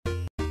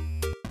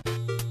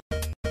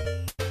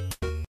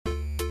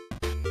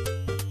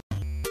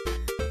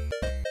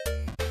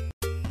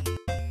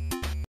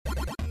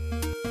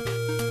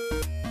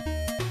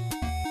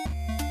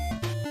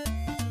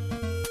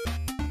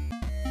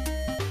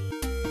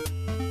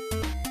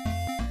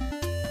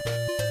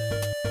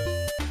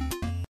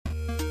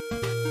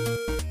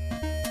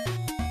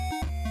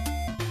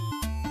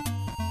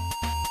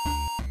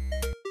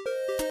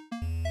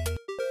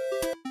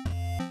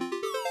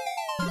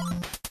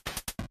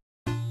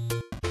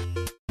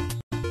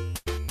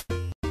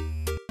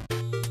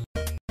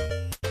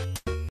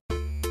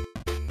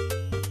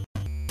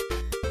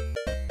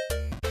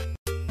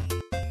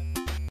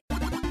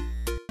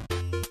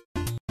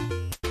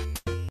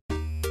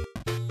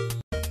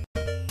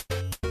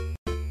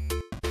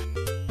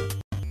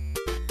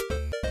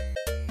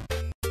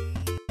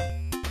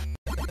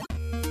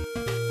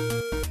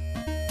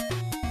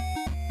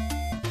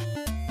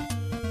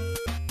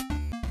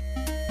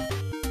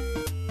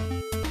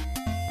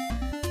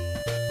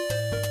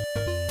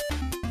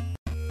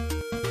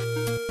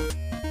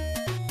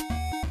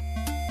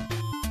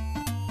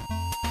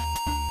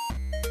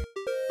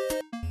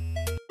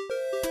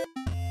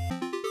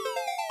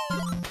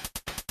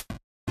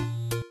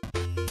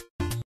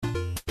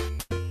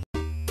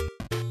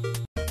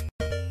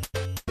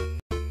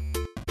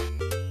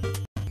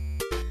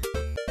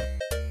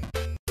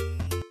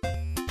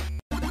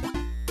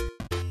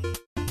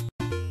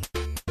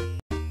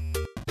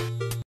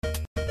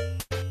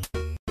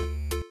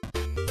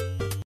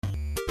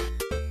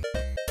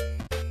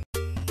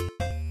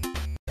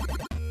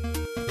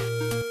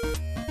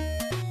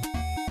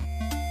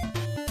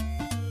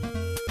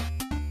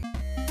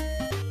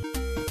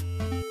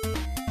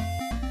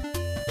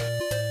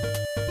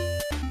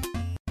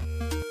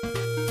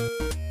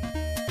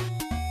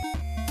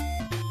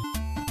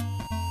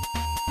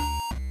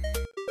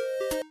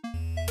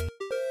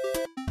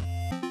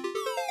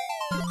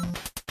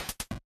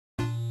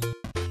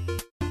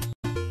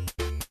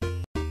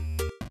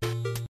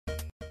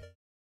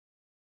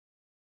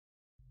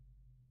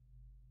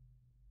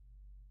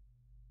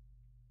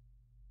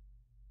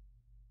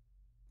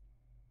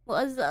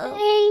What's up?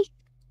 Hey.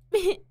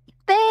 Hey.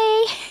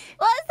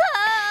 What's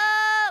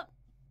up?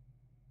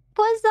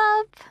 What's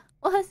up?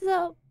 What's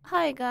up?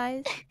 Hi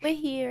guys, we're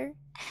here.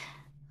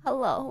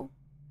 Hello.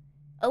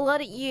 A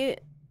lot of you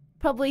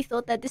probably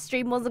thought that this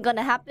stream wasn't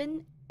gonna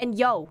happen, and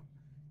yo,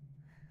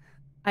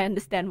 I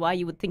understand why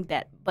you would think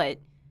that, but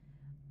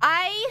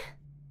I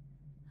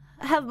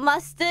have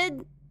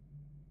mustered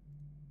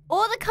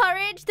all the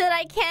courage that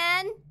I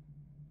can,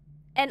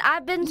 and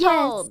I've been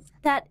told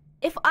that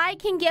if I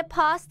can get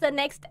past the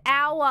next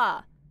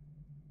hour,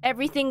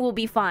 everything will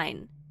be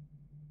fine.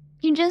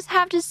 You just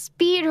have to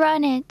speed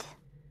run it.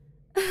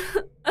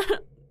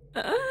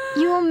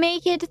 You will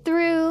make it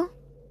through.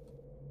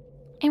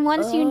 And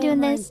once you do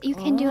this, you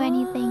can do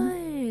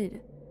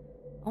anything.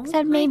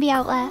 Except maybe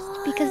Outlast,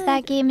 because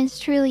that game is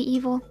truly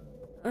evil.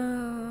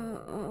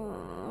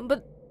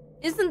 But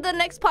isn't the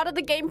next part of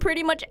the game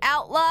pretty much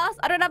Outlast?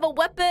 I don't have a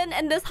weapon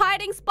and there's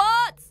hiding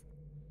spots!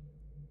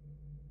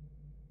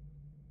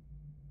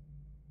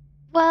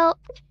 Well...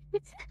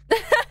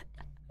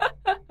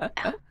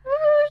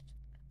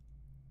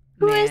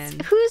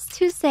 Who's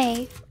to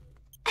say?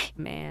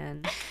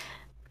 Man.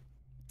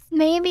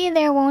 Maybe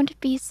there won't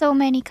be so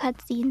many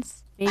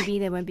cutscenes. Maybe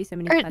there won't be so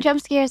many or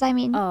jump scares, I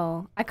mean.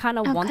 Oh, I kind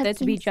of want there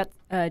to be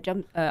I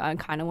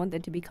kind of want there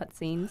to be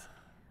cutscenes.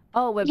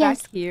 Oh, we're back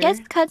here.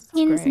 Yes,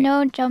 cutscenes,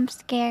 no jump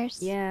scares.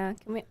 Yeah,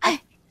 can we... I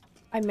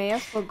may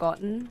have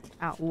forgotten...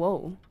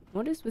 whoa.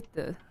 What is with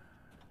the...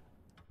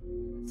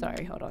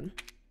 Sorry, hold on.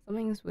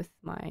 Something's with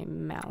my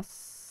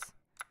mouse.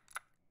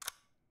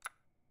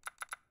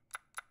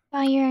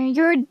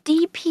 Your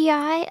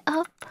DPI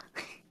up?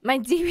 My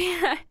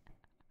DPI...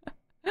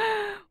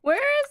 Where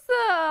is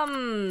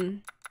the...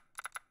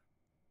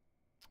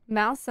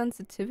 mouse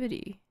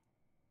sensitivity?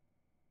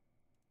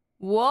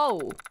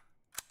 Whoa!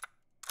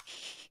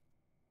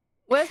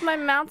 Where's my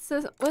mouse?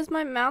 Where's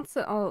my mouse?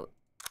 Oh,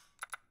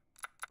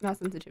 mouse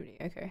sensitivity.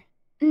 Okay.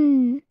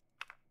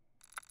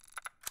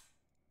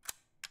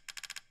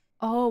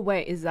 Oh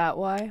wait, is that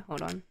why?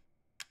 Hold on.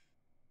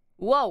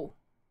 Whoa!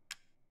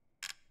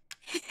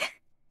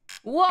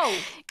 Whoa!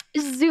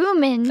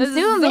 Zoom in.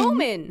 Zoom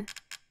in.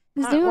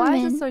 Why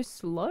in. is it so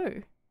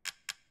slow?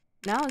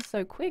 Now it's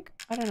so quick.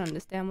 I don't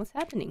understand what's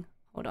happening.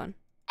 Hold on.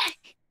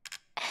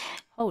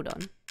 Hold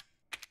on.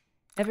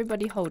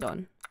 Everybody hold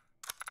on.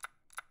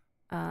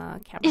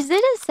 Camera. Is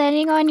it a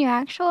setting on your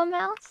actual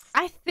mouse?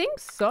 I think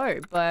so,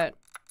 but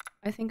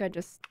I think I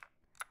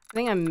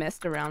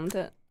messed around with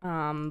it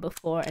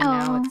before, and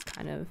now it's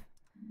kind of...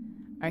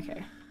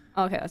 Okay.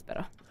 Okay, that's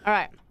better.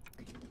 Alright.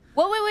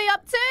 What were we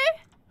up to?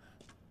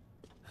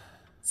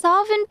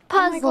 Solving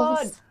puzzles. Oh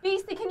my god.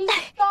 Beastie, can you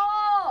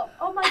stop?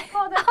 Oh my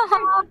god, that's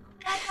so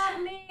out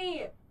of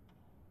me.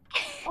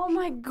 Oh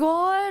my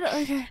god.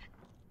 Okay.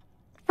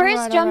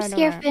 First jump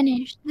scare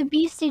finished. The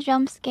beastie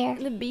jump scare.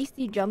 The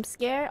beastie jump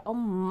scare? Oh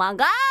my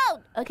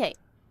god! Okay.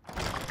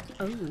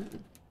 Oh.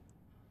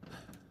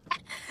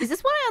 Is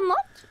this what I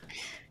unlocked?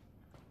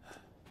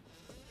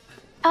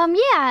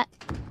 Yeah.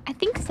 I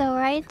think so,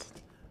 right?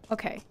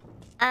 Okay.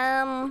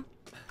 I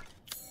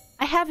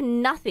have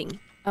nothing.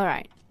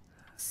 Alright.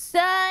 So,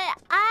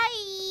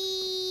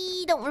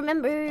 I don't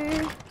remember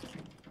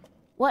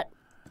what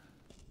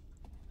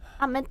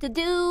I meant to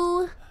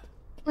do.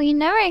 Well, you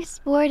never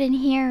explored in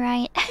here,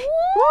 right?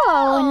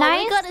 Whoa,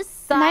 nice. We got a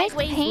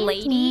sideways nice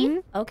lady.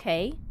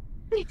 Okay.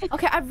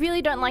 Okay, I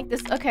really don't like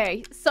this.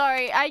 Okay,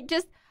 sorry. I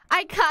can't.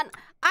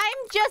 I'm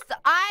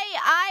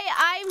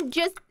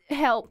just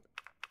help.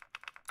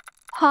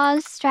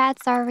 Pause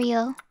strats are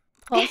real.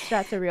 Pause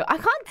strats are real. I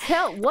can't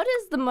tell. What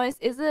is the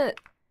most? Is it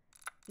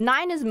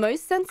 9 is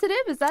most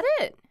sensitive? Is that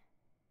it?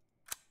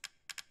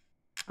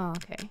 Oh,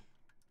 okay.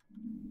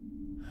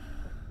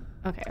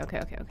 Okay.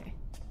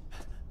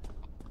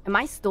 Am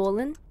I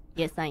stolen?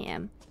 Yes, I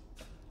am.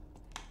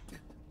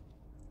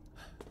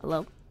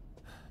 Hello?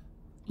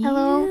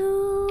 Hello?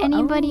 Ew.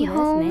 Anybody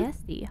home? That's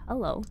nasty.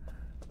 Hello.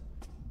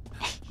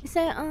 Is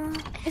that,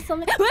 it's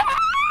something...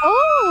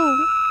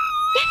 Oh!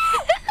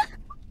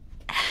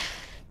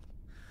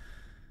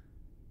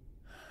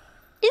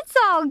 It's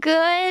all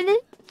good.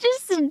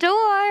 Just a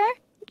door.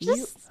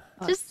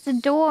 Just a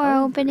door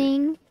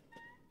opening.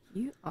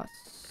 You are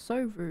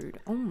so rude.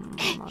 Oh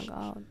my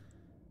god.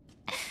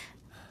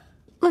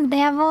 Look, they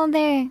have all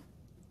their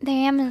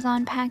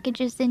Amazon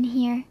packages in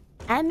here.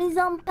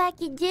 Amazon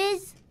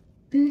packages?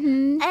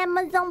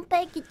 Amazon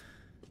package.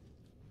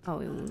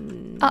 Oh.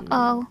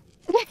 Uh-oh.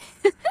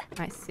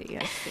 I see.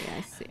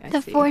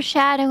 The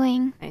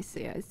foreshadowing. I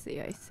see.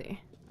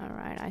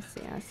 Alright, I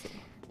see.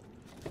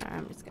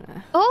 I'm just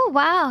gonna... Oh,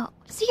 wow.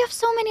 So you have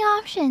so many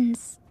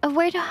options of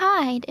where to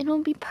hide. It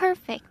will be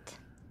perfect.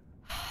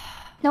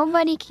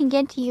 Nobody can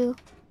get to you.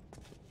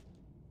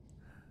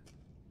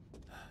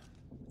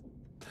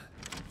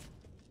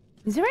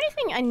 Is there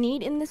anything I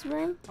need in this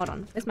room? Hold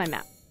on. There's my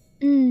map.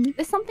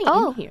 There's something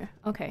in here.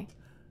 Okay.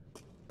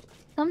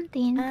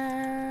 Something.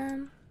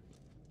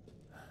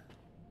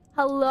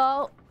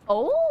 Hello?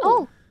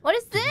 Oh! What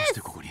is this?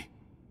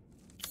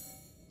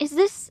 Is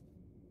this...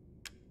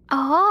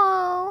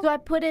 Oh. Do I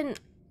put in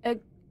a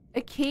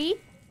key?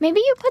 Maybe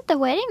you put the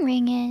wedding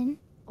ring in.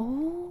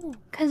 Oh.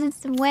 Because it's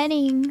the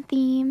wedding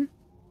theme.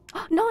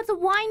 No, it's a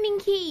winding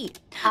key.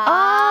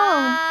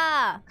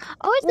 Oh,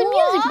 it's the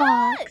music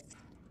box.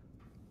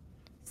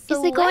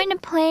 Is it going to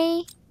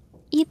play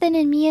Ethan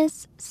and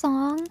Mia's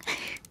song?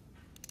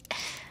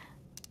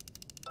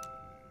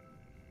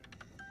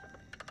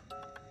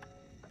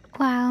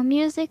 Wow,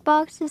 music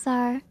boxes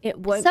are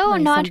so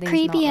not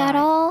creepy at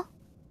all.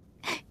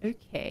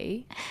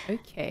 Okay.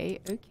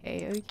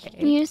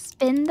 Can you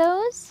spin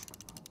those?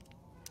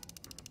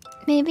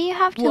 Maybe you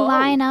have to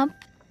line up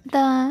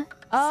the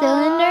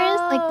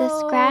cylinders, like the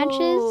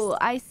scratches. Oh,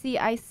 I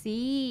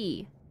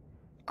see.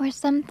 Or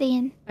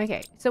something.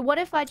 Okay, so what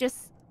if I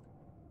just...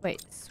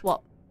 Wait,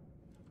 swap.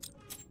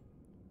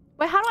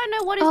 Wait, how do I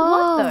know what is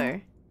what, though?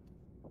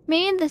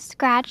 Maybe the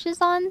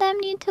scratches on them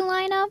need to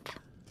line up?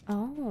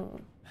 Oh.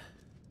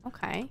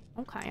 Okay.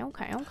 Like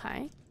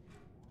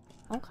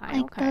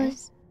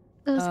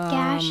those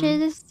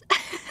gashes.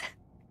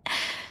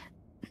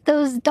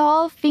 Those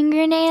doll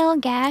fingernail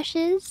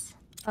gashes.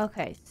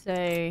 Okay, so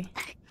I'm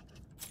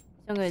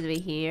going to be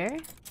here.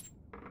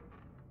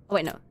 Oh,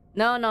 wait, no.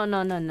 No,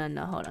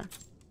 hold on.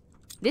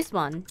 This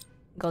one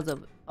goes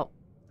over... Oh.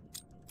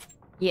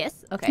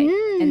 Yes, okay.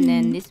 And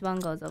then this one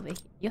goes over here.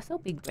 You're so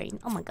big brain.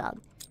 Oh my god.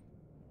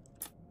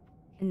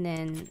 And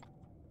then...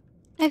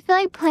 I feel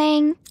like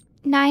playing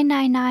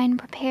 999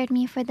 prepared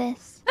me for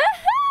this.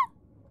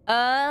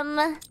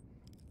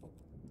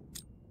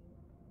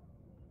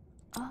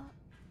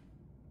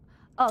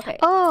 Okay.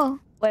 Oh.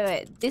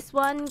 Wait. This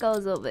one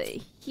goes over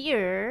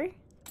here.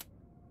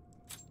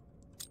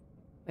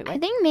 Wait, what? I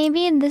think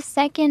maybe the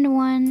second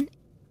one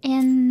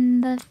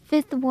and the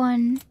fifth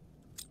one.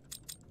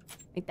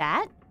 Like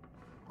that?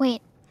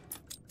 Wait.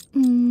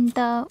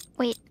 The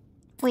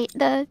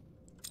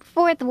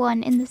fourth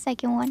one and the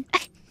second one.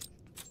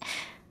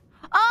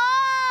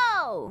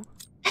 Oh!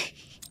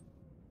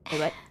 Wait,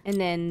 what? And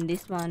then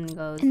this one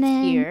goes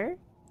here.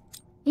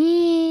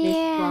 Yeah.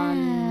 This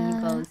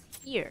one goes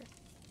here.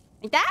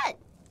 Like that?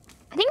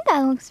 I think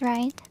that looks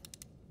right.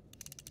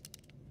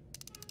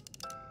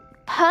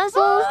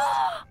 Puzzles.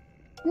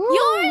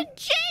 You're a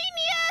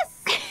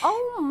genius!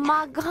 Oh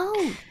my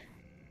god.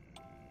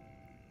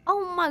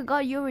 Oh my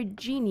god, you're a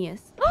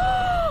genius.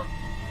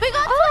 We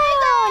got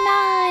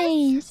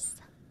nice.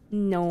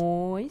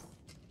 Noise.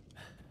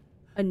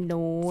 A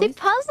noise. See,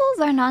 puzzles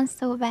are not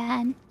so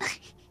bad.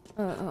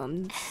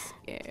 I'm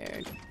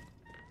scared.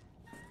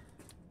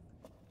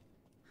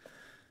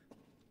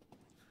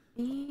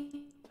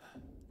 Can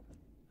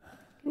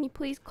you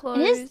please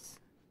close?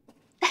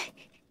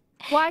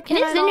 Why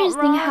can't I not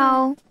interesting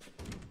run?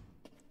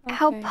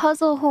 how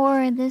puzzle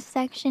horror this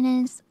section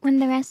is when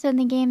the rest of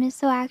the game is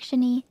so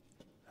actiony.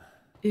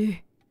 Ew.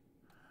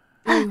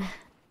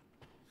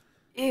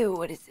 Ew,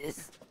 what is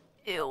this?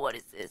 Ew, what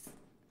is this?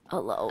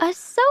 Hello? A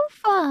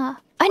sofa!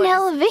 An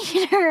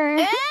elevator!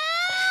 Ew!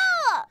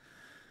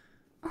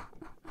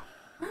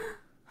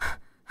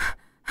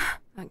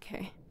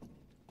 Okay.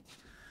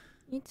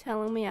 You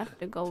telling me I have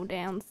to go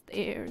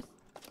downstairs?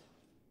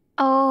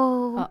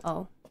 Oh.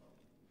 Uh-oh.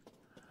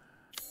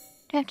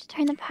 Do I have to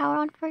turn the power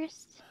on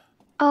first?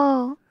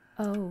 Oh.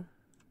 Oh.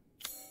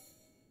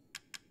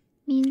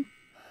 Need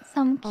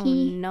some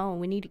key. Oh no,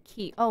 we need a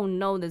key. Oh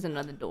no, there's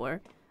another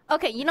door.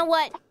 Okay, you know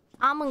what?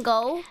 I'm gonna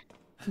go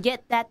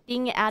get that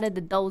thing out of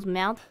the doll's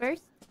mouth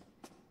first.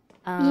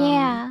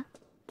 Yeah.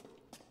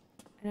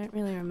 I don't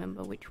really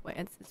remember which way.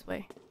 It's this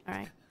way.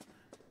 Alright.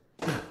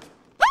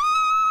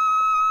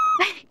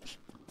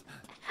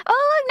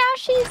 Oh look, now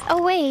she's...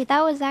 Oh wait,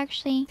 that was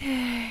actually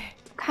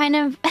kind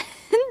of...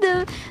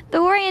 the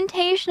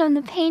orientation of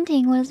the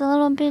painting was a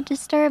little bit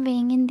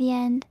disturbing in the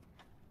end.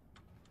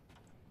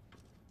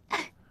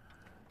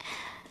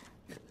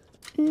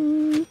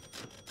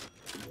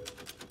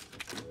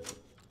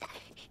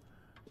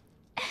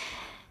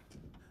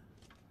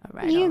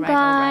 Alright,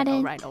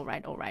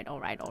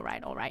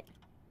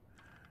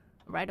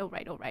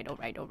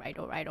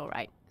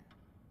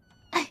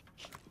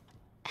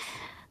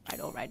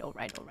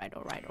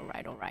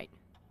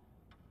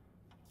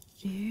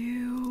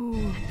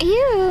 Ew.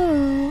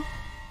 Ew.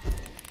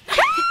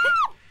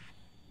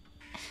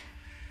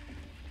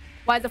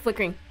 Why is it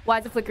flickering? Why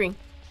is it flickering?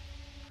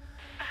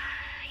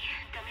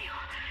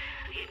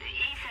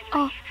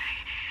 Oh.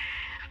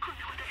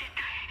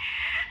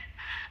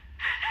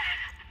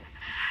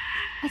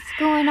 What's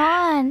going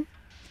on?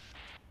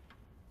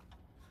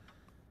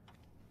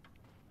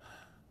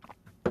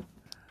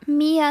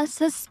 Mia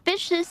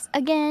suspicious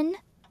again.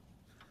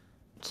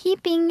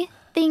 Keeping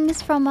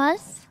things from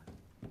us.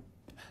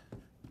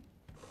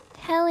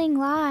 Telling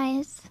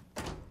lies.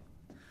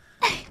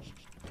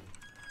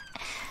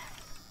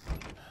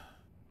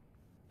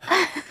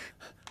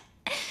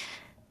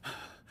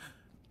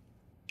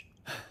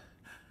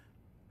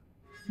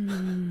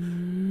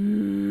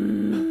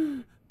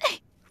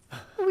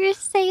 We're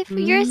safe.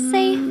 You're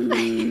safe.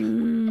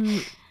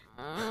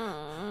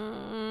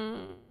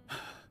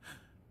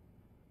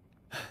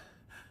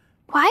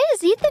 Why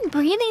is Ethan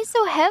breathing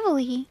so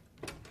heavily?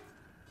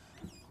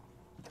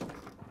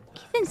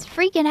 Ethan's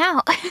freaking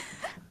out.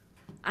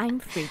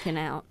 I'm freaking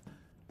out.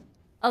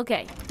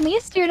 Okay. At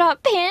least you're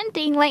not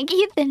panting like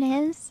Ethan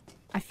is.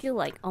 I feel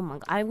like, oh my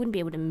god, I wouldn't be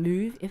able to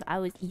move if I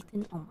was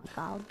Ethan. Oh my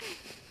god.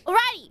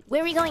 Alrighty,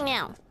 where are we going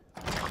now?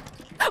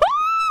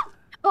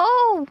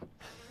 Oh!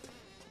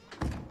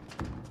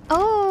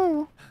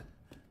 Oh!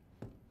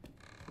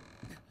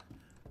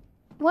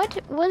 What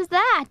was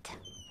that?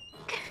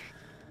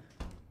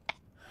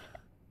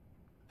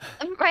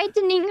 A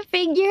frightening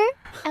figure?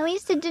 At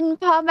least it didn't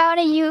pop out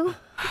at you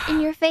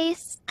in your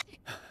face.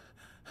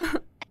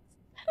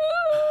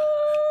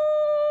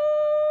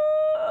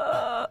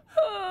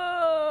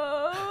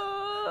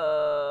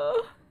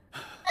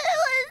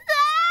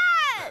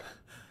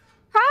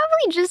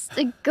 Probably just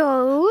a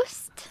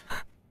ghost.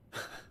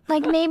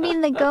 Like maybe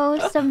the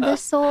ghost of the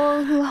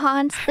soul who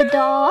haunts the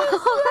doll.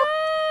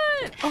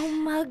 Oh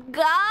my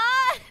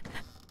god!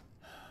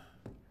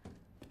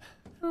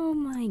 Oh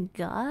my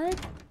god.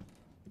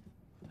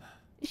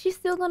 Is she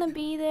still gonna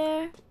be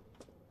there?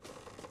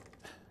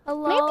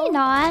 Hello? Maybe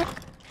not.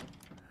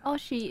 Oh,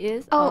 she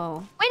is?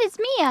 Oh. Wait, it's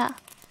Mia.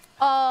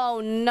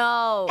 Oh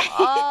no!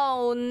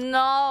 Oh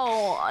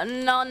no!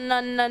 No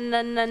no no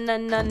no no no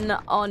no no!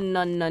 Oh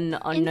no no no!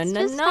 Oh no no no! It's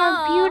just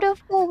our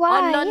beautiful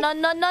wife. Oh no no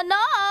no no no!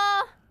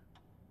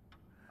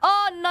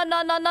 Oh no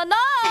no no no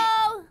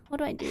no! What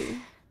do I do?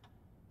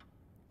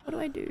 What do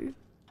I do?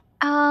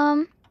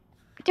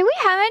 Do we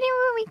have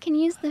anywhere we can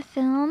use the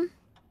film?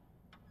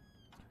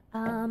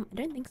 I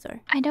don't think so.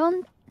 I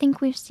don't think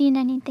we've seen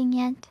anything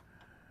yet.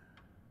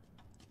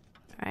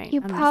 Alright.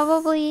 You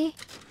probably...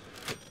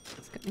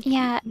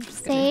 Yeah,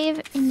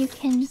 save and you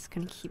can... I'm just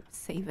gonna keep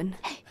saving.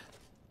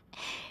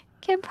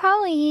 Can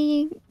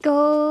probably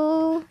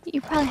go...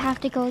 You probably have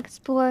to go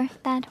explore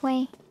that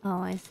way.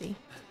 Oh, I see.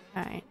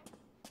 Alright.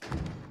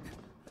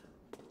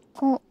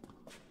 Oh.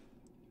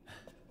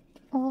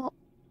 Oh.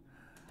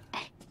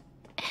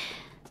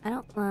 I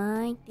don't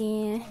like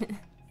that.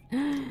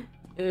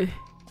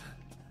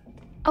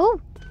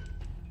 Oh!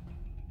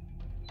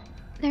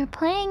 They're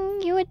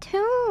playing you a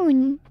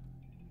tune!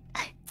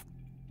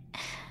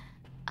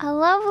 A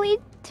lovely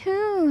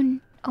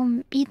tune!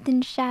 Oh,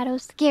 Ethan's shadow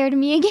scared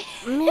me again.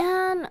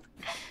 Man!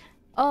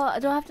 Oh,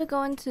 do I have to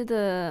go into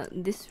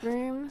this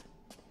room?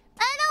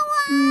 I don't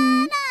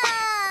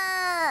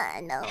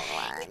wanna!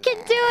 You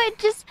can do it,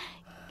 just...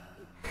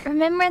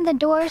 Remember the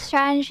door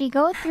strategy.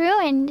 Go through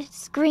and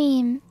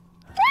scream.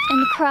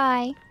 And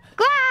cry.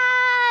 Gah!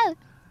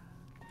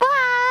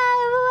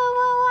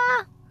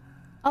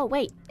 Oh,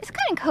 wait. It's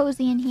kind of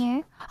cozy in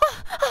here.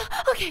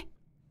 Okay.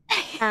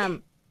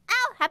 Ow!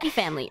 Happy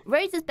family.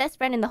 Rose's best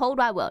friend in the whole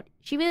wide world.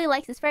 She really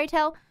likes this fairy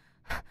tale.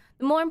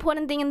 The more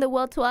important thing in the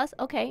world to us.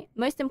 Okay.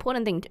 Most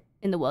important thing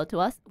in the world to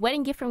us.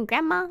 Wedding gift from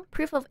Grandma.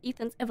 Proof of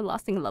Ethan's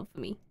everlasting love for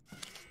me.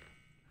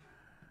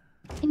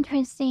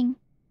 Interesting.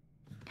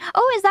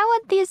 Oh, is that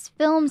what these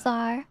films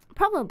are?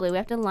 Probably. We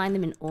have to line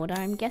them in order,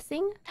 I'm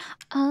guessing.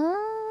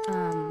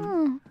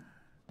 Oh.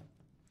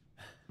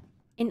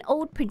 An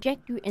old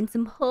projector and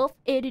some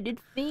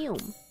half-edited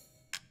film.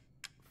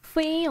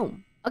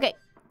 Okay.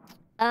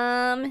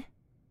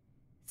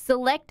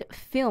 Select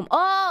film.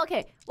 Oh,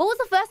 okay. What was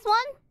the first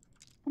one?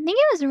 I think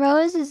it was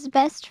Rose's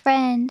best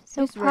friend.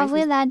 So Who's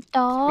probably Rose's that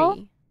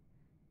doll.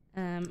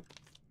 3.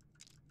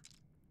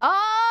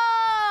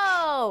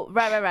 Oh!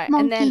 Right.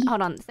 Monkey. And then,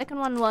 hold on. The second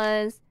one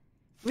was...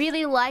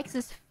 Really likes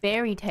this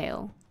fairy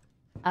tale.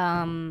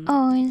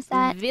 Oh, is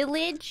that...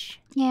 Village...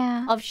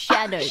 Yeah. Of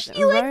Shadows.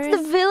 She likes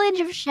the Village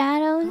of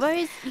Shadows.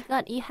 Rose,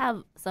 you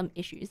have some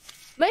issues.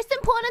 Most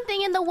important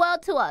thing in the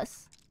world to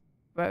us.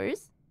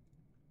 Rose.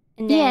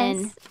 And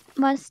then... Yes,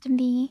 must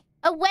be.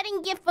 A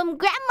wedding gift from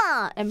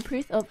Grandma! And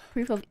proof of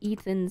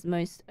Ethan's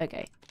most...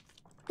 Okay.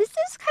 This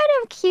is kind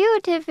of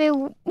cute if it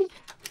were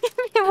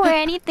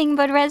anything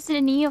but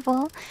Resident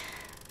Evil.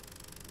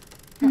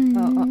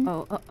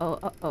 Uh-oh.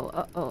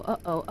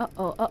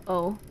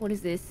 What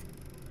is this?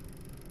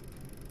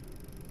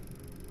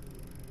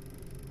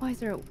 Why is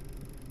there a...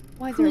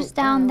 Who's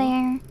down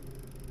there?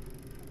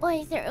 Why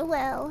is there a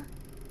well?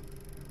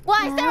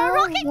 Why is there a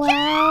rocket ship?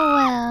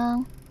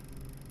 Well.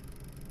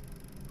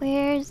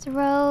 Where's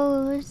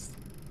Rose?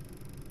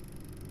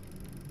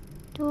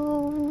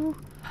 I'm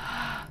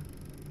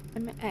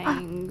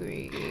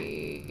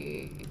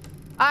angry.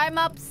 I'm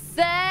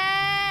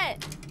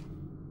upset!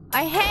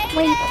 I hate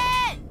it!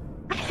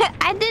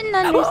 I didn't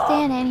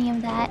understand any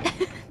of that.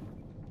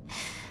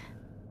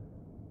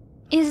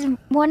 Is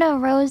one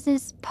of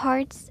Rose's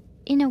parts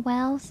in a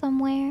well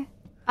somewhere?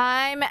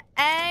 I'm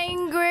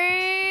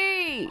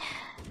angry!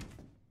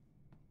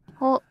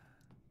 Oh.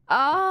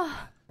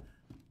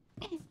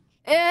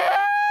 Ew!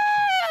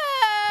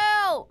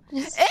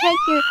 Just check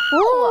your...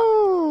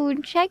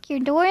 Ooh! Check your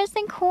doors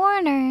and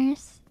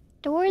corners.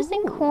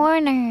 And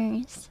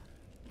corners.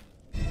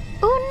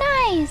 Ooh,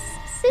 nice!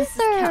 Scissors! Does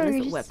this count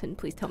as a weapon?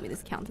 Please tell me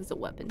this counts as a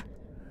weapon.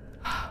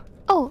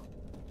 Oh!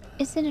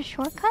 Is it a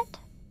shortcut?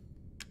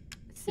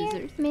 Scissors?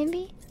 Here,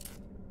 maybe?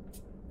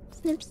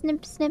 Snip,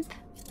 snip, snip.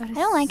 I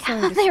don't like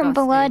how they're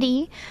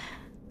bloody.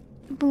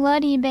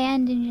 Bloody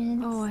bandages.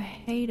 Oh, I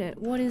hate it.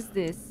 What is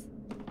this?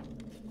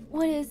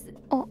 What is it?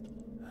 Oh.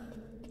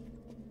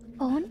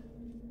 Phone?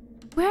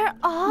 Where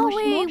are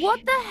we? Mosh.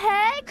 What the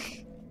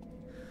heck?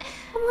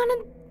 I'm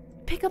gonna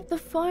pick up the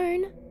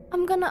phone.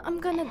 I'm gonna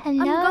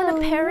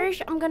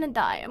perish. I'm gonna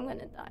die.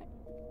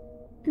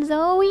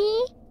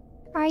 Zoe?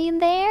 Are you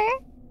there?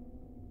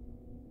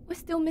 We're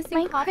still missing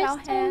My half our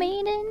crystal hand.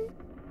 maiden?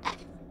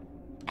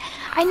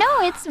 I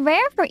know, it's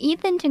rare for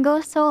Ethan to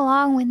go so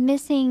long with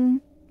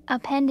missing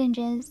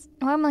appendages.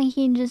 Normally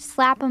he'd just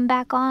slap them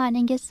back on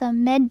and get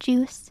some med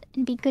juice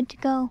and be good to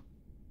go.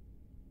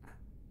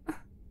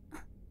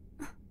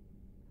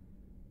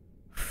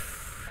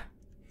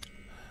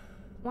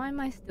 Why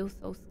am I still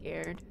so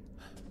scared?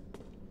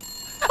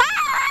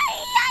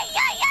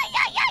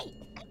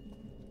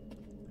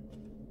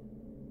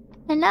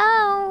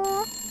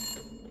 Hello?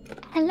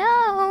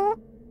 Hello?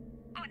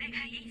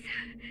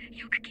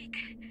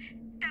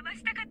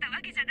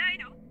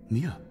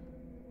 Mia?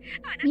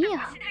 Mia?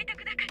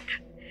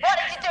 What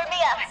did you do,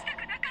 Mia?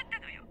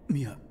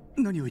 Mia,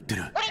 何を言って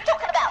る? What are you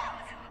talking about?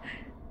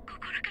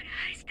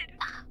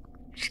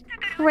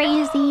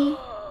 Crazy.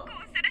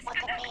 What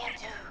did Mia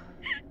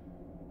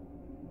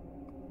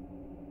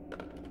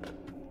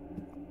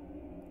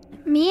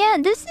do?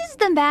 Mia, this is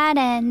the bad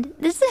end.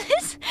 This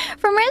is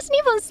from Resident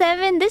Evil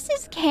 7. This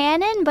is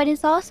canon, but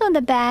it's also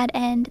the bad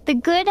end. The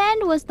good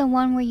end was the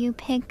one where you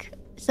pick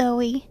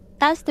Zoe.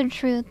 That's the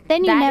truth.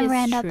 Then you never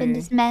end up in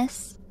this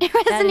mess.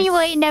 Resident Evil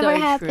 8 never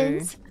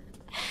happens.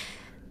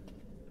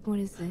 What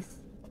is this?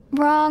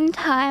 Wrong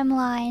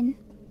timeline.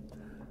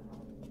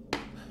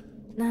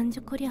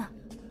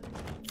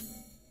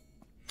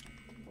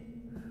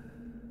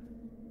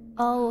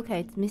 Oh, okay,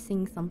 it's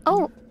missing something.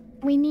 Oh,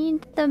 we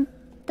need the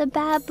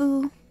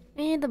babu.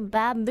 We need the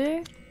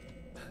babu?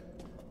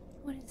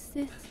 What is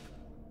this?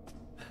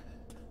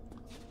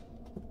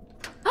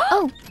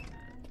 Oh!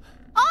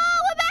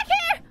 Oh, we're back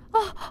here!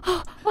 Oh,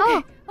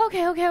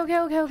 okay.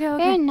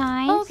 Very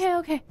nice. Okay.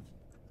 Okay.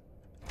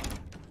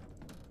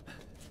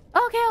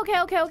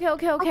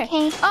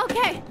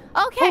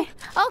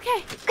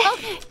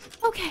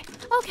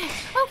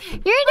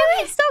 You're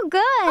doing so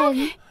good.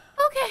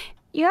 Okay.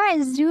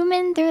 You're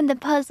zooming through the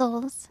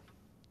puzzles.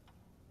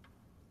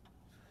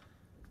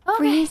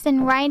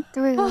 Breezing right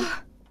through.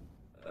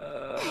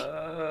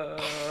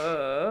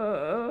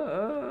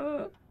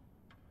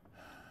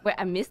 Wait,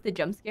 I missed the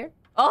jump scare?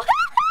 Oh!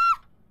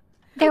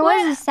 There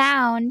was a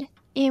sound.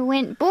 It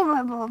went boom,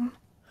 boom, boom.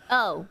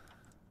 Oh.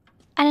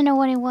 I don't know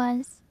what it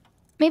was.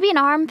 Maybe an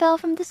arm fell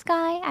from the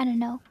sky? I don't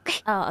know.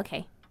 Oh,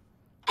 okay.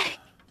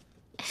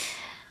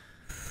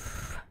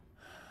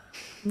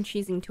 I'm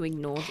choosing to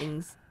ignore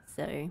things,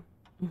 so...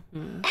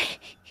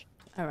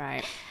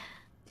 Alright.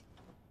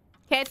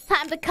 Okay, it's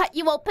time to cut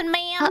you open,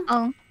 ma'am.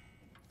 Uh-oh.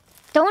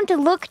 Don't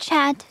look,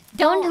 chat.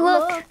 Don't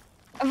look.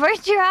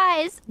 Avert your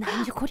eyes. The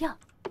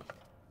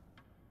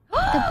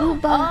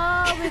booba.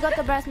 Oh, we got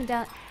the brass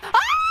medallion. Ah!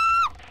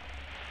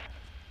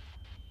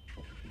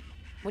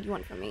 What do you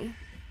want from me?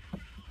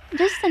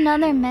 Just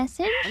another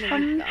message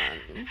from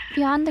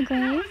beyond the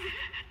grave.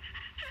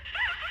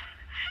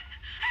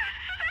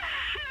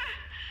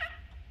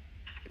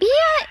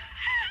 Yeah.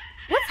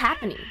 What's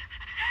happening?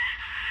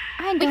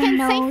 I don't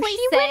know.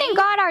 She went and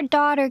got our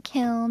daughter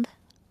killed.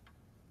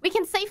 We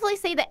can safely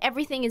say that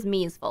everything is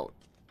Mia's fault.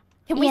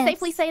 Can we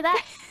safely say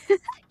that?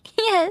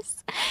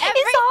 Yes.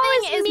 It's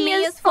always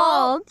Mia's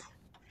fault.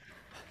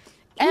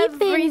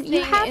 Ethan,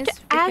 you have to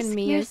ask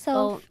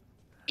yourself,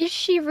 is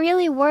she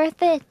really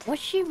worth it? Was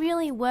she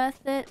really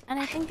worth it? And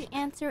I think the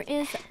answer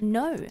is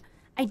no.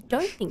 I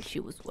don't think she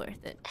was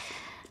worth it.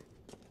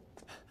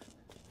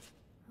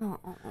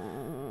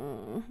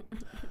 Oh.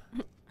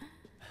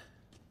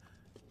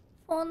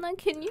 Fauna,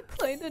 can you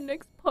play the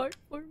next part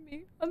for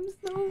me? I'm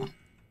so...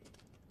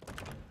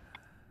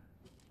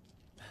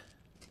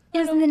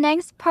 Is the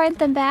next part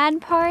the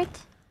bad part?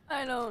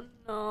 I don't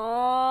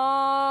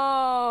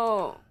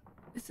know.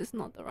 This is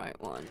not the right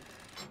one.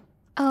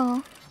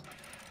 Oh.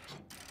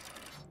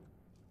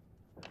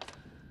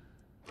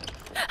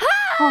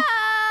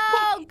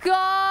 Oh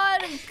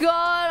God,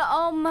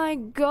 oh my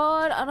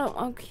God. I don't,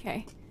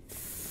 okay.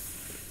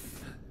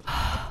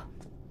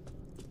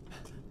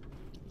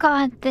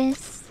 Got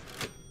this.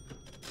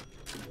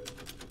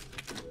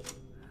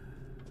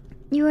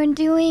 You are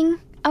doing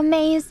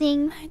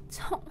amazing. I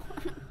don't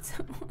want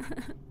to.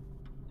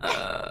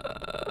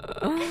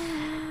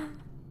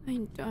 I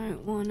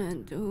don't want to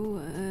do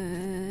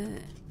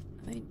it.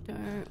 I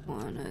don't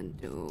want to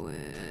do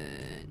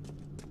it.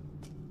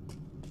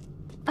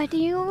 But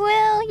you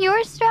will.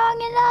 You're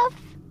strong enough.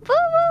 Woo,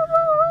 woo,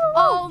 woo, woo.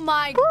 Oh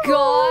my God.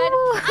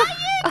 Are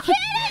you kidding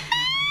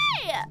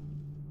me?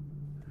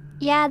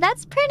 Yeah,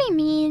 that's pretty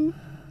mean.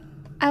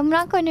 I'm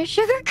not going to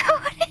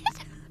sugarcoat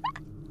it.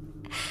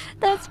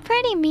 That's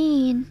pretty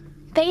mean.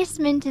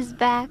 Basement is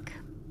back.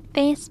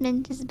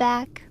 Basement is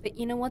back. But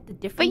you know what the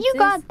difference is? But you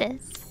got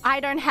this. I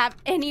don't have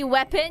any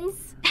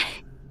weapons.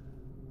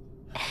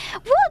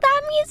 Well,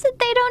 that means that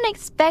they don't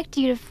expect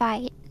you to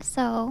fight,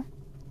 so...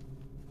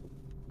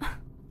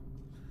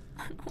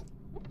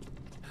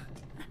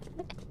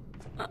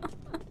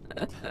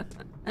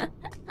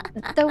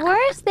 The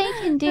worst they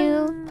can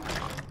do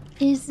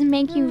is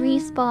make you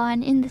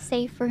respawn in the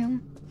safe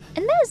room.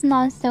 And that's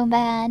not so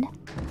bad.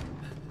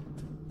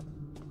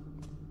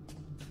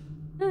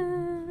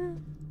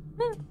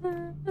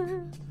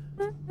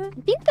 I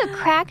think the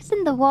cracks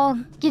in the wall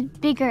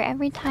get bigger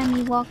every time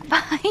you walk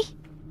by.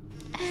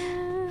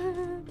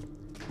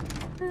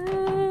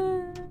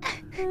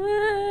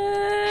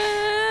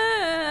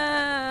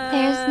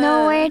 There's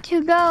nowhere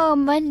to go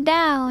but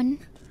down.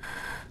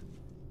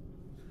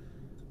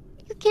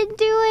 You can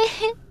do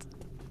it.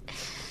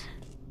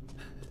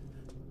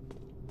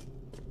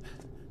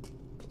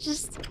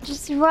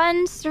 Just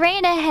run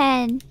straight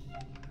ahead.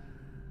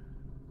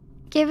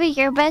 Give it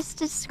your best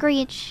to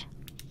screech.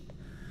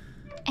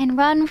 And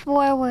run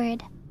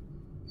forward.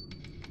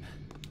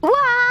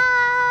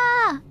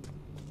 Wah!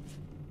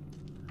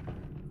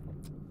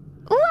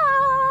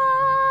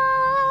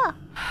 Wah!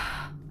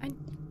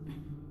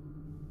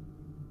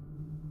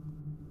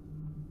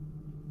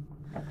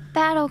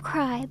 Battle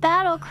cry,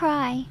 battle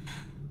cry.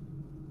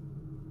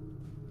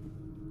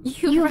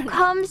 You've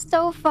come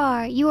so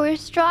far. You are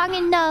strong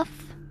enough.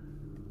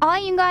 All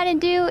you gotta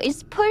do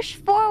is push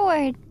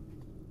forward.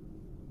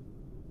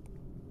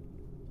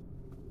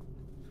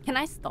 Can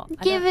I stop?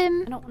 Give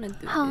him. I don't want to do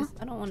this.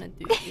 I don't want to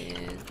do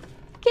this.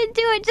 Can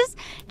do it.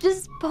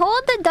 Just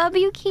hold the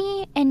W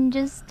key and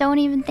just don't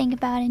even think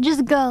about it.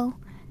 Just go.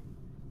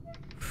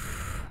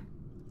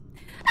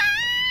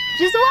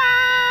 Just wah!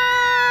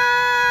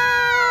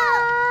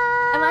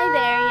 Am I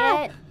there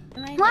yet?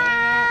 Am I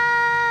there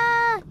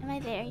yet? Am I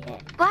there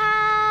yet?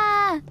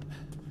 Wah!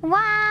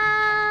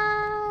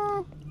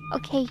 Wow!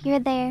 Okay, you're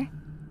there.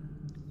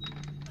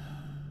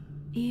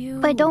 Ew.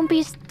 But don't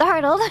be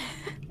startled.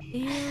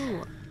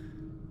 Ew.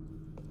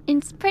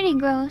 It's pretty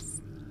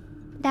gross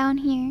down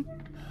here.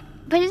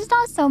 But it's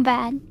not so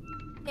bad.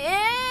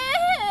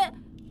 I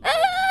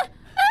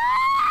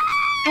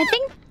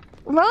think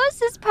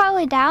Rose is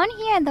probably down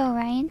here though,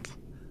 right?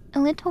 A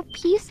little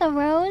piece of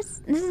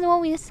Rose. This is what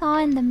we saw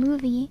in the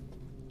movie.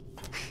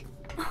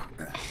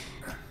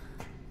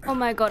 Oh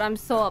my god, I'm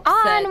so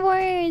upset.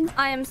 Onwards!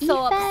 I am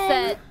so Ethan.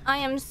 upset. I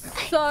am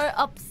so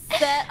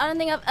upset. I don't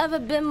think I've ever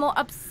been more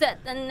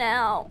upset than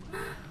now.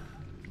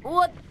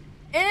 What?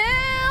 Ew!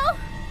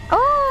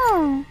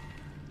 Oh!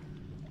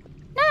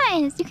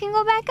 Nice! You can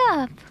go back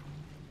up.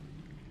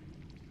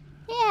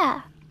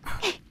 Yeah.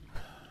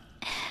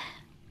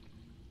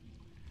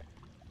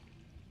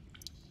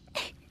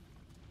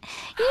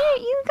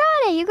 You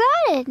got it, you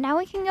got it. Now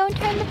we can go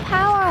turn the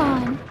power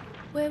on.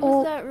 Where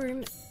was that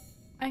room?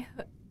 I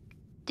heard.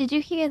 Did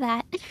you hear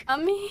that?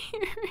 I'm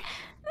here.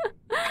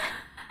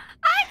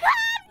 I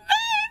can't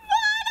move!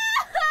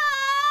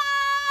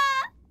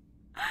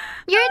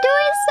 You're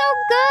doing so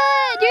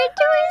good! You're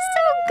doing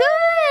so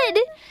good!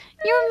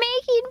 You're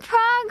making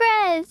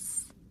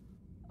progress!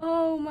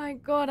 Oh my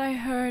god, I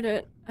heard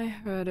it. I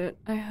heard it.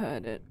 I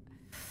heard it.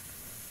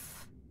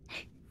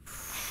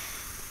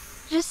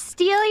 Just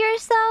steel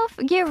yourself,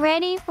 get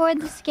ready for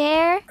the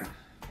scare.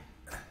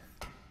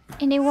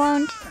 And it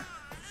won't...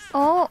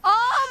 Oh!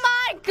 Oh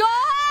my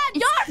god!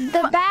 You're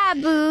the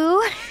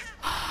babu!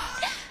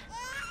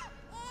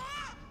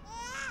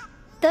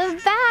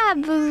 The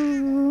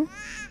babu!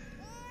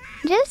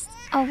 Just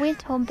a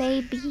little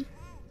baby.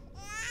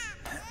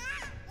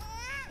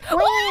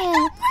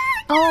 Wham!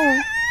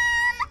 Oh.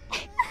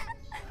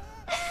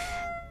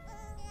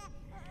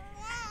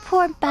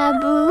 Poor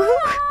babu.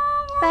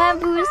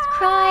 Babu's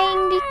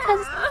crying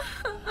because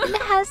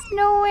it has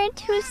nowhere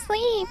to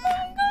sleep.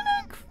 I'm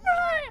gonna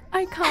cry.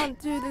 I can't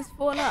do this,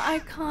 Fauna. I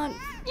can't.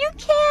 You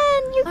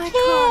can! You I can!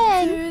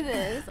 can't do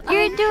this.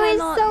 You're doing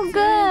so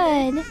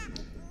good.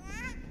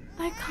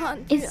 I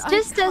can't do It's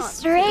just a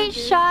straight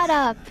shot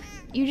up.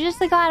 You just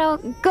gotta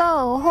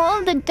go.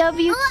 Hold the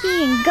W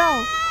key and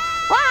go.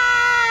 Wah!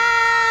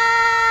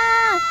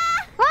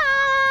 Wah!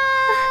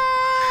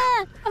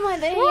 Am I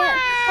there yet?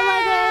 Am I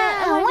there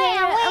yet? Am I there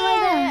yet? Am I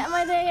there yet? Am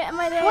I there yet? Am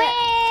I there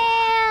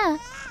yet?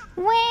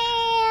 Wah!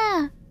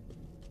 Wah!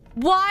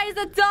 Why is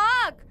it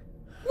dark?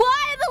 Why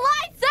are the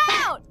lights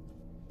out?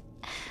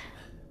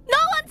 No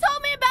one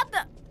told me about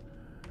the...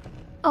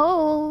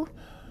 Oh.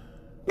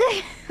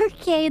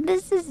 Okay,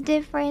 this is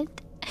different.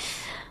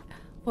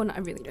 Fauna, I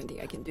really don't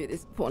think I can do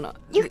this. Fauna.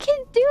 You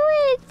can do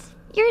it!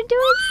 You're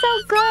doing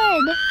so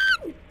good!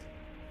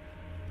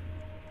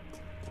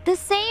 The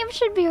save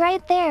should be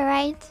right there,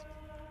 right?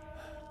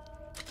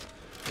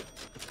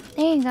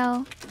 There you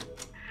go.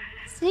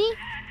 See?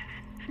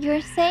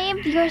 You're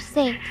saved, you're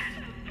safe.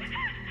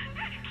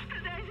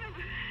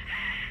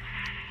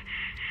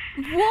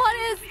 What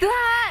is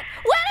that?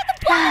 Where did the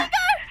plane go?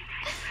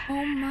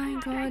 Oh my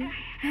god.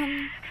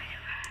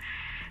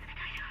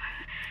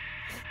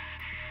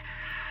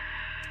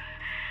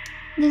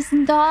 This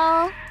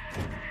doll...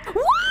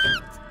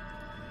 What?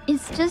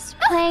 It's just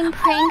playing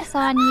pranks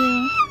on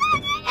you.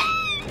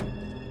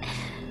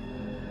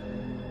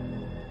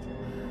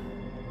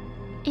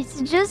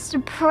 It's just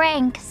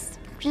pranks.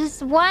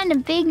 Just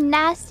one big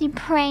nasty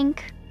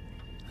prank.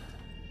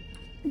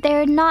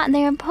 They're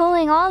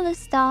pulling all the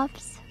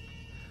stops.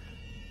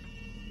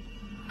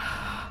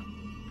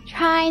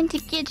 trying to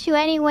get you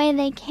any way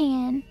they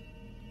can.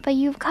 But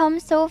you've come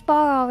so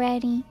far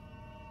already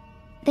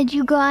that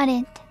you got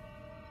it.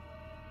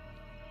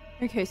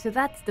 Okay, so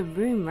that's the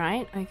room,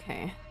 right?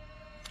 Okay.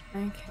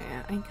 Okay,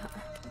 I got...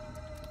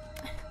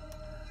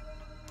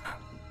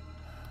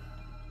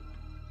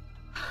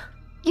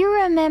 You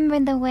remember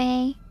the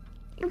way.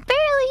 You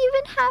barely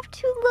even have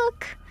to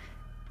look.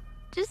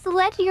 Just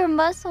let your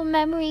muscle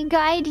memory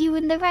guide you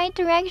in the right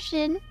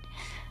direction.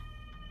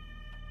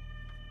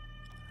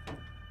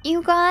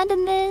 You got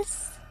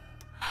this.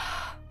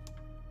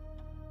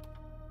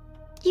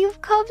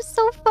 You've come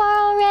so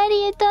far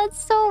already and done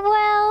so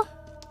well.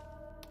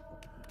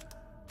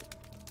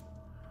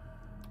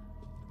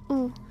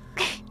 Ooh.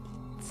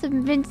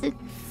 Some Vincent.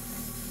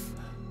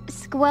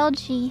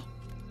 Squelchy.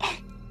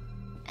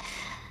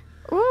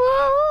 Woo!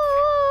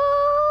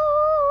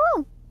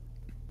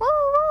 Woo!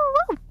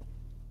 Woo!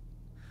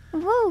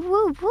 Woo!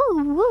 Woo! Woo!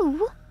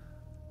 Woo!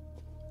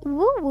 Woo!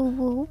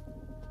 Woo!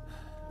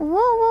 Woo!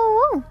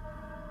 Woo!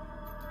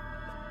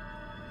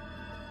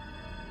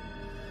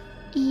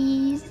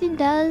 Easy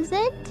does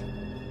it.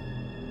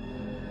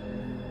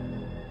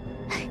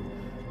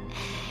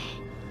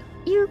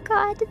 You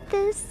got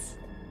this.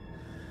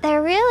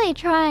 They're really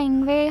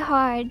trying very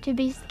hard to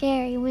be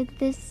scary with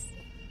this,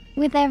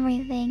 with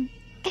everything.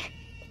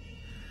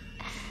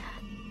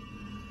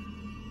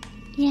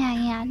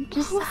 Yeah,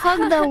 just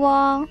hug the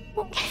wall.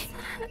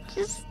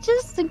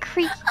 Just a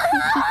creaky.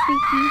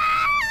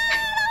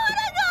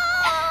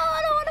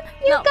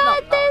 You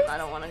got this. I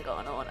don't want to go.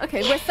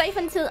 Okay, we're safe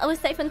until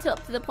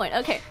up to the point.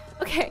 Okay,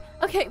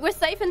 we're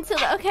safe until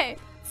okay.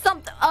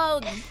 Something.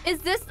 Oh, is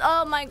this?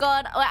 Oh my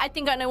god! I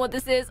think I know what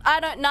this is. I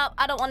don't know.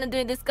 I don't want to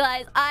do this,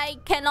 guys. I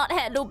cannot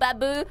handle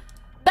Babu.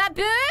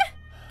 Babu?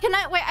 Can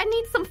I wait? I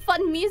need some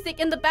fun music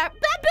in the back.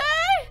 Babu!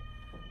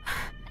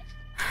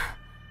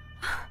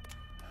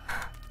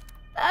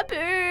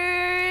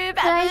 Babu! Can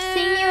I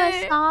sing you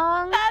a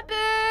song?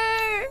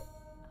 Babu!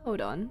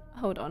 Hold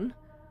on.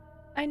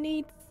 I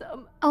need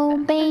some. Oh,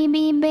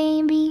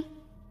 baby.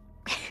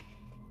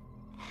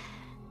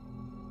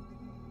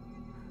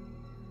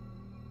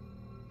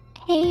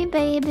 Hey,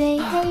 baby,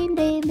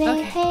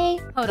 Okay, hey.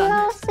 hold on.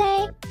 Girls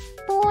say,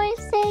 boys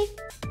say,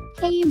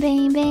 hey,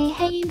 baby,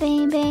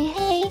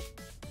 hey.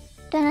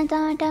 Dun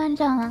dun dun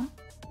dun.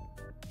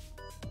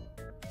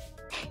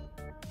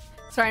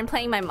 Sorry, I'm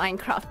playing my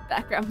Minecraft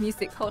background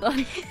music. Hold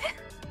on.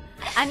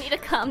 I need to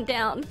calm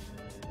down.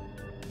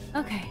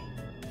 Okay.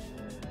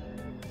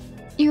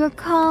 You're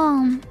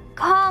calm.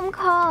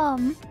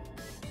 Calm.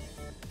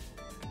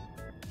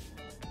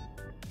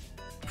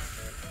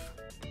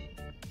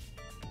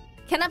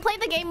 Can I play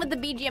the game with the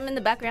BGM in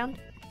the background?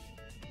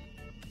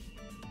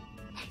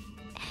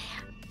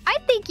 I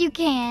think you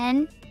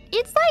can.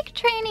 It's like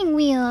training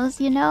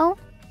wheels, you know?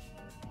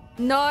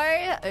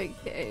 No?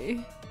 Okay.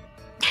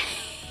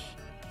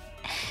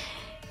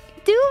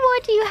 Do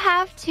what you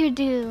have to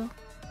do.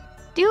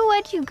 Do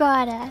what you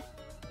gotta.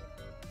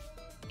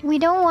 We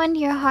don't want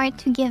your heart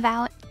to give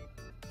out.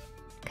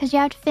 Because you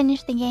have to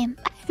finish the game.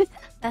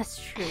 That's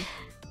true.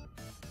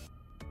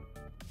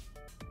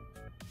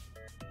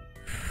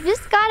 You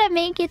just gotta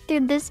make it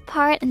through this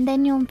part and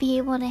then you'll be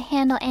able to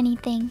handle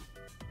anything.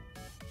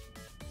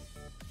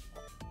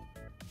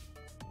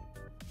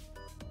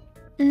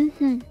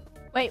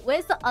 Wait,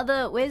 where's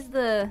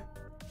the...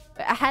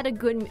 I had a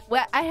good...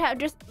 Well, I have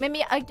just...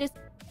 Maybe I just...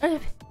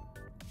 Wait.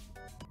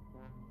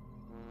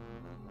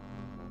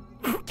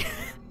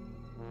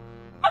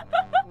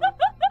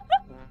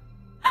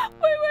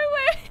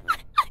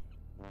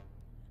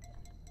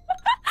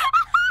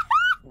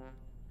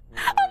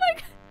 Oh my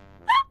god.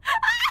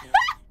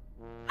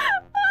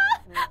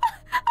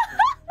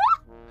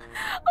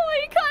 Oh,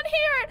 you can't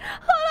hear it.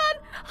 Hold on.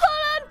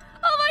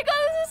 Oh my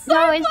god, this is so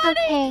funny. No, it's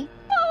okay.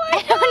 Oh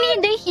my I don't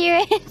need to hear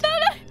it. No.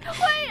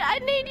 Wait, I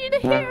need you to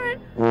hear it.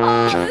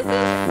 Oh, this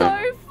is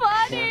so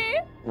funny.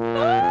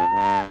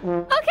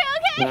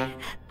 Okay.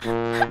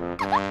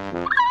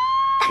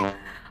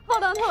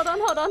 Hold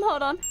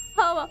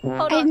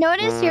on. I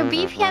noticed your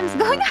BPM's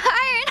going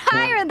higher and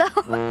higher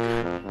though.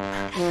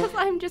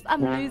 Because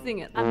I'm losing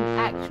it. I'm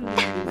actually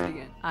losing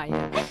it. I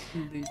am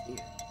losing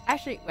it.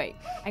 Actually, wait.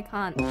 I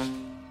can't. How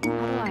do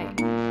I?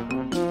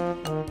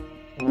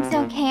 It's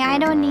okay, I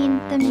don't need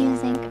the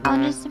music.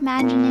 I'll just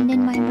imagine it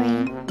in my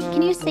brain.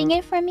 Can you sing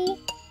it for me?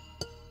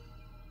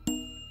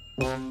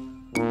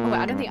 Oh wait,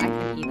 I don't think I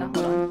can either. Hold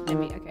on.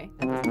 Okay,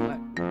 that doesn't work.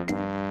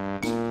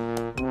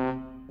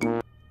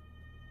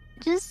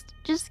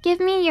 Just give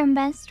me your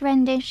best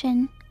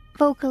rendition,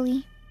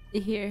 vocally.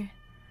 Here.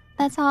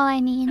 That's all I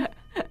need.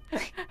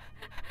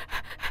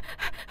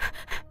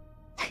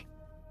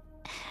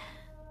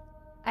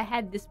 I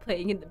had this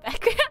playing in the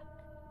background.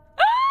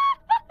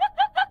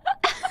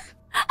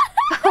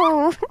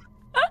 Oh.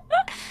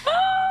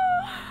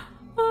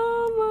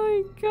 Oh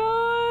my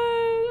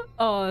god.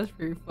 Oh, that's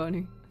pretty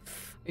funny.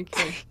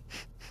 Okay.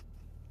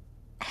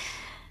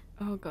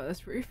 Oh god,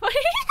 that's pretty funny.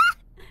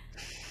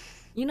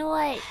 You know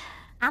what?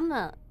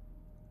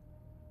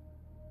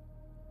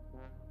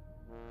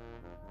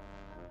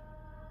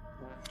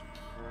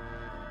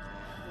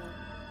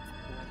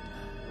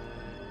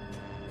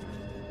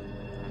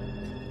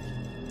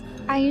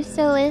 Are you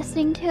still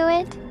listening to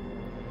it?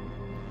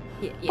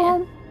 Yeah.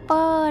 Boom,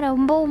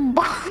 ba-dum, boom,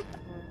 boom.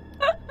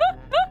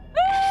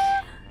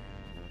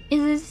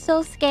 Is it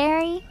still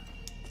scary?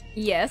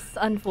 Yes,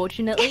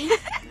 unfortunately.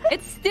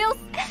 It's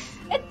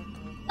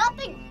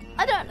nothing.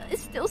 I don't know.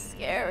 It's still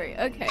scary.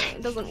 Okay,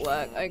 it doesn't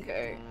work.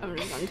 Okay, I'm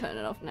just gonna turn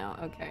it off now.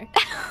 Okay.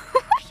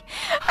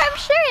 I'm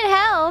sure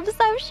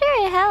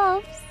it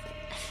helps.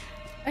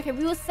 Okay,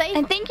 we were safe.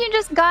 I think you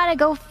just gotta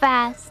go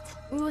fast.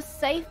 We were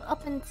safe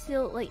up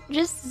until like.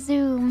 Just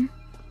zoom.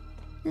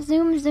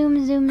 Zoom.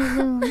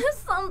 There's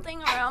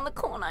something around the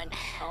corner. I don't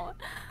know it.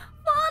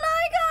 Fauna,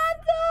 I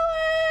can't do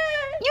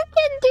it. You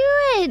can do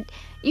it.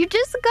 You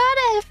just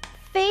gotta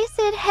face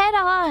it head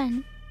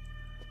on.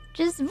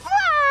 Just you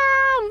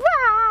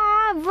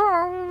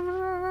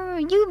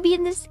be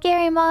the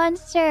scary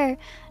monster.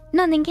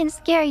 Nothing can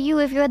scare you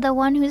if you're the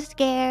one who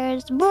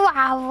scares.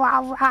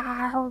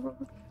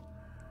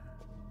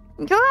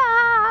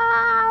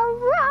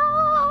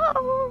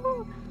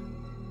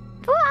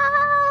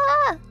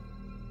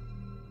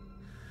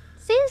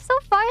 See, so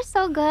far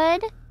so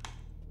good.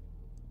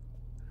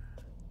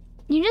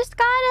 You just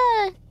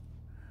gotta...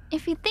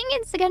 If you think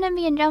it's gonna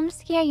be a jump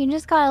scare, you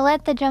just gotta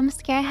let the jump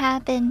scare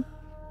happen.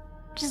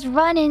 Just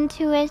run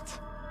into it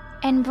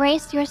and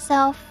brace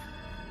yourself.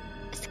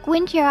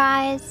 Squint your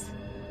eyes.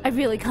 I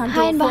really can't do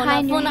Hide it,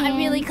 behind your Fauna. I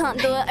really hands. can't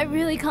do it. I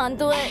really can't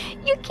do it.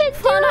 You can do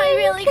Fauna, it. I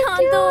really you can't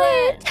can do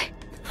it.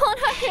 Fauna,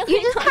 I really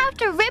You just can't. have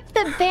to rip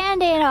the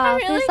band-aid off.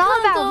 really It's all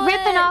can't about do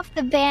ripping it. off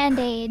the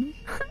band-aid.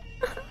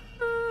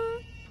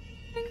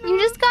 You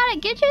just gotta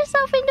get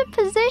yourself into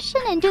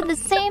position and do the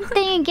same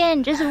thing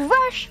again. Just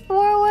rush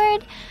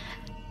forward.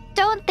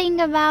 Don't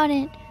think about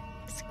it.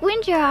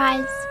 Squint your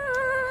eyes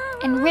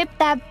and rip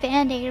that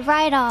band-aid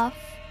right off.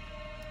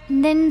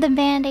 And then the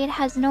band-aid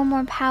has no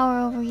more power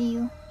over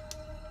you.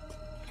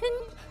 Can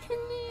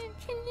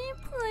you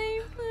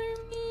play for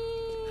me?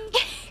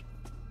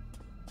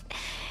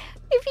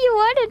 If you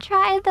want to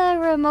try the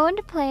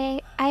remote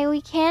play,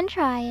 we can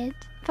try it.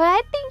 But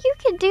I think you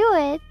could do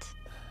it.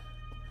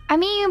 I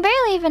mean, you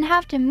barely even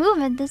have to move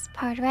at this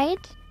part, right?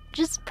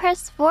 Just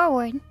press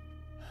forward.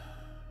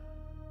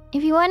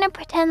 If you want to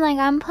pretend like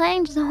I'm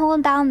playing, just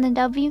hold down the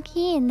W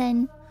key and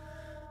then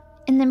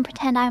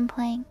pretend I'm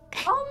playing.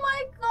 Oh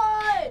my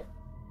god!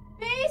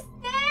 Be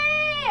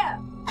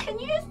still! Can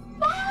you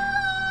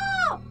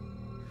stop?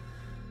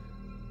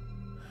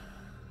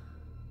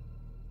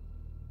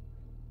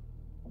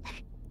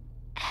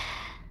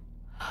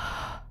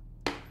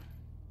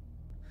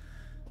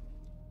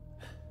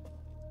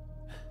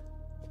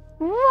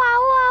 Wow,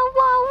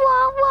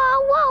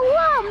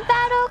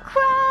 battle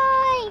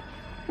cry!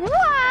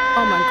 Wow!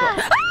 Oh my god.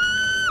 Ah!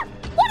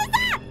 What is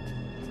that?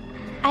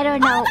 I don't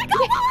know. Oh my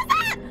god, what was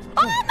that?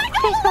 Oh my god!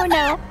 Please don't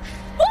know.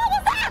 What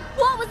was that?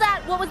 What was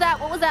that? What was that?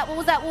 What was that? What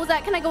was that? What was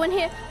that? Can I go in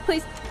here?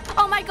 Please.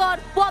 Oh my god,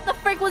 what the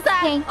frick was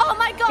that? Okay. Oh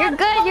my god. You're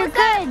good, What you're was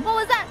that? good. What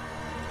was that?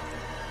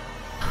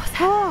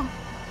 Oh.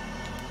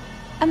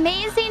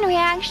 Amazing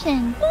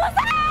reaction. What was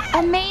that?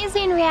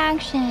 Amazing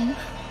reaction.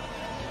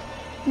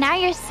 Now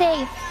you're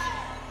safe.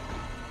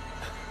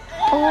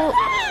 Oh.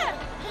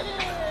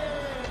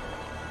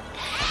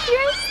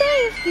 You're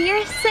safe.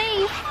 You're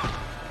safe.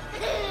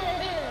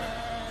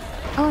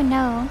 Oh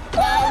no.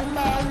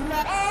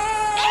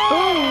 Ooh.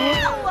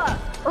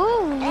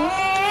 Ooh.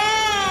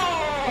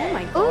 Oh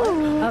my god.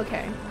 Ooh.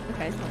 Okay.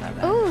 Okay, it's not that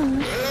bad. Ooh.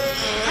 Not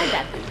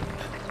that bad.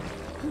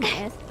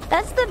 Yes.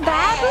 That's the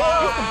babu?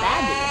 It's the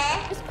baby.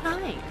 It's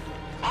crying.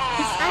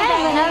 It's kind of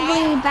an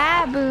ugly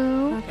babu.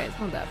 Okay, it's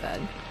not that bad.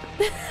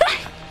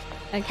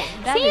 Okay.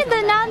 See,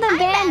 now the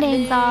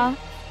band-aid's off.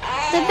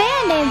 The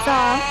band-aid's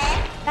off.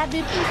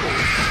 Babu pieces.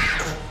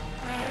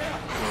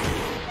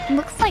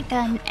 Looks like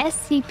an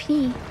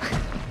SCP.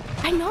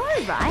 I know,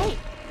 right?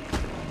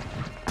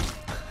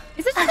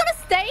 Is it just gonna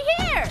stay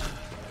here?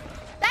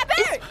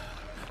 Babu!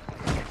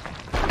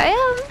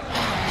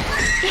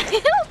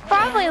 It'll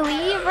probably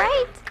leave,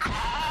 right?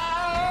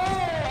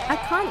 I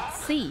can't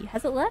see.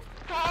 Has it left?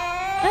 No,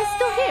 it's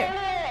still here. I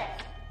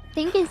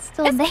think it's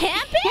still It's there.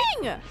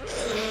 camping!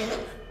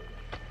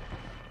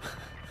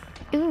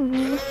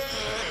 Ooh.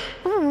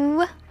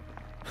 Ooh.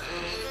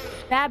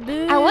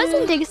 Babu! I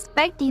wasn't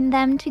expecting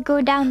them to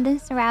go down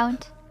this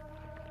route.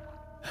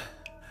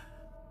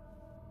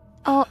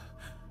 Oh,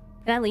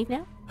 Can I leave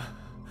now?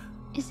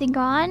 is he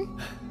gone?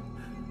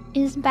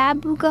 Is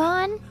Babu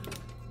gone?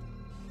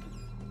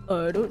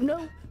 I don't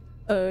know.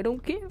 I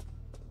don't care.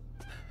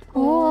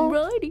 Oh.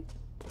 Alrighty.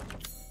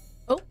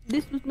 Oh,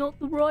 this was not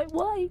the right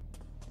way.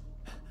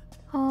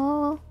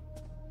 Oh.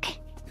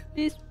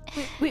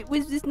 Wait,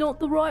 was this not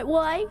the right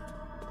way?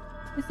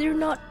 Was there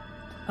not...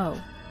 Oh.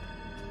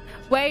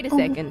 Wait a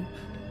second.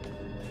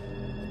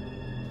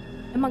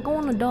 Am I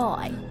gonna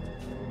die?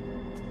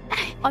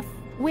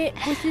 Where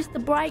was this the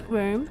break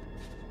room?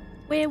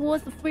 Where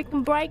was the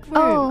freaking break room?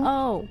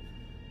 Oh.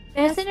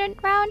 Is it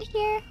around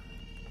here?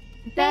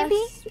 Maybe?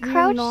 That's real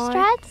Crouch nice.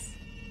 strats?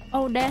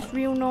 Oh, that's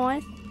real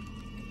nice.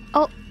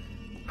 Oh.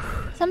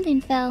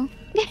 Something fell.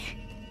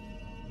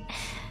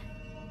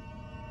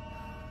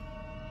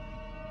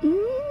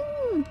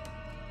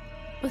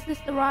 Was this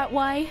the right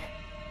way?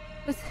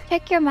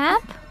 Check your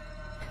map.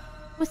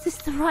 Was this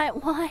the right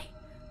way?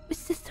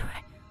 Was this the right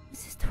way?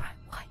 Was this the right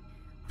way?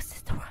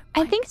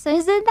 I think so.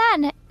 Is it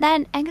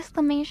that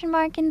exclamation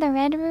mark in the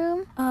red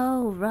room?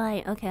 Oh,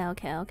 right. Okay. Is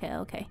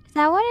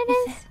that what it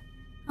is?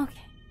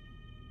 Okay.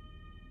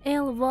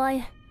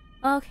 L-Y.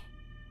 Okay.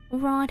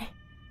 Right.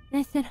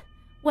 Listen.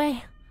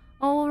 Wait.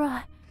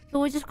 Alright. So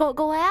we just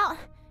go out?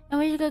 And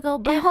we just gonna go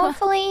back? And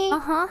hopefully...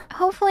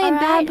 Hopefully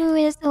Alright. Babu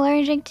is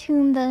allergic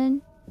to the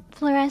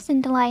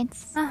fluorescent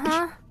lights.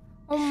 Oh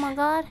my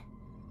god.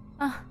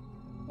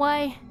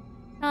 Wait.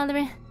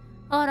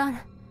 Hold on.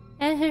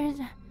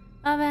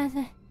 Wub,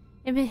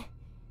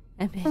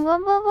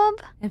 wub, wub.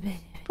 Wub,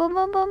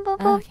 wub, wub, wub,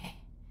 wub. Okay.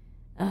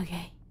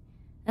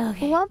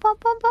 Wub, wub,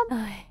 wub, wub.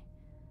 Okay.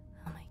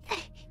 Oh my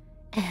god.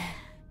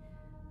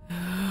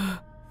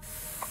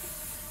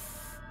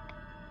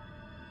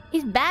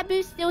 Is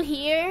Babu still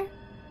here?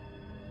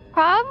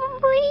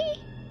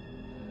 Probably.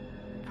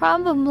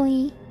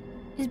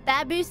 Is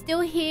Babu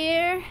still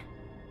here?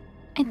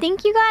 I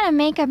think you gotta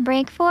make a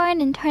break for it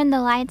and turn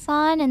the lights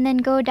on and then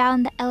go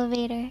down the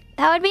elevator.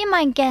 That would be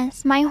my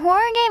guess. My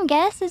horror game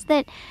guess is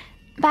that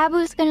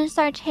Babu's gonna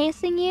start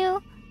chasing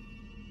you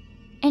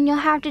and you'll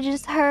have to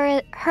just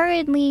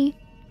hurriedly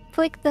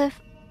flick the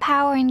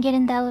power and get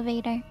in the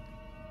elevator.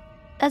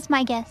 That's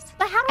my guess.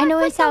 But how do I know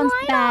flick it sounds the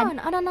light bad. on?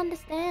 I don't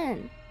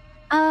understand.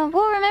 Well,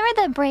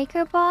 remember the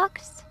breaker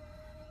box?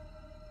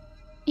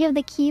 You have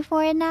the key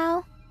for it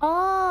now?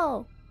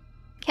 Oh.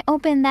 Okay,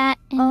 open that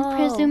and Oh.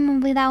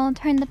 presumably that will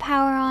turn the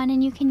power on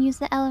and you can use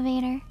the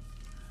elevator.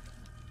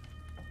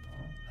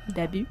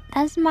 Babu?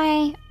 That's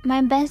my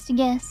best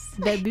guess.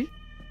 Babu?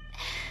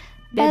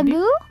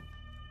 Babu?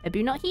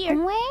 Babu not here.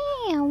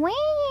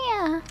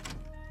 Where?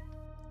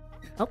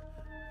 Oh.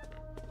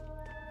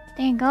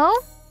 There you go.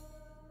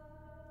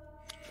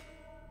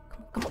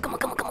 Come on.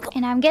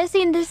 And I'm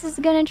guessing this is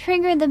gonna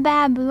trigger the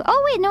Babu.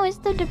 Oh wait, no, it's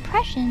the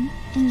depression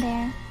in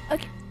there.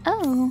 Okay.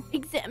 Oh.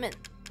 Examine.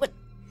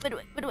 What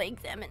do I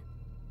examine?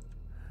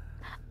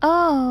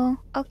 Oh,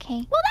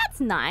 okay. Well, that's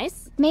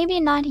nice. Maybe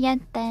not yet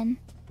then.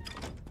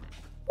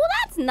 Well,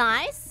 that's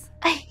nice.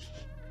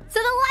 So the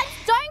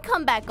lights don't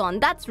come back on.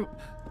 That's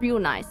real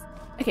nice.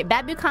 Okay,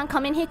 Babu can't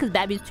come in here because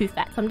Babu's too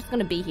fat. So I'm just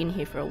gonna be in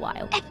here for a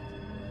while.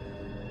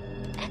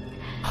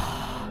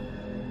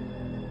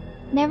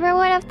 Never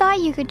would have thought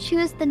you could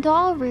choose the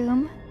doll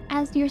room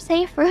as your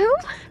safe room.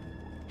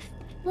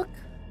 Look.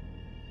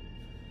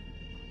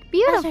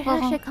 Beautiful.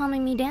 How's she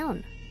calming me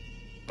down?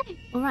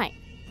 Alright.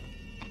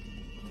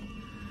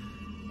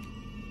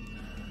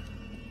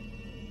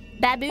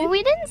 Babu? Well,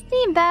 we didn't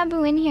see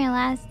Babu in here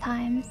last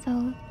time,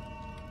 so...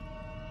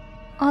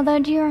 Although,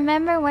 do you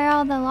remember where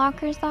all the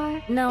lockers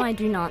are? No, I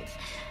do not.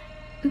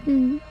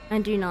 Mm-hmm. I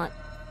do not.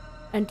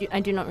 I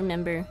do not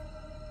remember.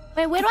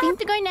 Wait, where do I have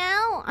to go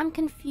now? I'm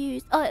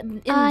confused. Oh,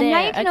 in there. Now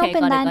you can okay,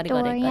 open that got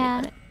door, it.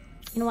 yeah.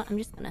 You know what? I'm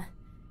just gonna...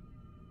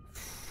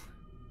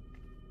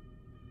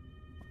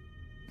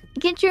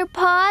 Get your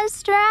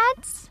paws,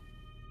 Strats?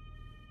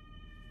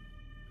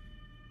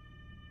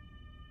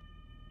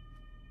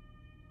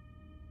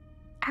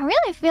 I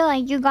really feel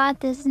like you got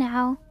this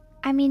now.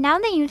 I mean, now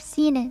that you've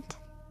seen it.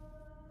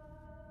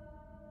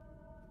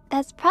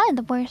 That's probably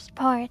the worst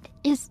part,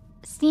 is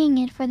seeing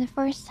it for the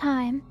first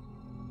time.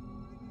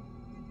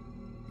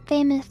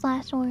 Famous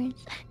last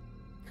words.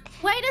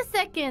 Wait a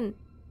second.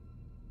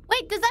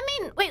 Wait, does that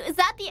mean... Wait, is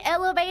that the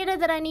elevator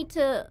that I need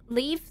to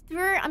leave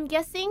through? I'm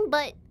guessing,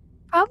 but...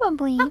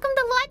 Probably. How come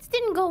the lights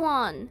didn't go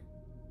on?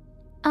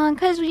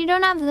 'Cause we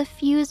don't have the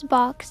fuse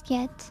box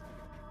yet.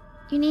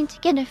 You need to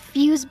get a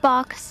fuse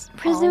box.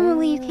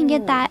 Presumably you can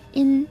get that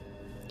in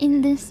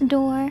this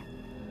door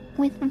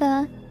with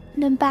the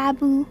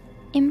Babu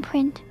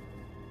imprint.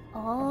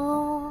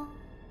 Oh.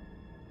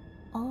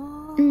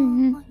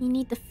 Mhm. You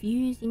need the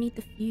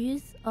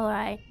fuse.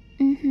 Alright.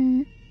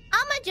 Mhm.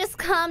 I'ma just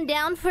calm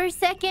down for a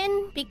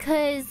second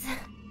because...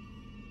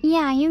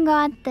 Yeah, you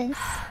got this.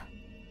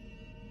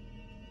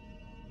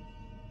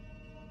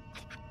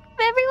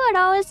 Everyone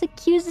always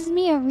accuses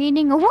me of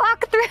reading a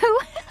walkthrough.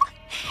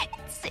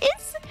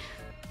 it's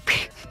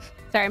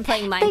Sorry, I'm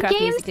playing the Minecraft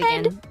game music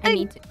said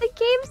again. the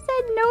game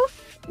said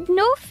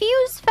no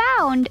fuse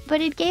found,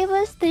 but it gave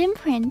us the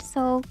imprint,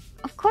 so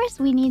of course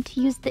we need to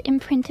use the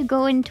imprint to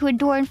go into a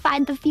door and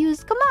find the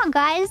fuse. Come on,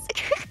 guys.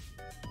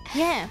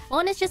 Yeah,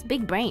 well, and it's just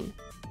big brain.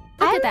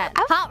 Look at that.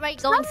 Heart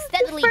rate going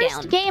steadily the down.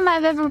 first game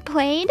I've ever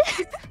played.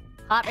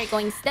 Heart rate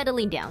going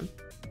steadily down.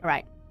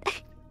 Alright.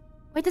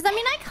 Wait, does that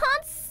mean I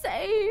can't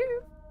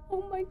save?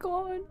 Oh my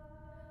god.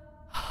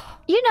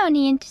 You don't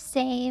need to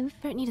save.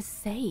 I don't need to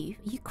save.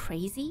 Are you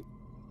crazy?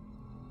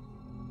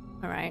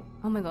 Alright.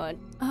 Oh my god,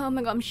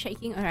 I'm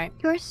shaking. Alright.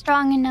 You're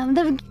strong enough.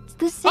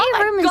 The save Oh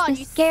my room God, is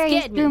you the scariest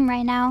scared me. room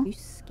right now. You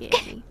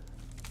scared me.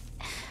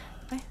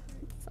 I heard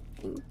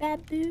something.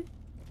 Babu.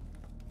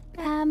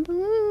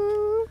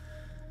 Babu.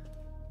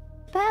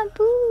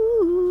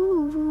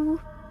 Babu.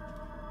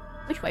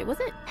 Which way was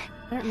it? I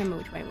don't remember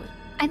which way it was.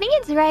 I think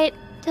it's right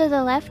to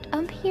the left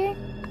up here,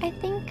 I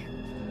think.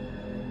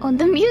 Oh,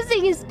 the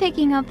music is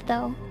picking up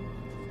though.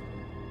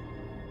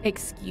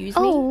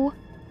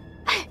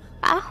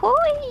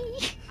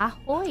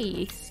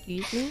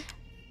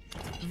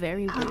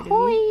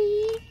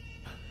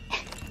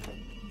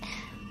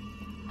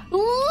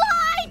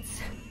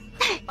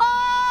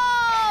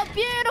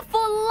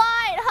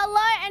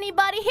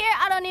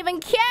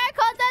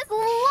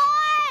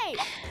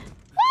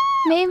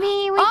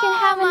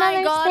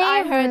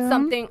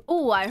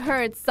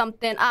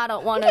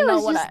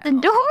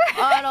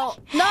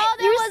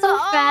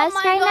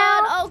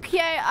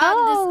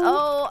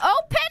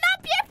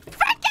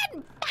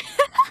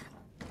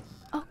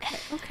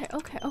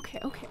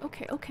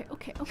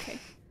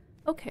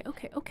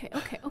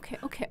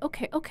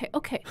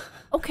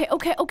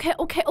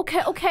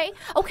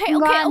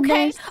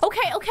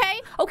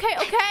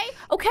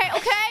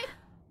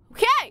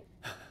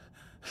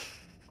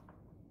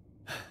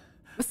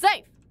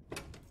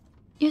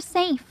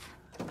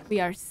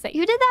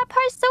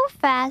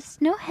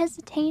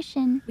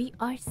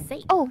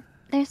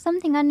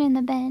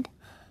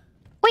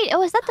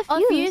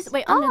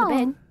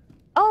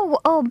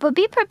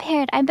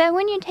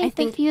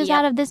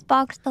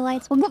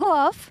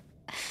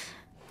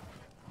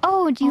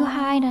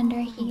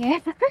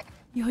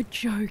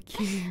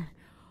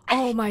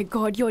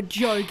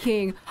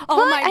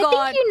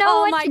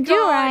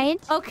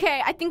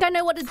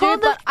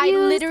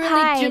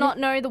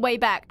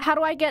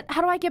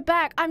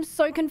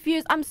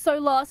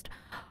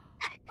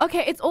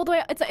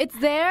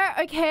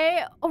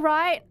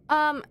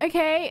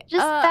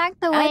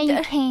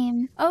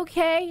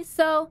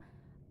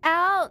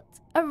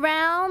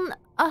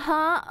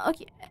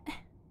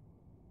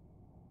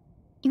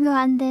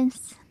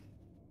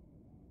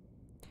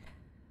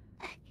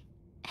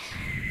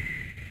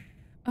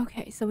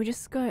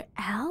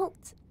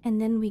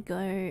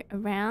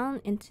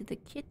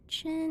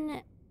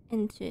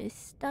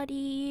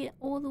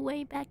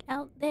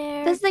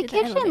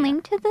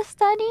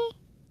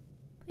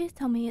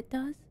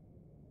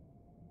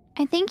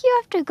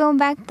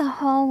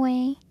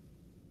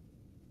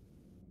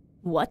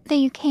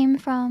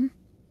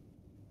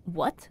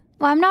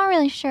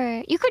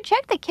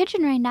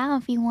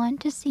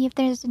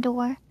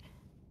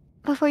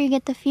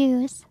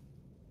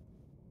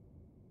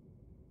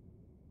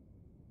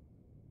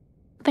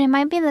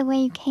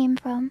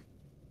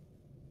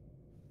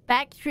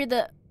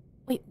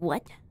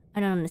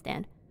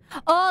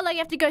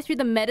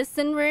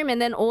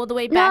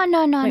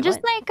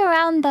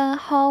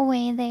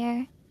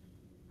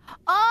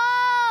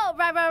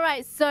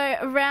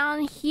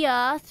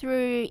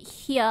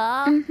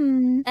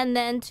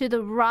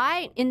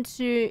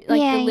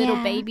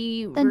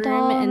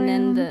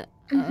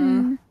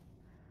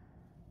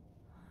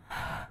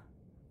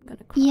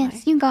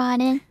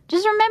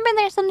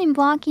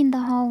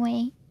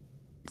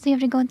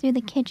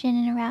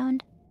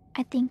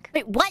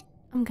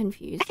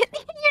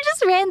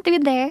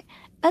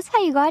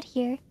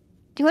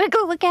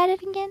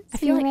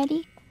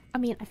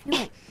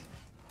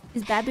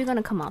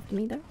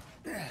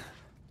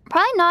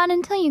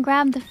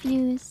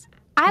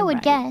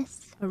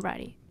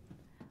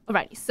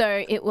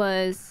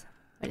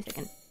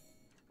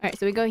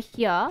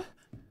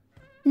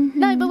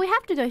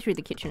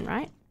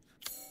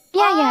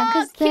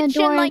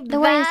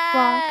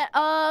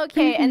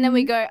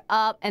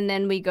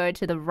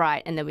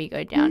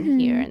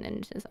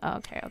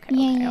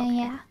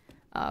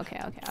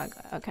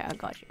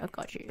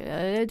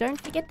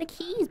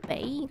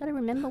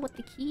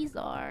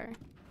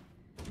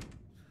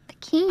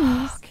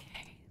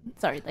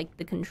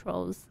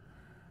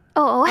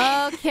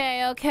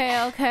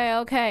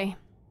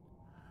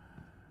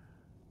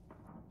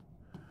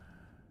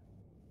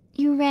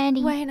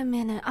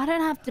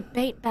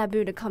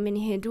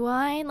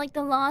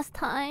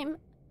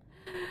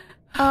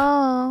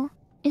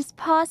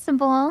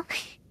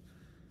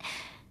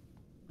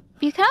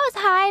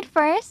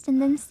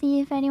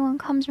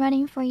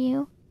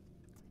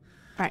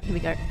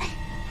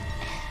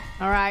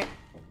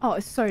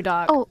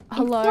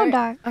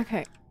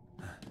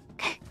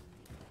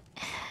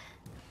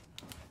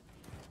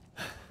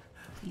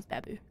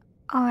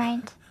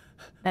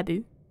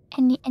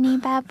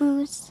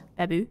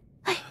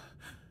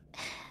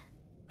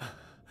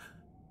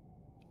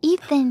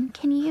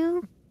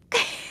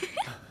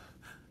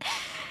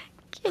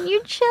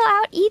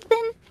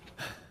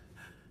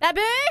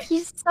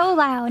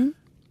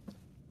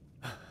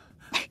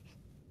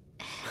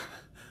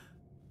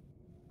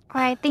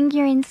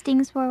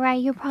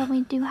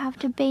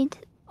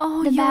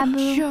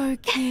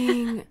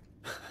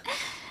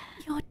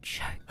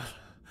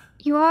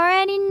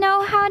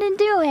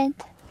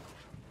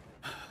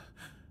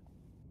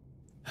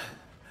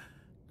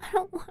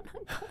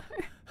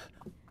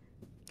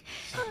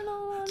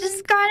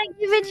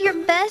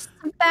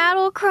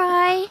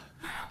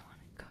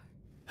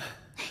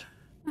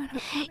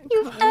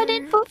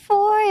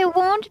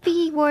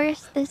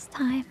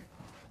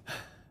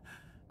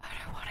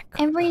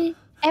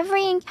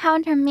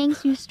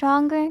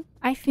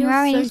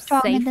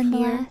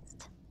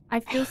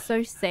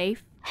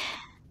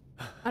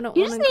 I don't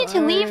You wanna just need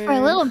to leave for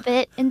a little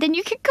bit, and then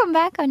you can come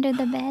back under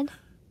the bed.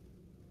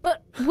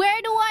 But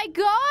where do I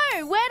go?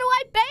 Where do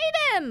I bait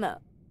him? I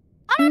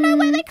don't know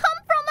where they come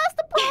from. That's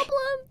the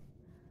problem.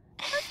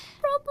 That's the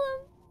problem.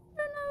 I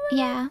don't know where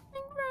Yeah.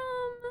 they're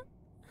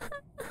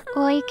coming from.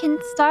 Well, you can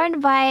start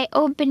by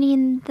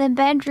opening the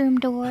bedroom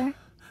door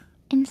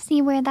and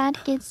see where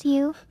that gets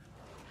you.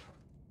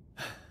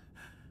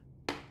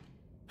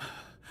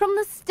 From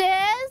the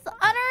stairs?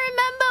 I don't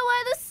remember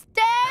where the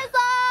stairs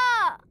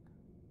are.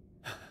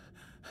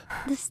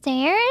 The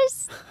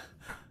stairs?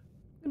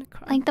 I'm gonna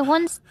cry. Like the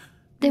ones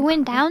that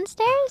went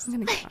downstairs?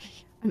 I'm gonna cry.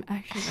 I'm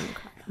actually gonna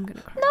cry. I'm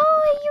gonna cry. No,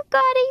 you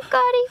got it, you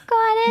got it, you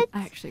got it.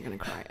 I'm actually gonna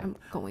cry. I'm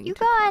going You to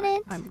got cry.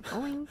 it. I'm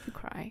going to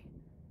cry.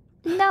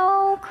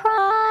 No,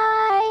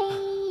 cry.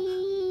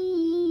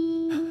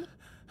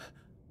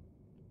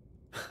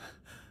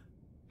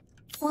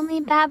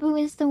 Only Babu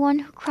is the one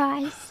who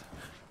cries.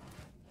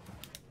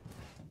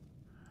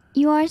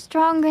 You are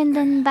stronger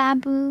than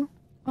Babu.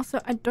 Also,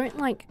 I don't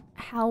like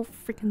how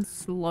freaking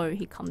slow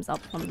he comes up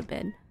from the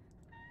bed.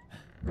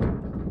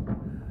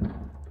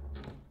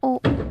 Oh.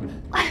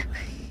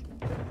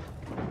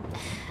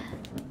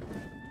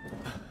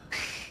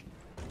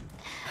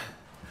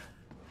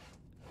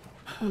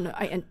 Oh no,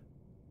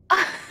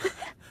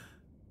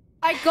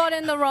 I got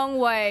in the wrong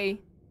way.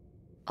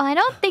 I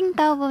don't think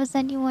that was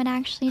anyone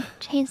actually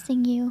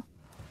chasing you.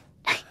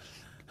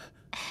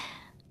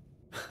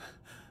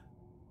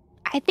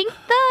 I think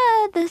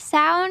the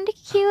sound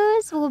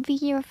cues will be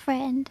your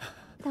friend.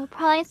 They'll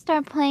probably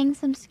start playing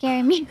some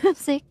scary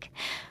music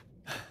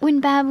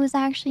when Babu's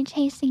actually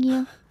chasing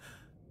you.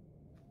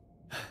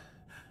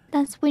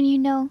 That's when you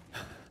know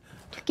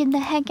to get the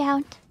heck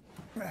out.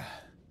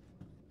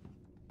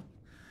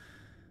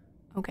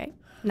 Okay,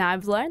 now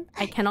I've learned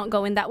I cannot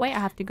go in that way. I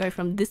have to go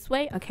from this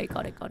way. Okay,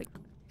 got it.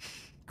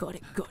 Got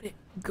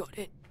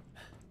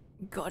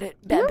it,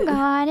 Babu. You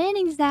got it,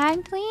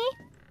 exactly.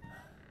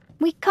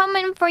 We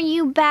coming for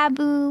you,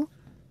 Babu.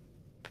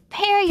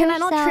 Prepare Can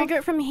yourself. I not trigger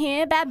it from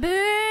here, Babu?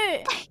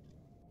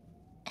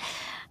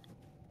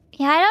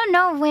 Yeah, I don't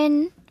know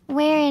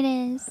where it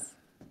is.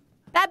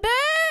 Babu!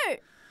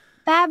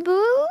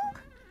 Babu?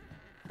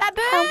 Babu!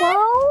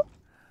 Hello?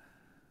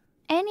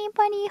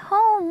 Anybody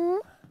home?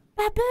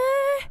 Babu!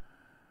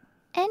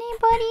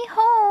 Anybody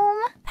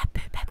home?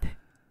 Babu.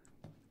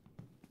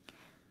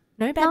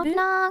 No, Babu? Knock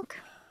knock.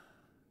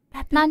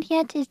 Babu. Not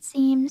yet, it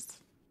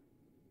seems.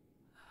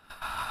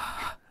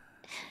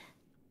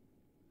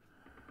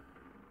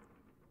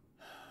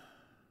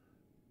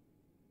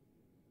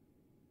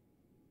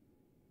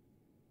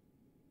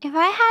 If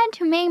I had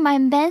to make my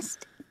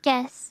best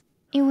guess,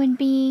 it would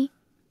be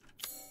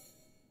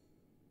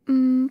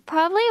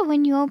probably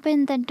when you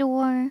opened the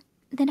door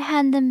that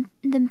had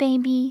the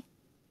baby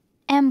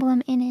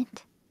emblem in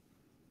it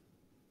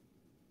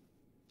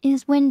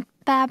is when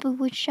Babu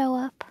would show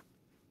up.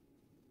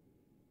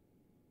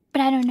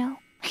 But I don't know.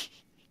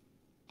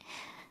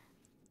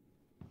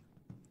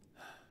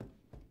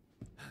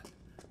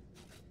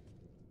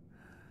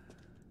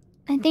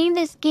 I think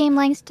this game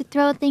likes to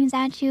throw things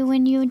at you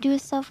when you do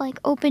stuff like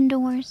open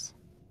doors.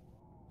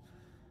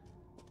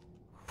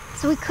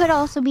 So it could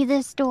also be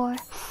this door.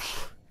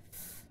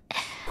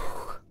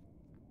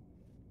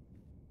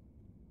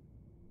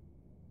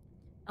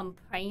 I'm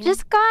praying.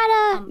 Just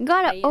gotta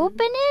praying.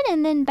 open it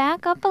and then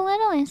back up a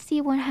little and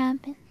see what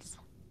happens.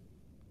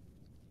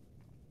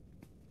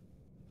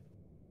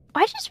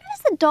 I just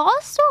realized the doll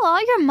stole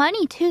all your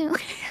money too.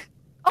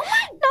 Oh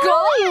my Not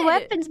god! only your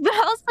weapons, but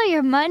also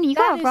your money. You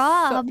That got is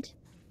robbed.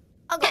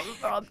 I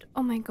got robbed.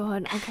 Oh my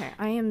god. Okay,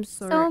 I am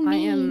so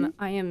mean.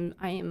 I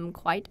am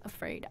quite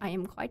afraid. I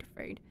am quite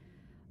afraid.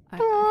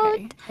 What?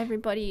 Okay,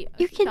 everybody.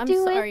 You can I'm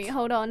do sorry. it.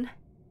 Hold on.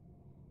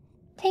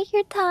 Take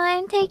your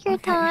time. Take your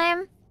Okay.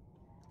 time.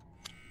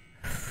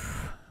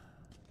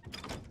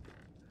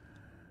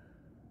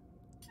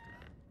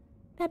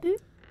 Babu.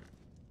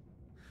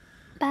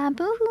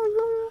 Babu.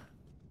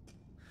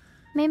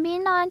 Maybe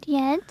not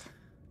yet.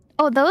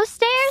 Oh, those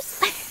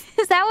stairs?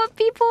 Is that what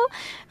people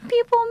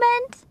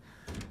meant?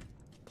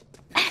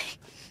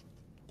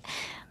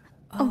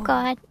 Oh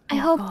god. I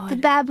hope the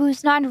God.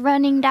 Babu's not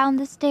running down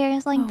the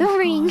stairs like the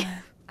ring. God.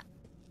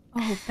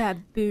 Oh,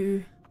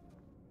 Babu.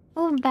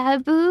 Oh,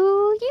 Babu,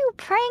 you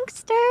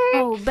prankster.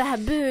 Oh,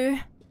 Babu.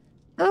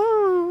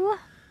 Ooh.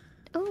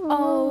 Ooh.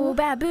 Oh,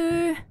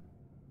 Babu.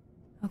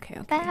 Okay.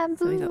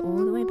 So we go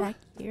all the way Babu. back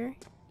here.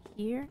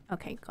 Here.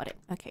 Okay, got it.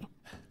 Okay.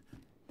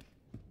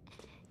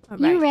 All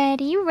You right.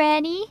 ready? You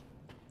ready?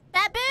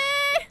 Babu.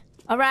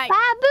 All right.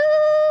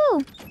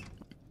 Babu!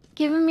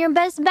 Give him your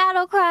best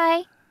battle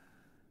cry.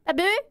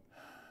 Babu.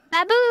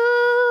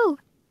 Babu!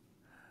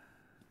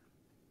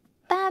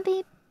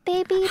 Baby,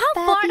 baby, How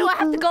far do I have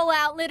to Baby-boo. go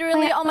out? Literally.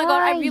 Where Oh my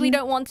god. I are really you?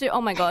 don't want to.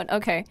 Oh my god.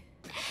 Okay.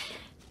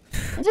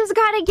 Just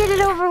gotta get it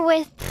over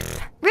with.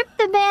 Rip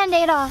the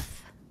band-aid off.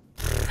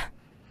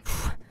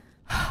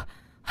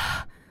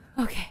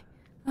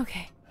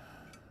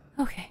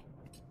 Okay.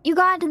 You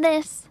got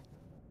this.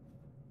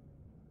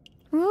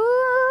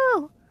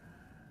 Woo!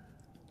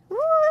 Woo!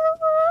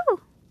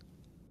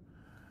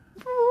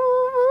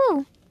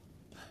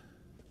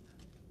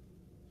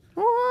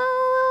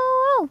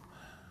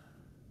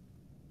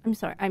 I'm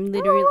sorry. I'm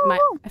literally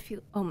I feel.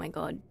 Oh my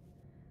god.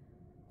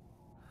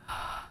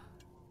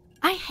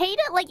 I hate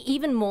it like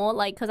even more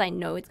like because I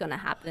know it's gonna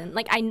happen.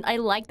 Like I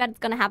like that it's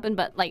gonna happen,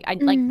 but like I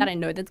like that I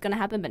know that's gonna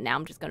happen. But now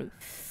I'm just gonna.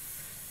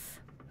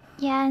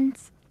 Yeah, and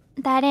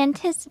that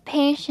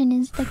anticipation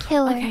is the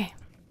killer. Okay.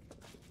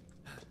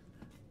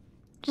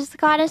 Just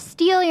gotta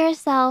steel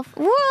yourself.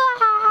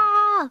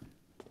 Whoa!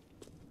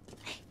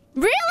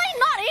 Really?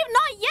 Not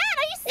yet?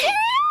 Are you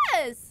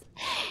serious?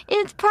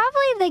 It's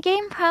probably the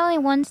game probably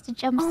wants to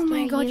jump scare you. Oh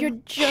my god, you're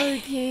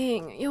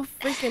joking. You're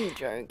freaking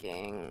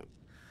joking.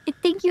 I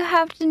think you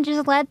have to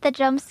just let the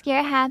jump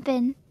scare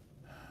happen.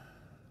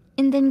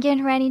 And then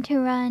get ready to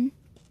run.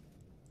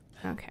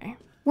 Okay.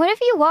 What if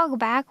you walk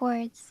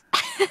backwards?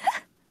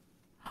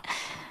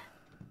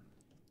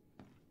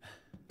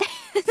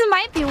 This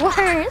might be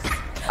worse.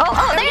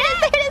 Oh, there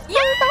it is,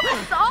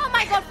 Yes! Oh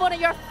my god, Fauna,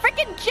 you're a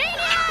freaking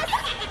genius!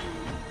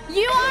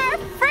 You are a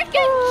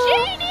freaking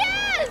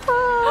genius!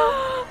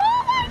 Oh my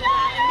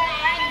god,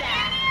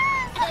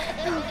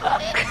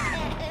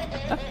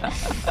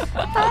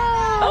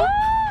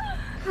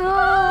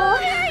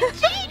 you're a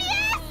genius!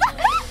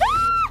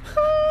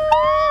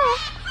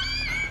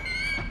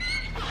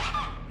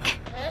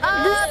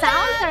 The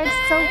sounds are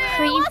so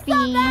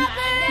creepy.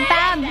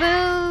 Babu.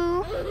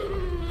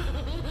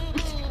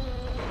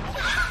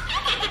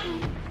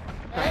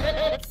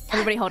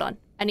 Everybody hold on.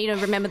 I need to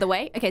remember the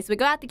way. Okay, so we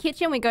go out the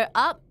kitchen, we go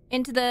up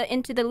into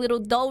the little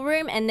doll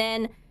room, and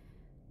then...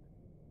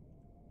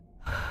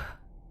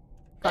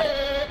 Got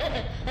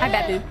it. Hi,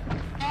 Babu.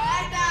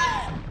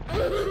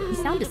 You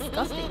sound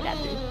disgusting,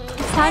 Babu.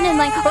 It sounded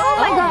like... Oh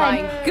my god!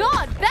 Oh my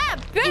god,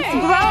 Babu! It's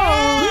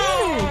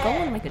gross! Go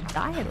on like a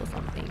diet or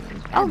something.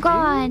 Oh Babu.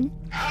 god.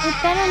 You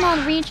better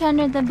not reach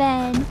under the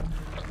bed.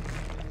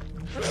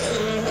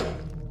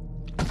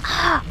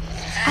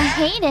 I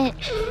hate it.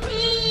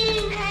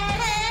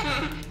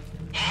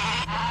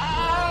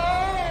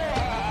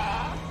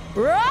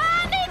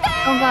 Run it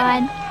down! Oh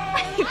god.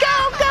 Go!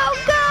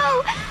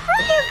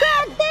 You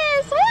got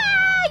this!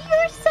 Wow,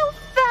 you're so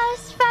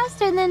fast!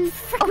 Faster than...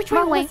 Frick, oh, which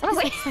wrong way?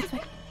 way.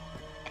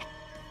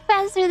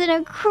 Faster than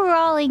a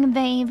crawling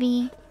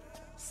baby.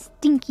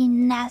 Stinky,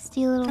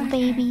 nasty little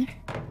baby.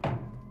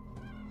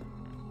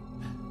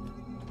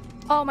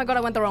 Oh my god, I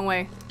went the wrong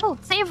way. Oh,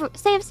 save. You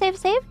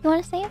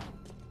wanna save?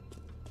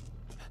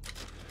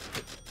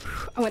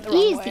 I went the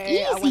wrong way.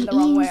 I went the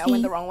wrong way. I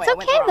went the wrong way. It's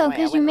okay though,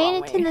 because you made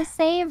it to the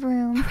save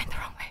room. I went the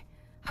wrong way.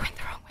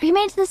 You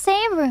made it to the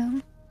save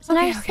room. So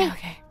now you're safe.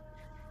 Okay.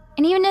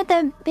 And even if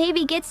the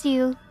baby gets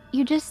you,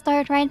 you just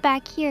start right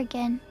back here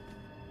again.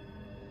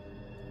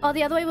 Oh,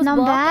 the other way was Not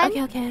blocked?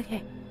 bad? Okay.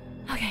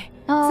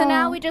 Oh. So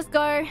now we just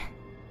go...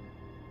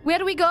 Where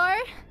do we go?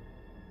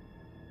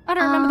 I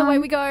don't remember the way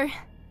we go.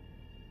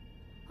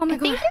 Oh my I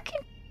god. think you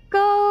can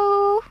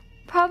go...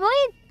 Probably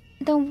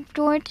the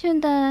door to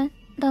the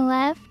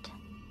left.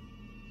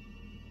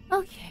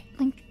 Okay.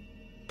 Like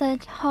the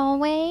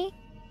hallway.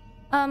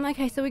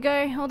 Okay, so we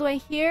go all the way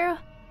here.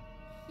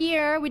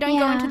 Here, we don't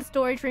go into the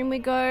storage room, we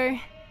go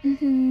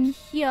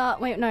here.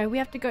 Wait, no, we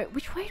have to go...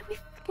 Which way do we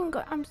freaking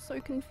go? I'm so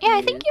confused. Yeah,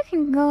 I think you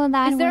can go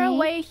that way. Is there a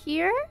way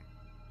here?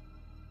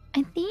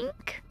 I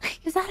think.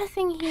 Is that a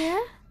thing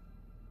here?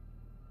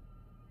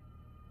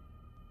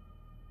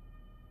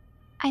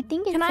 I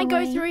think it's Can I a go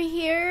way. through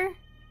here?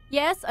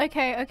 Yes?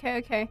 Okay.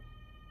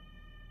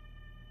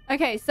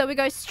 Okay, so we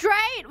go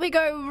straight, we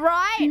go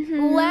right,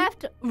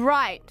 left,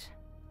 right.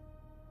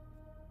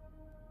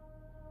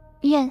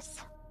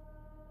 Yes.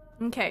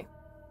 Okay.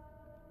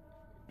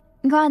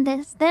 Got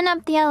this. Then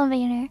up the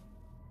elevator.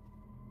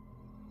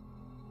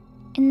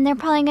 And they're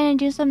probably gonna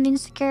do something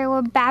scary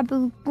where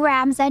Babu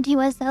grabs at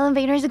you as the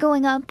elevator's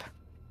going up.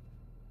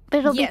 But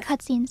it'll be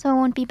cutscene, so it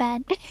won't be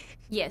bad.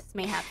 Yes,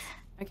 mayhaps.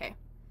 Okay.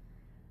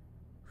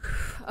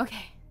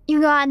 Okay.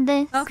 You got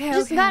this. Okay,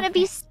 Just gotta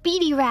be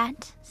speedy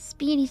rat.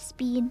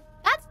 Speed.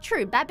 That's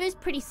true. Babu's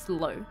pretty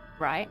slow,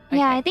 right?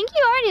 Yeah, I think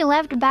you already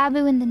left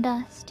Babu in the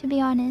dust, to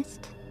be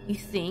honest. You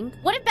think?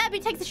 What if Babu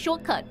takes a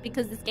shortcut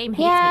because this game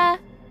hates Yeah.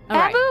 me?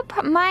 Alright.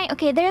 Babu might...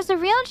 Okay, there's a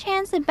real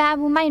chance that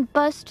Babu might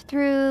bust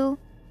through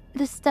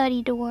the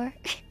study door.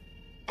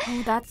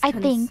 Oh, that's I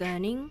think.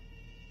 concerning.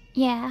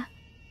 Yeah.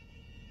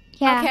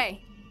 Okay.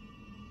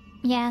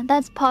 Yeah,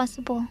 that's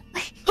possible.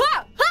 Ha!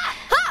 Ha!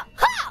 Ha!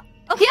 Ha!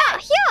 Okay.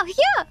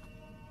 Here!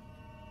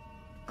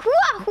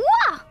 Wah!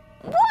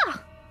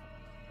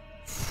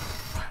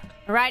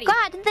 Alrighty.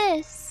 Got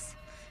this.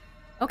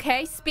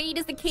 Okay, speed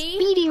is the key.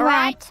 Speedy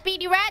Alright, rat.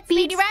 Speedy rat.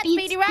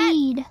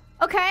 Speed.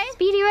 Okay.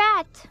 Speedy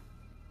rat.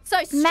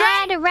 So straight,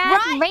 Mad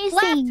rat right,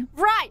 racing. left,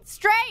 right,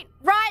 straight,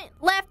 right,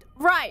 left,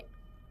 right.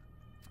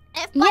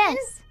 F button.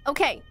 Yes.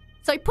 Okay.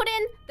 So put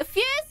in the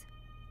fuse.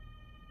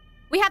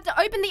 We have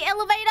to open the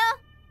elevator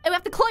and we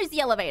have to close the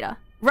elevator.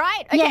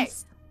 Right? Okay.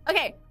 Yes.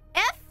 Okay.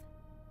 F.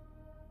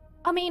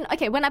 I mean,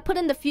 okay, when I put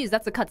in the fuse,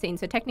 that's a cutscene,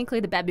 so technically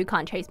the Babu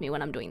can't chase me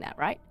when I'm doing that,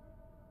 right?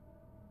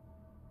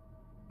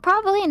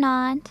 Probably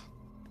not.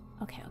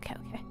 Okay.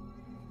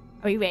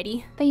 Are we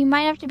ready? But you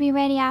might have to be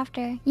ready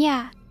after.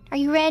 Yeah. Are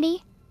you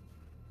ready?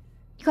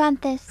 You got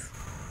this.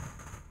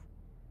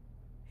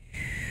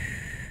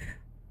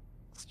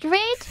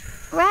 Straight,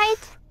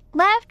 right,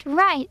 left,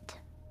 right.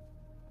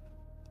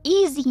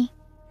 Easy.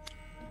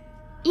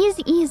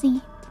 Easy,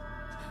 easy.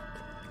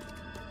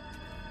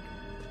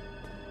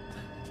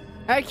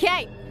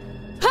 Okay.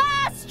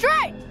 Ah,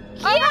 straight.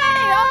 Yeah.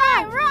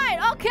 Alright, right.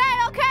 Okay.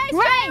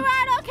 Straight,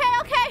 right.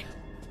 Okay.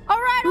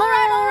 Alright.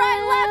 Left.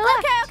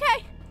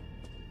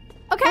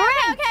 Okay.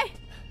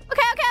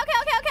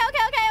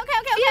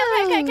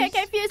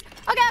 Okay. Fuse.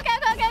 Okay.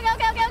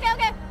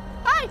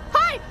 Hi.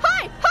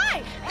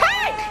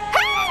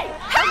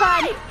 Oh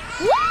god.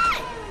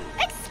 What?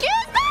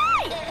 Excuse me.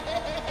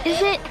 Is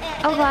it?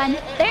 Oh god.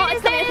 There it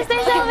is. There's the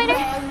elevator.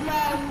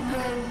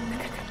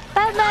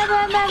 Bye.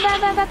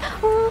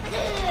 Ooh.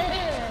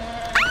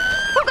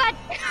 Oh god.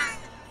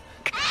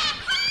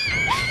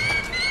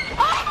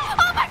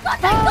 Oh my god,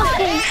 thank God.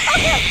 Okay.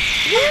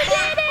 You did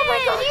it. Oh my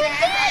God. You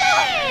did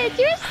it.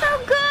 You're so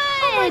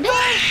good.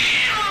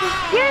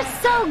 You're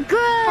so good.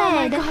 Oh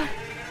my God.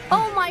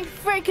 Oh my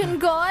freaking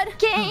God.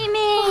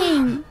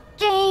 Gaming.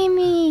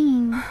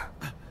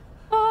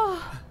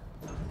 Oh.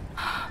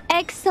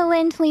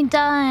 Excellently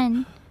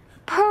done.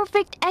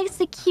 Perfect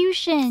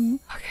execution.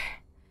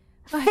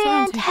 Okay.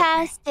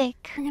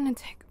 Fantastic. We're gonna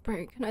take a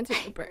break. Can I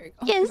take a break?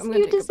 Oh, Yes,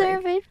 you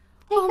deserve it.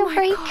 Take a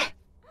break. God.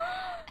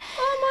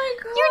 Oh my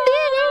God. You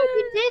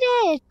did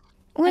it.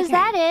 Was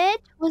that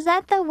it? Was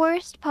that the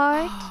worst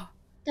part?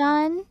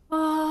 Done?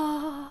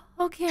 Oh,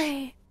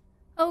 okay.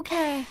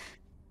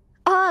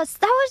 Oh,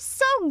 that was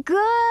so good.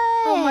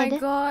 Oh my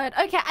God.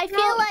 Okay, I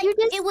feel like you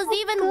did it was so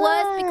even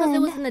worse because it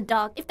was good. in the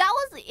dark. If that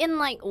was in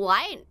like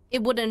light,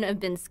 it wouldn't have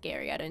been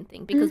scary, I don't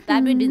think. Because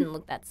Babu didn't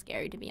look that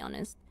scary, to be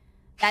honest.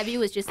 Babu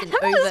was just an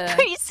That was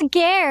pretty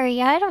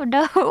scary. I don't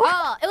know.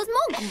 Oh, it was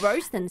more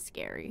gross than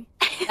scary.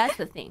 That's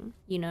the thing,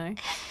 you know?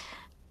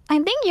 I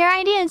think your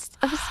idea of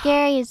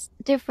scary is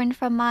different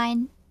from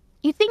mine.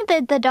 You think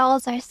that the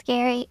dolls are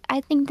scary.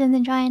 I think that the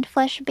giant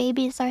flesh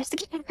babies are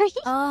scary.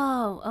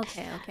 Oh,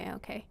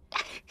 okay.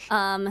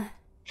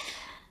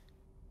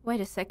 Wait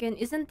a second.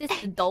 Isn't this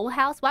the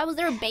dollhouse? Why was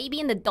there a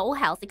baby in the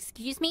dollhouse?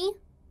 Excuse me?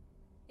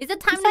 Is it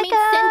time It's to like meet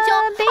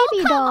Senjo? a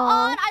baby come doll.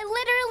 on! I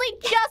literally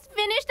just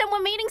finished and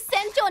we're meeting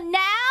Senjo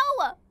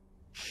now!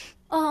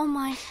 Oh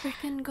my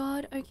freaking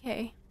God.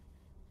 Okay.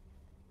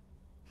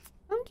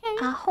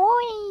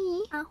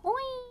 Ahoy!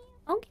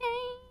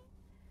 Okay.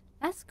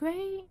 That's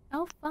great.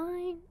 Oh,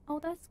 fine. Oh,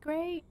 that's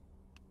great.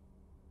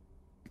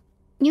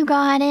 You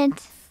got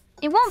it.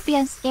 It won't be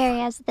as scary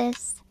as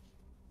this.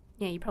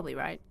 Yeah, you're probably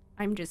right.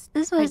 This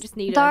I was just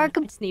need dark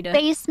I just need a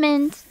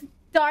basement.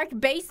 dark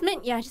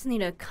basement. Yeah, I just need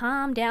to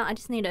calm down. I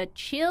just need to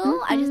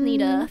chill. I just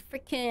need a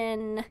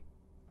freaking.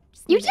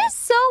 You did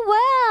so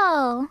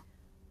well.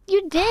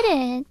 You did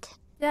it.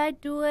 Did I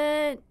do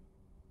it?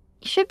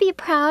 You should be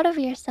proud of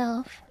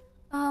yourself.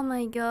 Oh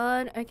my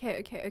God.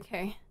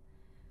 Okay.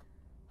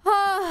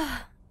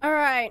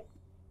 Alright.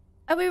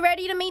 Are we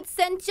ready to meet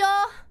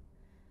Senjo?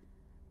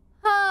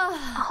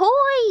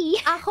 Ahoy!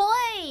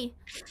 Ahoy!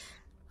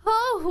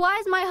 Oh, why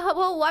is my...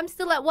 Whoa, I'm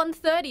still at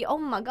 1:30. Oh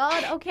my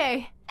God.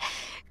 Okay.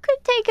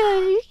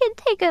 You can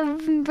take a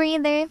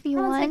breather if you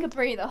I'll want. take a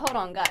breather. Hold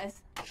on,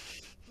 guys.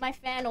 My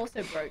fan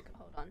also broke.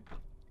 Hold on.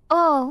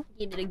 Oh.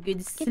 Give it a good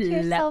Get slap.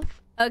 yourself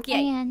Okay.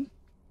 fan.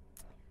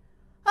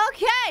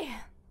 Okay.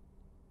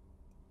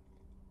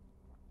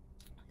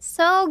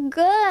 So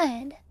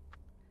good.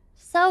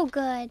 So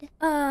good.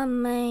 Oh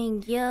my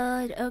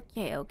God.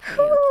 Okay.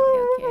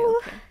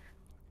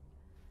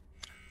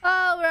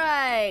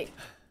 Alright.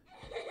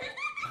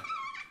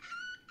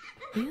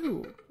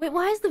 Ew. Wait,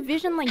 why is the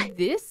vision like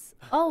this?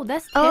 Oh,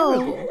 that's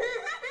terrible.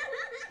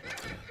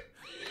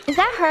 Is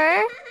that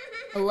her?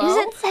 Hello? Is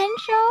it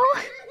Sencho?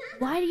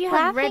 Why do you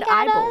have red Laughing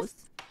at eyeballs? us?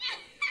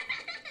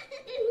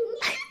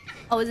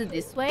 Oh, is it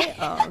this way?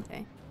 Oh,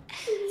 okay.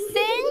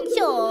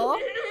 Sencho!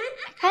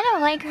 I kind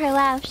of like her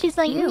laugh. She's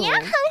like, Ew.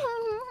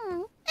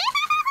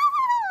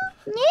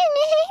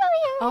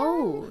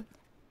 Oh,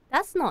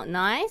 that's not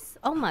nice.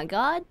 Oh my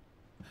God.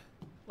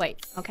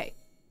 Wait, okay.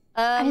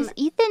 Is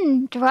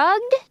Ethan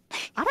drugged?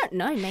 I don't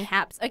know,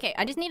 mayhaps. Okay,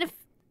 I just need to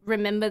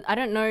remember. I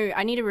don't know.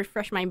 I need to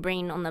refresh my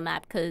brain on the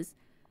map because,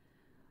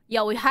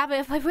 yo,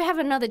 if we have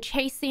another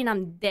chase scene,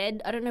 I'm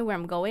dead. I don't know where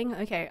I'm going.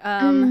 Okay.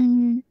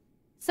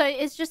 So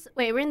it's just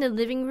wait. We're in the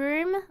living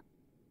room,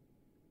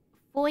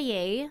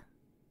 foyer.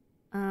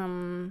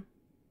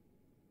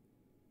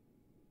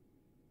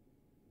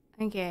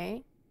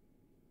 Okay.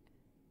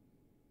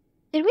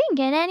 Did we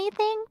get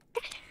anything?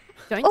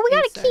 Don't Oh, we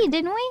got a think so. key,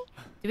 didn't we?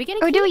 Did we get a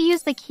key? Or did we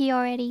use the key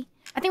already?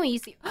 I think we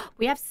used the...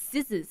 we have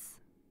scissors.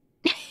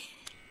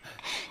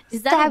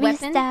 Is that a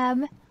weapon?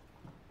 Stab.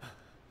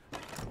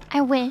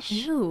 I wish.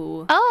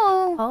 Ew.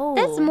 Oh,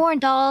 that's more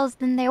dolls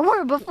than there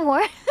were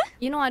before.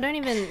 You know, I don't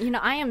even... You know,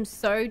 I am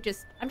so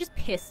just... I'm just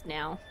pissed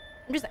now.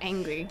 I'm just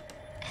angry.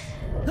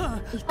 Hello.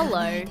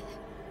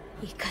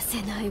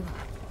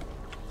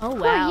 Oh, wow.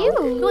 Who are you?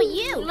 Who are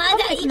you?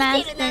 Puppet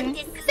master.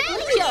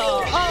 Senjo!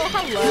 Oh,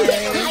 hello.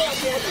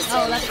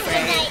 Oh, that's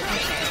great.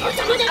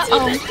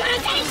 Uh-oh.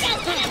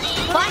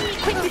 Find me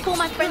quick before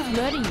my friends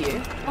murder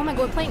you. Oh my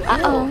God, we're playing...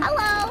 Uh-oh.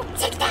 Hello.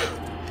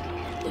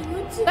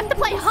 We have to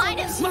play hide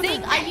and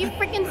seek. Are you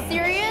freaking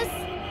serious?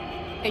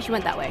 Okay, she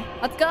went that way.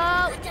 Let's go.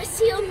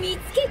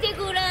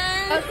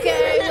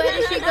 Okay, where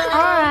did she go?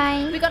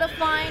 Alright. We gotta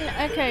find.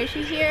 Okay,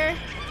 she's here.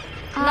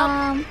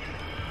 Um.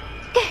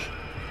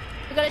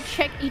 We gotta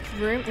check each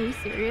room. Are you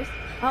serious?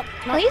 Oh,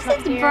 At least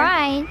it's here.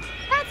 bright.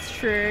 That's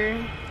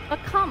true.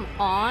 But come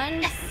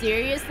on,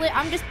 seriously?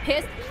 I'm just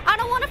pissed. I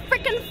don't want to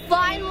freaking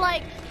find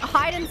like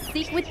hide and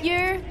seek with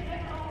you.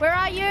 Where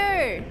are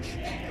you?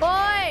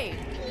 Boy!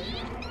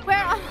 Where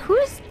are...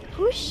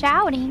 Who's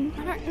shouting?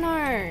 I don't know.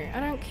 I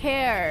don't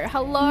care.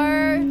 Hello?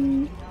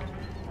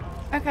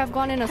 Okay, I've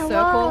gone in a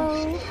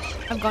circle.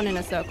 I've gone in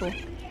a circle.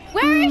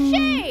 Where is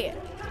she?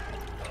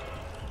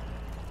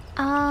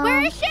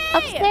 Where is she?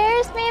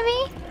 Upstairs,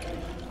 maybe?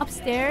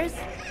 Upstairs?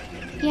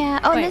 Yeah.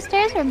 Oh, Wait. the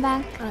stairs are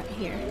back.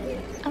 Here.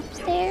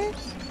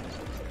 Upstairs.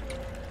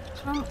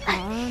 Come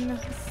on.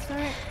 It's so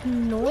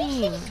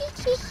annoying.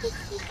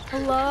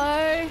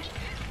 Hello?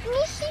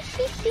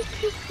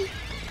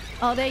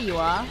 Oh, there you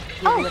are.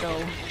 You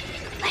little...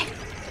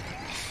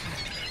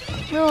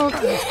 Little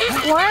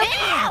twerp.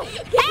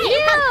 Hey!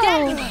 How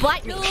dare you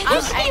bite me?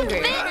 I'm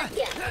angry.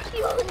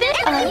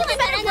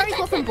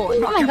 Oh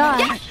my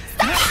god.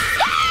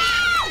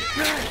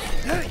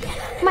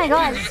 Oh my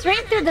god,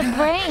 straight through the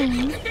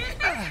brain.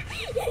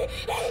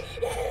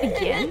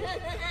 Again?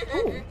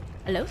 Ooh.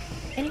 Hello?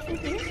 Anything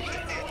here?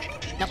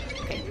 Nope.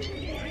 Okay.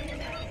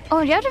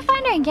 Oh, you have to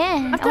find her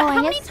again.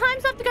 How many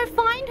times do I have to go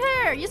find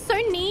her? You're so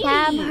needy.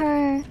 Stab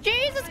her.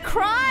 Jesus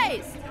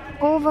Christ.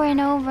 Over and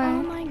over.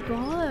 Oh my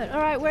god.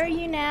 Alright, where are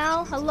you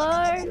now?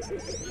 Hello?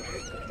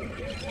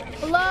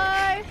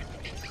 Hello?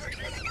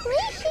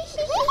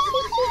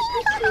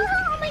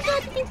 Oh my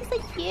god, this is so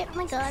cute. Oh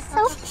my god.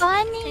 So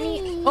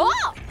funny.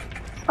 Oh!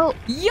 Oh.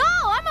 Yo,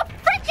 I'm a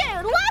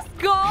freaking. Let's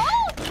go!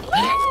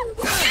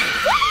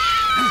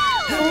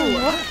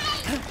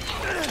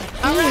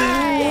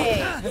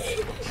 Alright.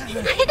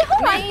 I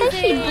don't like that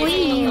she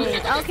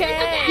bleeds.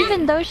 Okay.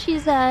 Even though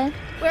she's a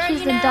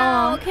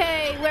doll.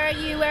 Okay, where are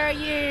you? Where are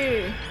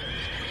you?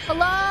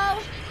 Hello?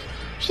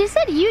 She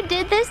said you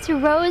did this to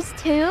Rose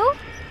too?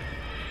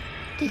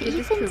 Did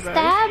Ethan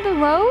stab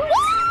Rose?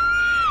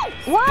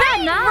 Wow,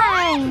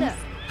 nice!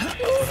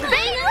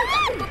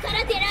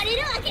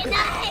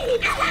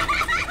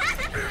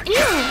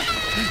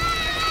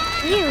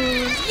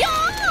 Ew.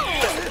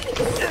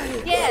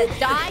 Yeah,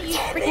 die, you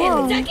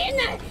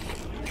freaking...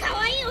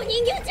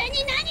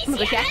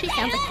 Oh, she actually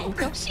sounds like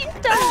Tinko. She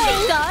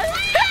does.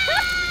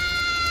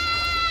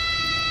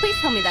 Please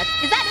tell me that.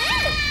 Is that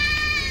it?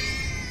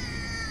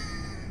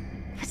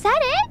 Was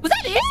that it? Was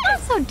that it? It's not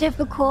so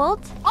difficult.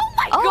 Oh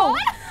my god!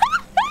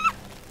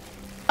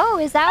 Oh,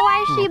 is that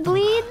why she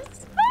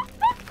bleeds?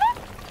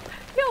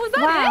 Yo, was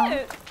that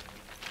it?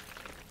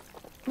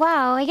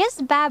 Wow, I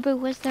guess Babu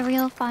was the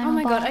real final Oh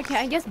my boss. god, okay,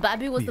 I guess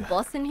Babu was the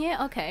boss in here?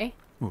 Okay.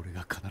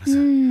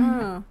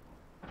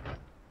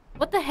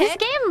 What the heck? This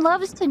game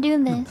loves to do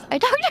this. I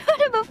talked about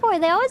it before.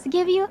 They always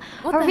give you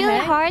a really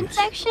hard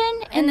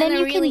section, and then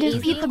you can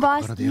defeat the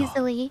boss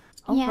easily.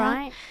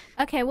 Alright.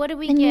 Okay, what do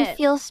we get? And you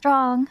feel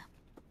strong.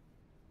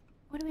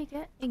 What do we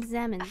get?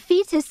 Examine. A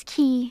fetus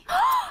key.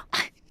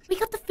 We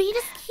got the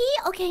fetus key?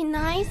 Okay,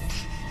 nice.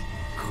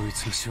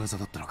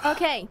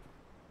 Okay.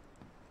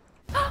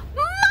 Money!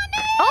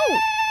 Oh!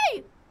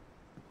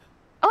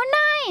 Oh,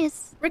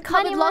 nice!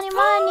 Recovered money.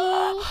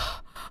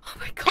 Oh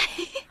my god.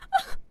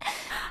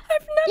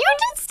 You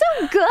did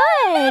so good!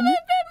 I've never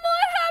been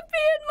more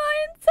happy in my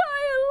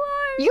entire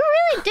life. You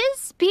really did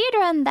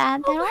speedrun that.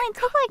 That only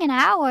took like an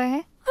hour.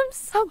 I'm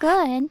so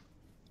good.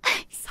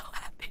 I'm so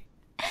happy.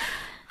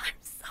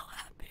 I'm so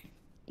happy.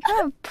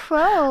 You're a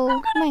pro.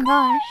 Oh my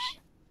gosh.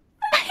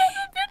 I've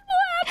never been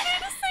more happy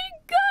to see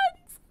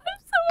guns. I'm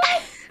so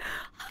happy.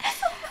 I'm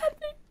so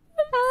happy.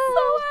 I'm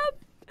so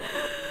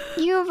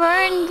happy. You've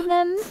earned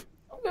them.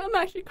 I'm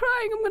actually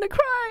crying. I'm gonna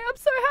cry. I'm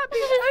so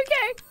happy.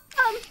 Okay.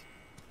 Oh!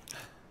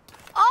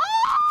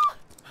 Oh!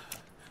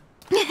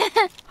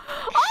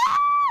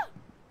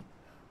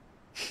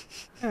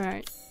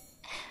 Alright.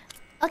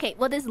 Okay,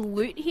 well there's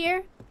loot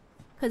here.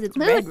 Because it's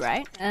red,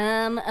 right?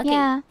 Okay.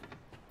 Yeah.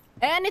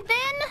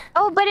 Anything?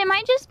 Oh, but it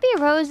might just be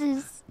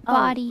Rose's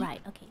body. Oh,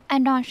 right, okay.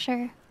 I'm not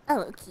sure.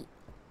 Oh, okay.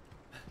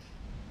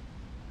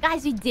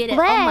 Guys, we did it.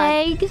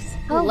 Legs.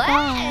 Oh my...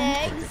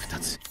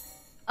 Legs!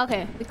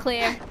 Okay, we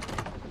clear.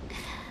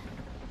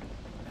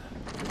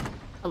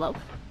 Hello?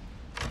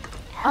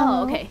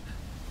 Oh, okay.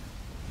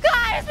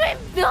 Guys,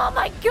 we... Oh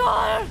my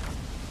god!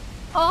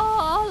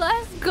 Oh,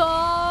 let's go!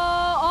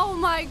 Oh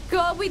my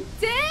god, we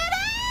did it!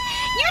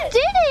 You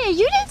did it!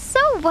 You did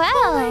so well!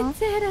 Oh, we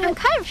did it! I'm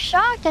kind of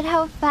shocked at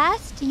how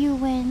fast you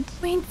went.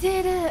 We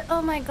did it!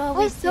 Oh my god,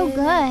 It was so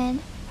good.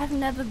 I've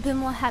never been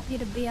more happy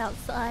to be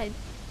outside.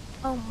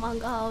 Oh my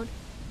god.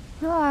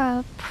 You're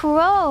a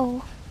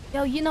pro.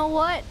 Yo, you know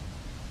what?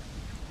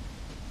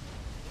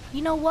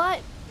 You know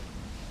what?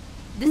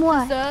 This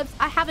deserves...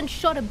 I haven't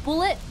shot a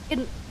bullet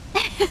in...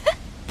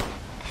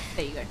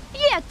 There you go.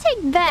 Yeah,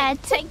 take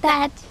that. Take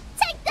that.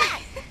 Take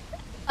that!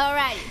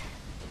 Alright.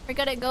 We're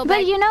gonna go back...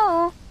 But you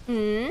know...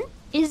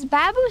 Is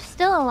Babu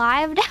still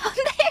alive down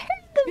there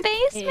in the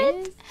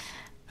basement?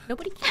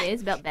 Nobody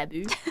cares about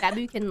Babu.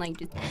 Babu can like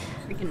just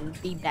freaking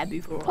be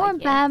Babu for all Poor I care.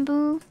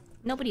 Babu.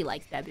 Nobody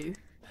likes Babu.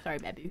 Sorry,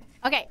 Babu.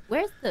 Okay,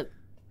 where's the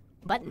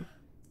button?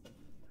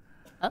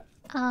 Up?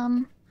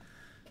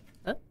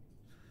 Up?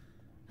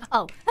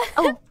 Oh.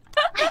 Oh.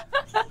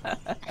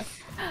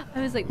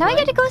 I was like, Now what? I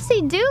get to go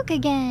see Duke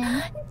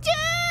again. Duke!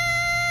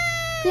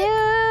 Duke!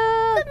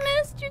 The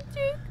Master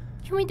Duke!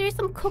 Can we do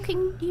some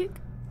cooking, Duke?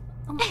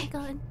 Oh my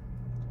god.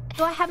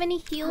 Do I have any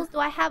heals?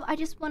 I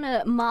just want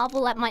to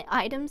marvel at my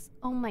items.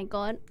 Oh my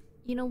god.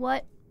 You know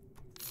what?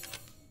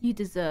 You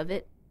deserve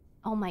it.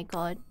 Oh my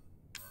god.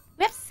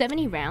 We have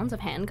 70 rounds of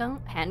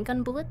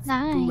handgun bullets?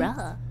 Nice.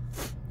 Bruh.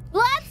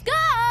 Let's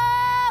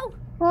go!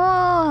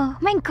 Whoa!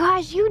 My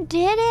gosh, you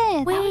did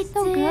it! That was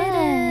so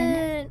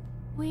good.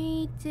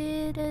 We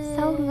did it.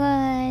 So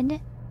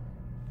good.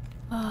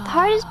 The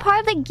hardest part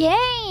of the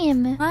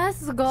game.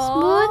 Let's go.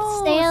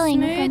 Smooth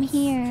sailing from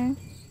here.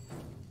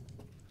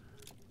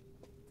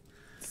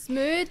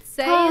 Smooth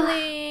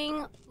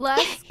sailing.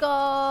 Let's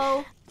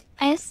go.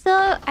 I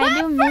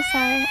do miss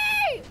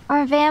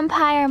our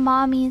vampire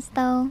mommies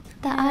though.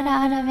 The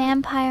Ara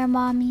vampire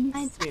mommies.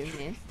 I do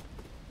miss.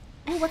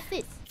 Oh, what's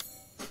this?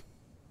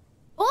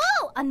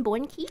 Oh,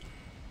 unborn key.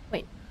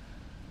 Wait,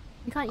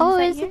 you can't use Oh,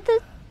 that is here? it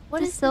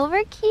the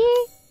silver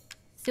key?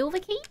 Silver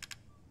key?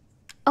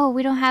 Oh,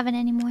 we don't have it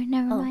anymore.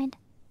 Never mind.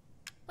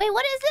 Wait,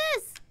 what is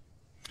this?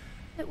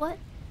 Wait, what?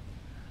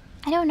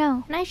 I don't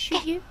know. Can I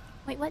shoot you?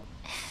 Wait, what?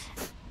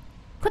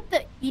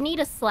 You need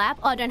a slap?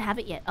 Oh, I don't have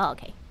it yet. Oh,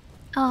 okay.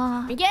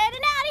 Oh. We're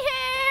getting out of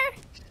here!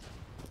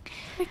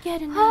 We're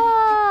getting out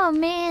Oh,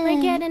 man.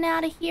 We're getting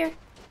out of here.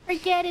 We're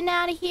getting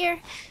out of here.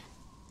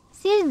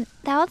 See,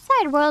 the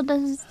outside world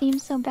doesn't seem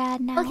so bad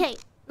now. Okay,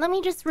 let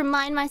me just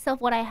remind myself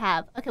what I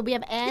have. Okay, we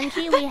have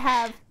Angie, we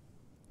have...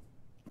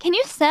 Can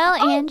you sell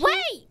Angie?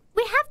 Wait!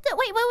 We have to...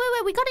 Wait.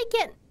 We gotta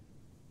get...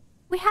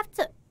 We have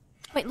to...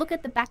 Wait, look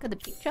at the back of the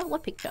picture.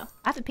 What picture?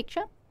 I have a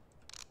picture.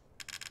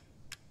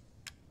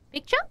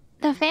 Picture?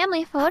 The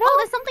family photo? Oh,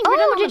 there's something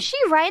written on did the... she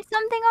write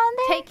something on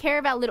there? Take care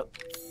of our little...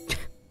 You're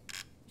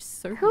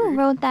so Who rude.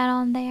 wrote that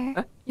on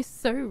there? You're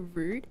so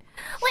rude.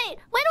 Wait,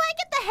 where do I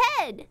get the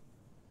head?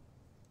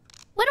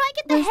 Where do I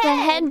get the Was head? the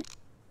head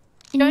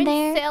in Don't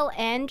there? sell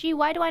Angie?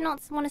 Why do I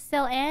not want to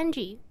sell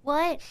Angie?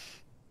 What?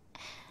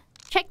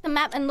 Check the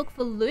map and look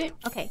for loot?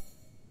 Okay.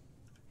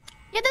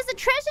 Yeah, there's a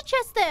treasure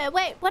chest there.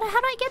 Wait, what?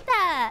 How do I get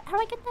that? How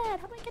do I get that?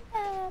 How do I get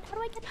that? How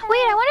do I get that?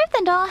 Wait, I wonder if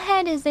the doll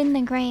head is in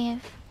the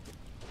grave.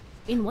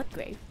 In what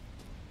grave?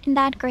 In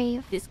that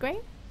grave. This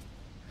grave?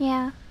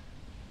 Yeah.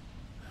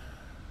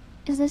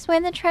 Is this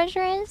where the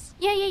treasure is?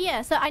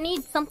 Yeah. So I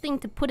need something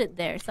to put it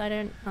there, so I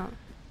don't... Oh.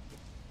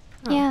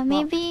 Yeah, well.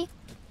 maybe.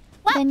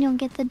 Then you'll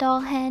get the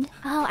doll head.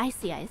 Oh, I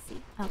see. Okay.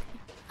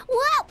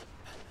 Whoa!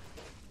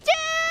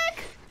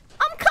 Dick!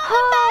 I'm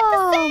coming back to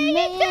see you,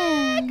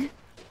 Dick!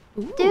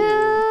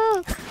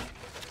 Duke!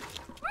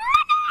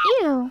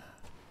 Ew.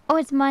 Oh,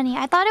 it's money.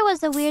 I thought it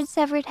was a weird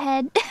severed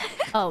head.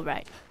 Oh,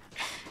 right.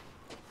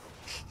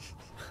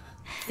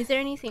 Is there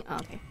anything... Oh,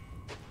 okay.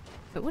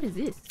 Wait, what is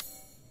this?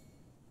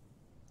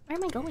 Where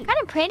am I going? Kind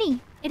of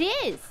pretty. It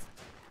is!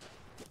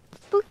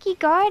 Spooky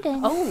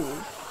garden.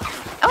 Oh!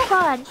 Oh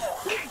god.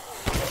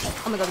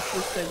 Oh my god, this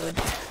feels so good.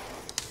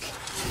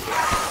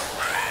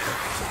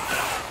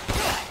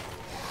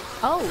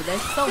 Oh,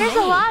 there's There's a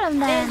lot of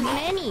them. There's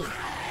many.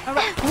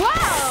 Alright.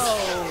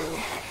 Whoa!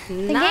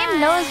 The game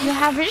knows you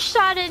haven't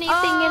shot anything in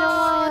a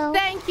while.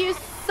 Thank you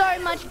so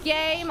much,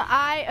 game.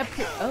 I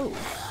appreciate... Oh.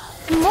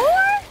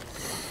 More?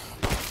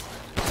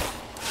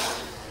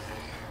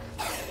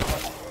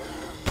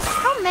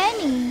 How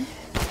many?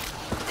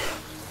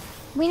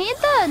 We need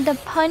the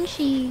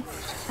punchy...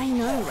 I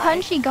know, right?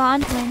 Punchy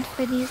gauntlet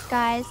for these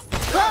guys.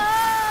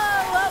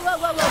 Whoa!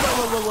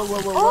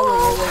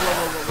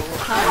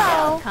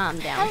 Calm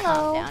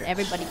down.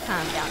 Everybody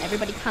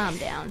calm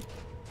down.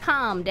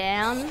 Calm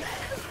down,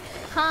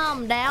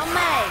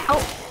 mate.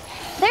 Oh,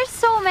 there's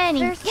so many.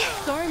 There's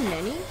so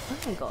many. Oh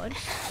my god.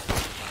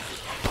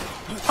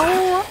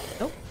 Oh.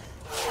 Oh.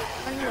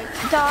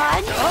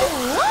 Dodge. Oh.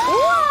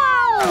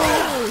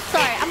 Whoa.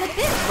 Sorry, I'm a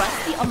bit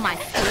rusty on my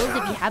skills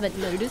if you haven't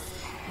noticed.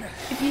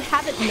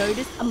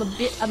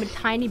 I'm a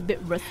tiny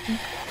bit rusty.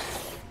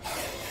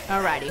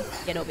 Alrighty,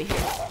 get over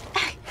here.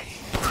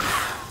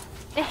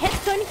 The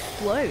heads don't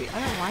explode. I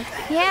don't like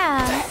it.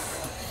 Yeah.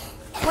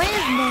 What is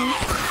this?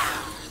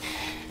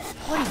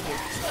 What is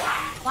this?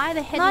 Why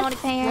the head Not not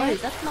fair.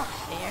 explode? That's not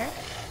fair.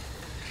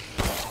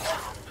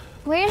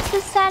 Where's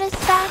the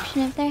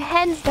satisfaction if their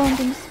heads don't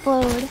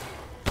explode?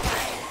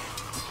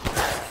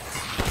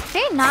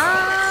 Very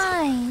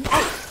nice.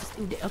 Oh,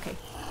 okay.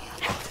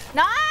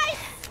 Nice!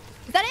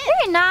 Is that it?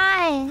 Very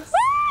nice.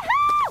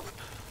 Woohoo!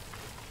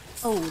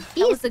 Oh,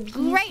 that was a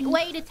great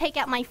way to take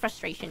out my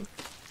frustration.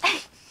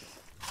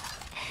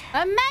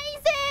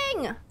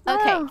 Amazing!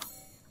 Okay. Whoa.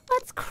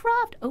 Let's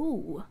craft.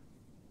 Oh.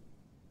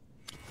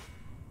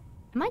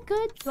 Am I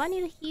good? Do I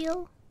need a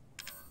heal?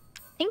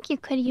 I think you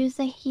could use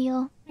a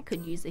heal. I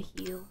could use a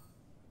heal.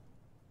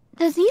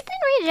 Does Ethan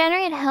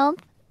regenerate health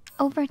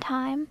over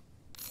time?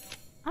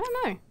 I don't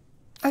know.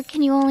 Or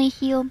can you only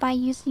heal by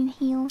using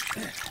heal?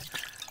 I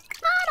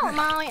don't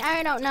know.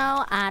 I don't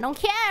know. I don't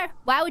care.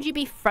 Why would you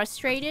be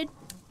frustrated?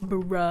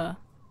 Bruh.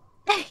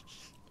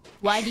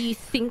 Why do you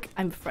think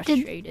I'm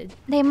frustrated?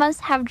 They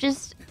must have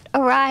just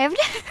arrived.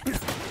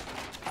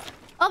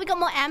 Oh, we got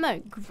more ammo.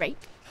 Great.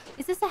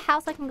 Is this a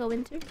house I can go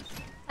into?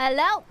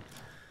 Hello?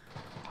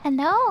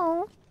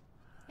 Hello?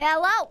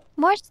 Hello?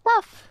 More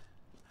stuff.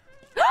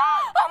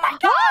 Oh my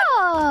god!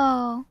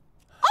 Oh!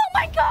 Oh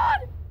my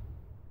god!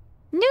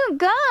 New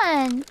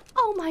gun!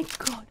 Oh my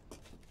god.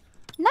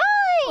 Nice!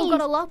 Oh,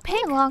 got a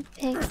lockpick?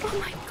 Lockpick. Oh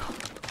my god.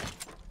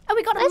 Oh,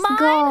 we got a Let's mine!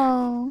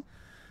 go.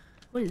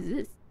 What is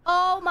this?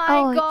 Oh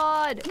my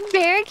god!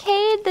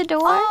 Barricade the door.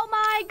 Oh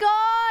my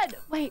god!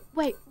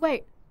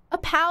 Wait. A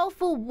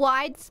powerful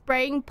wide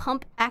spraying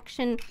pump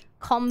action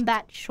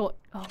combat short.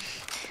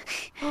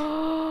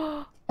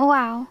 Oh.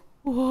 Wow.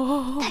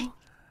 Whoa.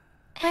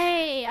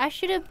 Wait, I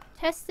should have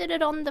tested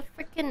it on the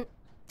freaking.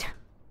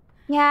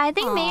 Yeah, I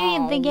think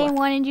maybe the game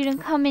wanted you to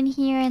come in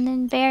here and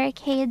then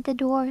barricade the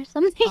door or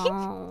something.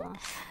 Oh,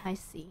 I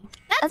see.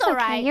 That's okay.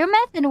 alright. Your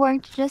method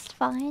worked just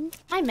fine.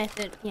 My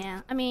method,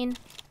 yeah. I mean,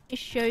 it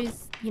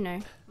shows, you know,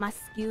 my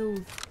skills.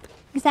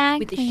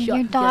 Exactly,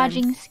 your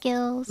dodging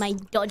skills. My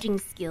dodging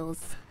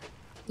skills.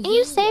 And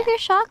you save your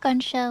shotgun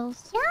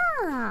shells.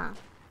 Yeah.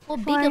 Or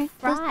bigger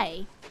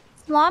fry.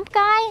 Swamp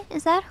guy?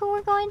 Is that who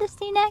we're going to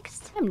see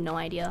next? I have no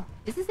idea.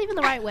 Is this even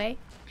the right way?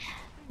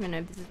 I don't know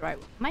if this is the right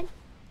way. Am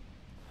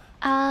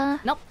I?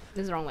 Nope.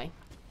 This is the wrong way.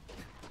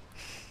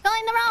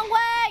 Going the wrong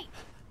way!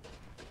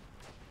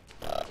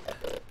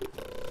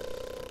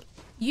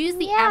 Use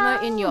the ammo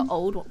in your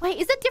old one. Wait,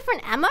 is it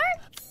different ammo?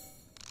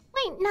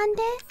 Wait,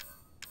 Nande?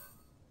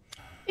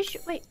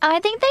 Wait. I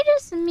think they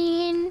just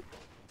mean...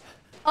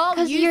 Oh,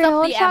 because your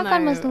old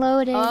shotgun was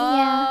loaded,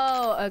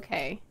 Oh,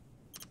 okay.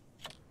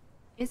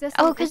 Is there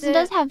some, because it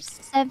does have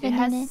 7 it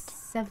has in it.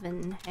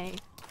 7, hey.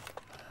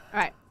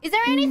 Alright. Is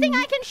there anything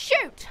I can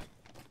shoot?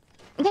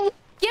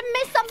 Give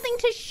me something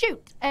to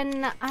shoot.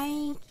 And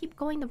I keep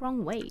going the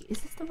wrong way. Is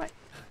this the right...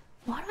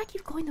 Why do I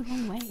keep going the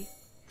wrong way?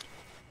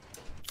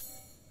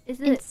 Is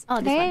it... It's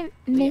very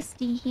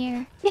misty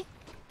here.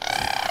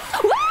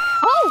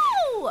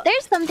 Oh!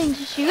 There's something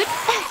to shoot.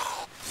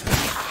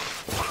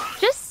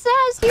 Just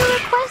as you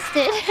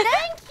requested.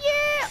 Thank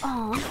you!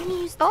 Oh, I'm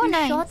gonna use 2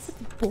 shots.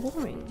 It's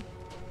boring.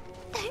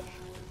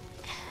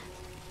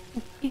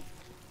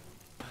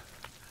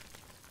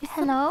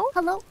 Hello?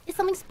 Hello? Is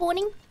something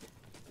spawning?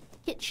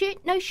 Hit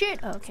shoot? No shoot?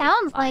 Oh, okay.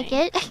 Sounds like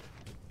it.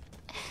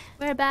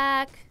 We're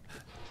back.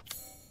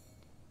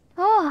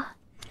 Oh.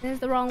 There's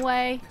the wrong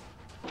way.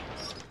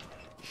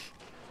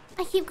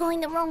 I keep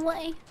going the wrong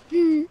way.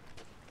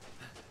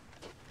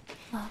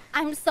 Oh,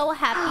 I'm so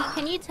happy.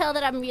 Can you tell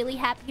that I'm really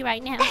happy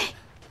right now?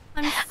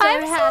 I'm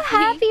so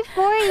happy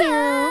for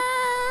you.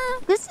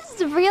 This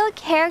is real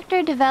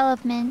character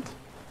development.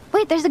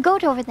 Wait, there's a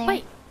goat over there.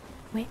 Wait.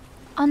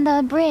 On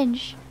the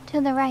bridge to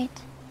the right.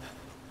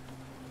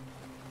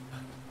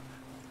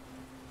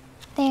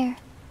 There.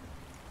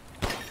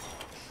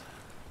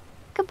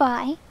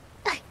 Goodbye.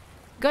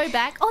 Go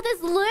back. Oh,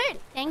 there's loot.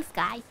 Thanks,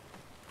 guys.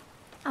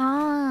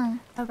 Ah.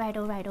 Alright.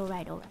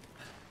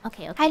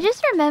 Okay. I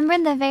just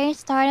remembered the very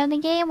start of the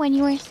game when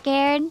you were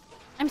scared.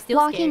 I'm still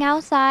walking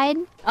outside.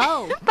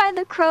 Oh. By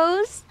the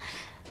crows.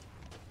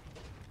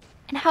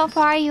 And how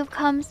far you've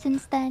come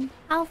since then.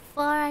 How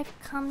far I've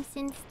come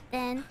since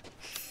then.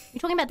 You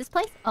talking about this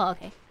place? Oh,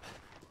 okay.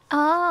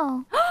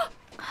 Oh.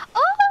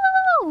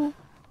 Oh!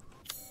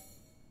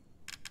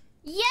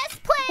 Yes,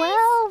 please!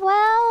 Well.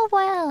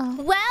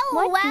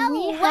 What do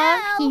we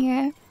have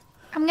here?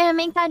 I'm gonna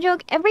make that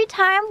joke every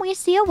time we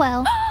see a well.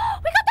 We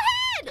got the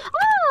head!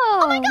 Oh!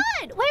 Oh my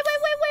god! Wait.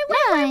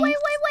 Nice.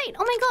 Wait.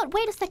 Oh my god,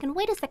 wait a second.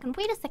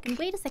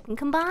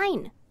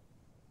 Combine.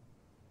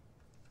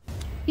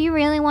 Do you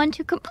really want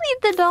to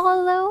complete the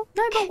doll, though?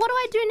 No, but what do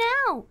I do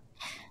now?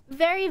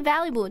 Very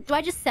valuable. Do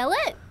I just sell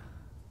it?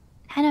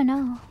 I don't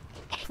know.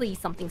 Please,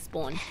 something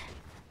spawn.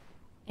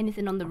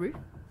 Anything on the roof?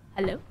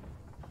 Hello?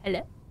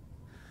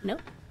 No?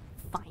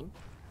 Fine.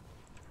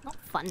 Not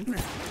fun.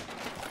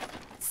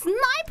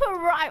 Sniper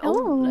rifle!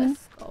 Oh,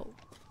 let's go.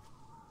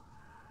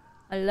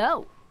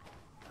 Hello?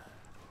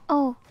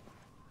 Oh.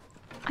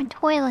 A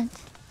toilet.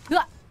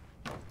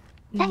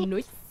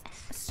 Nice.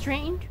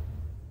 Strange.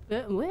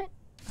 What?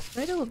 A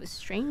photo of a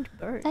strange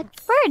bird. That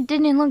bird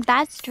didn't look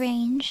that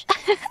strange.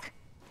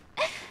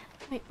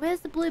 Wait, where's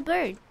the blue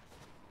bird?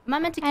 Am I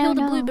meant to kill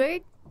the blue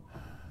bird?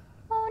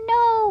 Oh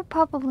no,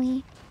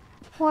 probably.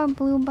 Poor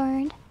blue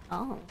bird.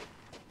 Oh.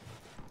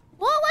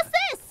 Whoa, what's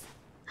this?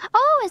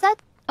 Oh, is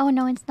that... Oh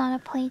no, it's not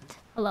a plate.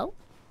 Hello?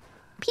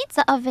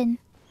 Pizza oven.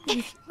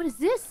 What is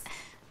this?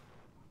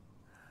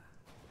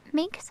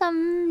 Make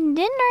some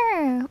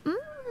dinner.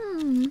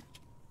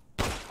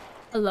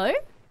 Hello?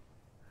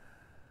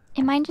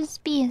 It might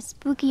just be a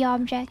spooky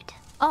object.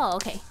 Oh,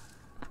 okay.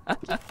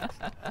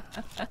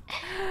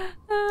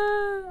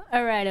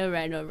 Alright.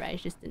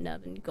 It's just an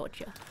oven.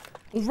 Gotcha.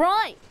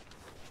 Right.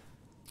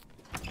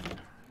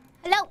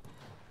 Hello.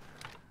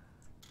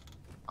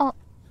 Oh.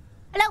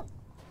 Hello.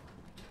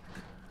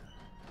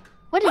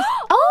 What is...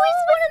 Oh,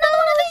 it's another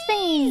one of the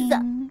things!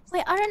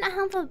 Wait, I don't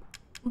have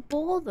a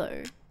ball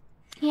though.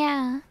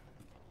 Yeah.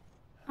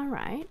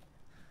 Alright.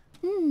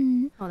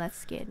 Hmm. Oh, that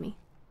scared me.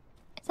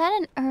 Is that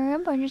an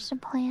herb or just a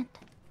plant?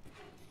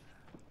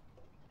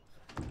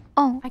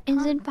 Oh,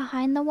 is it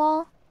behind the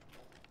wall?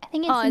 I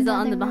think it's Oh, in is it the on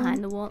other the room.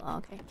 behind the wall? Oh,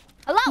 okay.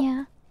 Hello!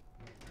 Yeah.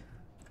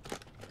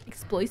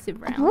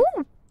 Explosive round.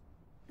 Ooh,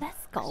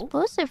 Let's go.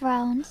 explosive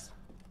rounds.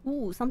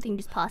 Ooh, something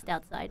just passed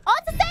outside. Oh,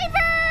 it's a safe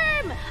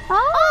room!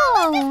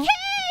 Oh! There's this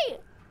key!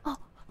 Oh,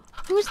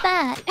 Who's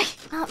that?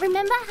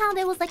 remember how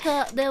there was like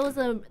there was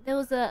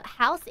a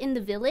house in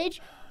the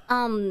village,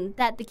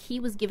 that the key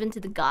was given to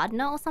the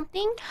gardener or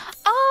something?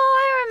 Oh,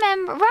 I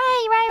remember.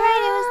 Right.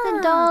 It was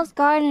the doll's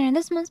gardener.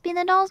 This must be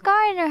the doll's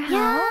gardener house.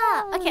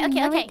 Yeah. Okay.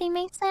 Everything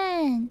makes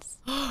sense.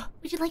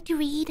 Would you like to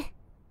read?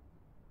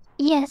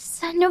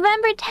 Yes.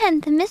 November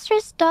 10th,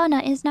 Mistress Donna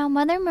is now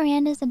Mother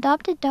Miranda's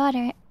adopted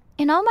daughter.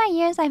 In all my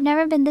years, I've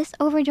never been this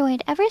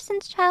overjoyed. Ever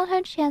since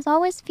childhood, she has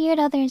always feared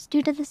others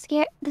due to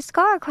the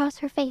scar across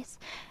her face.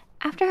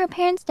 After her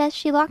parents' death,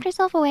 she locked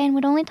herself away and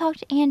would only talk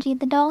to Angie,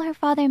 the doll her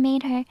father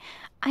made her.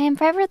 I am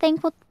forever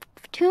thankful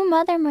to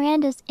Mother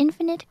Miranda's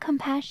infinite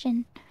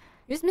compassion.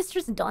 Who's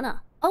Mistress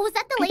Donna? Oh, was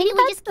that the I lady think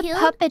we that's just the killed?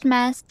 puppet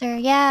master,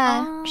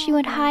 yeah. Oh, She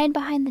would okay. hide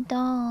behind the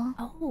doll.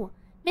 Oh,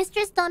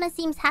 Mistress Donna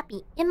seems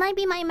happy. It might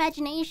be my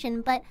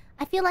imagination, but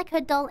I feel like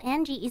her doll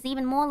Angie is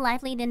even more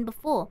lively than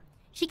before.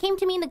 She came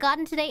to me in the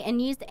garden today and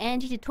used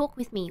Angie to talk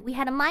with me. We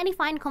had a mighty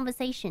fine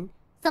conversation.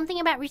 Something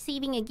about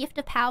receiving a gift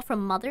of power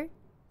from Mother.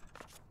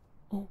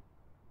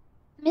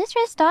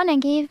 Mistress Donna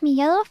gave me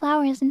yellow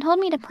flowers and told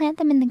me to plant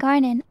them in the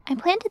garden. I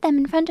planted them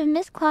in front of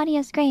Miss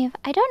Claudia's grave.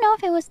 I don't know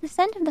if it was the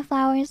scent of the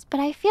flowers, but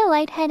I feel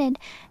lightheaded.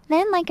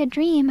 Then, like a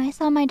dream, I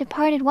saw my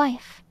departed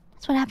wife.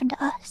 That's what happened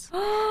to us.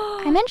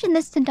 I mentioned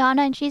this to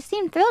Donna and she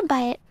seemed thrilled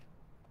by it.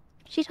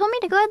 She told me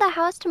to go to the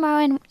house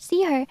tomorrow and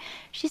see her.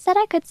 She said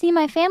I could see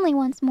my family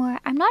once more.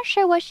 I'm not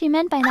sure what she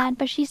meant by that,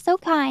 but she's so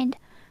kind.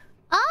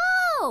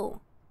 Oh!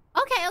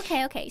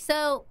 Okay.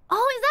 So,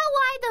 is that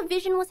why the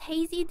vision was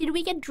hazy? Did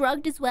we get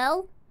drugged as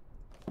well?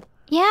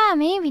 Yeah,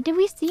 maybe. Did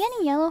we see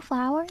any yellow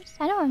flowers?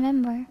 I don't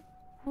remember.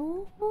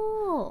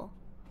 Oh.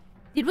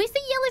 Did we see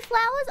yellow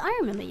flowers? I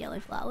remember yellow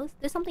flowers.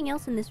 There's something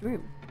else in this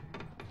room.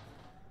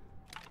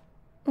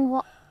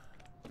 What?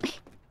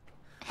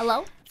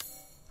 Hello?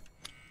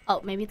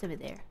 Oh, maybe it's over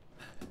there.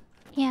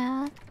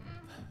 Yeah.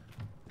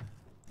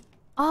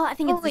 Oh, I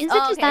think it's this. Is it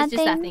just okay, that it's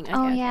just that thing. Okay,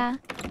 okay. yeah.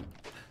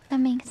 That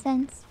makes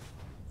sense.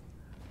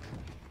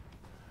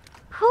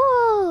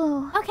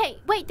 Whew. Okay,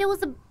 wait, there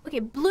was a... Okay,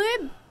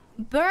 blue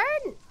bird?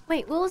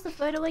 Wait, what was the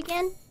photo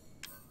again?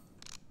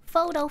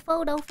 Photo.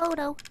 Photo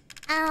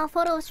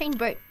of strange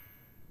bird.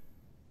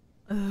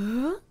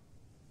 What?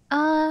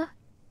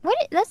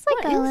 That's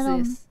like What a is little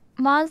this?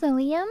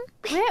 mausoleum.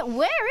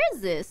 Where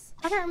is this?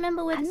 I don't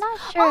remember where I'm this... not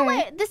sure. Oh,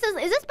 wait, is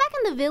this back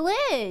in the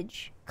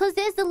village? Because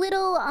there's the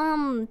little,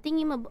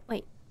 thingy...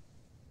 Wait.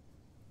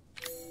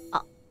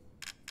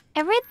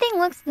 Everything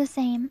looks the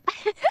same.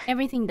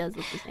 Everything does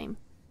look the same.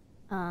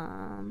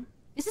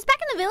 Is this back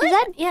in the village? Is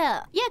that...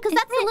 Yeah, because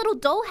that's the little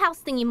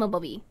dollhouse thingy,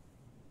 mabobby.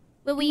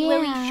 Where we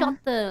shot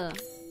the...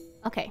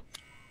 Okay.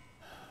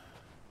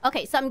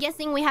 Okay, so I'm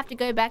guessing we have to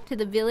go back to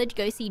the village,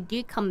 go see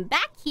Duke, come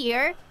back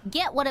here,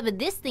 get whatever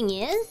this thing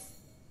is.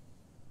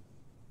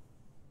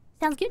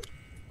 Sounds good?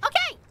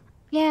 Okay!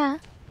 Yeah.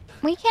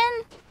 We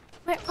can...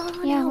 We're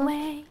on our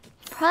way.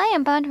 Probably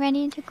about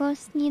ready to go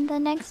see the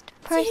next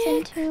person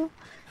Duke. too.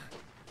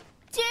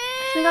 Duke!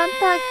 We got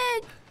the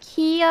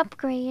key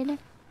upgrade.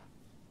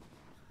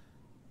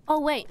 Oh,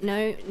 wait, no.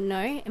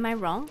 Am I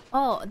wrong?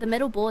 Oh, the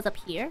metal ball's up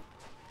here?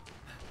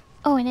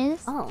 Oh, it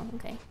is? Oh,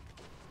 okay.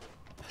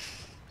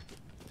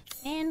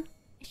 And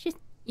it's just...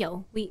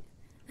 Yo, we...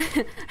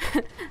 Where's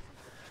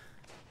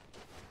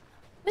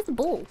the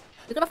ball?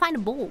 We gotta find a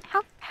ball.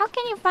 How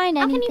can you find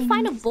How anything can you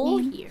find a in this ball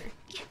game? here?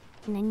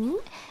 Nani?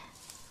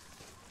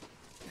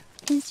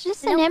 It's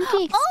just Hello? an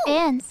empty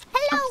expanse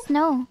Hello? of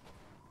snow.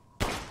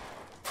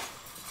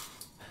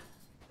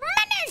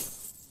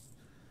 Manners!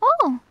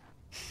 Oh,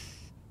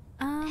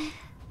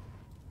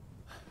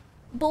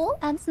 Ball?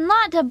 that's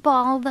not a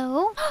ball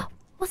though.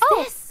 What's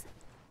this?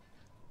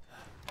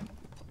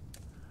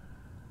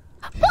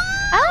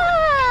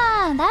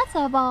 Ah, that's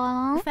a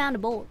ball. We found a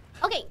ball.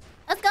 Okay,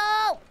 let's go!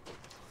 I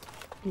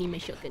need my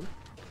shotgun.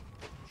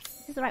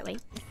 This is the right way.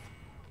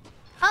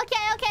 Okay.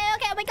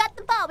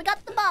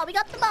 We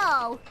got the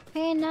ball.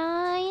 Very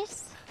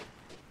nice.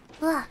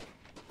 Ugh,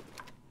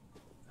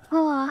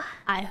 Oh,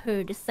 I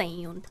heard a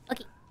sound.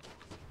 Okay.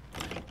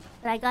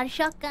 But I got a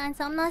shotgun,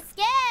 so I'm not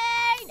scared.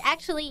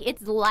 Actually,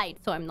 it's light,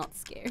 so I'm not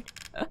scared.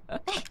 Where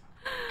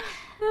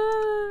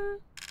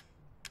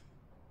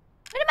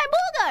did my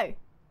ball go?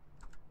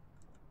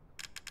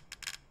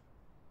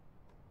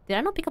 Did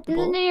I not pick up the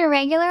ball? isn't it your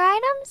regular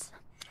items?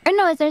 Or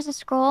no, there's a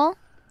scroll.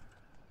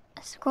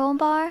 A scroll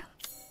bar.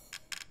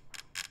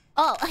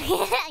 Oh,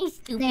 I'm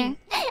stupid. There.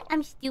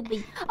 I'm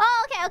stupid.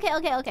 Oh,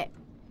 okay.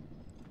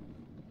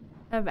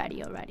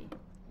 Alrighty.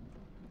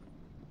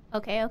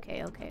 Okay.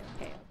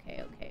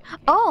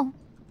 Oh.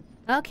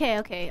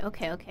 Okay.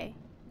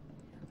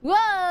 Whoa!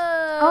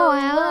 Oh,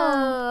 wow.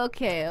 Whoa!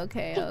 Okay.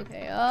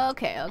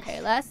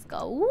 Let's go.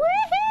 Woohoo!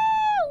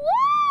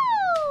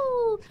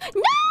 Woo!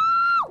 No!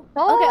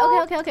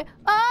 Oh. Okay.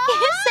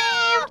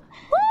 Oh!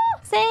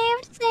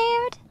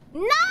 Saved.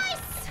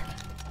 Nice!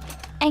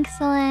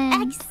 Excellent.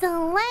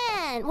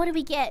 Excellent! What do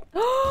we get?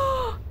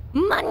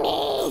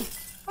 Money!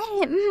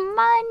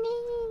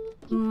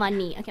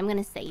 Money. Okay, I'm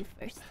gonna save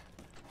first.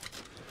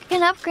 You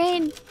can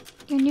upgrade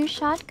your new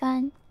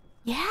shotgun.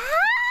 Yeah!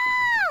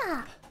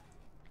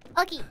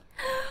 Okay.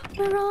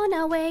 We're on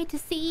our way to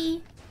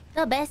see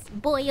the best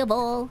boy of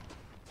all.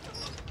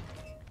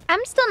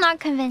 I'm still not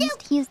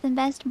convinced he's the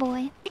best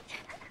boy.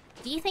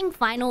 Do you think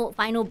final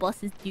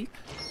boss is Duke?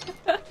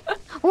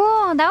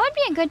 Whoa, that would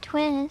be a good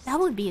twist. That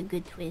would be a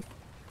good twist.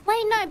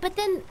 Wait, no, but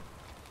then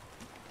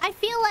I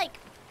feel like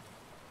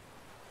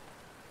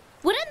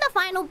wouldn't the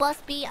final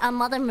boss be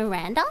Mother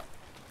Miranda?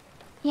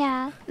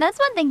 Yeah, that's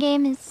what the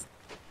game is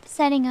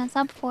setting us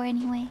up for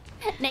anyway.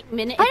 Next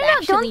minute, I it's don't know,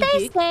 actually don't they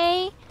Duke.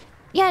 say...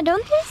 Yeah,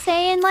 don't they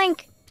say in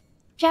like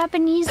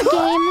Japanese games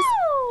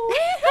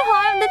a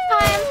lot of the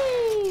time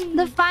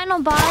the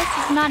final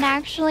boss is not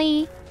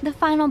actually the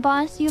final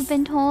boss you've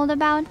been told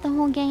about the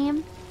whole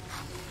game?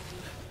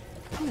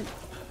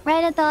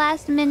 Right at the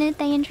last minute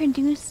they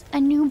introduce a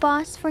new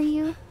boss for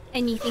you.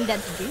 And you think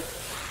that's Duke?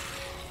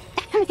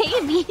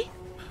 Maybe.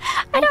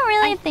 I don't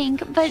really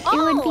think, but it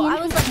would be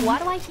I was like, interesting. why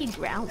do I hear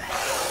growl?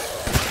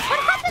 What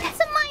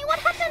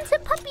happened to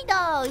puppy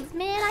dogs?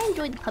 Man, I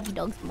enjoyed the puppy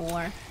dogs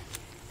more.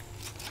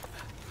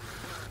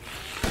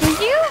 Did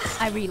you?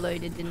 I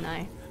reloaded, didn't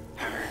I?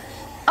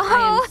 Oh!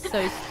 I am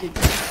so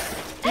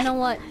stupid. You know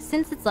what?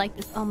 Since it's like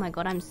this... Oh my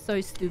god, I'm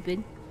so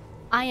stupid.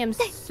 I am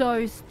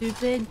so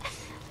stupid.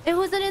 It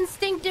was an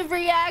instinctive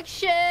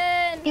reaction!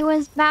 It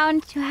was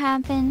bound to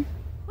happen.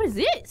 What is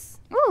this?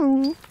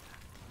 Ooh.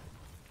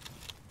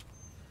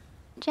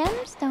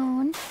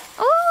 Gemstone.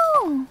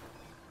 Ooh!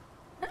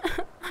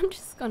 I'm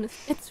just gonna...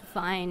 It's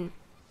fine.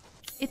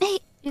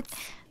 It's...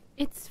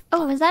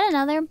 Oh, is that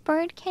another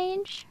bird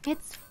cage?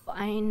 It's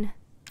fine.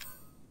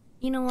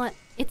 You know what?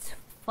 It's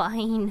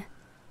fine.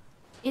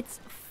 It's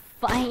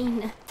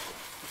fine.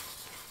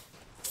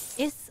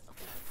 It's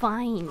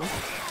fine.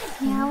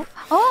 Yeah.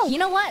 Oh! You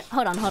know what?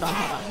 Hold on.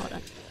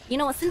 You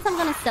know what? Since I'm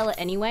gonna sell it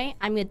anyway,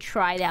 I'm gonna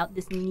try out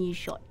this new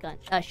shotgun.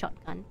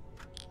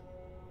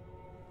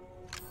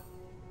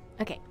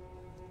 Okay.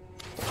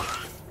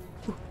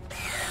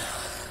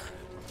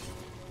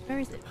 Where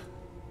is it?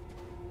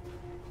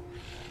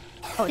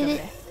 Oh, Did it's over it?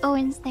 there. Oh,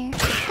 it's there.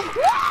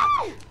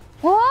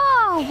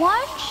 Whoa!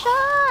 One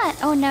shot!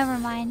 Oh, never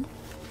mind.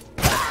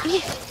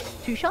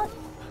 Two shot?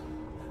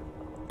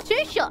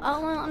 Two shot?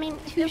 Oh, well, I mean...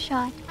 Two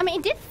shot. I mean,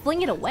 it did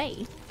fling it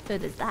away. So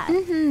there's that.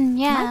 Mm-hmm,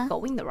 yeah. Am I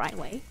going the right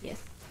way?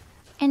 Yes.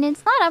 And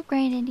it's not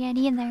upgraded yet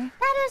either.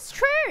 That is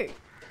true!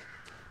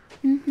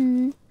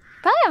 Mm-hmm.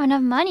 Probably have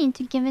enough money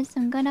to give it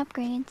some good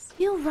upgrades.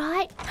 You're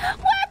right.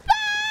 We're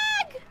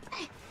back!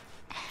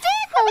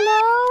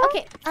 Hello?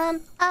 Okay,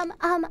 I'm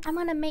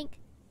gonna make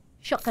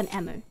shotgun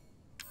ammo.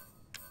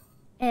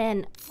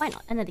 And why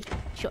not? Another gun.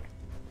 Sure.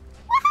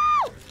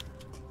 Woohoo!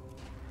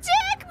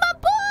 Dick, my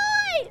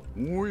boy!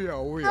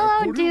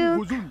 Hello,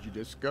 Duke.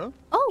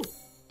 Oh,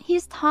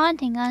 He's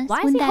taunting us why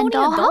is with he that holding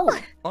doll. a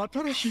doll?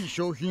 新しい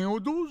商品を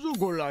どうぞ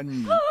ご覧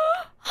に Oh my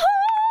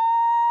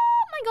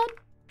god.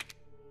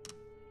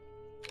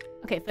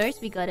 Okay,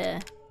 first we gotta...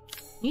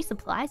 New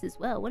supplies as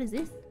well. What is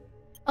this?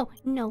 Oh,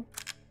 no.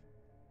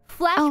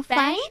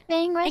 Flashbang?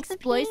 Flashbang recipe?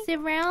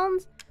 Explosive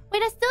rounds?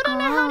 Wait, I still don't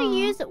know how to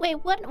use it. Wait,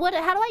 what?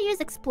 How do I use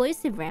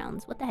explosive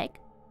rounds? What the heck?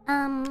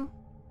 You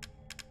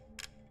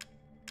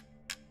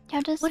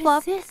have to What is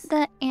swap this?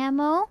 the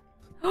ammo.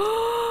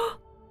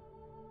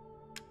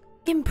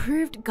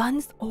 Improved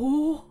guns.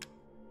 Oh.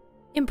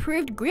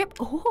 Improved grip.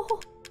 Oh.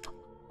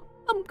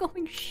 I'm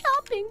going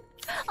shopping.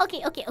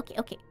 Okay.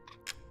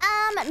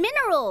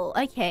 Mineral.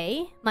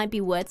 Okay. Might be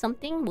worth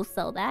something. We'll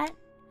sell that.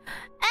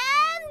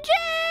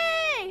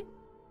 Angie!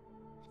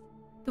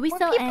 Do we Were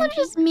sell people Angie?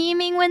 just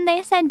memeing when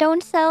they said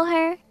don't sell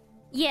her?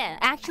 Yeah,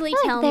 actually I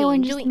feel tell like they me. were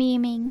just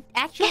memeing.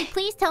 Actually,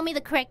 please tell me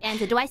the correct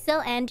answer. Do I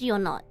sell Angie or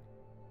not?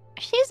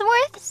 She's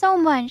worth so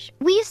much.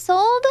 We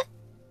sold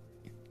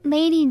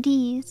Lady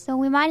D, so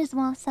we might as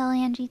well sell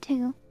Angie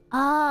too.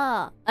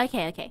 Ah,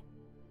 okay.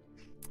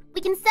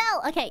 We can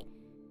sell. Okay,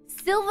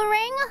 silver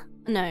ring.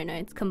 No,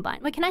 it's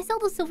combined. Wait, can I sell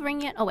the silver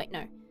ring yet? Oh wait,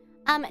 no.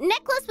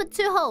 Necklace with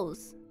 2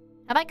 holes.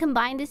 Have I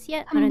combined this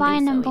yet? I don't think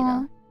so Combinable.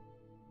 either.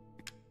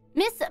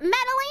 Miss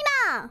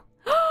Madalena.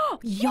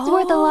 She's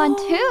worth a lot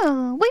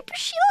too. Wait, but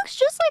she looks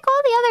just like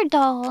all the other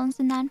dolls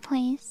in that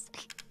place.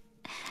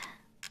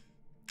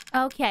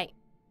 Okay.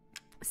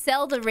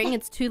 Sell the ring.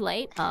 It's too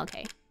late. Oh,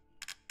 okay.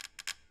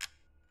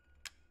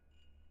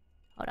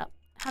 Hold up.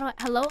 How do I...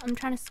 Hello? I'm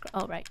trying to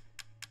scroll. Oh, right.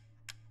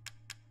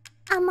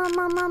 Oh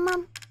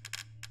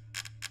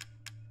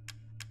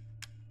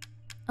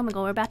my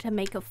god, we're about to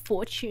make a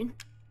fortune.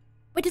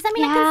 Wait, does that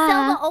mean I can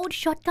sell the old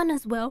shotgun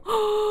as well?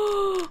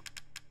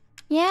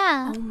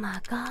 Yeah. Oh my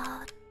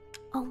god.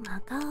 Oh my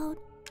god.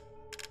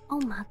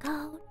 Oh my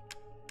god.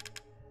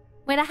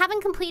 Wait, I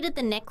haven't completed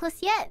the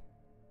necklace yet.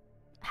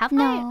 Have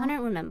No. I? I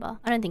don't remember.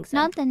 I don't think so.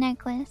 Not the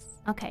necklace.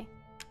 Okay.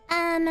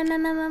 Get rid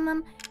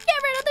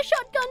of the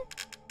shotgun.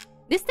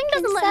 This thing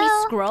doesn't let me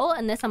scroll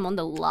unless I'm on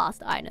the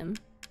last item.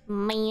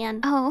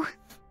 Man. Oh.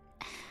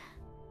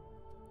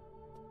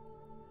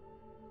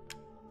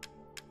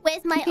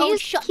 Where's my old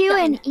shotgun? Q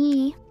and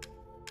E.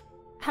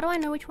 How do I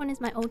know which one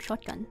is my old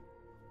shotgun?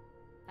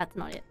 That's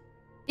not it.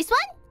 This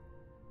one?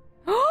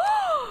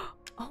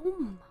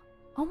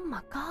 Oh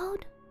my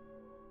god.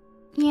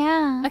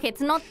 Yeah. Okay,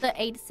 it's not the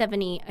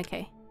 870.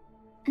 Okay.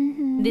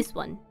 This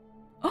one.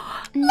 Look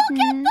at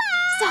that!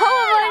 So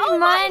much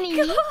money.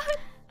 My god.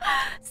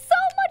 So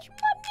much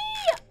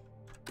money.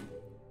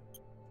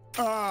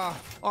 Ah,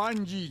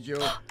 Anji-jo.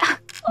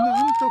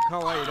 なんと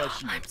可愛ら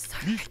しい。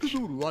ビスクド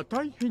ールは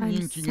大変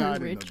人気があ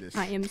るのです。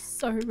 I am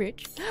so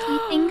rich. He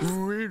thinks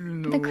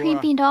the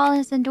creepy doll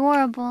is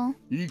adorable.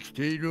 生き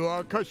ている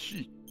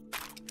証。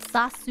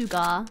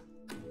Sasuga.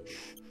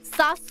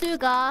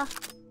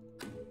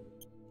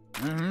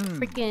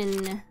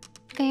 Freaking.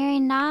 Very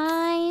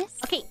nice.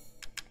 Okay,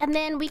 and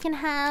then we can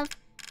have.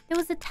 There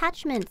was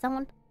attachments. I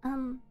want.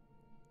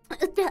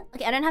 Okay,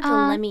 I don't have the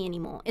Lemmy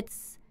anymore.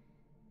 It's.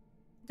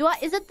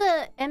 Is it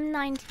the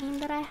M19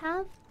 that I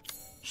have?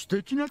 素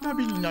敵な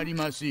旅になり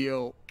ます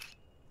よ。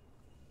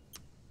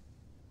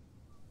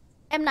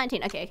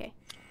M19. Okay.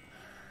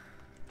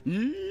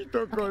 いい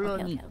ところ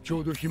にちょ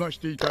うど暇し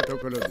ていたと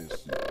ころで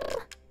す。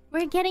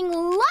We're getting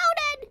loaded.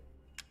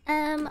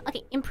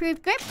 Okay,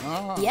 improved grip.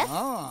 Yes.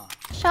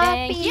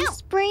 Shopping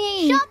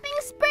spree.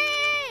 Shopping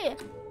spree.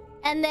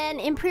 And then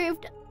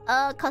improved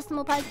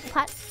customized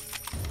plat.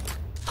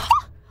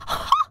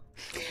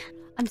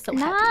 I'm so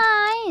happy.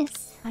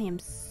 Nice. I am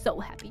so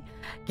happy.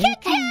 な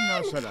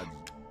さらず。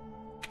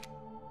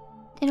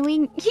 Did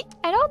we?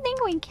 I don't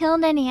think we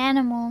killed any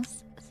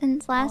animals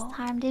since last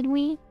time, did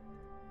we?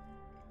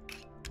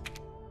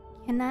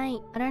 Can I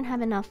don't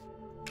have enough.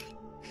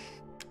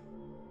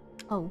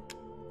 Oh.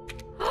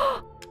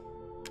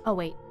 Oh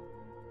wait.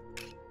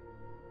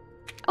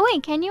 Oh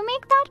wait, can you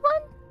make that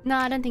one? No,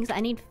 I don't think so. I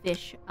need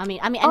fish. I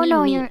need no,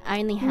 meat. I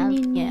only have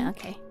yeah,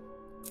 okay.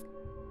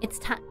 It's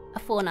time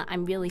Fauna,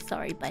 I'm really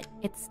sorry, but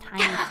it's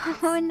time.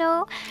 Oh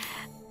no.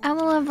 I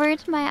will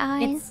avert my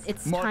eyes.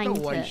 It's time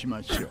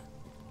to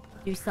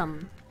do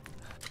some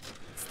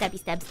stabby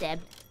stab.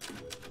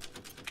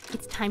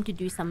 It's time to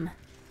do a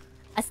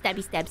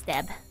stabby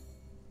stab.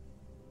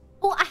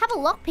 Oh, I have a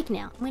lockpick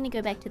now. I'm gonna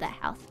go back to that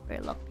house for a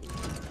lockpick.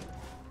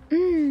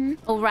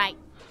 Alright.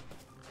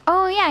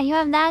 Oh yeah, you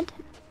have that.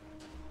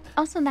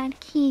 Also that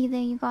key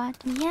that you got.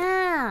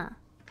 Yeah.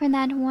 For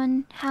that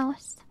one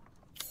house.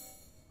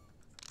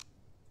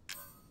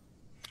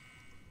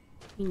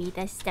 We need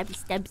that stabby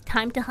stab.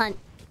 Time to hunt.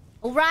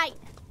 Alright.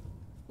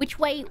 Which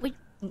way?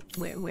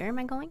 Where am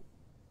I going?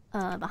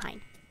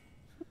 Behind.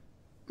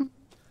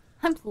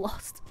 I'm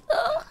lost.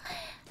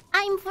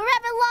 I'm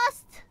forever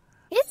lost.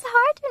 It's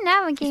hard to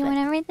navigate when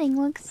everything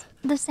looks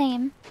the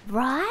same.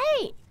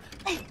 Right.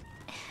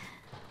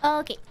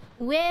 Okay.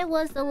 Where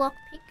was the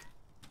lockpick?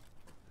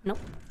 Nope.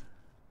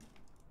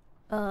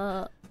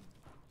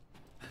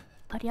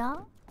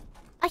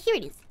 Here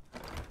it is.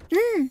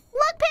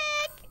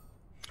 Lockpick.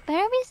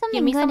 Better be something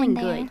Give me good something in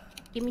there. good.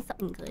 Give me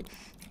something good.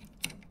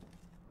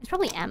 It's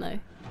probably ammo.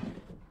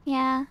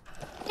 Yeah.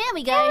 There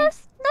we go. Yeah,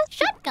 that's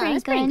shotgun.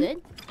 That's pretty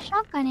good.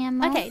 Shotgun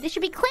ammo. Okay, this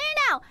should be clear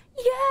now.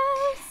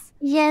 Yes.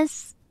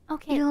 Yes.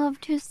 Okay. We love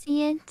to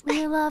see it.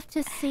 We love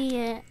to see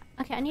it.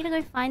 Okay, I need to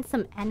go find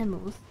some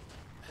animals.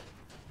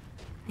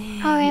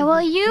 Alright,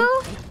 while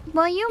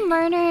you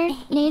murder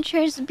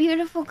nature's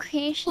beautiful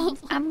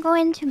creations, I'm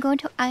going to go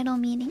to idol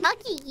meeting.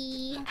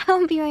 Okay.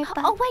 I'll be right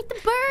back. Oh wait, the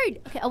bird.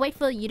 Okay, I'll wait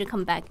for you to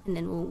come back and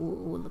then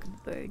we'll look at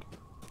the bird.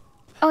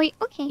 Oh,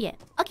 okay. Yeah.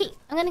 Okay,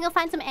 I'm gonna go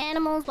find some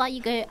animals while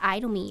you go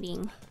idol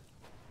meeting.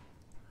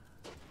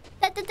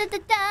 Okay.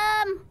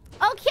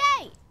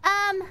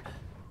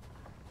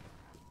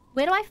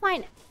 Where do I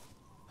find?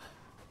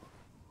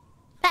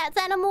 That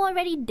animal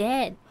already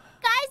dead.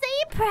 Guys, are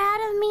you proud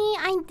of me?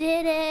 I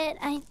did it.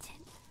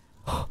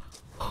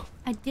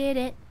 I did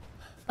it.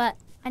 But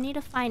I need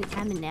to find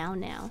Aminau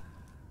now.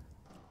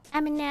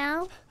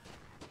 Aminau?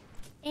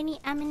 Any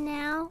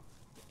Aminau?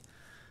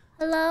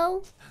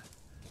 Hello?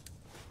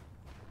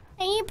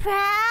 Are you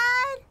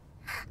proud?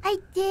 I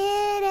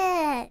did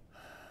it.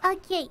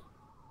 Okay.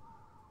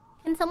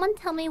 Can someone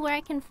tell me where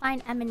I can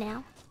find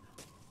Aminau?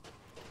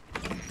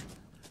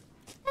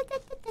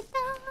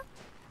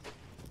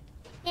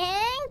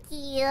 Thank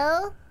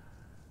you.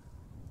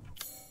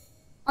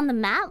 On the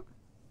map?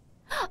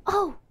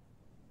 Oh!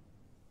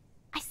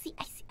 I see.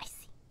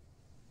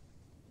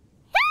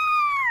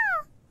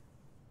 Yeah!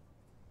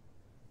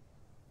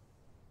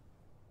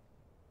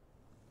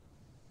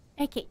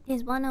 Okay,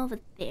 there's one over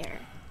there.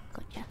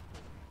 Gotcha.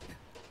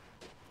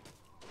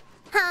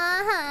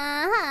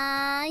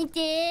 I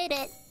did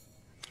it.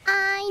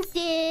 I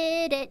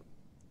did it.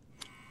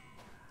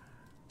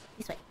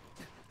 This way.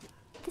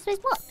 This way's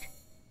blocked.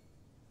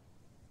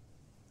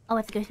 Oh, I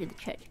have to go through the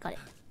church. Got it.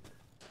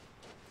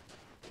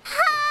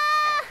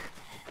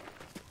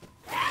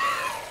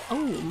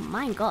 Oh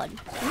my god.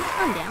 Can you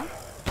calm down?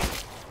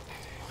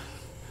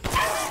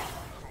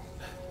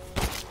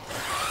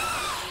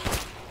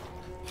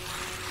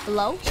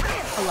 Hello?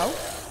 Hello?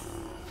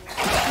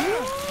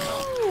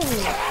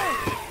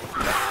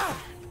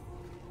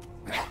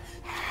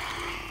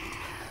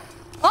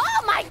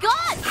 Oh my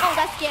god! Oh,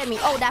 that scared me.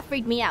 Oh, that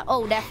freaked me out.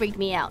 Oh, that freaked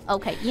me out.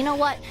 Okay, you know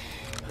what?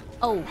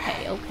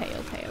 Okay.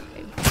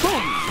 Boom!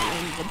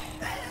 And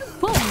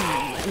boom!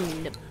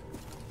 And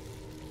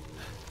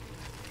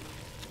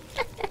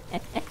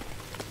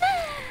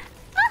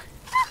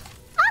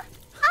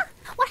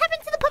what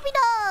happened to the puppy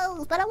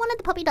dogs? But I wanted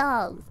the puppy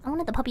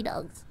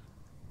dogs.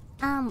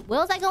 Where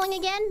was I going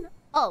again?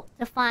 Oh,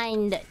 to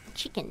find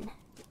chicken.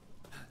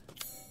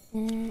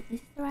 Is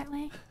this the right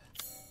way?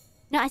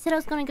 No, I said I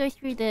was gonna go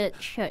through the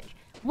church.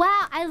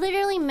 Wow, I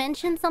literally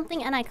mentioned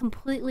something and I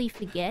completely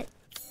forget.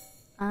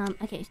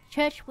 Okay,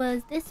 church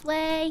was this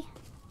way.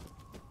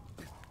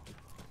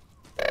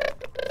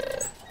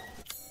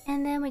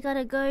 And then we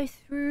gotta go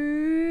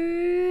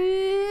through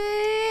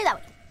that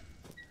way.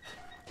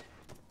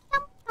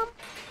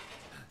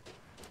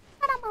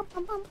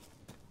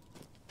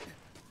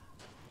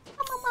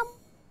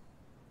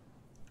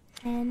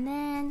 And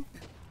then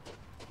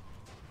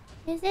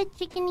is there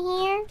chicken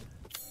here?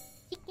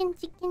 Chicken.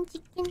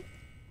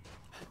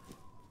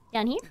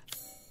 Down here?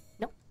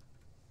 Nope.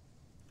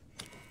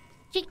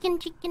 Chicken.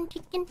 Chicken.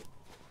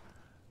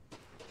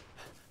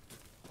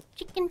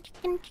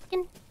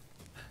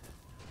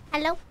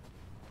 Hello?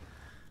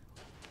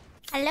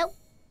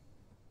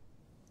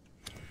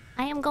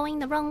 I am going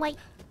the wrong way.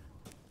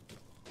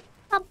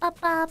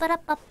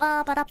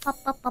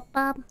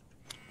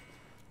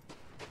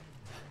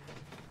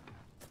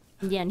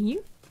 Down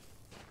here?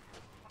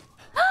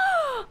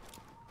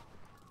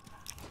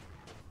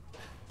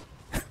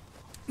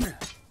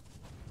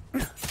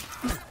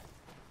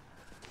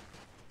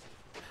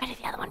 Where did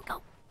the other one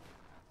go?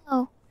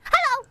 Oh.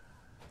 Hello!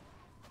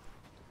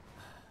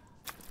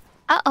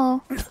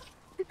 Uh-oh.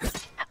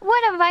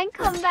 What have I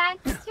come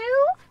back to?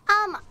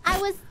 I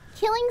was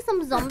killing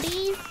some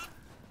zombies.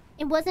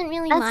 It wasn't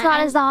really That's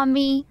not a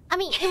zombie. I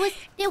mean, there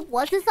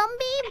was a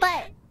zombie,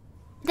 but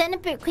then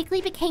it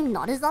quickly became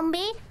not a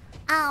zombie.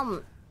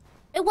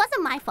 It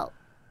wasn't my fault.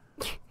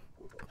 It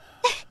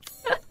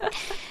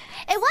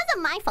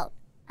wasn't my fault.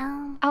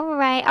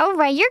 Alright.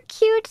 You're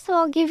cute, so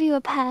I'll give you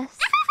a pass.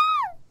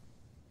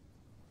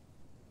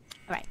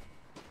 Alright.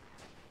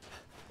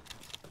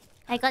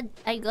 I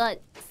got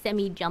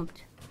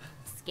semi-jumped,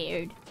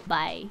 scared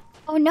by...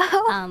 Oh no!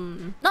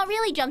 Not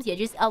really jump scare,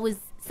 just I was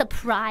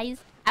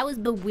surprised. I was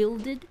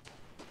bewildered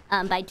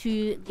by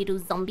two little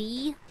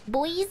zombie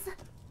boys.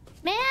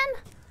 Man!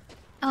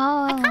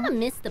 Oh. I kind of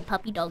miss the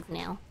puppy dogs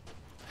now.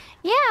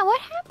 Yeah, what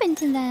happened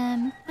to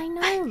them? I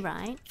know,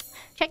 right?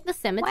 Check the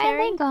cemetery. Why are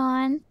they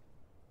gone?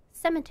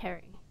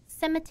 Cemetery.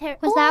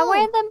 Was that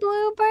where the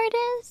blue bird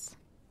is?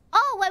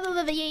 Oh, wait,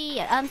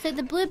 yeah. So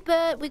the blue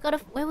bird, we got a...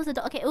 Where was it?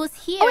 Okay, it was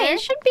here. Oh, wait,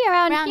 it should be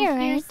around here,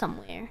 right?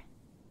 Somewhere.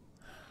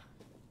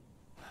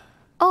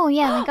 Oh,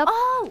 yeah, like up...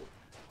 Oh!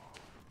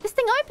 This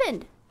thing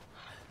opened!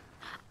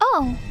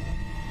 Oh!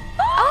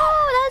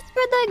 Oh, that's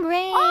for the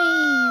grave!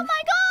 Oh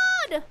my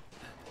god!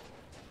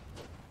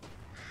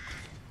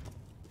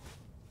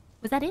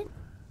 Was that it?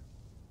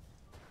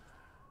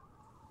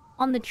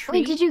 On the tree?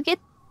 Wait, did you get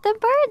the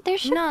bird? There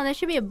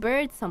should be a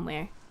bird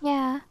somewhere.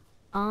 Yeah.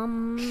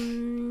 Hold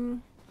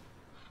on,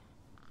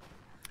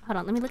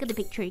 let me look at the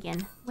picture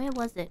again. Where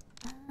was it?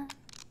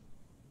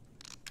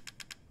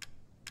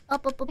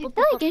 Up. I feel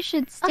like it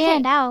should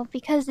stand out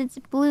because it's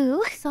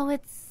blue. So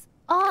it's...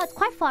 Oh, it's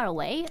quite far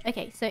away.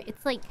 Okay, so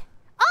it's like...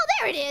 Oh,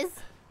 there it is!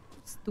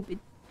 Stupid.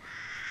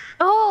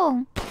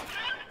 Oh.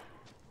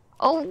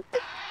 Oh.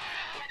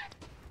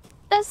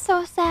 That's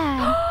so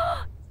sad.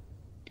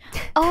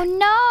 Oh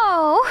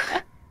no!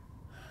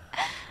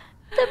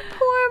 The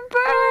poor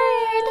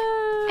bird!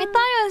 I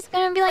thought it was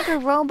gonna be like a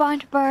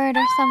robot bird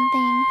or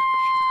something.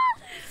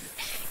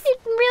 It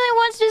really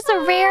was just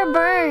a rare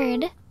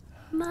bird.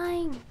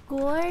 My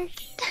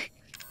gosh.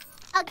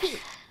 Okay,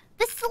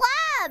 the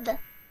slab!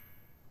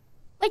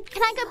 Wait,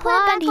 can I go put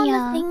it back on the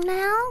thing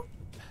now?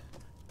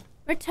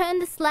 Return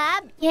the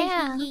slab?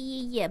 Yeah.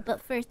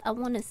 But first, I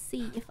want to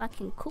see if I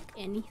can cook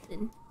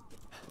anything.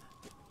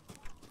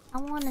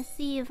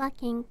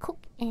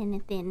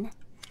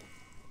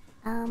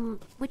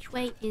 Which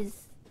way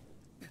is...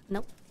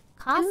 Nope.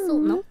 Castle?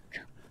 Nope.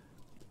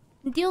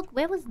 Duke,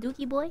 where was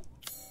Dookie Boy?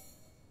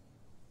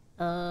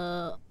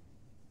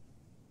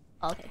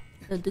 Okay.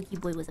 So Dookie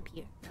Boy was up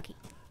here. Okay.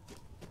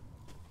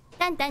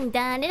 Dun dun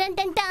dun dun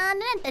dun dun dun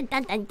dun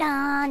dun dun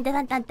dun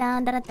dun dun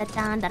dun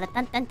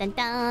dun dun dun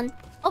dun.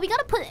 Oh, we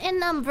gotta put in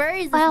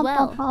verse as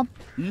well.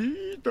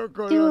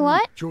 Do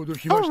what? Oh,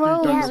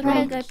 Rose, yeah, we gotta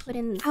right. go put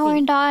in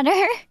Our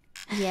daughter.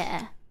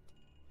 Yeah.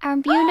 Our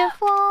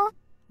beautiful.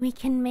 We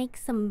can make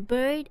some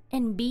bird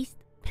and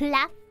beast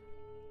plaf.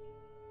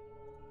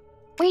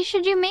 Wait,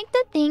 should you make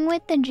the thing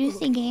with the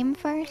juicy game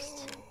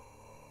first?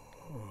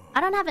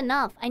 I don't have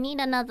enough. I need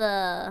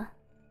another...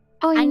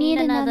 Oh, you need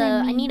another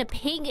I meat. need a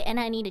pig and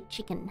I need a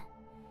chicken.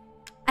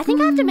 I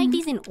think I have to make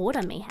these in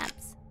order,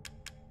 mayhaps.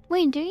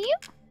 Wait, do you?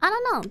 I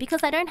don't know,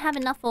 because I don't have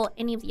enough for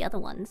any of the other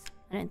ones.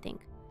 I don't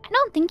think. I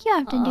don't think you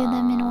have to do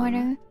them in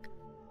order.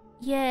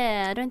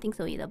 Yeah, I don't think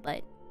so either,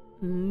 but...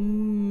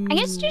 I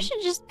guess you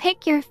should just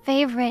pick your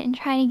favorite and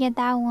try to get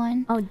that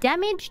one. Oh,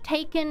 damage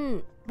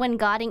taken when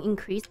guarding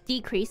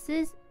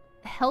decreases.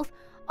 Health...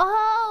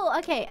 Oh,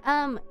 okay,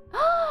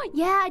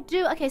 yeah, I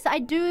do. Okay, so I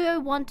do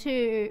want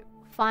to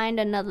find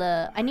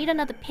another... I need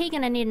another pig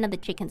and I need another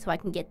chicken so I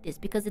can get this.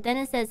 Because then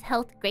it says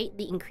health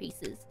greatly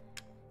increases.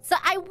 So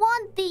I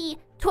want the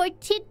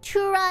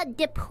Tortitura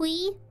de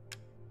Pluie.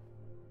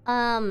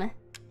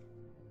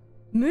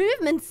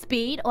 Movement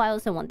speed. Oh, I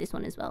also want this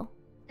one as well.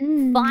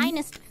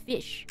 Finest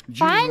fish.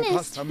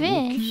 Finest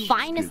fish?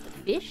 Finest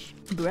fish?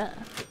 Bruh.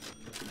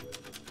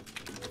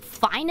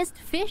 Finest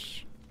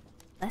fish?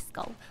 Let's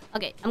go.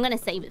 Okay, I'm gonna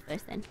save it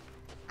first then.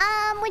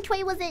 Which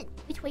way was it?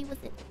 Which way was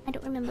it? I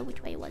don't remember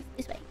which way it was.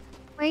 This way.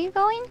 Where are you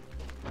going?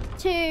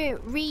 To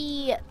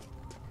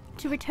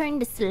return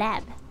the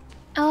slab.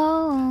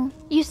 Oh,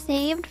 you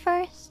saved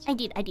first? I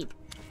did. I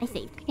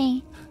saved.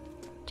 Okay.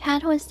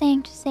 Chad was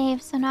saying to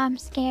save, so now I'm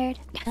scared.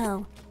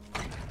 Oh.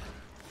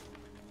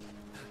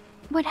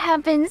 What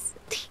happens?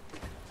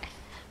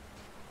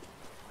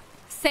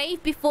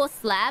 Save before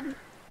slab?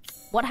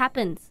 What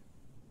happens?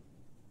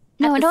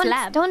 No, At the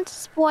slab? don't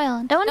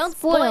spoil. Don't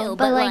spoil,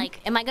 but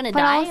like, am I gonna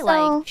die?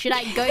 also... Like, should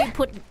I go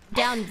put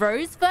down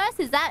Rose first?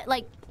 Is that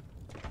like...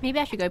 Maybe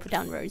I should go put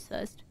down Rose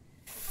first.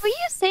 Well,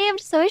 you saved,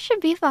 so it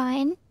should be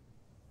fine.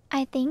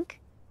 I think.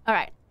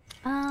 Alright.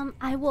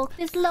 I walk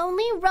this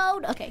lonely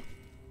road. Okay.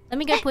 Let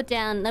me go put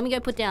down. Okay, I'm gonna go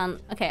put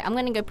down. Okay. I'm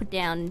gonna go put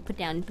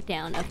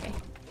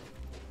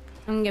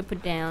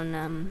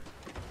down,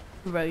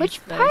 Rose Which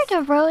first. part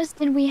of Rose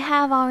did we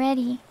have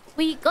already?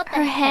 We got the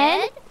her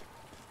head?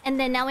 And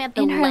then now we have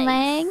the in legs. her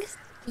legs?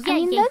 Yeah, I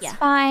mean, yeah, that's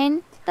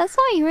fine. That's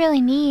all you really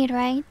need,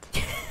 right?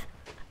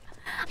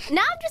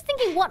 Now I'm just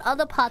thinking, what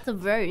other parts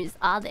of Rose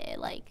are there?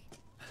 Like,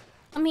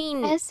 I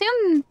mean... I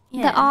assume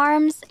yeah. the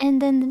arms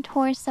and then the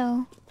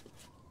torso.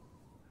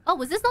 Oh,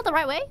 was this not the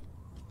right way?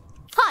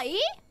 Hi?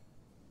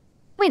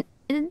 Wait,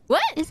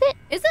 what? Is it?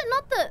 Is it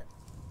not the...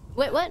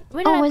 Wait, what?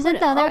 Where did Oh, I was put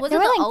it the other? Oh, was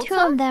there it were the like two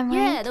altar? of them, right?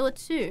 Yeah, there were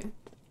two.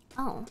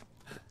 Oh.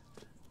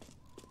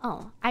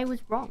 Oh, I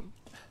was wrong.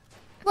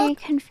 Very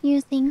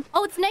confusing.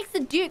 Oh, it's next to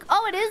Duke.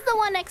 Oh, it is the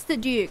one next to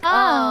Duke.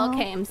 Oh. Oh,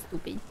 okay, I'm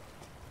stupid.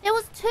 There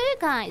was two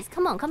guys.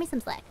 Come on, cut me some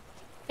slack.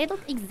 They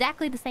look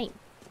exactly the same.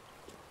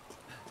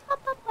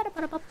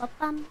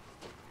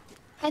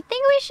 I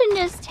think we should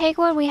just take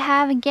what we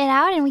have and get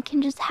out, and we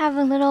can just have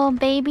a little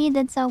baby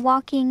that's a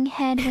walking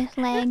head with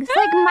legs.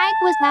 Like Mike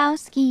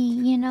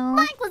Wazowski, you know?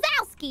 Mike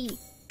Wazowski!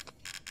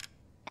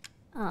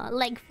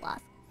 Leg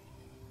floss.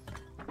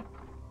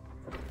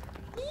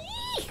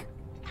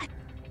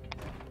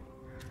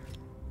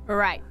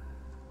 Right.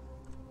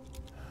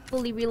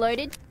 Fully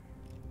reloaded.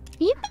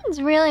 Ethan's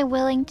really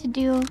willing to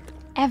do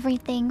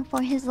everything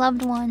for his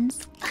loved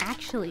ones.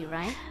 Actually,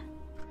 right?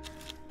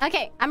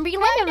 Okay, I'm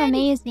reloaded. Kind of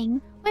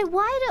amazing. Wait,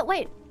 why is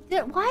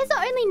there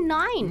only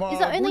 9? Is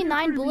there only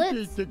 9 bullets?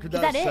 Is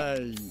that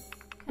it?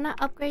 Can I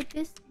upgrade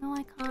this? No,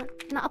 I can't.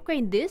 Can I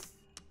upgrade this?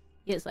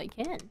 Yes, I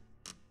can.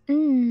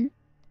 I'm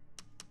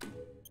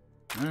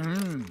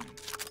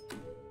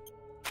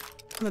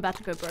about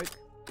to go broke.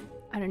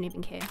 I don't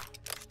even care.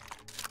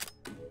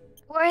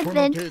 Worth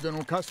it.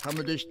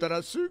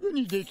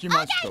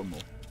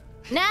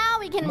 Now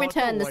we can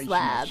return the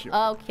slab.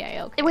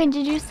 Okay. Wait,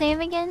 did you save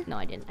again? No,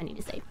 I didn't. I need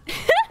to save.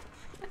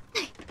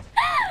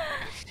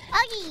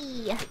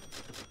 Okay.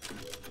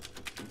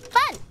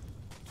 Fun.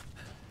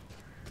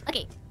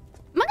 Okay.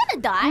 Am I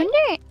gonna die?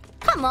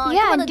 Come on.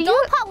 Yeah, the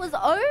dog part was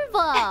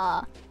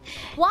over.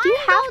 Why? Do you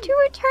have to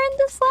return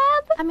the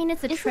slab? I mean,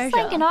 it's a treasure. Is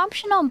this like an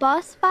optional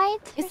boss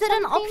fight? Is it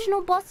an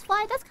optional boss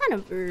fight? That's kind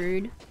of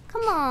rude.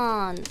 Come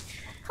on.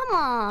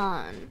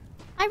 I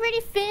already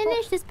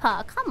finished this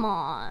part. Come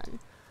on.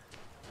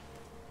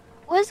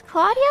 Was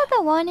Claudia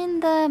the one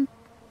in the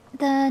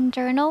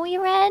journal we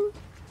read?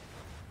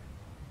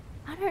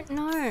 I don't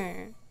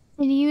know.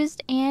 It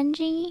used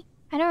Angie?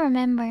 I don't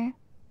remember.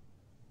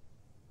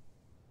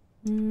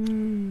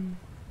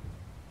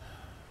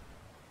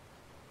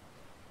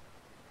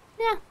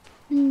 Yeah.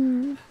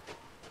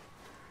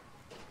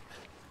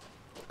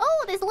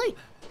 Oh, there's loot.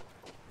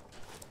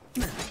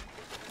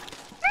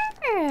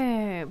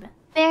 Herb.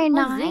 Very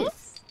What's nice.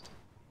 this?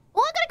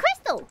 Oh, I got a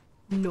crystal.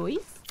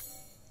 Nice.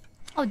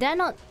 Oh, did I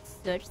not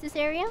search this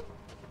area?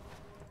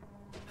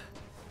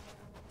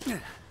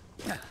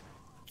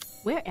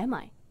 Where am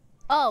I?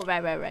 Oh,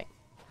 right.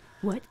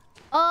 What?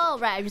 Oh,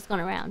 right, I've just gone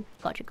around.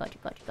 Gotcha. Okay.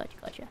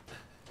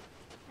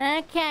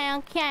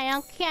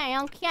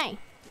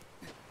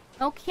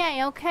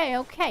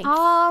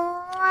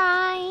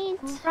 Alright.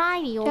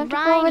 Alrighty. Have to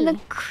go over the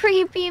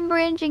creepy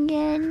bridge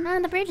again.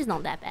 The bridge is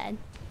not that bad.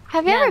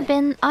 Have you ever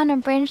been on a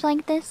bridge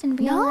like this in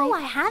real life? No,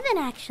 I haven't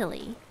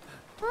actually.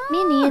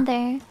 Me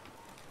neither.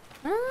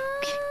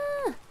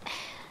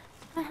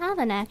 I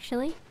haven't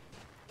actually.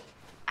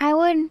 I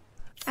would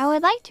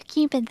like to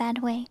keep it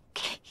that way.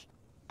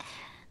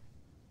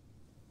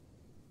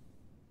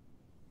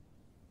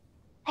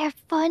 They're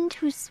fun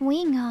to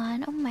swing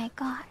on. Oh my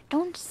god.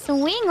 Don't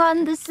swing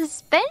on the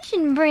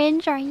suspension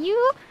bridge. Are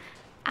you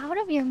out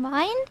of your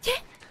mind?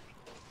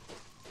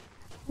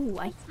 Ooh,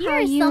 I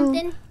hear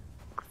something.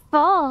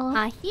 Fall.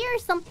 I hear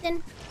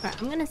something.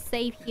 Alright, I'm gonna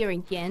save here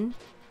again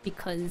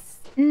because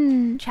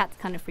chat's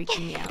kind of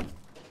freaking me out.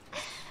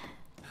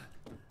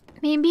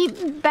 Maybe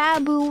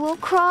Babu will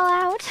crawl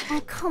out. Oh,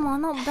 come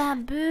on, not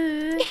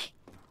Babu.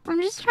 I'm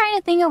just trying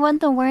to think of what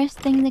the worst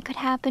thing that could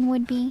happen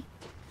would be.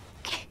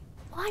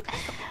 What?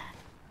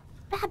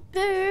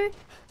 Babu!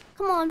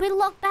 Come on, we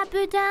locked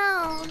Babu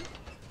down.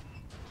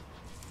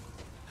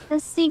 The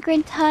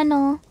secret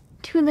tunnel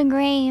to the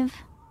grave.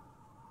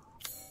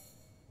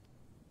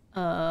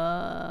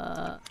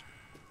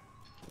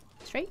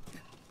 Straight?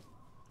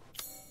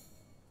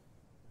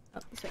 Oh,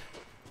 this way.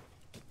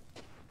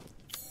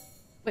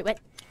 Wait, what?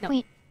 No.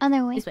 Wait,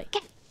 other way. This way.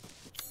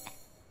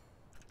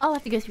 Oh, I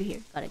have to go through here.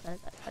 Got it.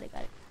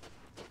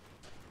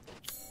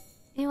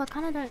 Ew, I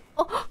kinda don't...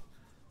 Oh!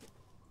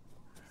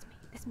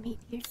 There's meat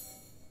here.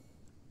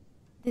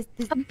 There's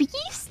a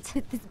beast?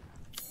 There's...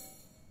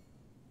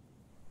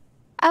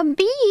 A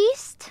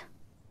beast?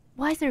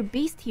 Why is there a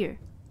beast here?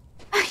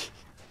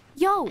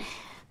 Yo!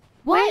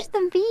 What? Where's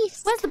the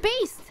beast? Where's the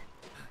beast?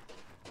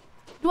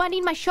 Do I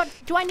need my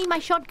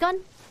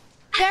shotgun?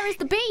 Where is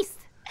the beast?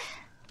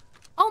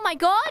 Oh my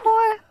god!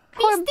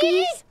 Poor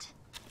beast.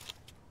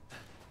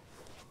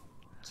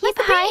 Keep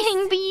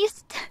hiding,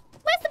 beast.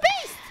 Where's the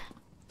beast?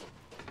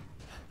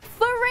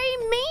 Furry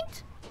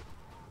meat?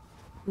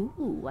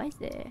 Ooh, why is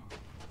there?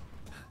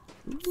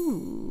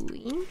 Ooh,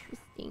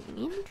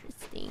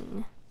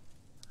 interesting.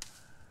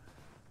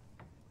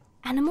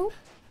 Animal?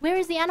 Where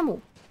is the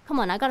animal? Come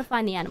on, I gotta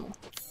find the animal.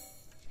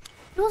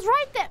 It was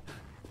right there.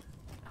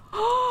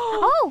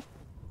 Oh!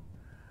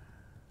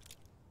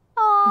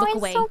 Oh, Look it's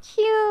away. so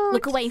cute.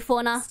 Look away,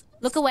 Fauna.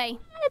 Look away.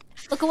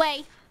 Look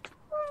away.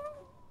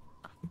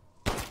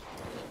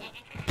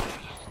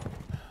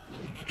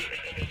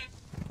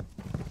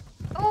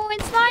 Oh,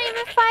 it's not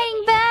even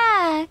fighting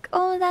back.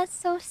 Oh, that's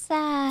so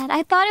sad.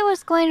 I thought it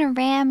was going to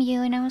ram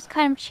you, and I was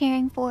kind of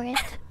cheering for it.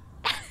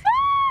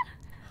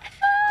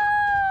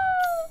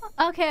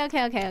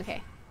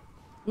 Okay.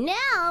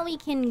 Now we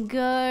can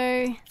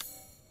go...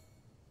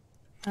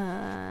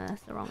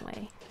 that's the wrong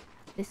way.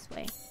 This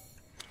way.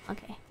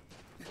 Okay.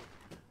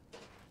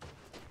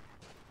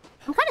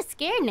 I'm kind of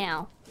scared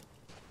now.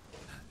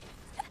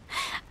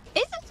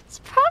 It's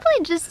probably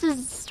just a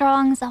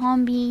strong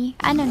zombie.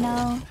 I don't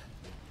know.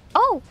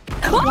 Oh!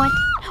 What?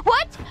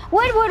 What?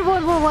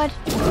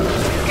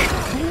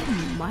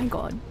 Oh my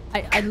god.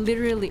 I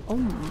literally... Oh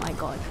my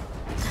god.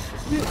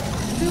 Who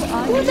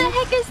are you? Who the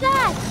heck is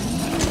that?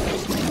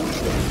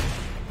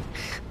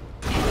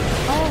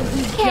 Oh,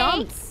 he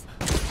jumps.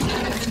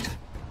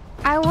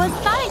 I was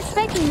not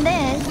expecting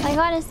this. I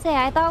gotta say,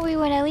 I thought we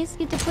would at least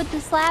get to put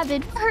the slab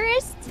in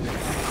first.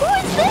 Who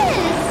is this?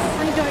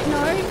 I don't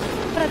know,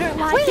 but I don't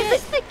like it. Wait, is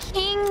this the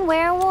king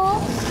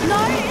werewolf?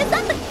 No, is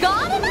that the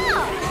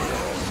gardener?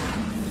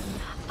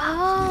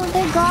 Oh,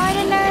 the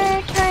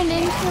gardener turned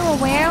into a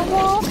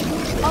werewolf?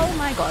 Oh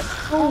my god.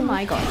 Oh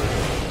my god.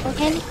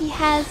 Okay. And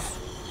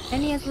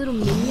he has little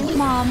minions.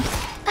 Moms.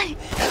 Okay.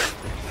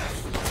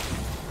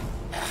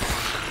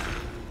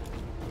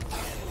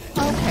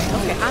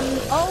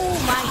 Oh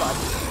my god.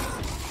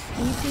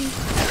 Can you please?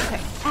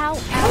 Okay. Ow.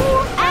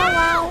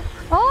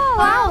 Oh,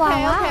 wow.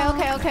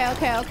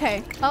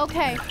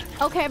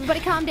 Okay, everybody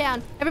calm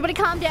down.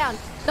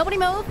 Nobody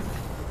move.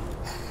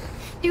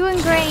 Doing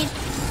great.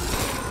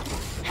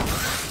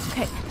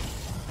 Okay.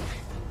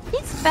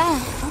 He's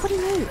fast. Nobody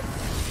move.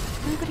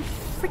 Nobody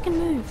freaking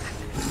move.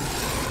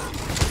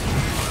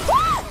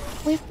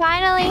 We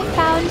finally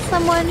found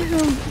someone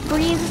who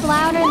breathes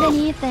louder than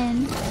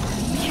Ethan.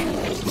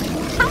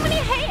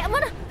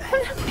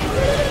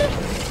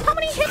 How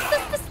many hits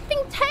does this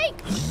thing take?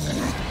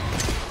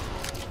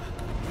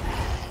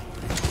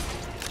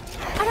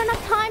 I don't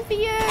have time for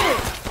you.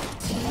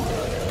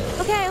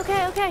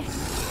 Okay.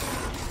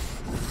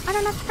 I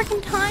don't have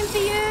freaking time for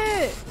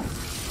you.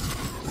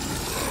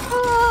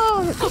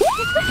 Oh!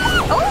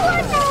 Oh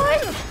my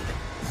god!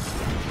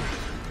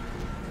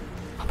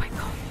 Oh my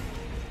god.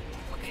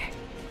 Okay.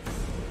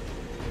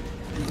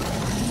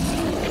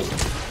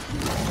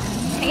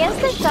 I guess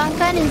the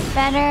shotgun is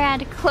better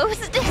at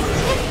close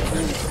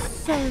distance.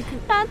 So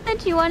good. Not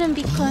that you want to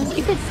be close.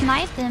 You could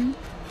snipe him.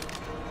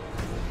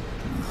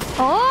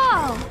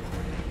 Oh!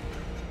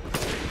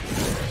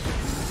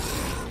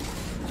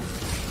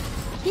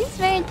 He's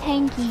very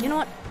tanky. You know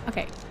what?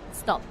 Okay,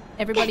 stop.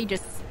 Everybody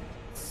just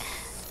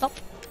stop.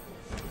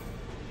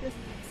 Just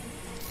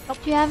stop.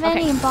 Do you have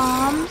any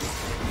bombs?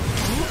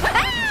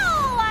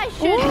 Ow! I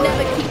should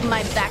never keep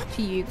my back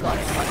to you. Got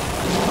it.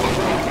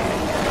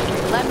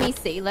 Okay.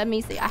 Let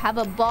me see. I have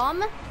a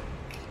bomb.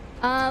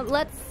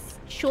 Let's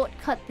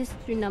shortcut this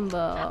to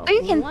number Oh,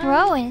 you can 1.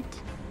 throw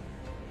it.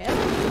 Yep.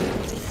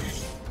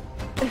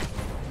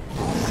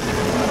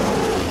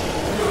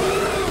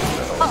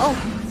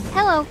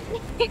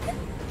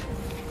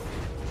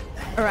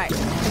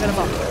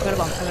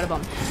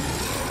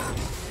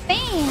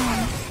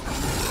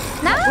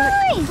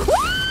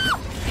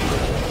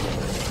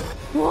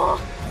 Whoa!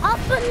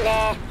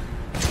 아프네!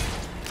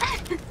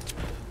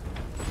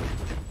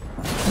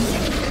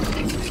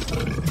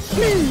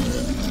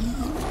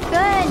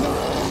 Good.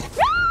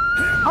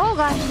 Oh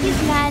gosh,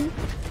 he's mad.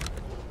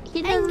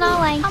 He does not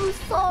like I'm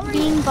sorry.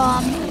 being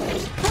bombed.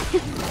 He's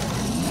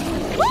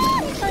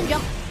gonna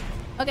jump.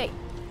 Okay.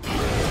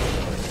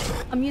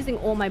 I'm using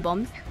all my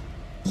bombs.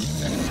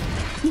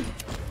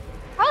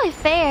 Probably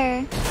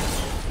fair.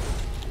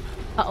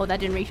 Uh-oh, that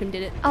didn't reach him,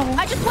 did it? Oh.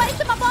 I just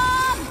wasted my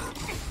bomb!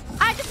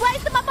 I just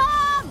wasted my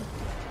bomb!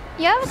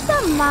 You have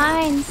some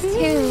mines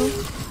too.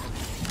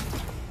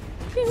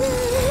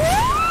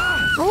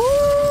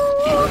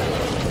 Ooh.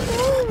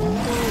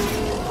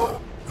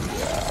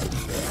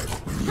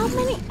 How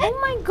many? Oh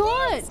my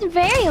god! It's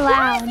very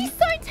Why loud. is he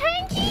so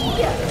tanky?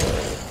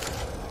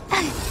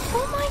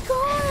 Oh my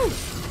god!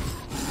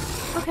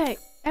 Okay,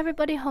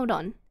 everybody hold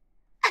on.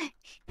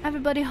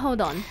 Everybody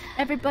hold on.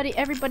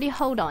 Everybody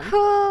hold on.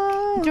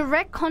 Cool.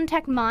 Direct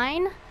contact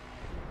mine.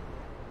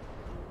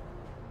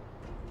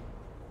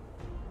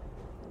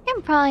 You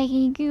can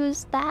probably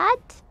use that.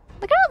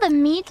 Look at all the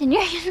meat in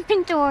your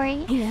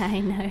inventory. Yeah, I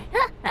know.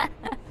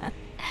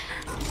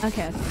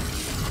 Okay.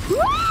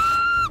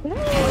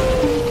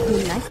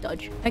 Ooh, nice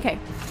dodge. Okay.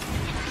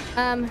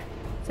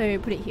 So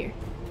put it here.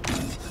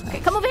 Okay,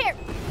 come over here.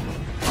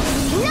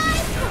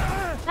 Nice.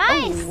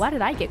 Nice. Oh, why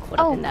did I get caught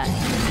up in that?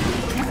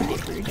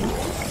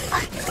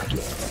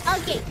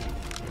 Okay.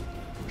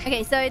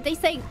 Okay, so they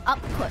say up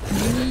close.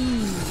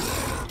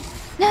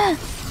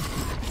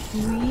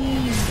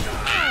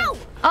 Ow!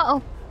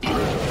 Uh-oh.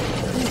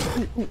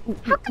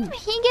 How come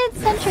he gets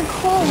such a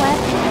cool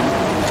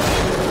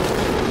weapon?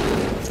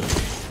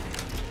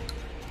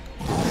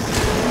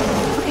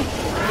 Okay.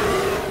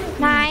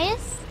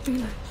 Nice.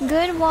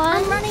 Good one.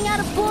 I'm running out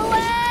of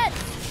bullets!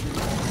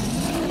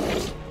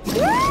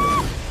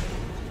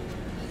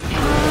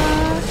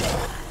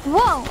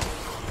 Whoa.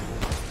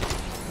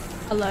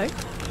 Hello?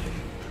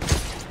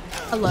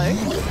 Hello?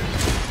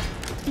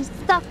 He's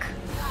stuck.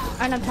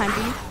 I don't have time for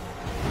you.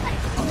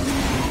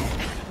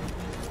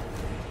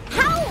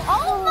 How?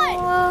 Oh my!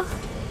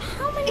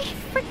 How many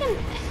freaking...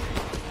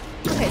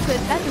 Okay, so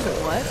that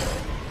doesn't work.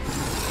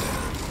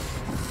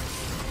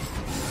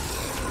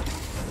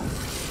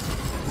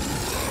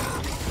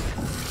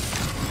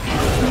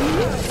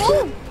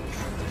 Oh.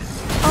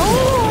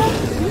 Oh.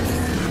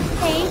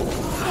 Hey.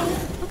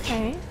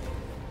 Okay.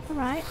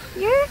 Alright.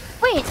 You're...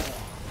 Wait.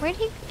 Where'd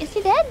he... Is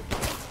he dead?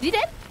 Is he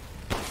dead?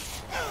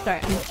 Sorry,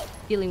 I'm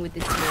dealing with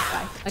this small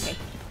guy. Okay.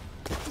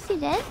 Is he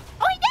dead?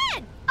 Oh, he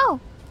dead! Oh.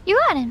 You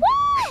got him.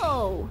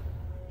 Whoa!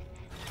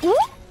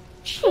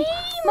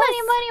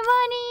 Money, money,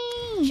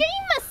 money!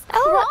 Seamus!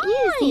 Oh,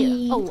 cry!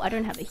 easy. Oh, I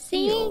don't have a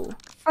heal.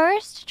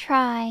 First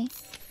try.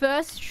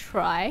 First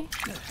try.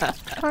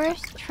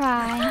 First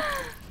try.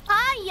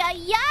 Ay,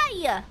 ay,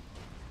 ay!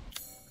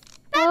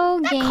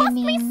 Oh, That cost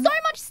me gaming. so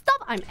much stuff.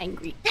 I'm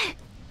angry.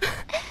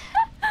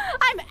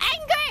 I'm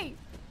angry!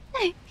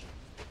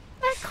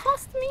 That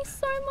cost me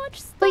so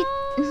much stuff. Wait,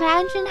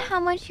 imagine how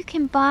much you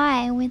can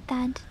buy with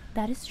that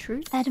That is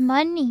true.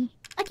 money.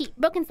 Okay,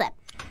 broken slab.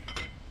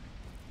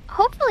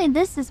 Hopefully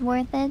this is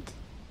worth it.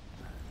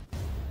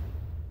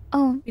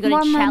 Oh, We got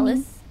more a money.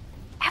 chalice.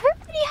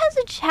 Everybody has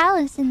a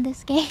chalice in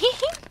this game.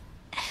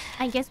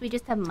 I guess we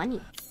just have money.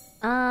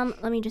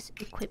 Let me just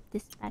equip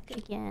this back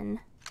again.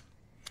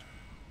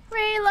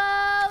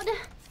 Reload!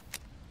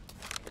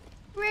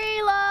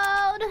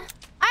 Reload!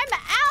 I'm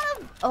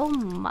out of... Oh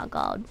my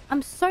god.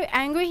 I'm so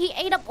angry. He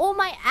ate up all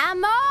my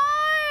ammo!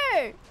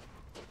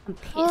 I'm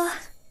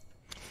pissed.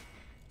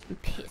 I'm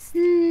pissed.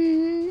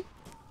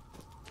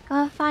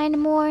 Gotta find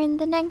more in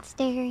the next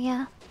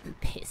area. I'm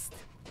pissed.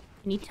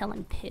 Can you tell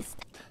I'm pissed?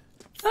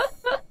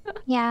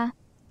 Yeah.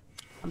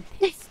 I'm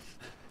pissed.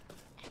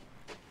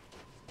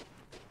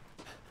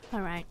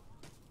 Alright.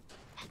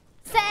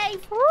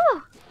 Save!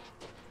 Woo.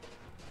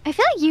 I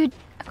feel like you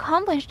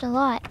accomplished a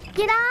lot.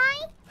 Did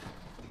I?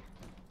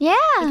 Yeah.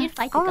 I did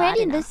fight the already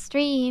gardener. this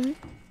stream.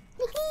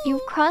 You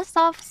crossed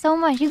off so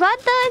much. You got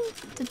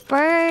the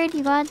bird.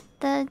 You got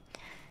the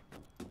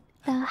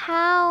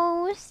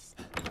house.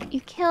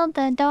 You killed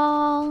the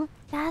doll.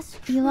 That's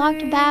true. You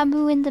locked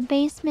Babu in the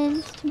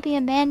basement to be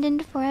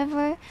abandoned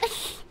forever.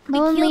 We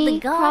killed the Lonely,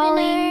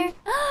 gardener. crawling.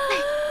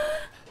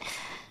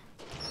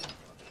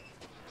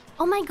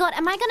 Oh my god,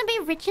 am I gonna be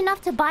rich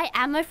enough to buy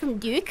ammo from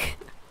Duke?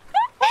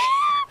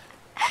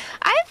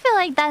 I feel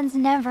like that's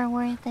never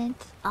worth it.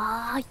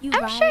 Ah, you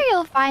I'm right. sure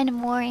you'll find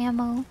more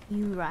ammo.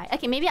 You right.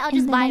 Okay, maybe I'll In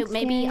just the buy. next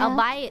Maybe area. I'll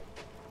buy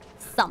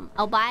some.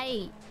 I'll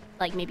buy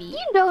like maybe. You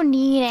don't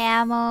need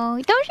ammo.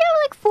 Don't you have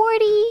like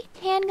 40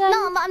 handgun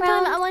No, but I'm talking.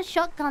 rounds? I want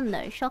shotgun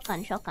though.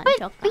 Shotgun.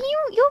 But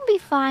you'll be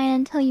fine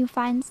until you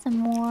find some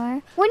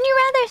more. Wouldn't you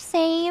rather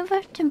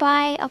save to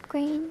buy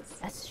upgrades?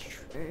 That's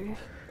true.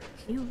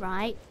 You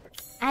right.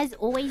 As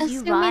always, you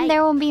Assuming right.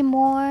 there will be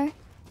more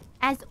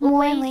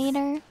More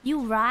later.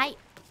 You right.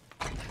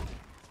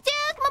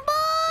 Duke, my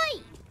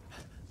boy.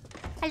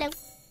 Hello.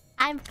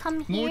 I've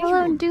come here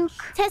Hello, Duke.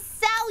 to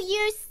sell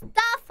you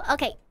stuff.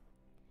 Okay.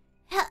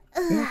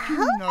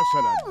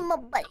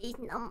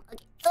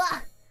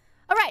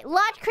 Alright,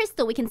 large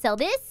crystal. We can sell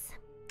this.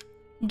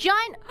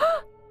 Giant.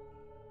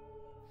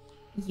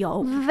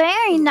 Yo.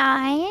 Very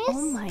nice.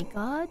 Oh my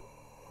god.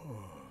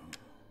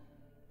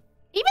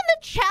 Even the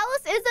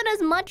chalice isn't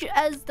as much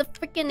as the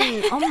freaking.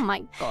 Oh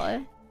my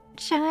god.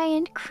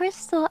 Giant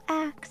crystal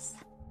axe.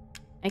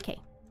 Okay.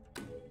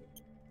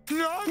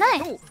 Nice.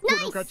 Nice.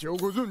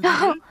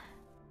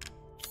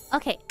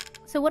 Okay.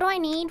 So what do I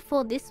need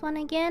for this one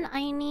again?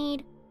 I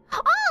need.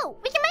 Oh,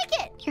 we can make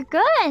it. You're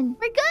good.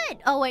 We're good.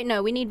 Oh wait,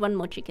 no, we need one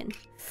more chicken.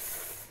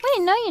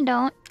 Wait, no, you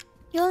don't.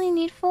 You only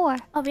need 4.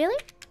 Oh really?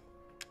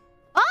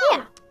 Oh.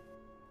 Yeah.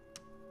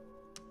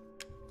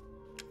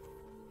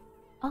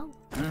 Oh.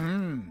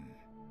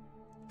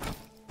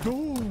 どう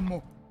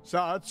も。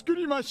さあ作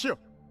りましょう。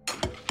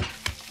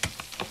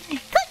 Cooking,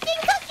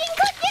 cooking,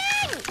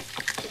 cooking!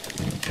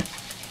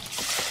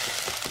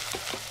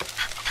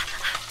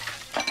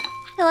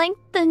 I like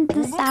the お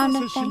sound 待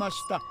たせしま effect. し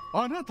た。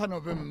あなたの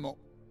分も。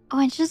 Oh,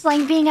 it's just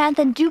like being at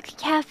the Duke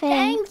Cafe.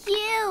 Thank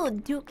you,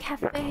 Duke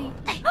Cafe.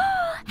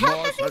 ま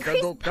さか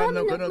どっか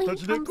のこの土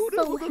地でこれ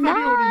ほどの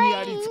料理に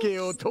ありつけ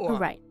ようとは。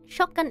 Alright,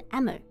 shotgun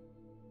ammo.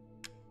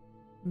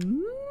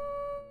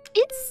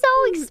 It's so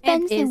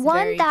expensive. is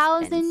very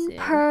 1,000 expensive.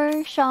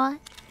 per shot.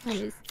 That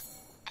is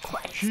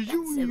quite 非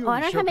常に expensive. 良 Oh,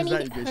 I い don't have 食 any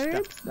材でし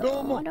herbs た。どう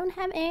though. も I。don't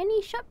have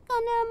any shotgun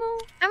ammo.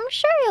 I'm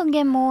sure you'll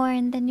get more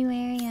in the new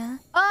area.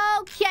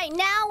 Okay,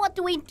 now what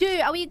do we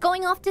do? Are we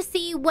going off to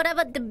see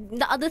whatever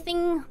the other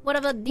thing?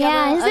 Whatever the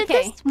Yeah, other... is it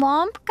the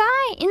swamp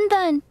guy in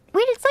the...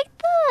 Wait, it's like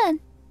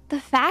the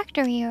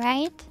factory,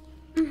 right?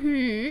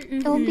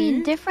 It'll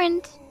be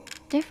different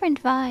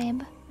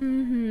vibe. Oh,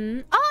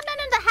 no,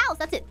 the house.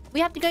 That's it. We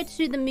have to go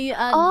to the...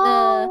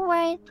 Oh,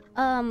 right.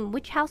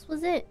 Which house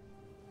was it?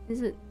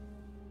 Is it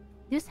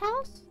this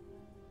house?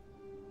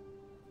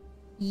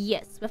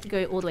 Yes, we have to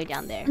go all the way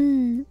down there.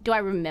 Do I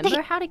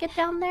remember how to get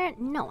down there?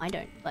 No, I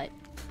don't, but...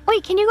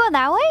 Wait, can you go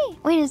that way?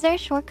 Wait, is there a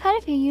shortcut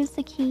if you use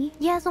the key?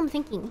 Yeah, that's what I'm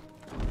thinking.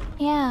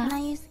 Yeah. Can I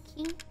use the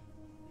key?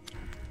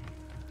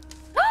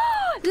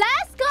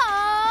 Let's go!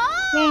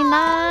 Very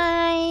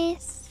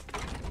nice.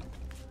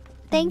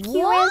 Thank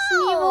you,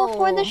 Resident Evil,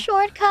 for the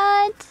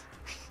shortcut.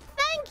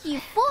 Thank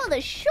you for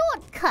the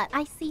shortcut.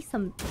 I see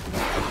some...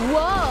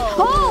 Whoa!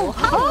 Oh!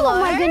 Hello. Oh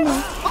my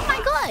goodness. Oh my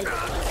god!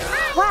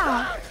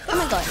 Wow. Oh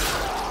my god.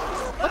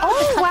 What's Oh,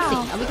 with the wow.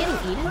 cutscene? Are we getting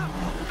eaten?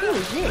 Who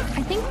is this?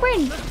 I think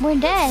we're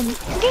dead. It's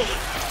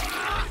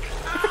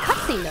a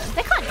cutscene though.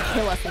 They can't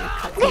kill us in a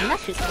cutscene.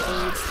 That's just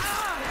rude.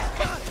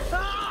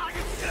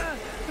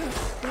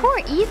 Poor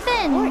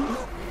Ethan.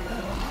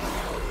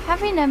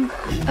 Having a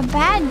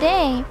bad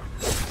day.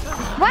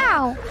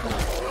 Wow.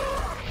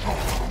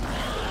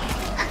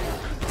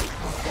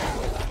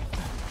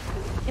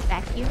 Get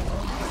back here.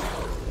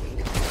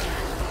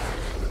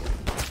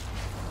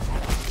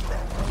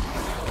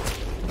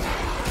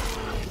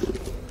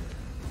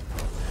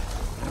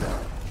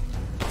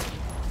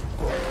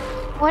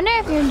 Wonder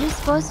if you're just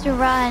supposed to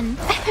run.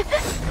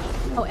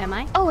 Oh, am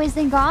I? Oh, is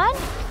it gone?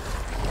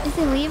 Is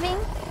it leaving?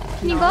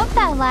 Can you go up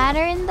that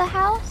ladder in the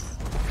house?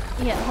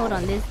 Yeah, hold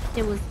on.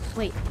 There was...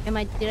 Wait, did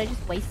I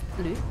just waste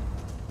loot?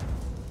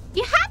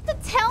 You have to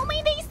tell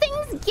me these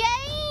things,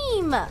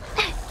 game!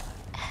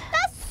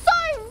 That's so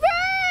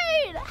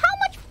rude! How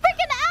much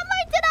freaking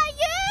ammo did I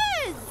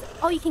use?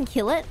 Oh, you can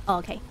kill it? Oh,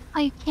 okay. Oh,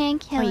 you can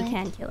kill it. Oh, you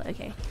can kill it.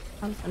 Okay.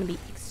 I was gonna be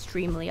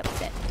extremely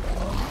upset.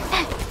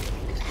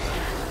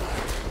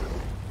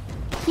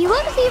 He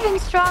looks even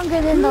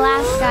stronger than the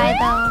last guy,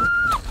 though.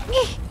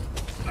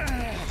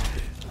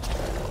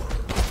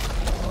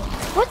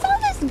 What's all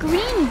this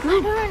green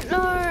goop? I don't know.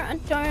 I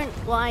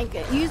don't like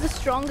it. Use a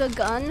stronger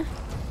gun.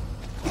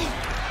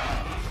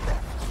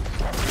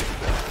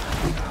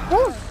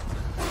 Ooh.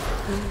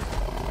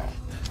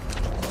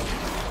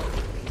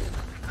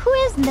 Who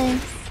is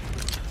this?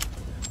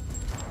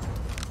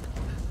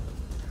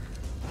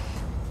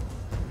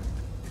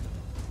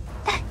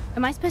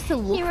 Am I supposed to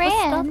look He for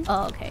ran. stuff?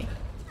 Oh, okay.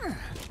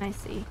 I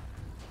see.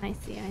 I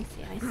see.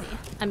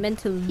 I meant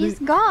to loot. He's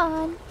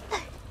gone.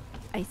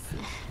 I see.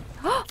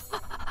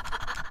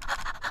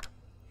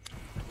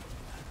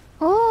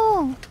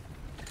 Oh.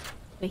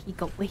 Where he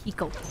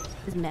go?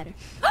 Doesn't matter.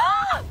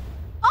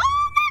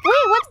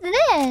 Wait, what's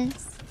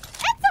this?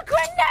 It's a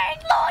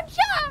grenade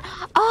launcher!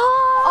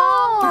 Oh.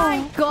 Oh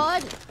my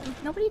god.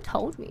 Nobody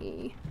told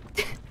me.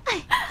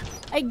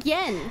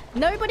 Again,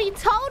 nobody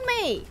told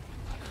me.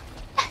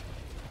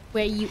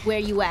 Where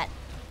you at?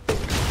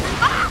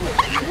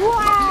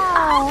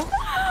 Wow.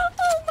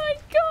 Oh my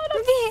god,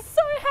 I'm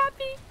so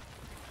happy.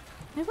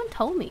 No one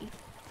told me.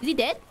 Is he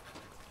dead?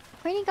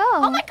 Where'd he go?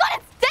 Oh my god,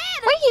 it's dead!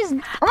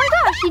 Wait, oh my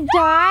gosh, he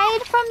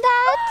died from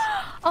that?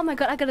 Oh my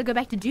god, I gotta go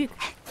back to Duke.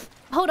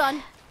 Hold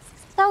on.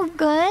 So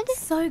good.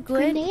 So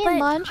good. Grenade but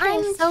launcher I'm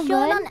is so short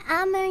good. on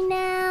ammo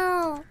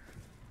now.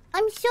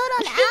 I'm short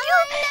on ammo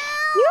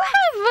now. You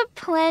have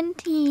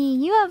plenty.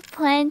 You have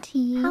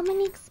plenty. How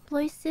many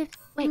explosive?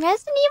 In Wait,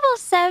 Resident Evil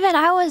 7,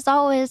 I was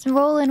always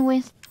rolling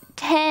with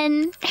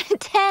 10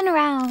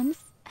 rounds.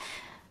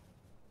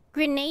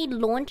 Grenade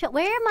launcher.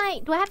 Where am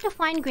I? Do I have to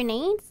find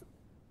grenades?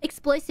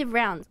 Explosive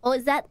rounds. Oh,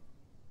 is that?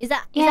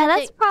 Yeah,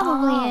 that's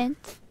probably it.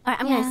 Alright,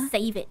 I'm gonna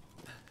save it.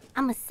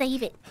 I'm gonna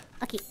save it.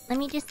 Okay, let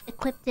me just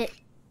equip it.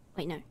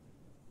 Wait, no.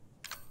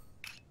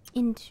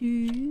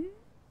 Into...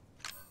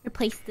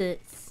 Replace the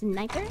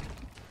sniper.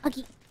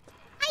 Okay.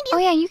 Oh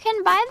yeah, you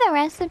can buy the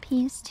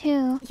recipes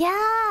too.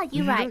 Yeah,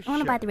 you're right. I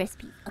wanna buy the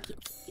recipe. Okay.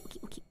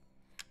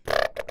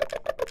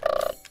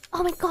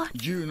 Oh my god.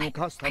 Oh, I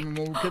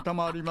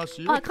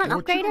can't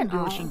upgrade it?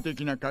 Oh,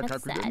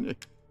 that's sad.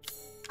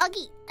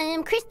 Okay,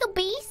 crystal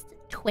beast.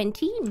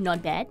 20,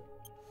 not bad.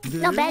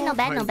 Not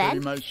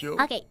bad.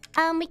 Okay,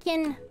 we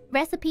can...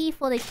 Recipe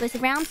for the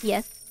explosive rounds?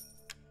 Yes.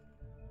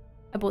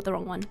 I bought the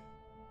wrong one.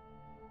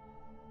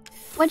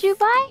 What'd you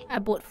buy? I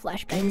bought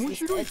flashbangs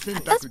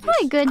instead. That's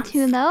probably good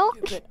too, though.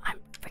 Stupid. I'm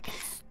freaking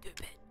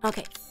stupid.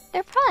 Okay.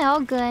 They're probably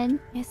all good.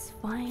 It's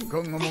fine.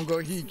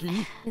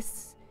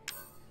 Yes.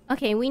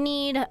 Okay, we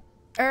need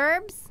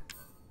herbs.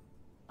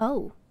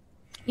 Oh.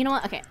 You know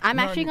what? Okay, I'm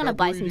actually gonna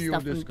buy some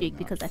stuff from Dig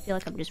because I feel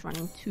like I'm just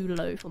running too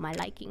low for my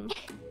liking.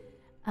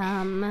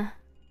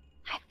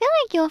 I feel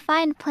like you'll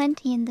find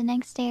plenty in the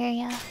next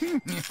area. I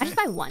just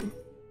buy one.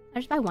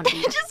 Of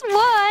these. Just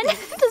one?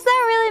 Does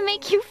that really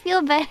make you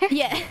feel better?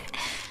 Yeah.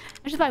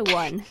 I just buy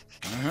one.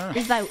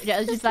 Just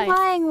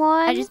buying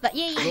one? I just buy...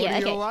 Yeah.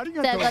 Okay. So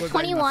I got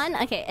 21.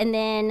 Okay, and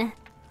then...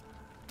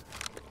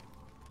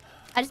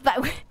 I just buy...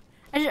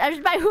 I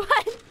just buy one.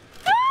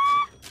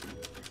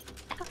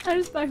 I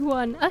just buy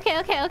one. Okay.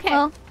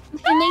 Well,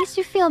 it makes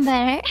you feel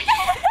better.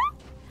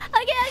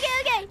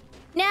 Okay.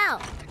 Now...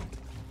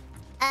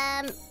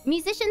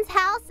 musician's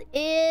house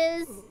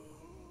is...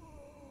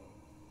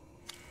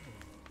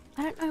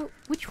 I don't know.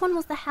 Which one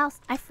was the house?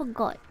 I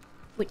forgot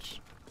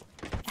which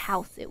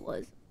house it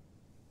was.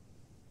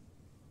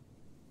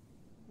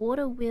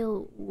 Water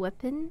wheel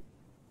weapon?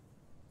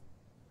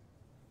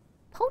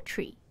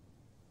 Poultry.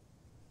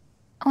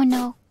 Oh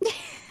no.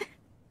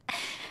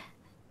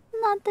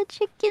 Not the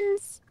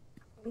chickens.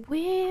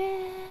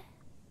 Where?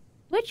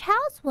 Which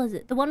house was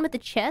it? The one with the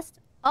chest?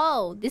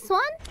 Oh, this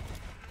one?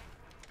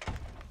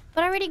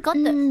 But I already got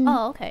the...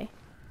 Oh, okay.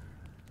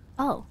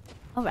 Oh,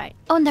 alright.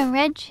 Oh, the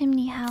red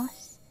chimney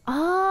house.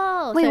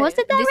 Oh, wait, so was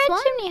it that red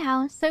one? chimney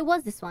house? So it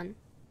was this one,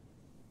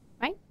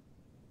 right?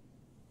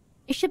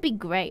 It should be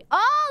great.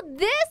 Oh,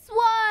 this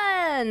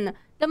one!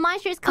 The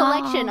Maestro's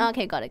collection. Oh.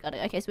 Okay, got it.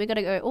 Okay, so we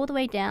gotta go all the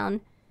way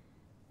down.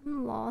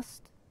 I'm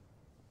lost.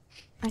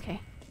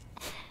 Okay.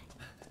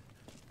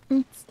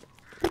 It's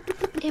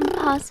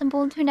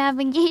impossible to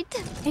navigate.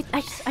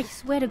 I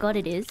swear to God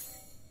it is.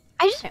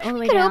 I just wish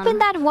we could open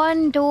that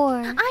one door.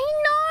 I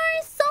know!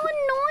 It's so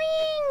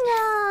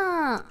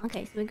annoying!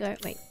 Okay, so we go...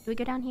 Wait, do we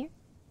go down here?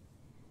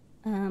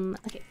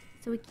 Okay.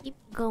 So we keep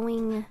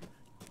going...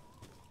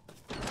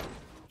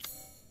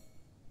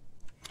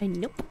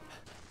 nope.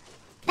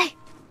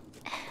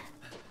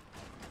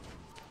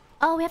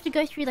 Oh, we have to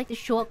go through, like, the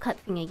shortcut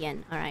thing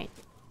again. Alright.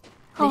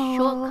 The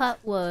shortcut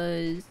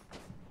was...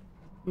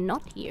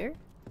 not here.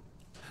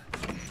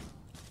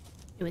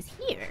 It was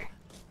here.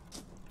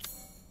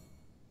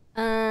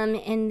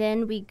 And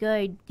then we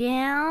go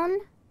down.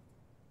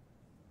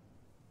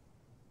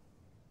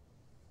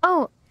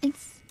 Oh,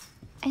 it's...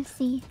 I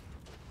see.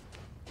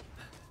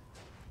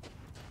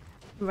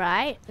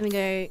 Right, let me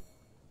go...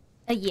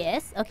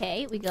 yes,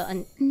 okay, we go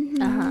on...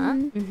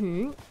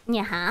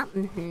 Yeah,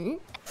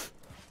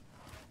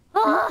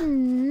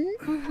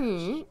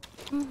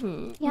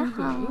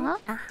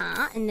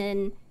 and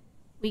then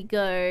we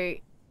go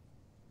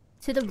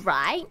to the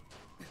right.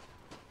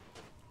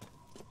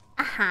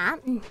 Okay.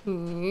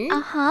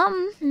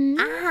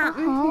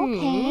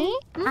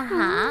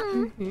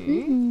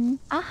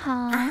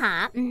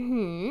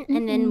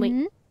 And then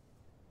we...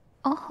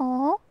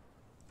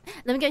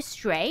 Let me go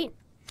straight.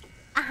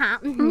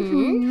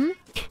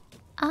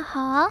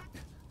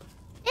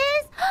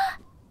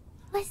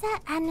 Was that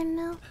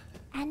animal?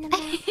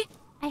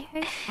 I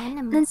heard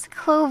animal. That's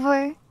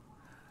Clover.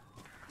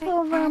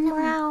 Clover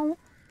meow.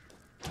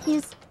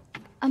 He's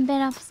a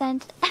bit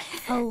upset.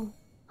 Oh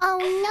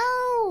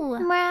no!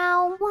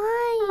 Meow.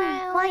 Why?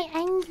 Meow. Why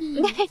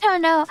angry? I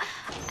don't know.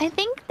 I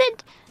think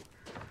that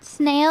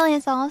Snail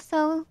is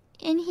also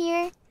in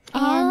here.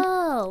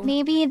 And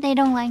maybe they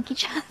don't like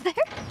each other.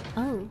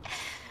 Oh.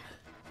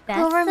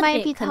 Clover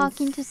might be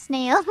talking to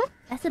Snail.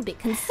 That's a bit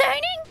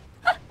concerning.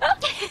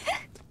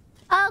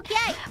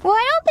 Okay. Well,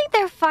 I don't think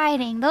they're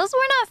fighting. Those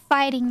were not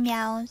fighting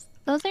meows.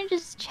 Those are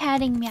just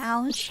chatting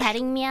meows.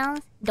 Chatting meows?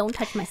 Don't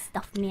touch my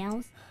stuff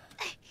meows.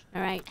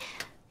 Alright.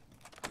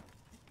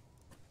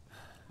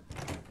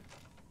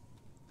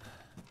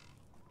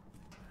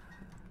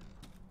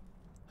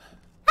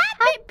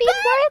 Happy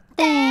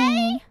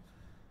birthday!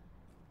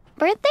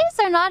 Birthdays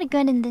are not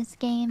good in this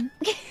game.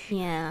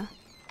 Yeah.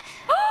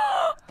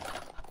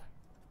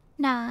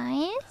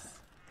 Nice.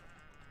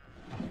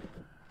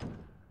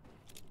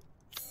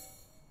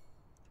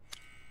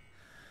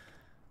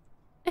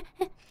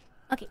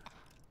 Okay.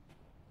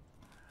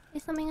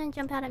 Is something gonna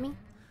jump out at me?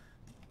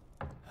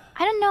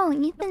 I don't know.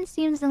 Ethan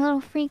seems a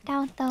little freaked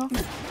out though.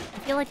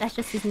 feel like that's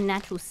just his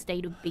natural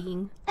state of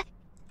being.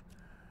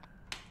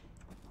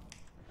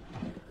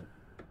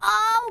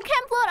 Oh,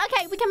 chem float.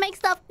 Okay, we can make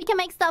stuff. We can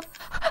make stuff.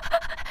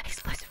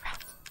 Explosive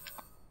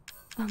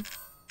rounds.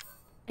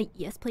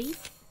 Yes, please.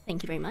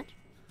 Thank you very much.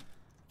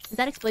 Is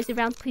that explosive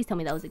rounds? Please tell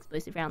me that was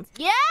explosive rounds.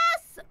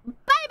 Yes,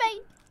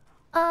 baby.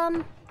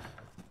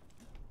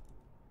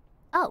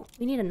 Oh,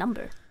 we need a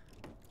number.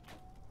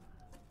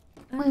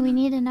 Wait, we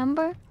need a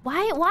number?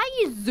 Why are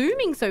you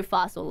zooming so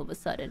fast all of a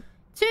sudden?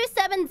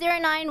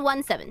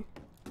 270917.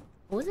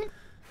 What was it?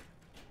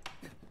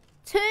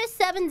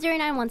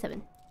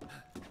 270917.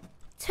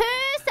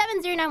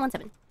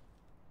 270917.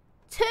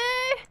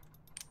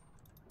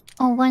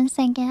 Oh, 1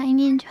 second. I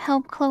need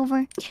help,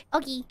 Clover.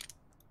 Okay.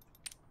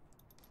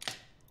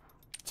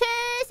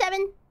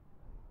 27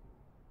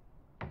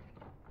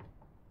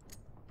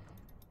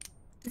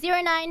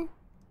 09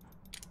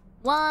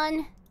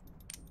 1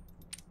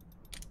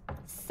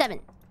 7.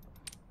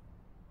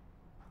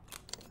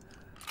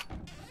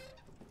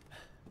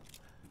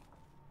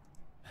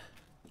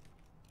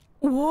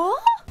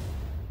 What?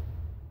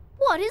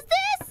 What is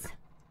this?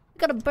 We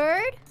got a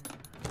bird.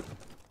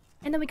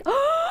 And then we go...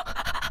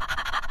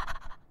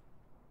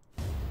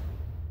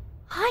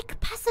 High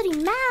capacity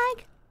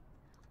mag?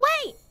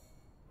 Wait!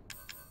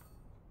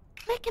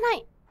 Where can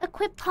I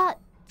equip part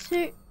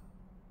 2?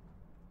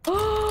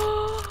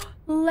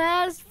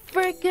 Let's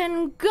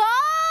freaking go!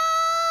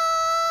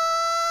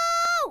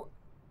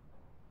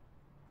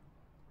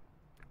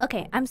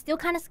 Okay, I'm still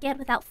kind of scared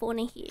without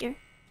Fauna here.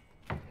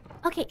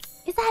 Okay,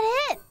 is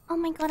that it? Oh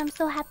my god, I'm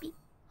so happy.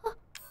 Oh.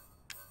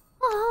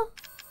 Oh.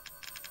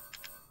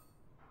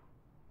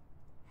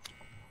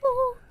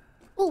 Oh,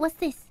 oh, what's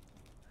this?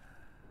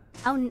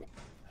 What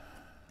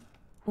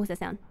was that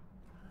sound?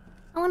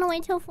 I want to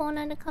wait till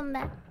Fauna to come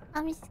back.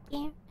 I'm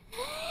scared.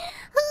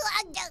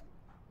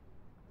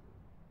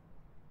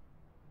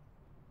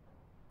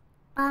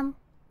 Bum,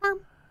 bum,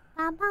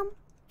 bum, bum.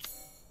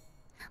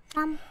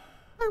 Bum,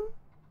 bum,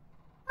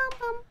 bum,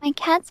 bum. My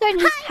cats are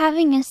just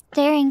having a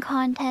staring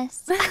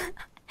contest. I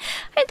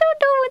don't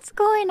know what's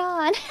going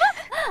on.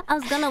 I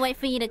was gonna wait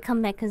for you to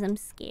come back because I'm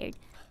scared.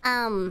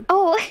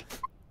 Oh.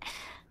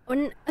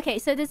 Okay,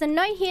 so there's a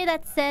note here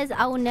that says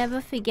I will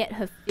never forget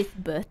her 5th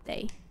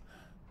birthday.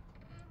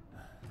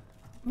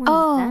 What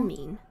does that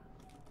mean?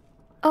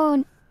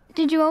 Oh,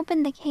 did you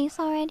open the case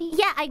already?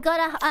 Yeah, I got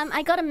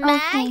a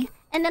mag,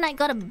 and then I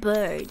got a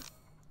bird.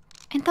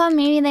 I thought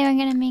maybe they were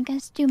gonna make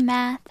us do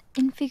math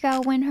and figure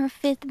out when her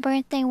 5th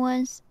birthday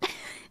was. Oh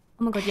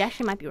my god, you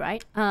actually might be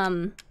right.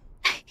 Oh,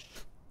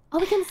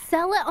 we can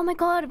sell it? Oh my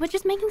god, we're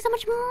just making so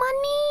much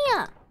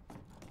money!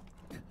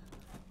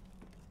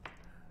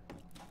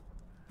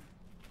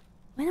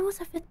 When was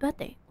her 5th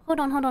birthday? Hold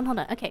on.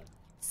 Okay.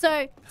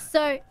 So,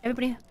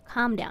 everybody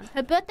calm down.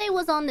 Her birthday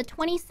was on the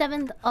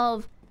 27th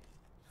of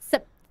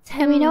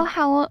September. Do we know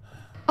how old...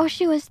 Oh,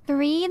 she was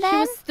 3 then? She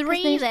was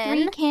 3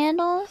 then. 3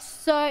 candles?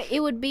 So, it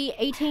would be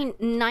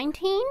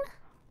 19?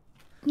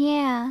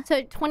 Yeah.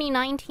 So,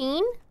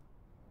 2019?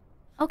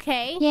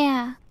 Okay.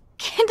 Yeah.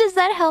 Does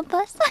that help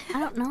us? I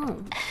don't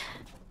know.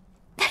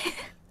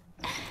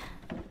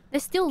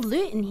 There's still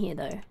loot in here,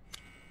 though.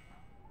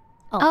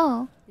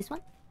 Oh. This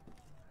one?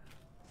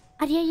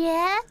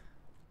 Yeah.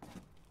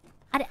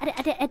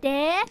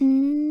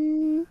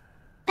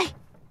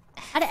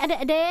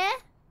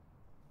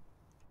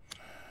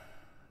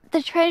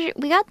 The treasure.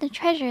 We got the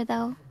treasure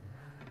though.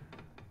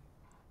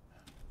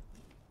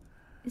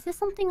 Is there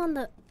something on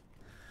the...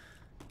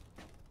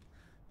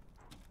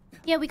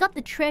 Yeah, we got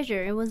the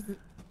treasure. It was...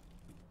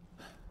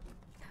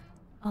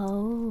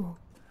 Oh.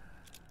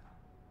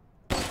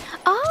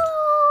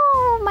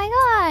 Oh my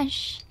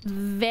gosh.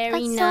 Very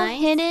That's nice.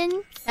 so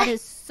hidden. That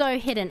is so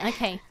hidden.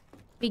 Okay.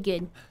 Be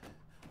good.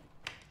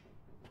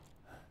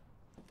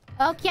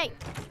 Okay.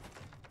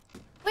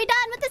 We're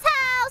done with this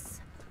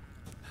house.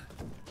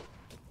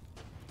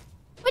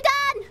 We're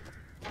done.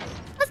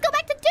 Let's go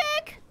back to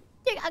Duke.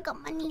 Duke, I got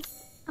money.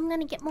 I'm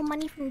gonna get more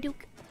money from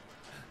Duke.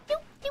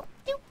 Duke.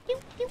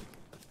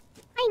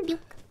 Hi,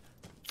 Duke.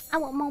 I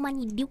want more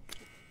money, Duke.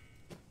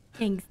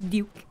 Thanks,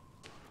 Duke.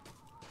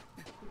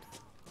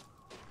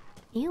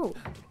 Ew.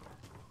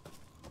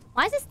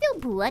 Why is it still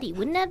bloody?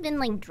 Wouldn't it have been,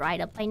 like,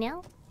 dried up by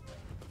now?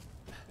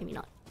 Maybe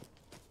not.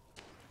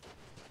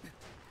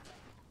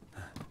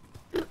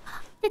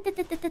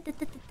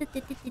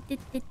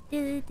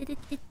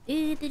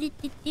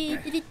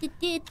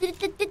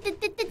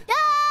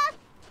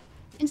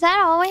 Is that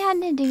all we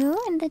had to do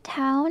in the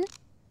town?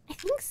 I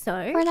think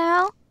so. For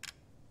now?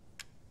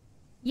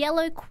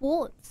 Yellow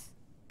quartz.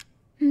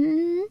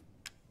 Found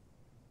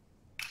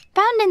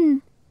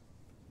in...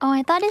 Oh,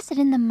 I thought it said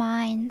in the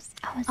mines.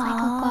 I was like,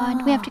 oh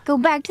god, we have to go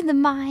back to the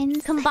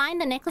mines. Combine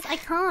the necklace? I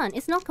can't.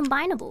 It's not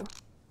combinable.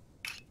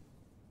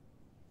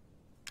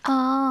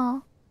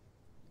 Oh.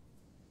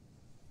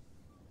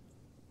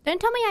 Don't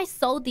tell me I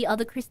sold the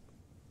other crystal.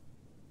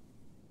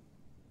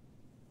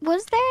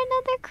 Was there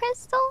another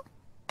crystal?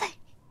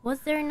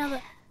 Was there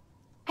another?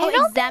 I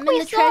don't think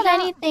we sold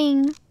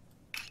anything.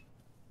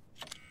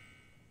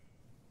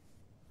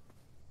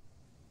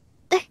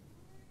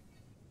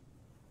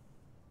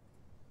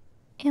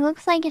 It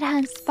looks like it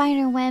has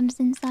spider webs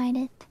inside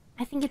it.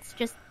 I think it's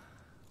just...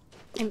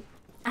 I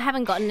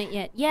haven't gotten it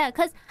yet. Yeah,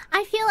 because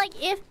I feel like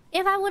if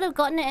I would have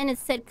gotten it and it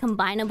said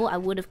combinable, I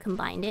would have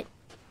combined it.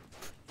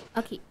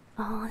 Okay.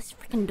 Oh, this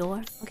freaking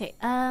door. Okay,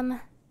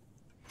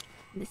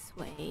 this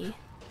way.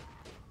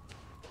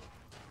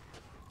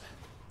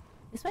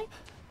 This way?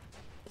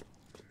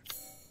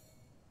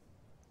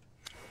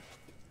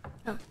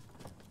 Oh.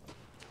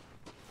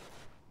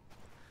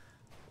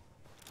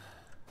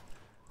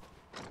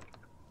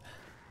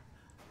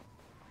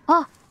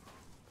 Oh.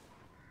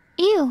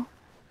 Ew.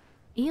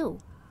 Ew.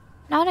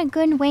 Not a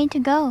good way to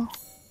go.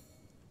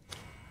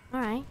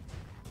 Alright.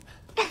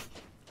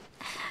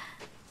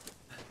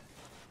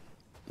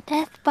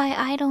 Death by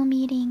idol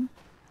meeting.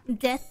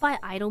 Death by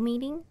idol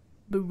meeting?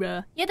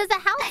 Bruh. Yeah, there's a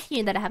house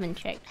here that I haven't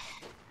checked.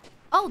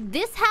 Oh,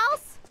 this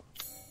house?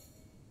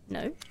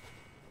 No.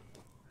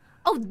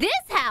 Oh, this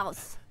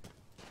house!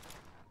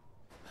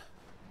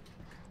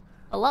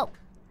 Hello.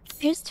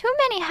 There's too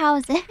many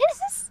houses.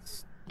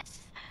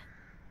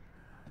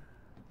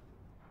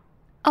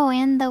 Oh,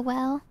 and the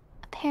well,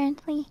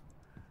 apparently.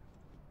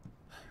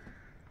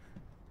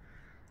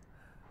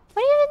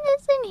 What even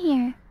is in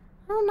here?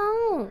 I don't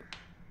know.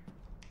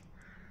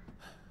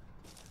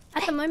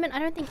 At the moment, I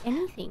don't think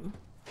anything.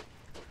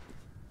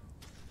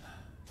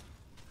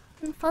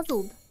 I'm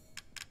fuzzled.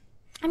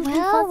 I'm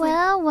confuzzled.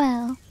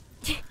 Well.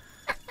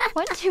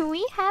 What do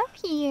we have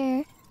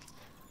here?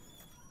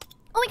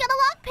 Oh, we got a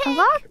lockpick! A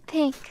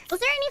lockpick. Was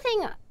there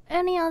anything,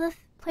 any other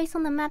place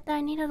on the map that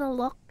I needed a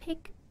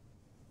lockpick?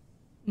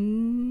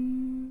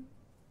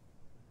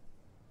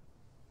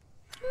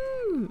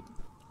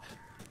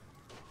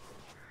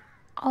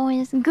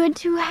 Always good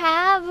to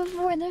have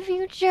for the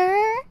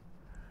future.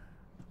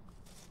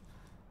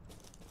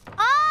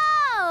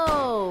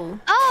 Oh!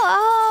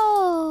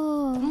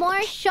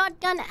 More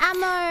shotgun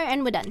ammo,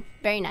 and we're done.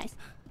 Very nice.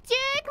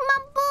 Duke, my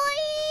boy!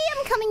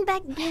 I'm coming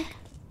back, Duke.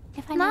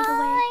 If I know the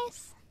way.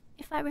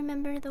 If I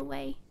remember the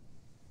way.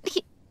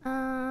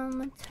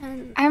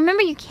 Turn... I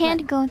remember you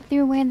can't go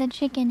through where the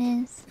chicken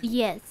is.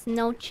 Yes,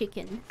 no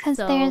chicken. Because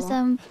there's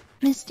a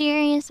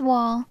mysterious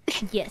wall.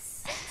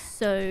 Yes.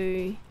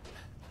 So...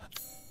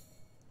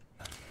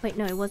 Wait,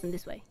 no, it wasn't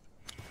this way.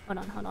 Hold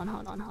on.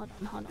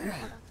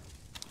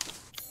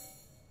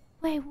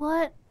 Wait,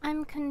 what?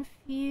 I'm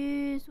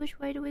confused. Which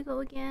way do we go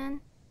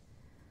again?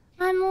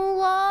 I'm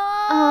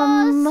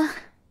lost!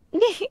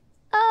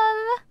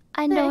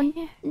 I don't...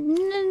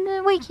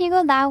 Wait, can you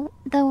go that...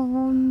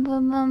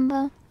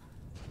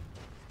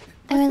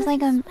 There was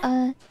like a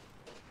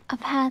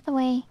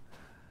pathway.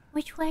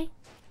 Which way?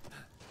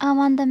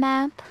 On the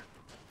map.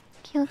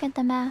 Can you look at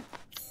the map?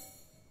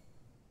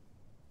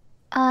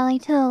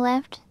 Like to the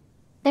left.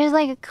 There's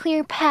like a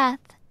clear path,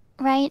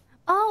 right?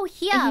 Oh,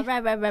 yeah.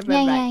 Right.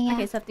 Yeah.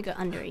 Okay, so I have to go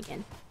under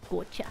again.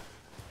 Gotcha.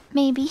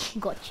 Maybe.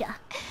 Gotcha.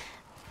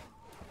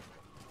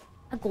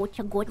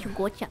 Gotcha.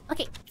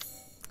 Okay.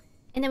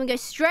 And then we go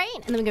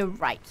straight, and then we go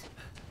right.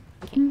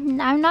 Okay.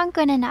 I'm not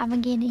good at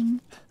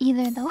navigating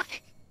either, though.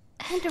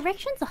 And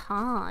directions are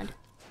hard.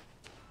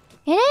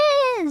 It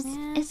is!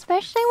 Yeah.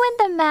 Especially with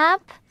the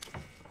map.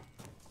 Like,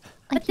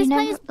 but this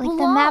place is blocked.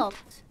 The map...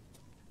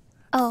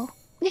 Oh.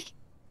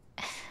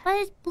 But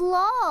it's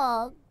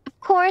blocked. Of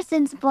course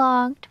it's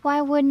blocked.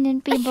 Why wouldn't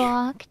it be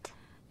blocked?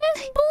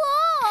 It's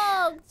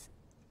blocked!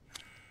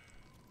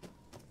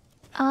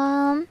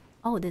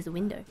 Oh, there's a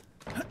window.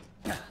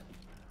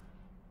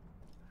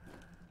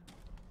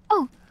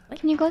 Oh, what?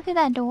 Can you go through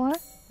that door?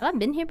 Have I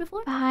been here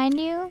before? Behind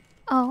you?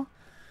 Oh.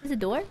 There's a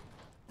door?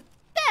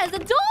 There's a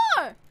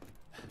door!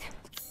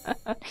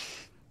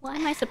 Why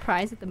am I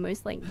surprised at the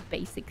most, like,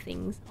 basic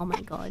things? Oh my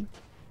god.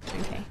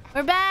 Okay.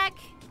 We're back!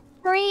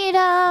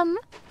 Freedom!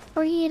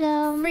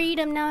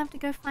 Now I have to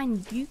go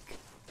find Duke.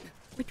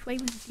 Which way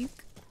was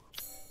Duke?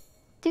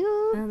 Duke.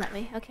 Oh, that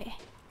way. Okay.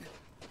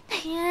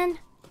 And...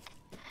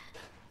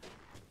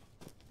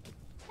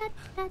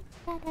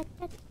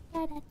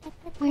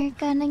 We're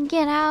gonna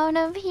get out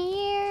of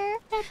here.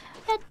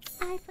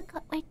 I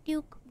forgot where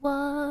Duke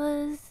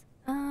was.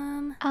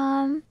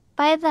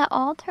 By the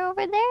altar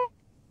over there?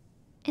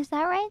 Is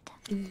that right?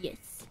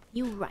 Yes,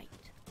 you're right.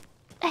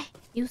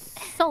 You're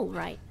so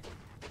right.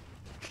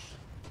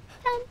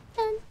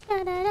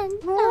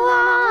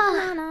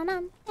 Whoa.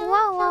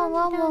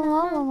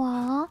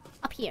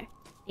 Up here.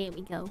 There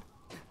we go.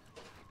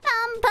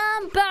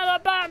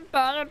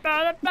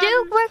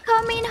 Duke, we're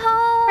coming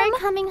home. We're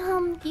coming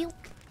home, Duke.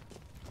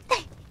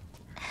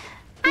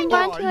 We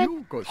brought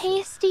you a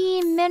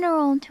tasty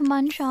mineral to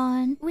munch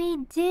on. We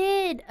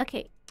did.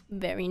 Okay,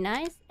 very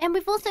nice. And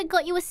we've also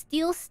got you a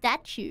steel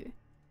statue.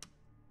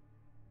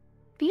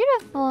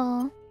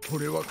 Beautiful.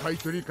 But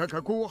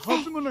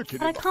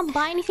I can't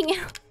buy anything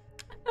else.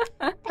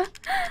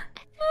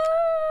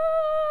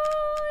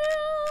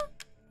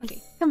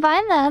 Okay.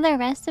 Combine the other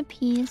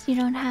recipes you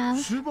don't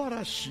have.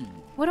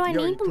 What do I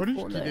need them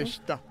for, though?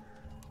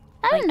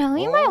 I don't know.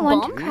 You might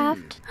want to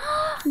craft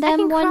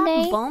them one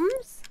day.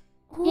 Bombs?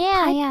 Ooh,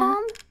 yeah.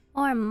 Bomb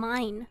or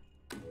mine?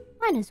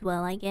 Mine as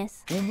well, I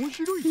guess.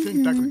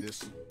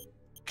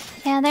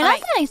 Yeah, they're not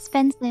that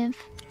expensive.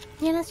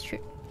 Yeah, that's true.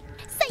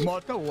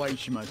 またお会い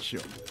しましょ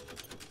う。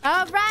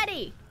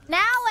 Alrighty. Now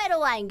where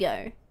do I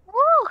go? Woo!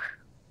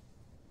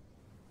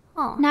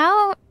 Huh.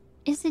 Now,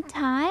 is it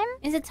time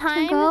Is it to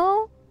time?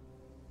 go?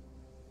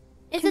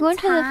 Is To it go time?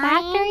 to the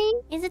factory?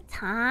 Is it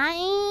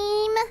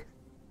time?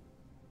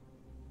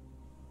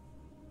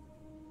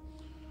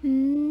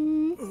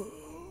 Hmm.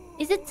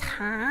 Is it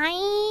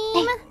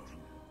time?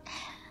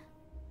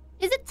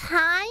 Is it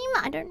time?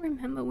 I don't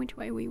remember which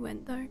way we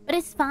went though, but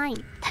it's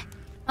fine.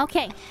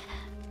 Okay.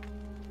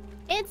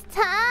 It's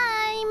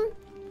time.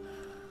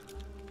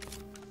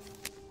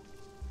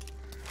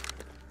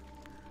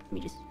 Let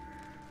me just...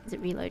 Is it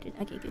reloaded?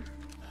 Okay, good.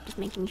 Just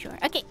making sure.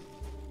 Okay.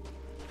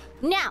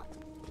 Now,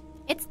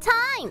 it's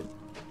time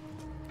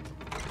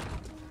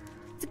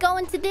to go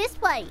into this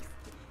place.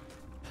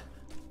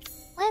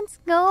 Let's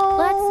go.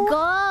 Let's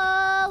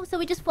go. So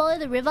we just follow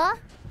the river.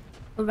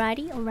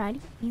 Alrighty, alrighty.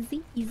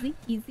 Easy, easy,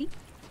 easy.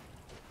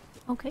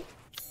 Okay.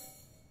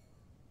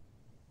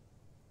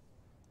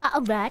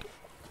 Alright.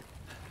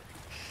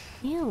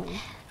 Ew.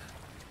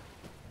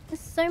 There's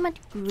so much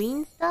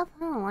green stuff.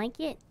 I don't like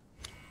it.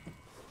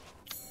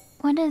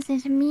 What does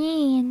it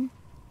mean?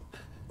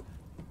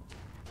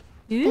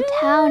 The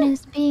town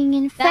is being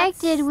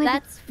infected with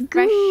that's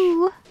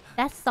goo. fresh.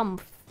 That's some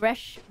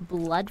fresh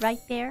blood right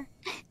there.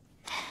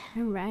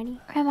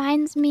 Alrighty.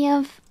 Reminds me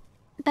of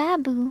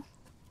Babu.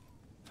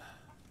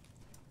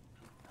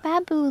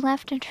 Babu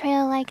left a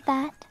trail like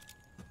that.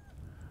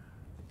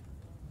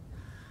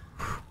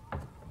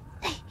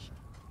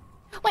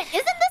 Wait, isn't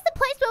this the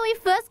place where we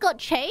first got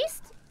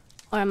chased?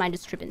 Or am I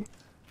just tripping?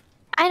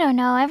 I don't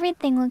know,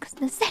 everything looks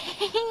the same.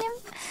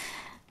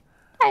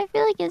 I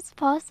feel like it's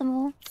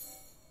possible.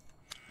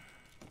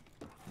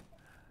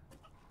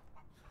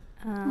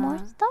 More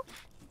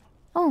stuff?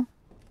 Oh.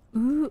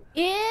 Ooh.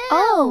 Ew!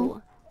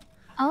 Oh.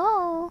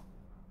 Oh.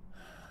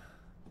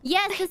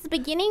 Yes, this is the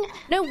beginning.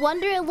 No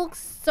wonder it looks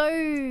so...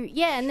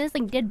 Yeah, and there's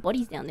like dead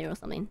bodies down there or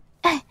something.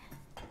 I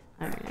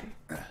don't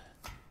know.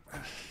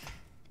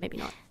 Maybe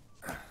not.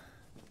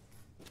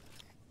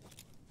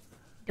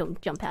 Don't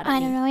jump out at me. I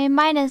don't know, it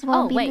might as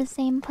well be wait. the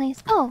same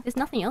place. Oh. There's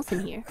nothing else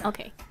in here.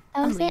 Okay.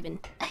 That I'm was it? leaving.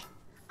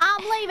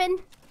 I'm leaving.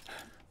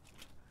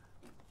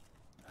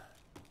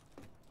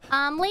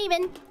 I'm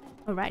leaving.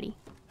 Alrighty.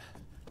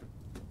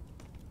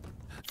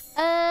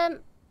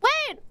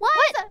 Wait! What?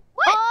 Is it?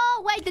 What?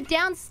 Oh, wait, the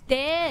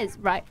downstairs.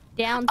 Right,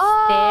 downstairs.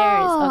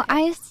 Oh,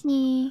 Okay. I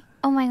see.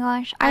 Oh my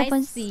gosh, I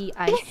was... see,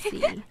 I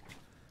see.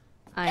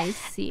 I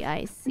see,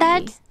 I see.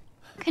 That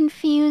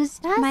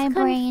confused That's my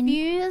brain.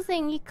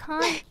 confusing. You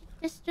can't...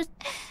 just...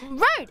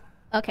 Road!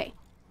 Okay.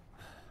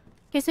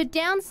 Okay, so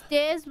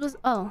downstairs was...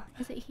 Oh,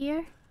 is it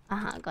here?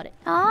 Uh-huh, got it.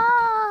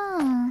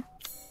 Ah.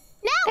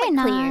 Now Very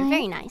we're clear. nice.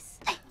 Very nice.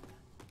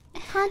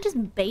 You can't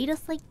just bait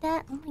us like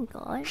that. Oh my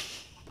god.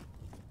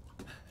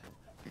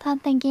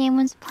 Thought the game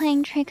was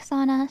playing tricks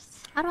on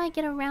us. How do I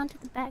get around to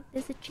the back?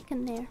 There's a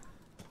chicken there.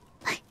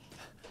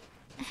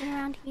 Is it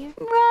around here?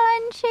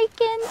 Run,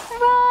 chickens,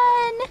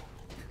 run!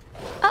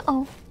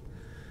 Uh-oh.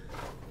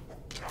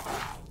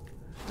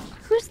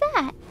 Who's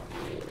that?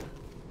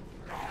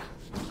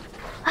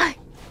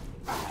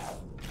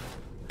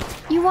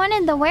 You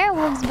wanted the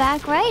werewolves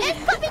back, right?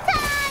 It's puppy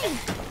time!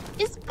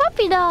 It's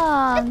puppy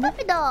dog! It's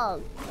puppy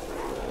dog!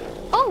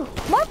 Oh,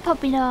 more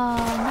puppy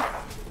dog!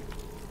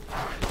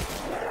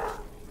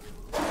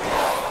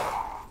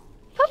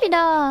 Puppy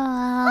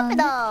dog! Puppy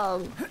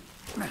dog!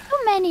 So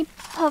many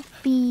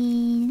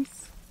puppies.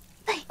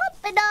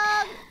 Puppy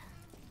dog!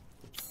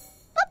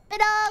 Puppy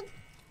dog!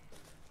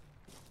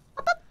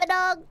 A puppy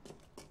dog!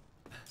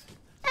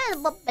 And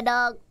a puppy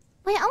dog!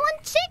 Wait, I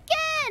want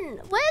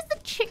chicken! Where's the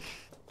chicken?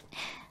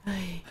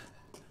 Where's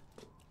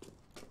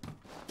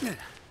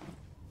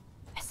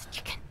the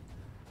chicken?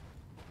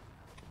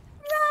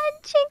 Run,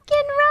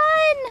 chicken,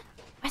 run!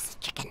 Where's the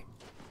chicken?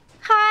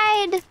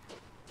 Hide!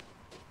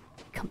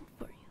 Come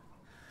for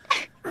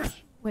you.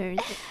 Where is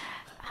it?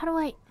 How do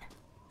I...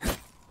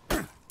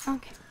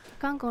 Okay,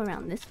 can't go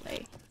around this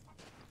way.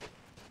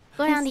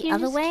 Go around Guess the you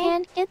other just way?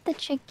 Can't get the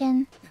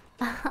chicken.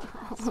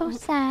 So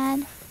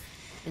sad.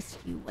 Just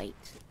you wait.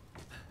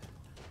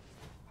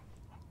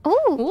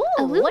 Ooh,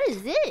 a Ooh, loot. what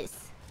is this?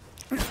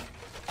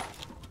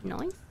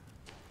 Noise?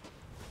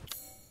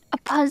 A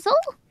puzzle?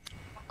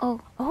 Oh.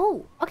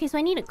 Oh, okay, so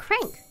I need a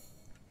crank.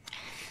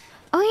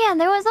 Oh yeah,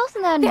 there was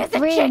also that There's a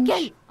bridge.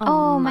 chicken!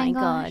 Oh, Oh my my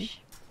God. gosh.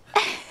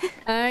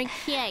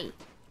 Okay.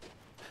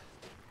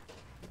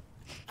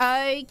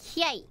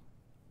 Okay.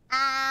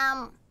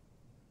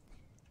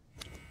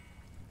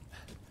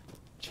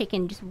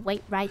 Chicken, just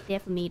wait right there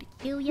for me to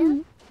kill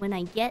you. When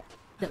I get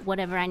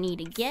whatever I need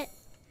to get,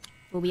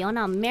 we'll be on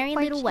our merry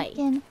Poor little way.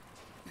 chicken.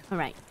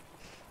 Alright.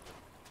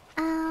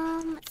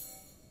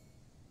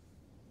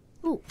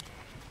 Ooh.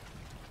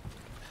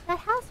 That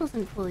house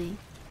wasn't fully...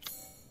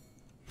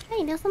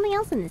 Hey, there's something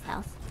else in this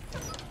house.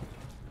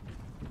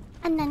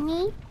 A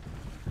nani?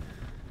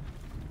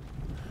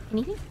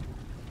 Anything?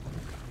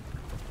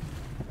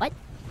 What?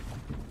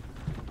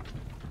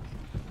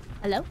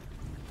 Hello?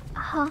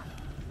 Huh.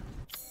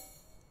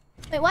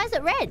 Wait, why is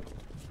it red?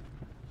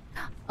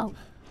 Oh.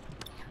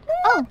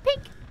 Oh,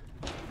 pink.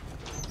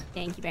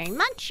 Thank you very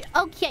much.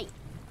 Okay.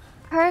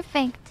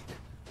 perfect.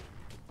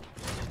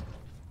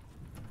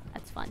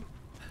 That's fun.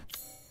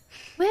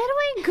 Where do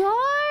we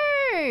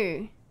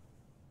go?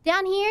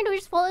 Down here? Do we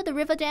just follow the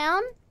river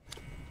down?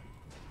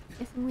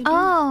 Guessing we do.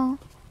 Oh.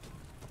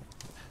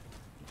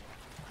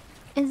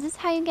 Is this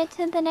how you get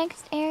to the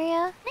next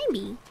area?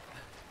 Maybe.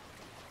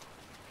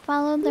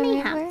 Follow the river?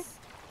 Mayhaps.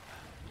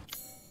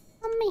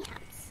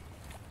 Mayhaps.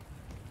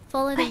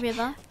 Follow the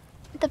river.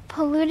 The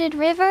polluted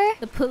river?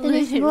 The That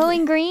polluted is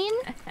glowing green?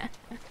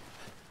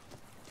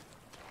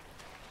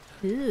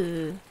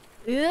 Ooh.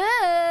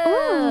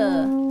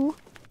 Ooh.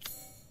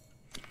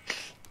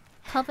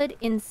 Covered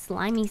in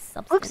slimy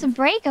substance. Looks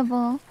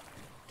breakable.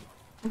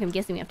 Okay, I'm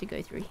guessing we have to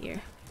go through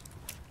here.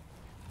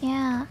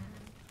 Yeah.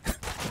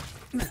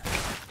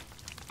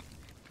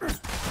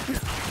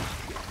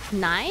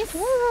 Nice.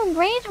 Ooh,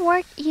 great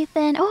work,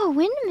 Ethan. Oh, a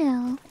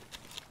windmill.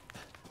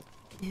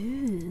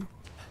 Ooh.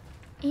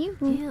 Ew.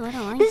 Ew, I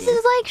don't like This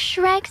is like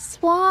Shrek's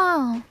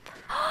swamp.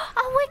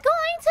 Are we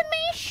going to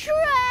meet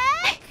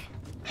Shrek?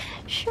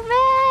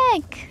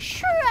 Shrek!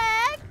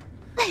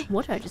 Shrek!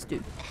 What did I just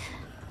do?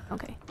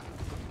 Okay.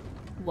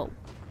 Whoa.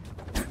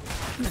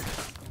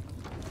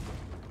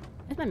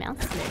 Where's my mouse?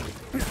 There it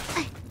is.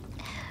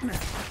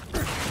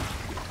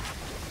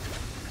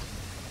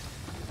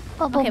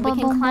 Okay, we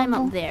can climb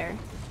up there.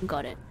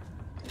 Got it.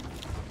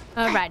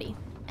 Alrighty.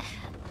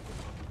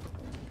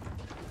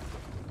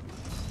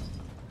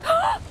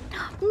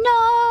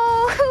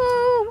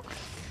 No!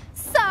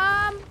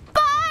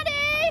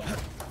 Somebody!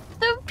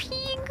 The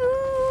pea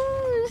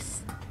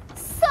goose!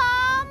 Somebody!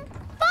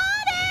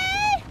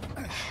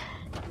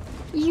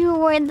 You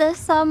were the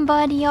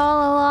somebody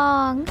all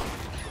along.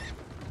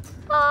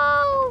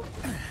 Oh!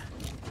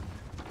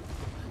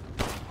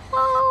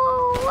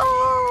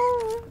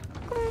 Oh!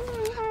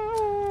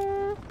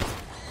 Oh!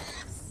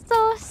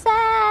 So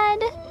sad.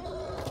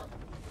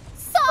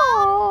 Somebody!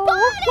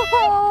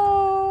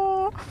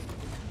 Oh.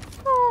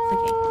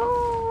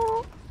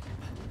 Okay.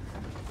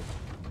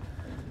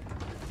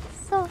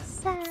 So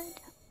sad.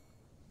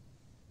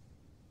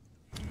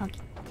 Okay.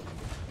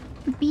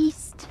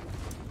 Beast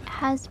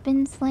has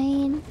been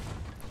slain.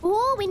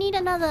 Oh, we need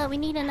another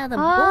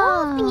Ah.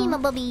 ball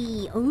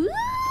thingy-mabobby. Ooh!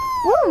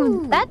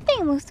 Ooh, that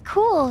thing looks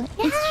cool.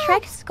 Yeah, it's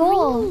Shrek's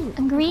skull. green.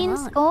 A green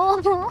God.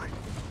 skull.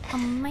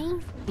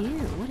 Amazing. Ew,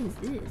 what is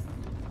this?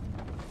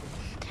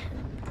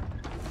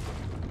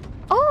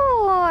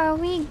 Oh, are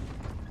we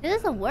Is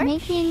this a workshop?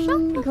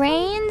 making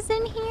grains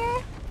in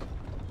here?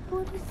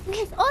 What is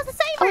this? Oh, it's a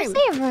save Oh, room!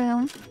 save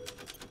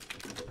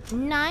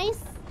room. Nice.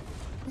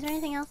 Is there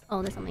anything else?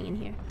 Oh, there's something in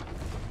here.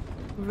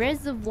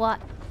 Reservoir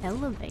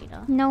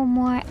elevator. No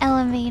more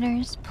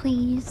elevators,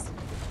 please.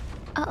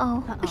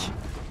 Uh-oh. Uh-oh.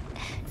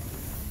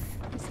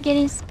 It's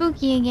getting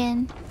spooky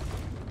again.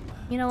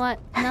 You know what?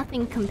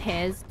 Nothing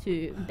compares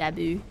to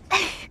Babu.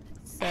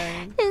 So,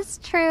 It's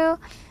true.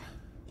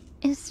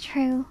 It's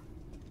true.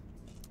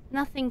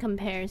 nothing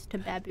compares to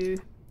Babu.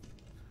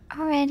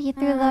 Already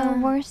through the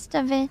worst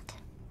of it.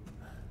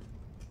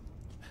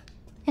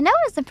 And that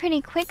was a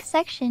pretty quick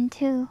section,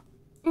 too.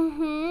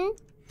 Mm-hmm.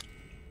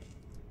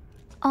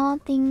 All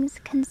things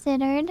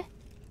considered.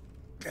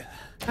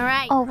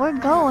 Alright. Oh, we're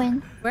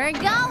going. We're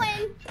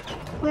going!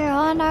 We're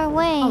on our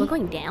way. Oh, we're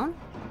going down?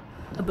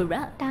 A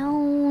barra.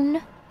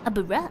 Down A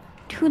barra.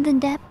 to the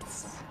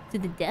depths. To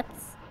the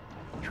depths.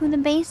 To the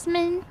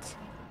basement.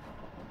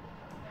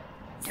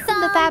 To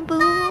the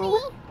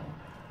baboon.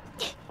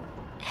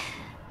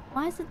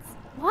 Why is it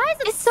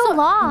It's so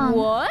long.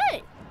 What?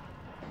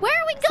 Where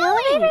are we The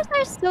going? elevators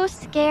are so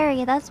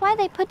scary. That's why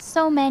they put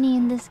so many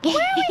in this game.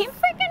 Where are we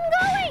freaking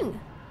going?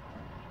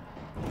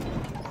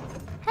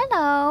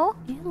 Hello.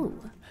 Ew.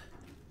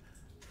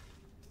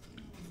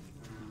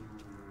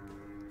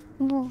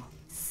 Ooh.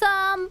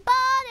 Somebody!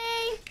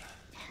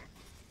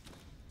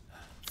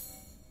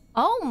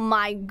 Oh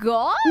my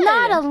god!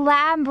 Not a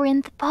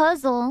labyrinth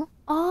puzzle.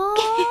 Oh!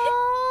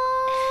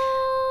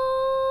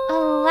 A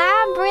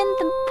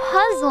labyrinth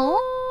puzzle?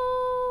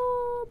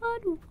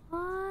 But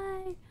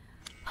why?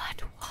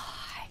 But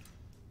why?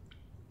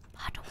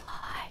 But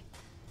why?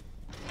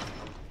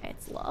 Okay,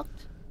 it's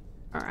locked.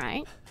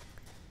 Alright.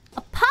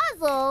 A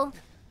puzzle?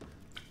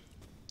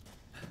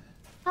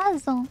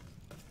 Puzzle.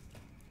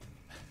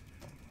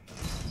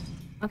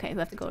 Okay, we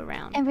have to go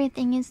around.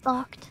 Everything is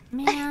locked.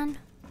 Man.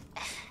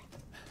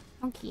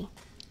 Okay.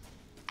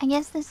 I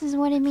guess this is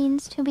what it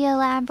means to be a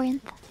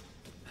labyrinth.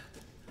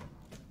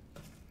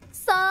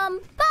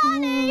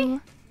 Somebody!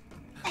 Ooh.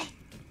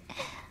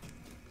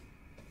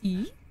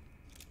 E?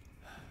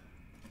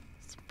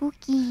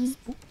 Spooky.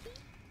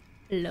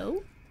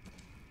 Hello?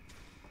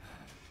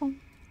 Oh.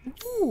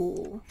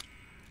 Ooh.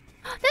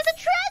 There's a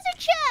treasure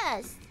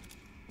chest!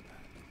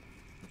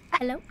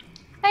 Hello?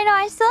 I know,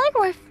 I feel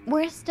like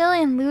we're still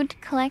in loot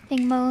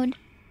collecting mode.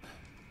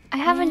 I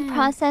haven't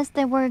processed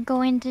that we're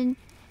going to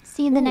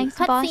see the next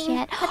boss cutscene,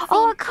 yet. cutscene.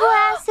 Oh, a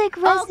classic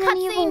Resident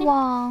Evil cutscene.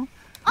 wall.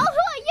 Oh, who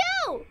are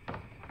you?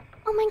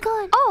 Oh my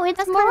god. Oh, it's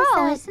That's kinda Moreau,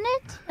 sad. isn't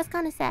it? That's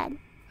kind of sad.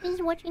 He's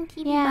watching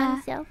TV by Yeah.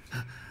 himself.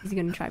 Is he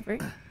gonna try for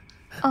it?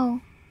 Oh.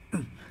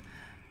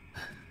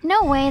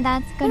 No way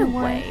that's gonna No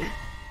work. way.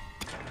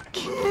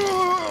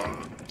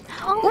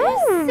 Oh,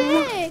 he's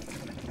sick.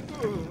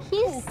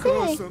 He's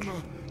sick.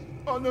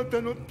 あなた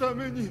のた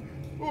めに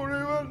俺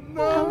は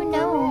Oh 何で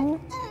も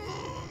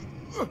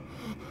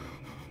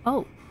no.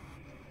 Oh.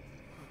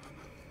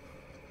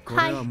 こ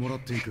れはもらっ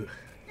ていく。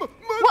待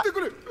ってく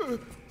れ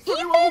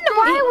Ethan,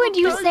 why would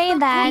you say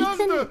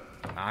that?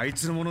 あい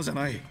つのものじゃ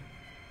ない。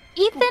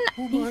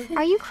 Ethan,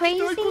 are you 聞い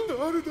た crazy? こ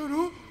とあるだ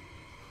ろ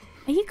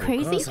Are you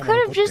crazy? He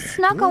could have just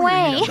snuck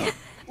away.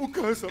 お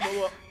母様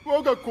は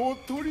我が子を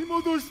取り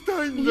戻し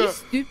たいん Are だ you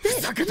stupid?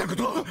 ふざけたこ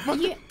と。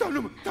待って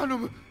頼む頼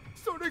む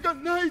それが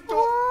ないとあ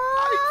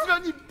いつら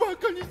にバ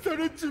カにさ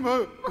れちま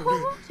う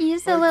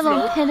He's a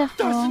little 出し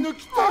pitiful. 抜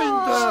きたいん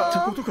だって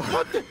ことか。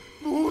待って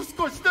もう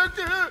少しだ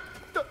け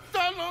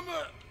頼む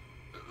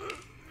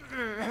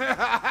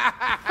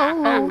Oh.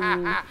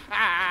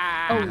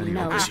 Oh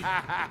no.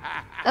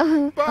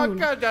 Oh. バ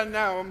カだ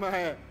なお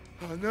前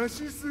話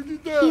しすぎ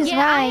だ He's Yeah,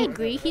 I right.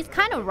 agree. He's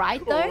kind of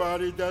right 終 though. わ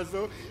りだ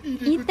ぞ入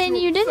り口 Ethan, を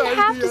you didn't 塞い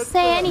have で to やった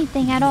say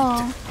anything at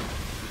all.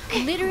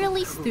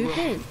 Literally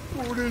stupid.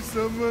 俺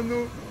様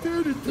のテ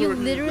リト You リ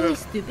ー literally だ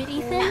stupid, お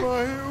Ethan. 前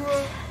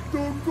はど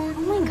こに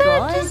Oh my Could've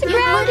god. just You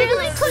grabbed it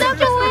literally and could have snuck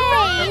just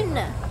away.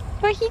 run.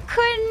 But he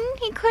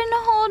couldn't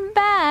hold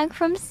back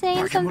from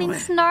saying something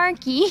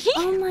snarky.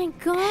 Oh my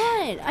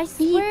god. I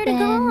swear to Ethan.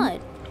 god.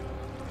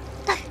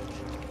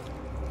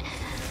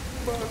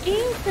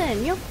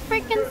 Ethan, you're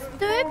freaking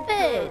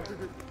stupid.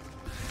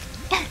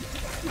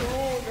 今日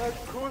が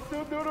コ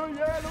ソ泥野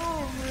郎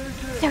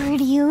め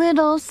Dirty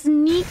little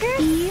sneaker.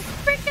 You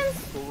freaking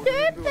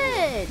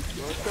stupid.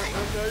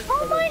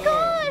 Oh my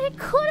god. He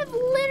could have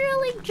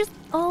literally just...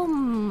 Oh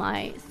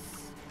my...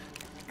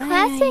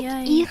 Classic Ay,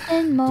 ay, ay.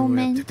 Ethan どう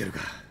やって moment. 出るか。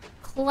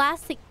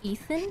 Classic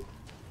Ethan?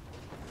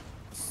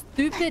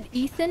 Stupid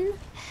Ethan?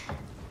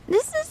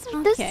 This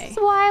Okay. is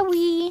why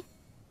we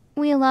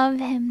love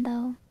him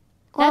though.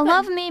 Well, but-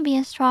 love may be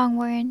a strong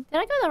word. Did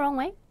I go the wrong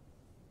way?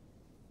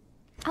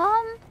 I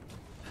don't.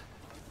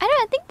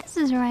 I think this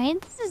is right.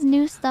 This is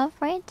new stuff,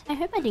 right? I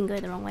hope I didn't go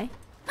the wrong way.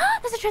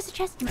 There's a treasure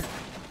chest.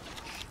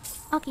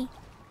 Okay.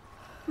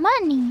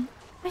 Money.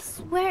 I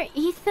swear,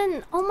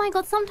 Ethan. Oh my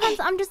god, sometimes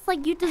I'm just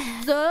like, you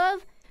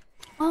deserve...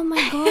 Oh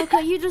my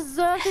god, you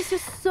deserve this. You're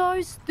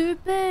so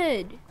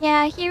stupid.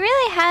 Yeah, he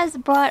really has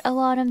brought a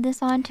lot of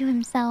this onto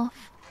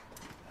himself.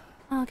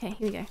 Okay,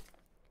 here we go.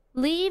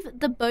 Leave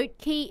the boat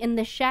key in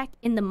the shack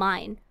in the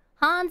mine.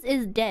 Hans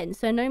is dead,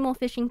 so no more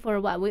fishing for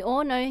a while. We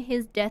all know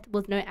his death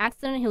was no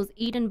accident. He was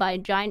eaten by a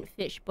giant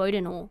fish, boat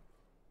and all.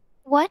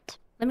 What?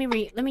 Let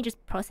me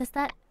just process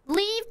that.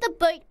 Leave the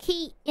boat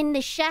key in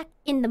the shack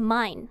in the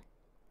mine.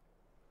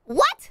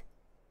 What?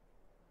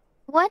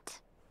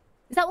 What?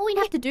 Is that what we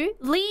have to do?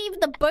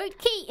 Leave the boat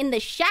key in the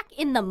shack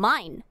in the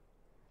mine.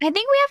 I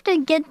think we have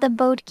to get the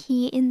boat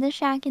key in the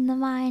shack in the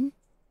mine.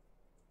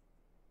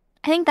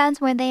 I think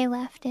that's where they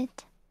left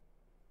it.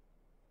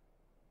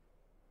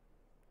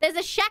 There's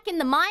a shack in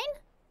the mine?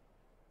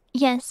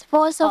 Yes.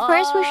 Well, so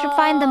first we should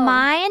find the Oh.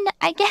 mine,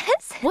 I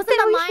guess. Wasn't Then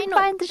the we mine? should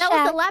find the That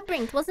shack. was the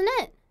labyrinth, wasn't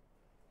it?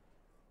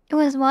 It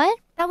was what?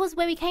 That was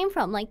where we came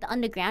from, like the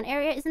underground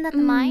area. Isn't that the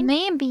mine?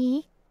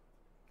 Maybe.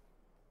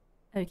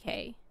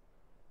 Okay.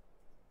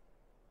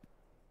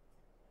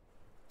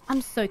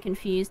 I'm so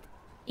confused.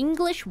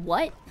 English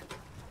what?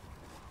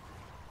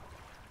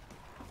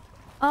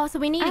 Oh, so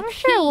we need a I'm key.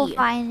 sure we'll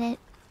find it.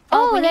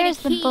 Oh, Oh, we need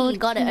there's a key. the boat.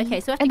 Got it. key. Okay,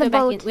 so we have Or to the go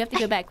back boat. in. We have to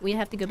go back. We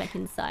have to go back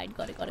inside.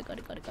 Got it.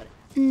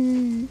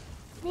 Mm.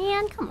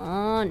 Man, come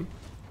on.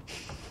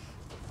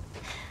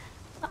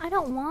 But I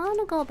don't want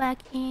to go back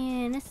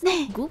in. It's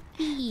so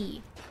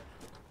goofy.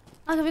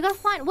 Okay, we gotta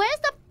find. Where's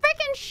the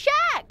freaking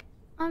shack?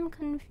 I'm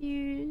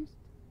confused.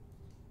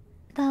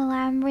 The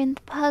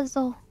labyrinth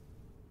puzzle.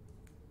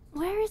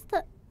 Where is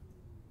the?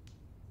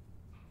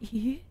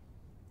 Here?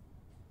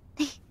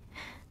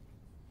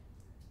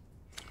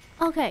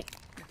 Okay.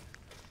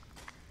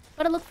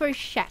 Gotta look for a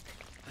shack.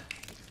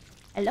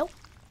 Hello?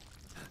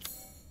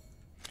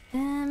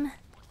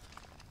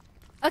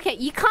 Okay,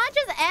 you can't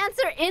just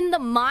answer in the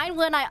mine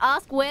when I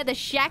ask where the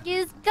shack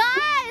is.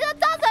 Guys, that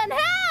doesn't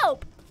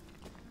help!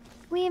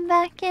 We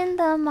back in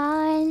the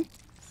mine,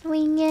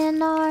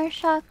 swinging our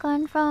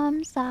shotgun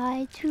from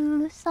side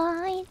to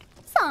side.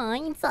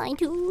 Side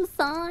to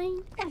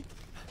side.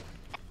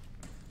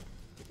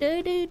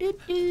 Do do do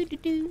do do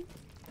do.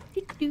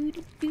 Do do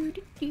do do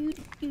do do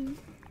do.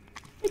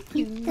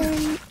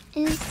 Ethan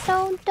is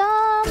so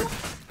dumb.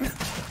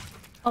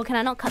 Oh, can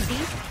I not cut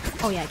these?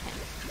 Oh yeah, I can.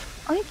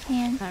 Oh, you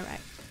can. Alright.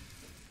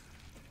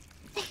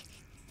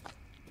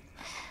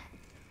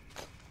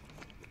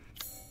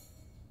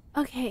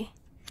 Okay.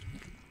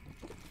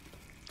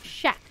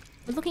 Shack.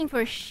 We're looking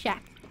for a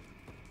shack.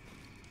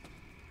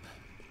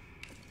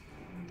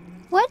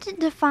 What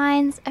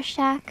defines a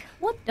shack?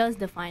 What does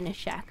define a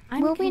shack?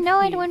 Will we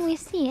know it when we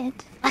see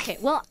it? Okay,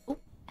 well,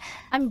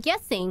 I'm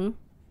guessing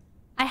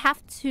I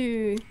have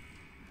to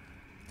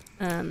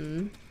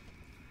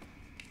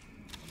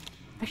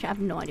Actually, I have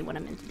no idea what I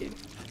meant to do.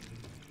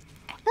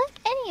 I feel like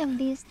any of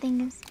these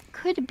things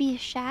could be a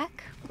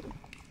shack.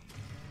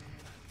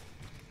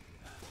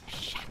 A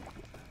shack.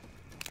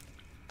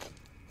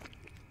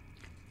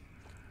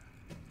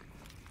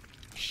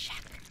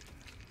 Shack.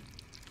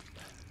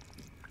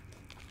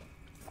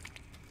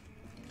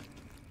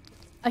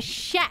 A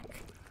shack.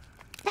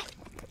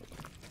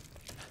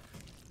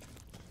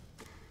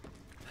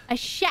 A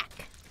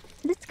shack.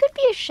 This could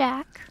be a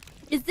shack.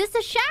 Is this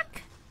a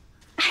shack?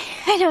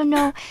 I don't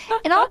know.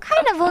 It all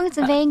kind of looks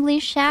vaguely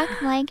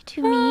shack-like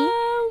to me.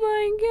 Oh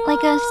my god.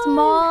 Like a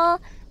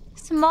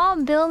small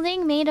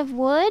building made of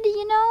wood,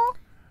 you know?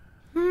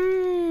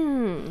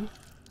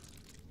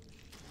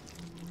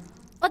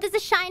 Oh, there's a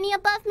shiny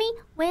above me?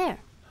 Where?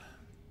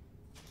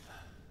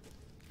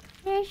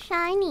 Where's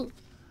shiny?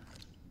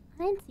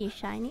 I didn't see a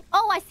shiny.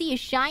 Oh, I see a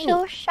shiny.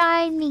 So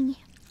shiny.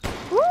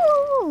 Ooh.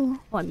 Oh,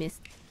 I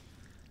missed.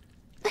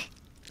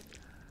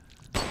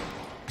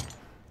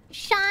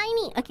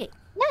 Shiny. Okay.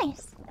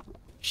 Nice.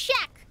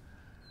 Shack.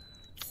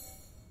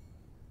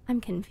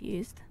 I'm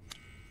confused.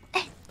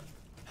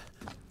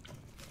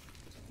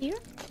 Here?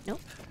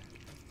 Nope.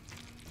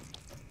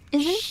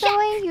 Is this the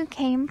way you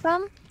came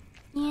from?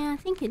 Yeah, I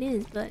think it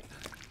is, but...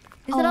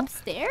 Is it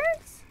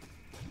upstairs?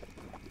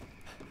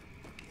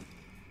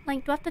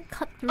 Like, do I have to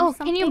cut through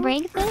something? Can you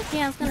break this?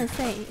 Yeah, I was gonna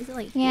say. Is it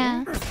like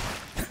Yeah. here?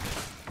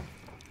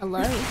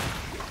 Hello?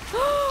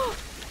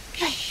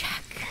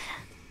 Shack.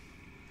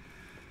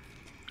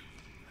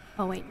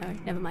 Oh wait, no,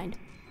 never mind.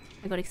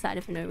 I got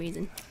excited for no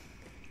reason.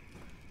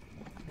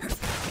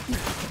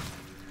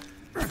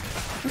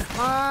 Come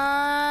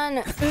on!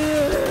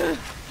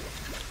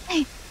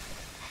 Hey.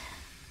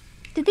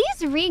 Did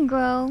these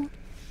regrow?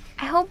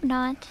 I hope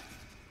not.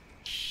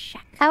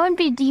 Shack. That would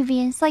be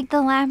devious. Like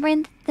the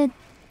labyrinth that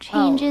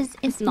changes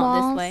its it's not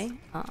walls. this way.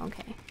 Oh,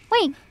 okay.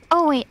 Wait.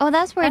 Oh wait. Oh,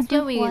 that's where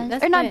Duke was.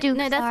 That's Or not where, Duke.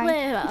 No, that's sorry.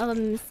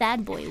 where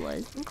Sad Boy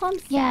was. We call him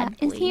Sad Yeah.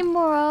 Boy. Is he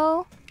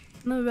Moreau?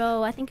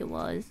 Moreau, I think it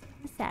was.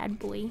 Sad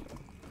Boy.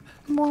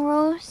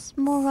 Moreau.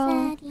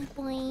 Saddy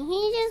boy.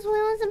 He just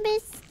was a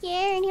bit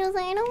scared. He was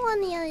like, I don't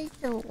want the others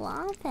to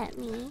laugh at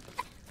me.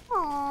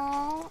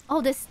 Aww.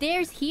 Oh, the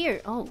stairs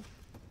here. Oh.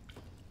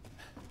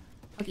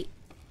 Okay.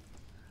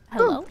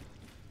 Hello?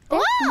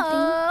 There's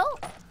Whoa!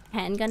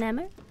 Handgun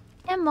ammo?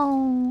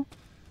 Ammo.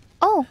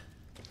 Oh.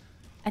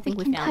 I think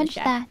we can found the touch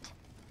shack. that.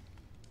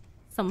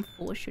 Some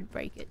force should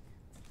break it.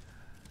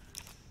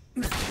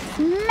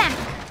 Smack.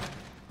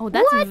 Oh,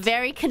 that's What?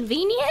 very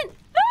convenient.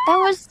 That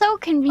was so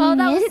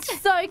convenient. Oh, that was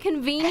so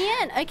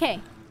convenient.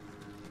 Okay.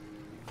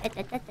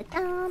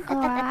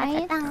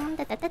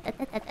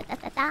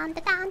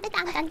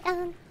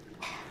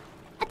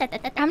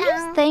 I'm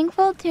just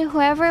thankful to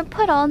whoever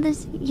put all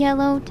this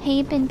yellow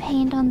tape and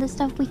paint on the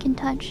stuff we can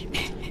touch.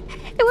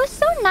 It was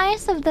so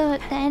nice of the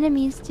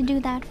enemies to do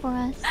that for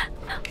us.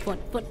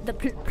 But the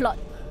plot.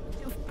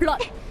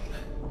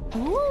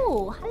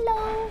 Ooh,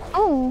 hello.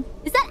 Oh.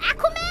 Is that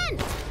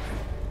Aquaman?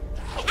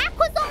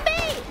 Aqua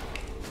zombie!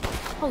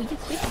 Oh, you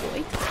quick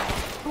boy.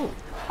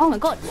 Oh my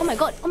god, oh my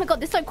god, oh my god,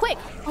 they're so quick!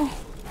 Oh.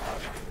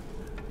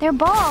 They're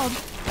bald.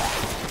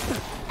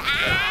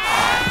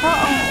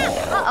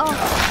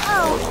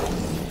 Oh.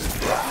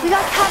 We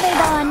got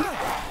Cabedon.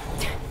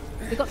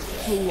 We got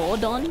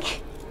Lordon.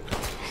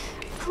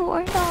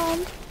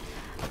 Lordon.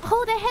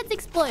 Oh, their heads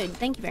explode.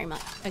 Thank you very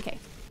much. Okay.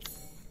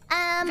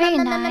 Very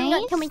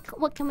nice.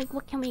 What can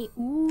we?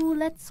 Ooh,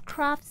 let's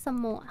craft some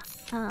more.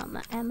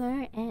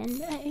 Ammo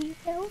and a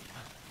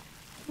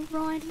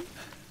Alrighty.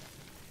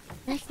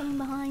 There's something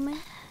behind me.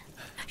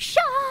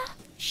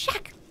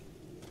 Shack!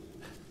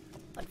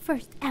 But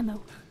first,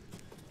 ammo.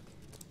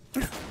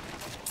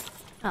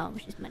 Oh, it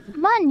was just money.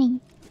 Money.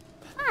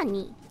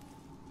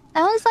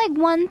 That was like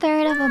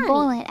 1/3 of a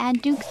bullet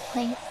at Duke's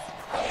place.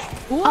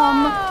 Whoa! Whoa!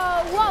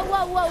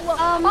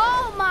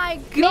 Oh my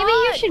god! Maybe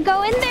you should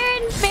go in there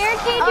and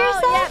barricade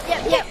yourself?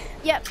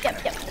 Yep.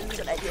 That's a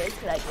good idea.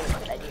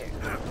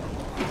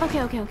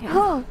 Okay.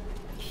 Oh.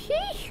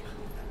 Sheesh.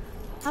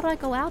 How do I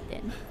go out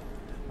then?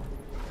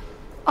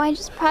 Oh, I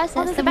just processed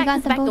there's that we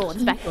got the boat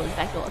key. There's a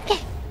back door. Okay.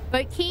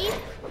 Boat key?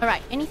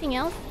 Alright, anything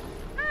else?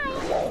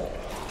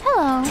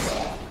 Hello.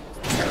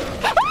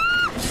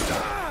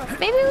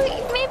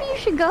 Maybe you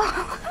should go.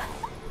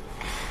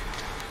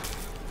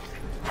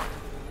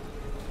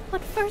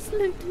 But first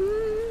loot.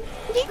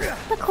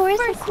 Of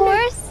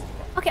course.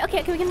 Okay,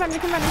 we can run. Yeah!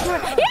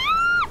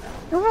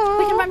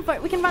 We can run for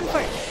it. We can run for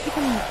it.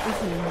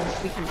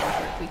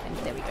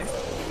 There we go.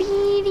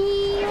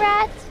 Speedy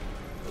rat.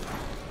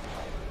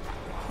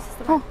 Is this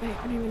the right way? I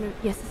don't even know.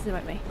 Yes, this is the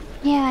right way.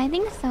 Yeah, I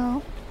think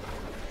so.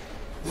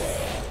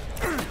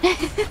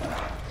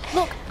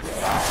 Look.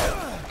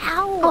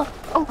 Ow.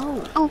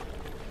 Oh.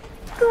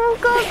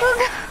 Go.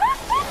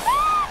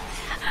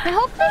 I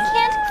hope they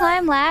can't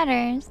climb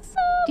ladders.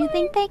 Do you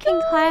think they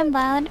can climb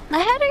ladders? I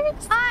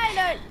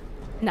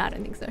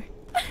don't think so.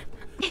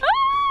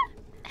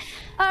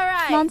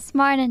 Alright. Not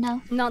smart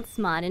enough. Not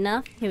smart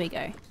enough. Here we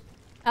go.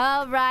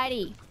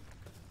 Alrighty.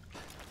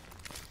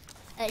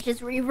 Let's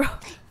just reroll.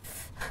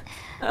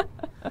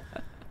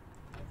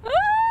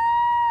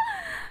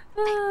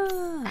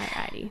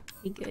 Alrighty,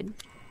 be good.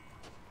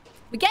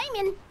 We're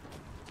gaming!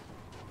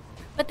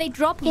 But they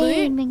drop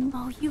Gaming. loot.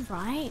 Oh, you're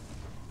right.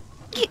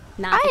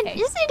 Nah, okay.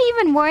 Is it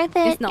even worth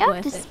it? It's not you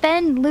worth have to it.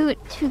 spend loot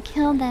to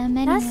kill them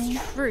anyway.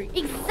 That's true.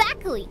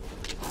 Exactly!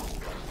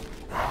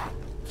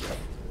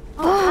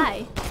 Oh,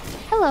 hi.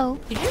 Hello.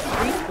 Did you just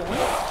respawn?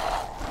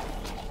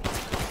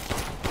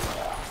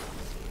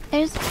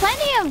 There's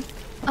plenty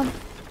of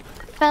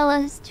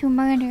fellas to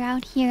murder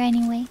out here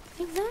anyway.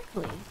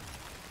 Exactly.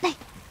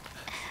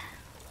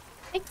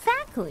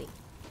 Exactly.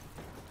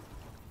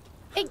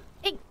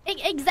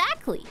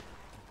 Exactly.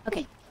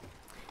 Okay.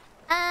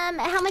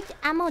 How much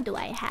ammo do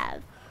I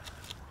have?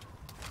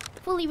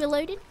 Fully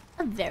reloaded?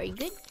 Oh, very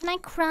good. Can I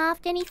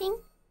craft anything?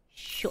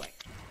 Sure.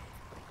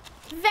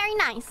 Very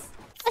nice.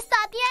 Let's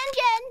start the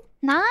engine.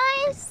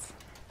 Nice.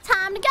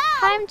 Time to go.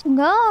 Time to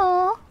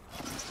go.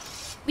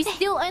 We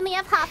still only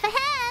have half a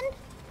hand.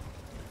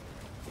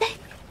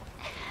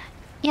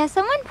 Yeah,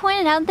 someone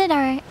pointed out that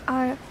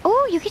our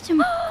oh, you get to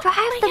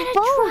drive the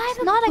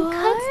boat, not a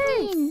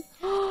cutscene.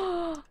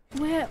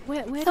 Where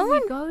do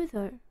Someone- we go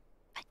though?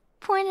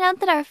 Pointed out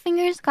that our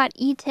fingers got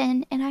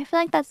eaten, and I feel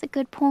like that's a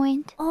good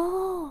point.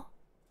 Oh.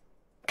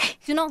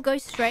 Do not go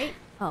straight.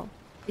 Oh,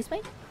 this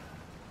way?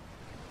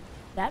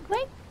 That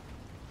way?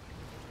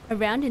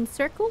 Around in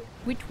circle?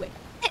 Which way?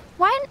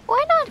 Why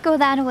not go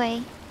that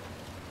way?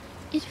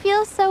 It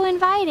feels so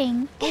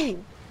inviting.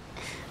 Ooh.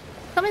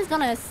 Someone's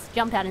gonna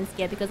jump out and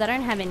scare because I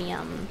don't have any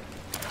our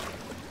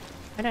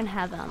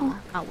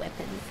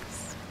weapons.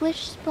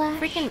 Splish splash.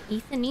 Freaking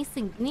Ethan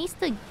needs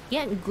to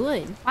get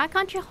good. Why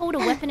can't you hold a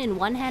weapon in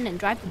one hand and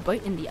drive the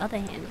boat in the other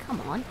hand?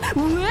 Come on.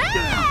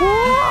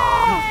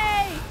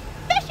 Hey!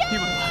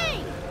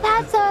 Fishy!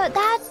 That's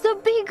a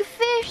big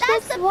fish.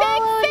 That's that a big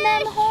swallowed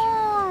them fish!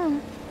 whole.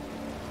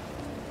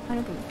 I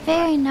don't think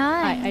Very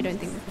nice. I don't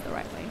think this is the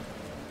right way.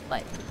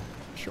 But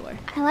sure.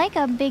 I like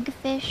a big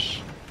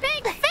fish.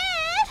 Big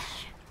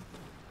fish!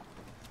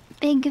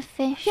 Big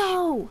fish.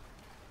 Yo!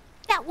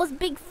 That was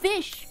big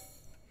fish!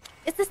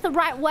 Is this the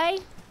right way?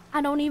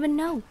 I don't even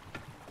know.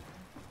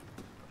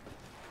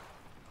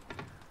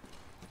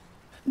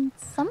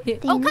 Something.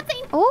 Oh,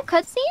 cutscene! Oh,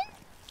 cutscene?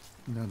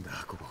 なんだ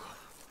ここ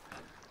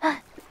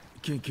が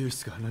研究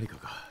室か何か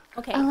か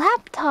Okay. A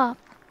laptop.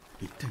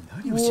 一体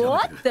何を調べ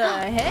What てる the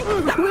heck?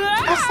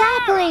 A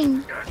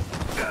sapling.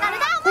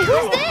 Wait,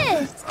 who's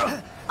this?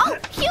 Oh,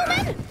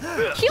 human!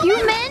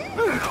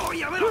 Human?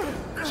 やめろ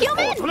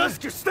Human! おとなし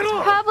くして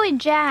ろ Probably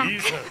Jack. いい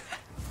さ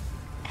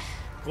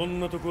こん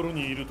なところ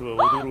にいると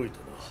は驚いた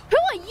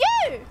Who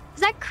are you?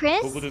 Is that な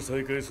Chris? ここで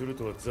再会する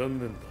とは残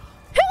念だ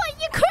Who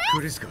are you, Chris?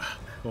 クリスか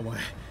お前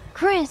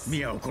Chris.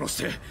 ミアを殺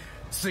して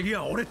次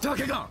は俺だ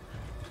けが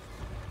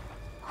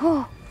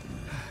Oh,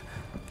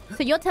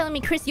 So you're telling me,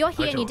 Chris, you're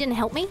here and you didn't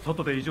help me?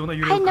 外で異常な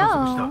揺れ I を観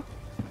測した know.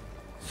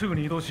 すぐ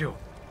に移動しよ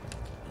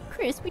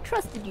Chris, we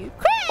trusted you.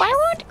 Why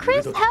won't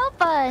Chris help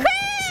us? う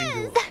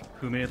信号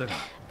不明だが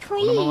こ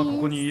のままこ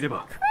こ Please. にいれ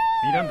ば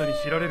ミランダに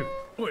知られる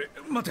おい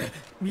待て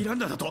ミラン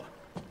ダだと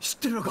知っ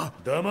てるのか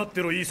黙っ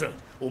てろイーサン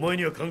お前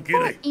には関係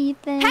ない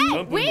Ethan.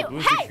 Hey, we,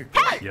 hey,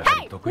 hey, やは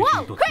り hey, 得意 whoa,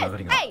 品とつなが Chris,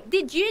 りが hey,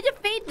 did you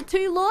defeat the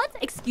two lords?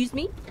 Excuse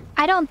me?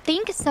 I don't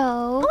think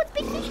so. Oh, it's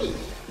Big Fishy.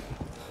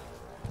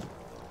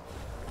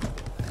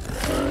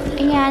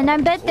 Yeah, and I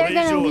bet they're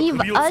gonna leave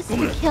us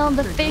to kill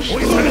the fish too.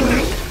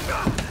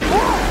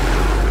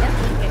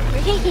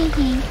 Hee hee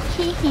hee.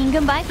 Hee hee.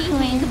 Goodbye,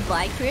 Queen.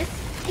 Goodbye, Chris.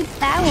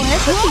 That was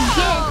what you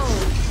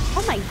get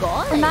Oh my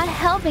god. for not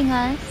helping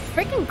us.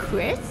 Freaking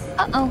Chris.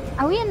 Uh-oh.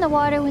 Are we in the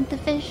water with the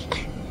fish?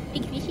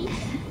 Big Fishy.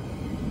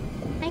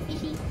 Hi,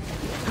 Fishy.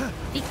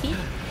 Big Fish.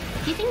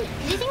 Do you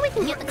think we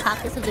can get the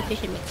carcass of the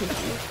fish and mix it in?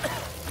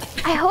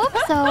 I hope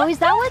so. Is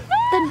that what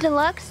the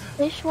deluxe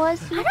fish was?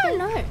 I don't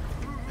know.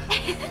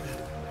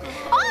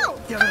 Oh!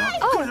 やめろ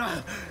これだ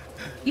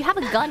You have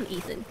a gun,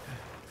 Ethan.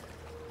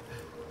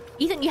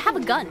 Ethan, you have a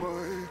gun.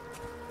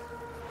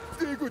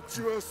 出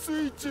口は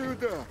水中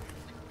だ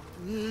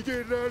逃げ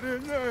られ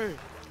ない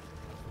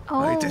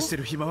Oh. 相手して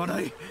る暇は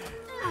ない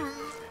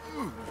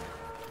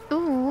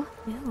Ooh.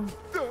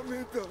 ダ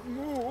メだ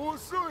もう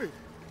遅い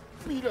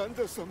ミラン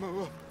ダ様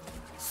は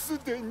す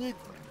でに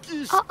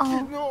儀式の準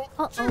備を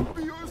I 進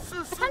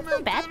feel め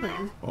bad て for る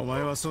him. お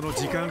前はその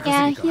時間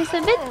Yeah, 稼ぎ he's か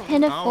a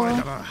bit 青い pitiful.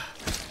 だな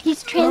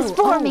He's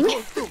transforming.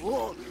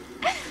 お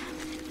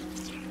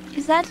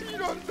Is that ミ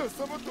ランダ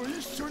様と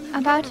一緒に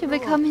about to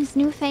become his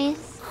new face?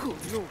 こ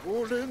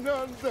の俺な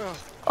んだ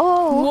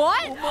Oh.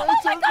 What? Oh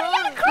my god, he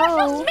had a crush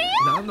on Oh. me!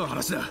 何の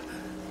話だ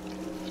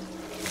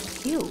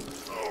Ew.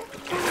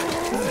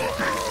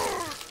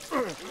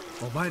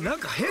 お前なん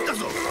か変だ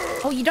ぞ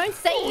Oh, you don't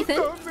say, ダ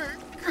Ethan. メ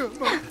我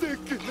慢で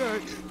きない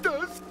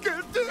助け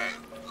て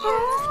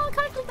Oh, I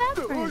kind of feel bad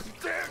ど for う him. し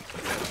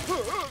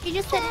て You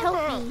just said help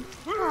me.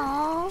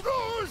 Aww. ど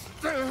うし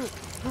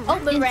て Oh,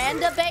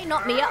 Miranda Bay,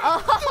 not Mia.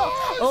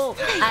 Oh,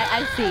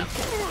 I see.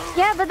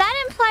 Yeah, but that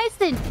implies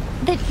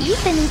that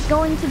Ethan is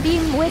going to be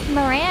with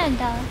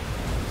Miranda.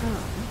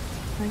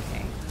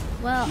 Okay.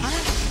 Well, I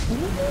don't...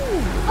 Ooh,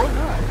 oh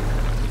god.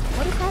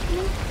 What is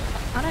happening?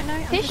 I don't know.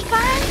 Fish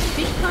time?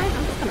 Fish time?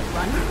 I'm just gonna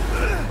run.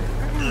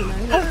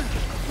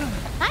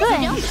 Nice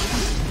jump.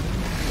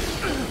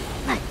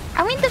 I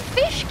mean, the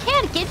fish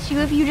can't get you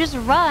if you just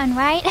run,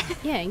 right?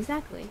 Yeah,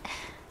 exactly.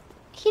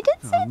 He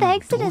did say the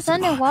exit is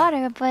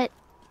underwater, but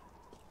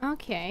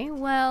Okay,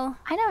 well...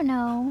 I don't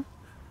know.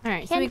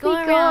 Alright, so Can't we go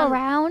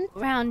around?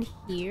 around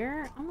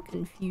here. I'm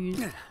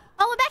confused.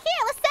 Oh, we're back here!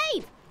 Let's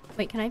save!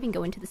 Wait, can I even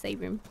go into the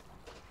save room?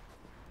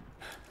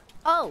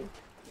 Oh!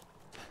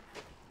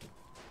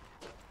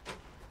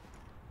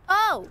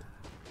 Oh!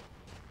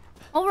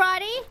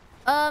 Alrighty.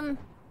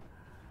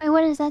 Wait,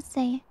 what does that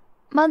say?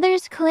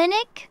 Mother's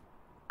clinic?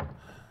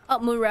 Oh,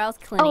 Morale's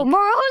clinic. Oh,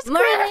 Morale's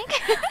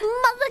clinic.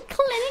 Mother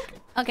clinic.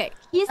 Okay.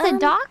 He's a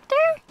doctor?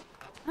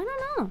 I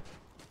don't know.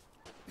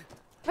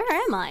 Where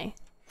am I?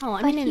 Oh,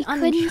 I'm But in he an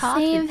couldn't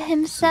uncharted. save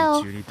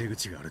himself.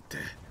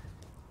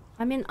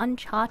 I'm in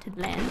uncharted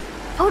land.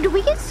 Oh, do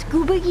we get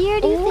scuba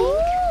gear, do you think?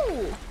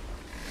 Ooh!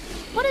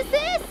 What is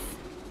this?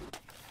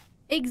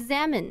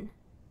 Examine.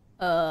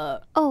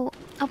 Oh,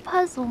 a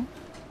puzzle.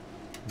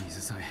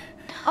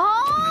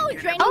 Oh,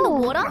 draining the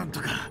water?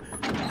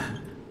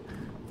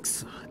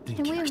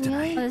 Can we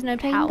really there's no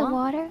drain power? the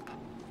water?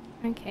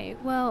 Okay,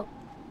 well,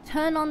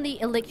 turn on the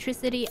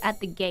electricity at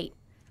the gate.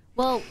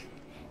 Well...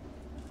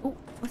 Oh,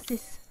 what's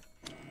this?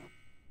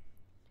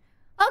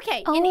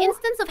 Okay, in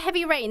instance of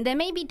heavy rain, there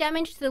may be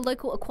damage to the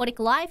local aquatic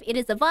life. It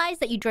is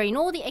advised that you drain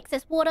all the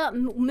excess water.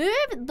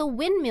 Move the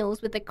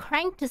windmills with the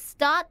crank to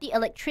start the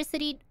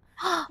electricity.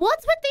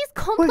 What's with these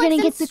complex We're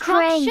gonna get the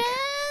instructions? crank.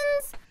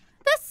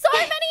 There's so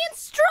many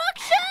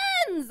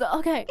instructions!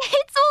 Okay.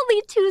 It's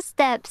only 2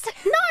 steps.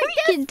 No, we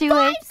can do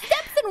 5 it.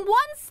 steps in 1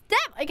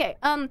 step. Okay,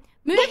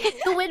 move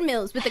the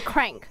windmills with the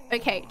crank.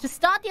 Okay, to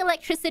start the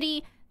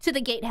electricity to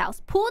the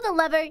gatehouse. Pull the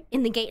lever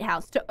in the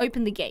gatehouse to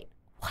open the gate.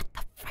 What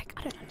the frick?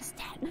 I don't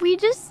understand.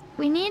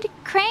 We need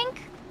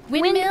crank,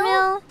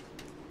 Windmill?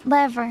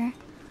 lever.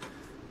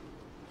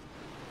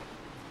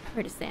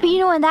 Heard a sound. But you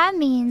know what that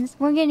means?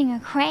 We're getting a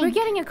crank. We're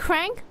getting a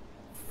crank?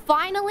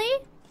 Finally?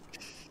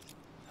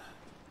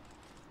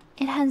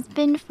 It has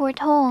been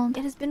foretold.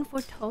 It has been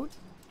foretold.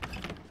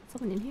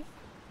 Someone in here?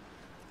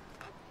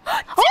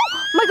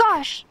 Oh my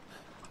gosh!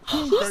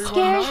 He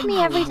scares me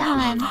every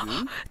time.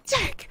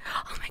 Dick!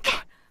 Oh my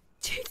god!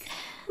 Dick!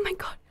 Oh my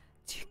god!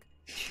 Dick!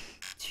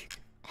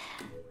 Dick!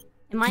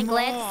 Am I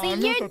glad to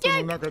see you,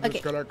 Dick?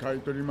 Okay.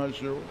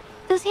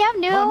 Does he have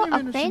new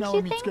updates,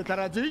 you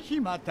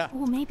think?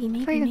 Oh,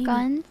 maybe. For your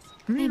guns?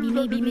 Maybe.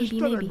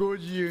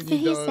 Did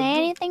he say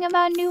anything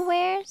about new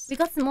wares? We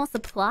got some more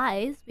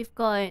supplies. We've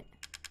got...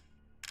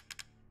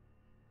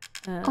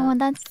 oh,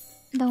 that's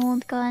the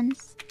old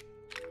guns.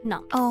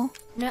 No. Oh,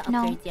 No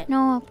upgrades yet.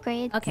 no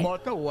upgrades. Okay.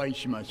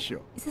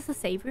 Is this a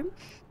save room?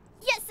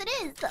 Yes, it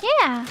is!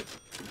 Yeah.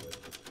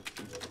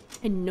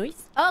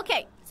 Nice.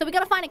 Okay, so we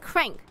gotta find a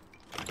crank.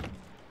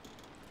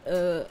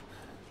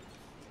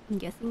 I'm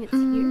guessing it's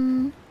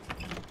here.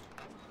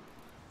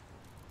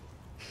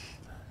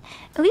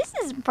 At least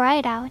it's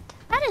bright out.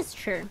 That is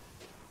true.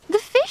 The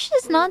fish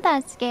is not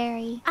that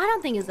scary. I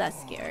don't think it's that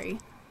scary.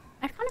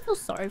 I kind of feel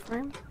sorry for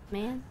him,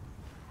 man.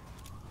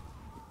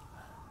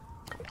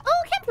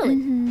 Oh, chem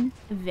fluid.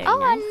 Very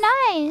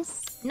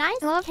nice. Nice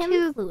I love chem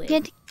to fluid.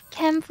 get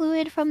chem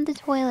fluid from the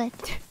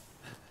toilet.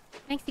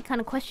 Makes you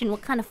kind of question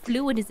what kind of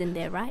fluid is in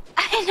there, right?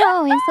 I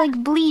know, it's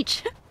like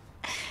bleach.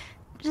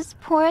 Just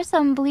pour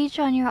some bleach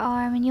on your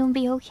arm and you'll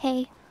be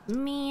okay.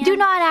 Man. Do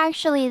not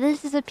actually.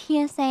 This is a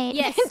PSA.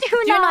 Yes.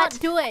 do not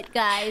do it,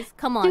 guys.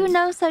 Come on. do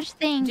no such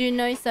thing. Do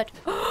no such.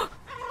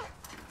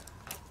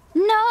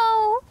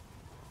 No.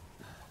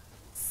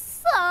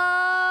 Somebody.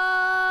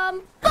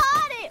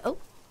 Oh.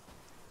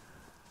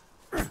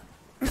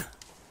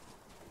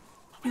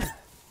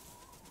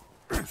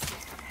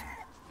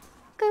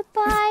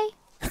 Goodbye.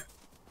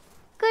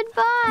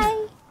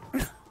 Goodbye.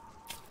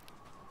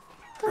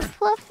 The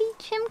fluffy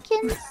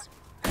chimkins.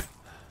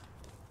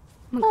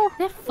 Oh,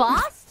 they're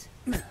fast?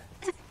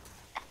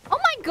 Oh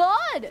my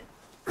god!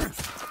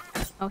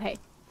 Okay.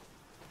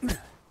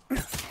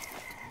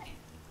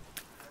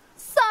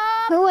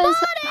 Who was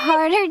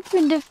harder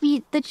to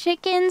defeat, the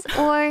chickens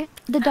or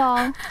the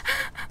doll?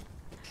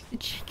 The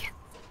chickens.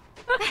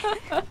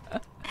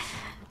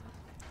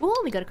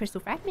 Oh, we got a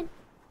crystal fragment.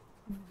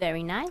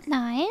 Very nice.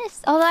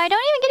 Nice. Although I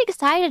don't even get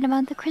excited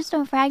about the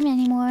crystal fragment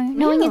anymore.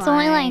 Knowing it's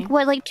only like,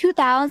 what, like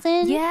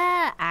 2,000?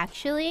 Yeah,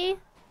 actually.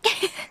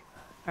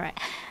 Alright.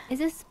 Is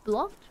this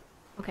blocked?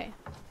 Okay.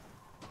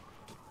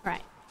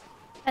 Alright.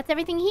 That's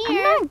everything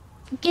here. I'm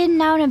not getting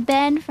out of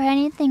bed for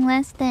anything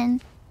less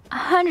than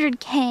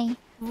 100k.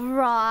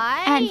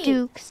 Right. At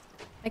Duke's.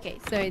 Okay,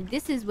 so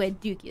this is where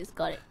Duke is.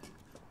 Got it.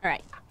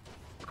 Alright.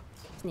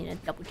 Just need to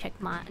double check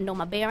know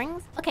my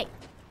bearings. Okay.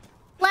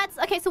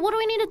 Okay, so what do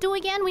we need to do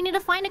again? We need to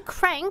find a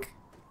crank.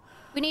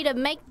 We need to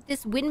make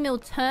this windmill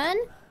turn.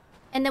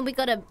 And then we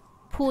gotta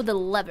pull the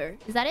lever.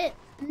 Is that it?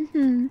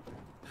 Mm-hmm.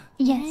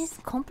 Yes.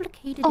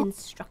 Complicated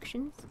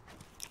instructions.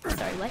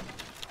 Sorry, what?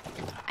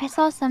 I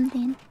saw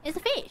something. It's a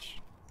fish.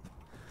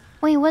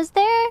 Wait, was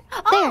there?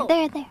 Oh!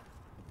 There.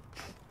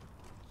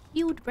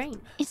 Healed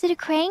brain. Is it a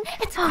crank?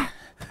 It's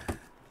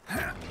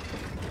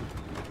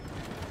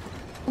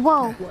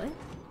Whoa. What?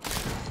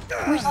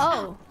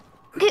 Oh.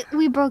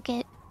 We broke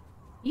it.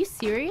 You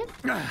serious?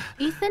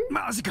 Ethan?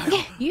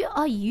 You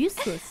are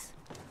useless.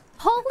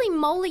 Holy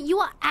moly, you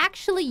are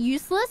actually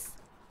useless?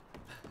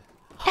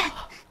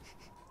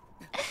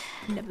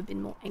 Never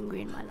been more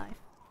angry in my life.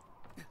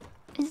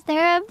 Is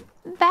there a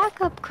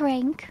backup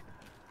crank?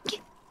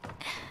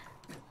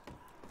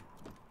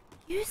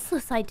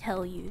 Useless, I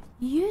tell you.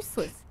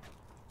 Useless.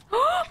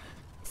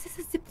 Is this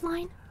a zip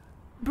line?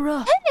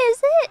 Bruh.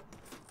 Is it?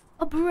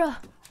 Oh, bruh.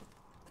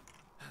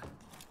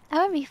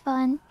 That would be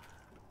fun.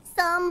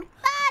 Somebody.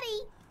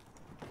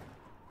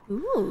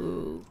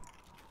 Ooh.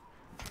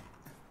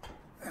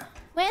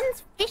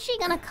 When's Fishy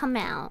gonna come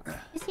out?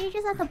 Is he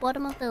just at the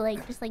bottom of the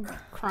lake, just like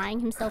crying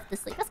himself to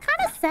sleep? That's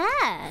kind of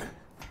sad.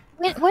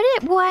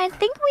 Well, I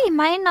think we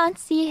might not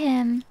see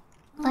him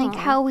like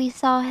how we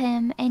saw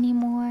him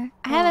anymore.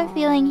 I have a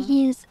feeling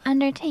he's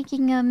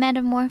undertaking a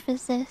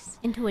metamorphosis.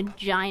 Into a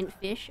giant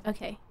fish?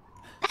 Okay.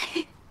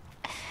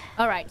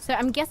 Alright, so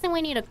I'm guessing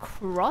we need to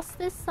cross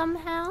this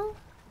somehow.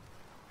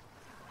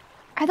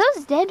 Are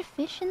those dead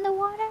fish in the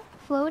water?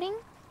 Floating?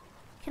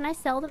 Can I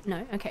sell them?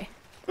 No? Okay.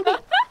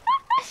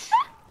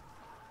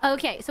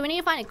 Okay, so we need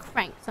to find a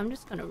crank. So I'm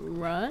just gonna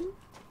run.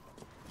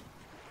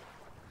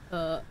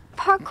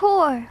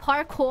 Parkour.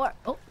 Parkour.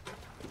 Oh.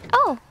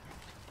 Oh.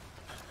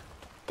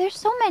 There's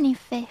so many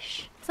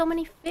fish. So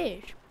many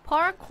fish.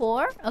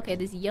 Parkour. Okay,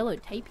 there's yellow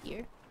tape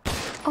here.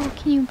 Oh,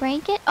 can you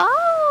break it?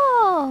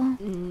 Oh.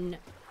 No.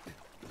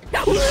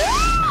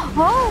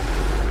 Whoa.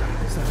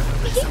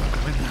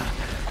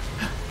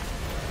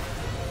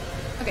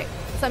 Okay,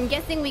 so I'm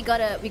guessing we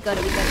gotta.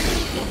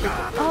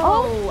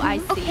 Oh, I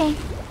see.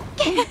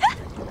 Okay.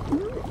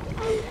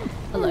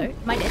 Hello,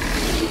 my dead.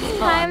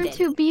 Time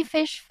to be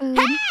fish food.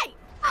 Hey!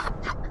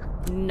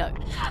 No.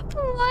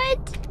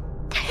 What?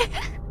 Hey!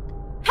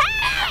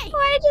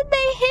 Why did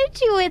they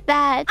hit you with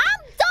that?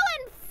 I'm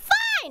doing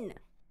fine!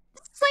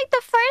 It's like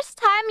the first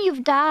time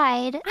you've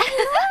died. I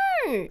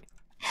know!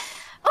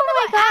 Oh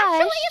my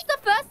gosh. Actually, it's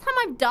the first time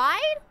I've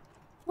died?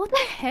 What the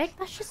heck?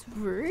 That's just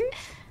rude.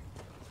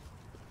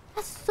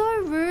 That's so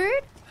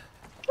rude.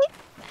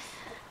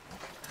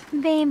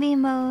 Baby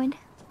mode.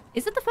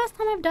 Is it the first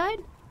time I've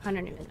died? I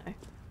don't even know.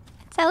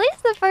 It's at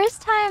least the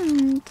first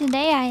time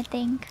today, I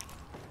think.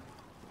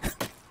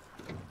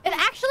 It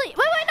actually... Wait,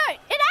 no!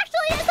 It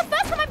actually is the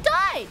first time I've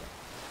died!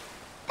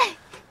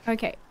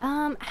 Okay,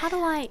 how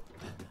do I...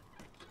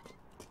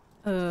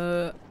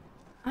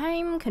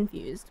 I'm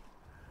confused.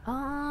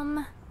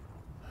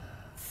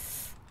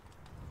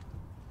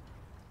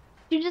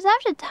 You just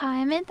have to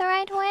time it the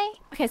right way.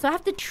 Okay, so I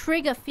have to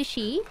trigger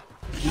Fishy,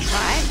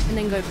 right? And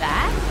then go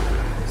back.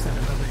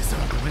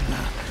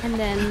 And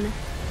then...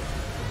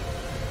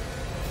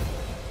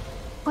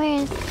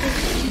 Where is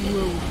Fishy?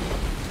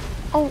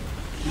 Oh.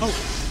 Oh.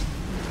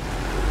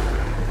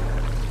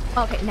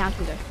 Okay, now I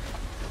can go.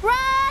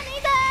 Run,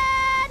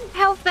 Ethan!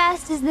 How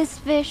fast is this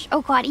fish?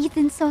 Oh god,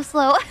 Ethan's so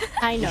slow.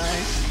 I know.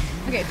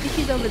 Okay,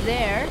 Fishy's over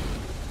there.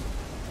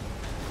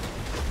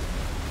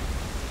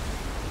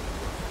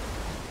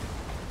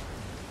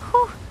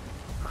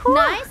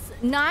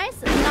 Nice.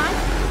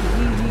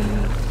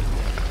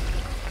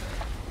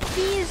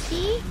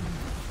 Easy.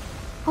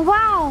 Oh,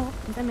 wow.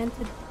 Was I meant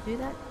to do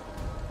that?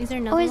 Is there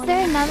another one? Oh, is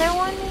there another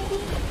one maybe?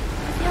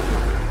 What's the other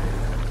one?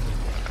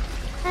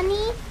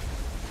 Honey?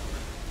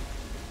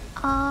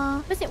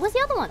 What's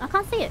the other one? I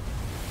can't see it.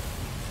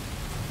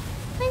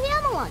 Where's the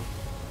other one?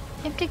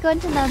 You have to go to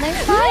the other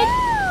side?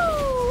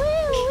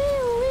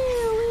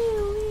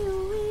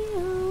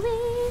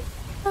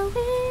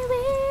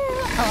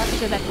 Oh, I have to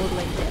go back all the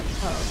way there.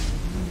 Oh.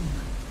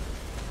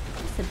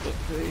 That's a bit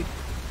rude.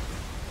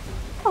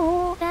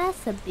 Oh.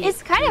 That's a bit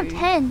It's kind of rude.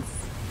 tense.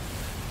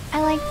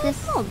 I like this.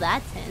 It's not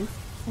that tense.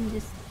 I'm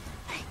just...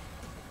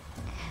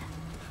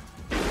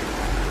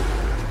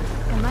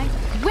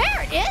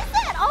 Where is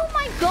it? Oh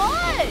my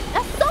god!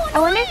 That's so annoying! I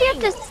wonder if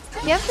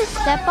you have to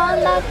step on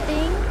that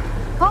thing.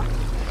 Oh.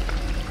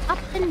 Up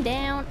and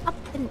down, up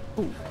and...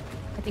 Ooh.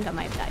 I think I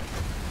might have died.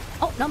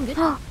 Oh, no, I'm good.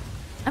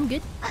 I'm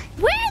good.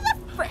 Where the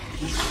frick?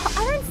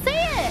 I don't see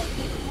it!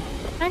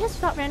 Can I just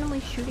start randomly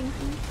shooting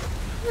things?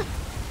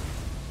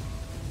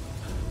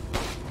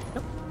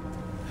 Nope.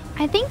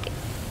 I think...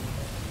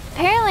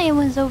 Apparently it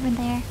was over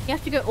there. You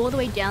have to go all the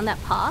way down that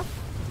path?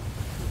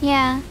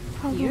 Yeah,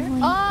 probably. Here?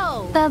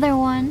 Oh! The other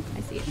one.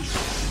 I see it.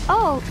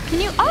 Oh, can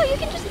you... Oh, you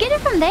can just get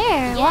it from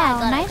there. Yeah, wow,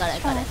 got nice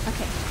it. try.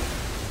 Okay.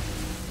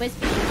 Where's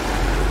Fishy?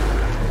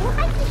 Oh,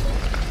 hi,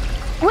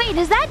 Fishy. Wait,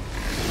 is that...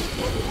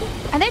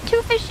 Are there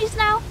two fishies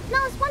now?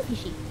 No, it's one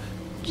Fishy.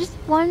 Just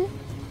one?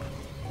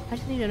 I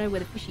just need to know where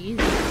the Fishy is.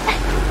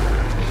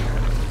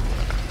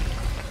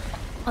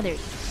 Oh, there he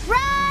is.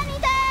 Run,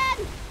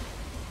 Ethan!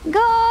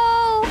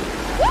 Go!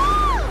 Woo!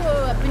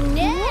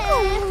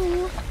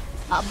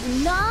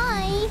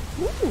 Abunai!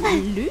 Ooh,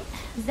 loot?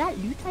 Is that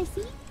loot I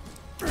see?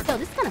 So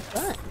this is kind of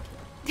fun.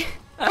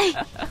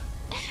 Yeah,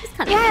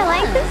 I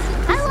like this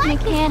I like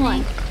mechanic. this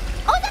one.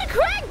 Oh, is that a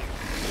crank?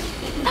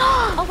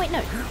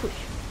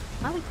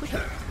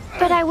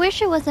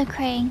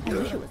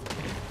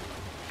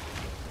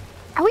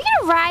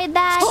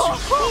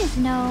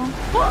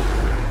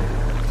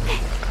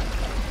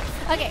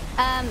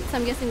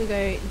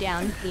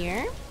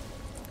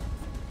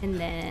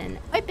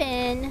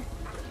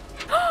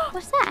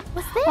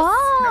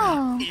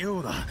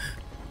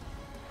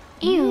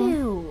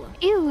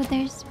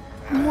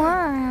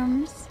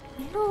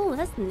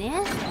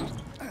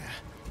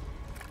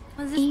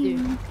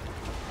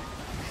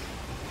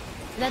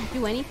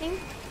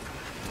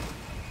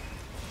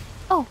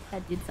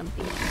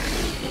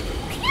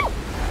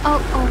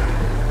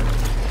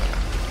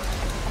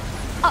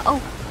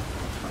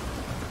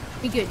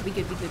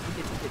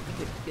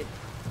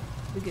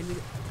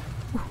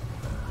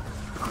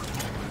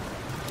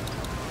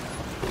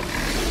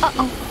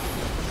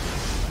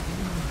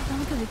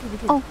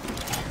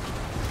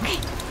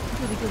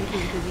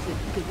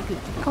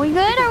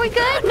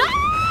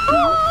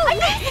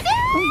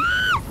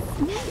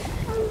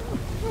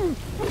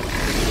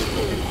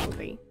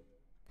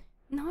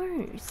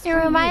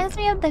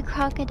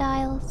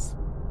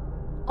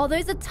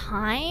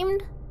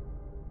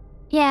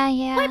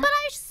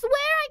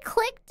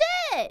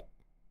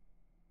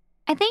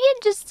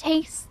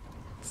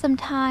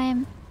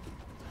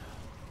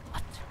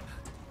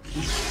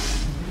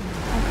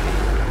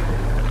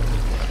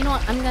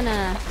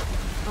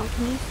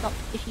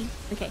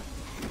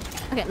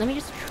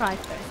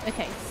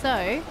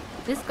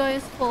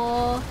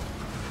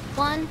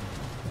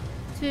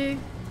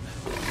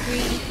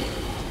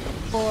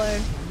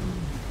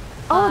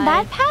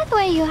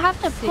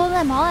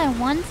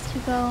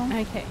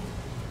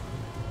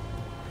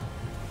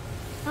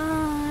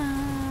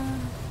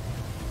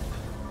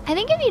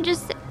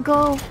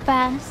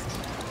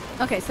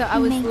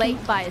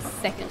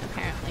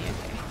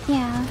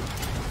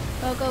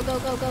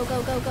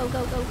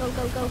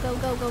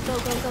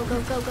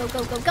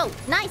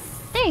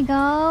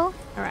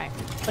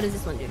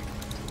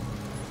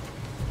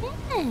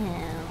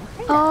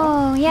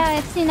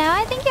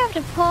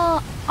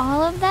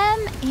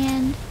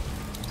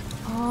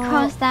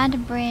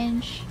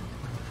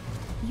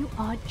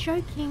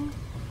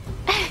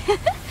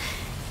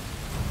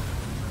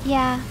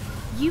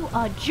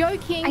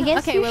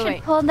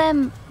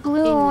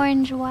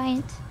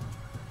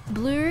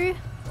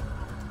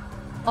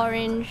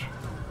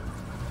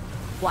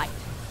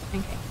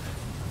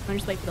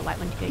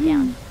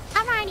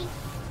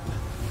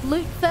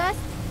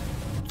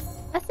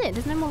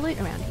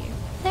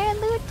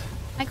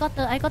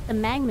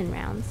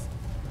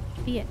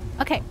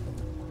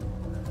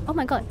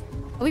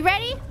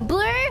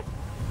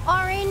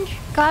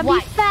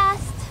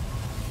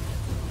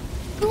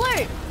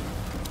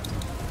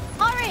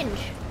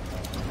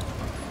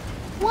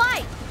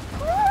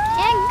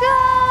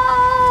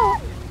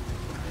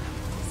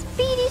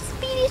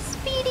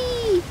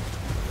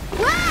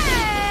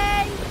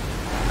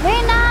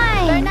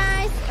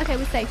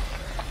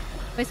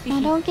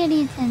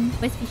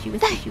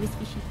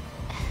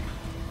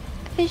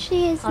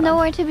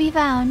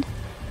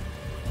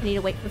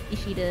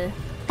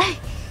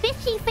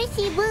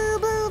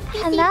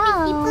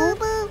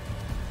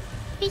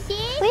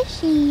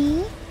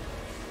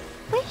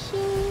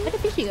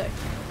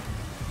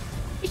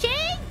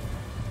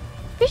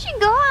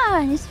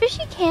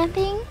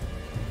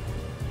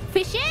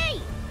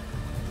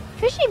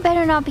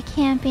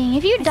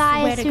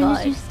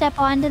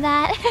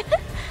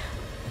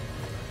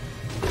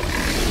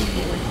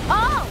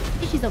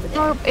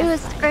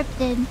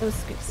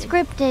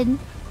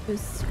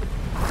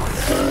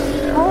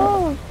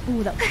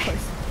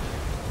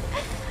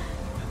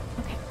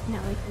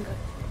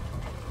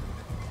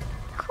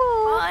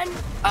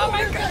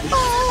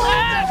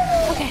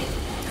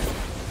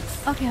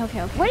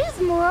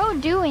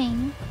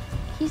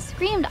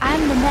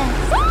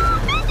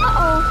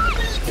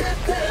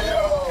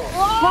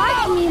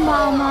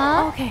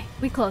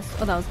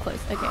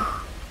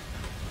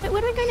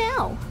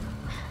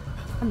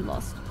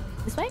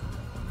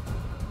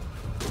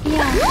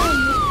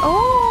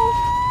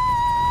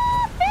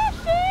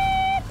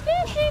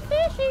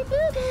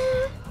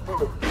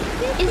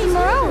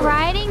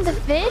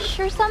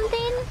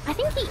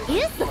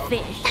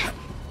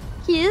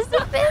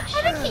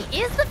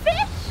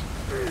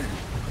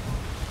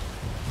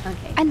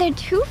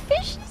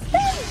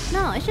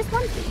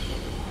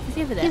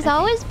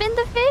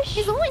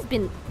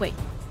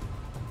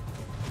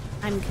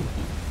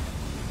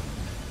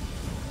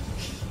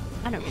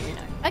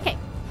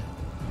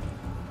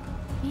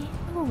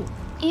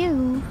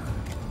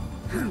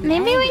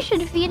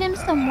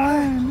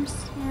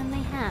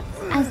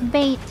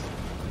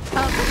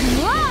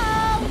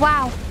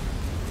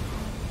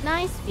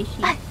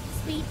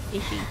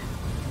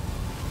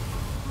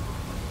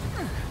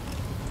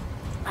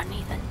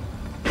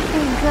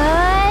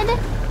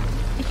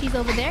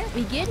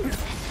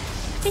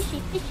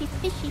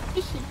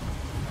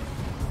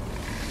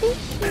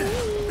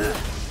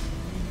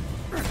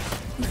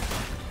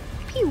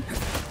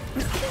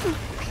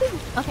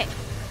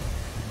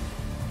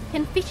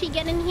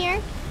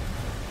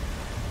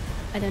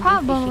 I don't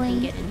Probably.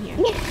 think Fishy can get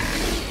in here.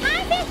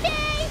 Hi,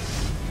 Fishy!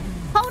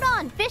 Hold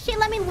on, Fishy,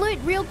 let me loot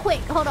real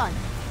quick. Hold on.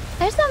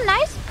 There's some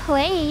nice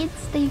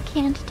plates that you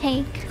can't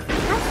take.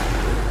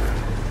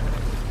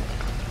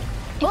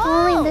 If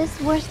only this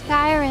were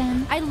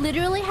Skyrim. I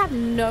literally have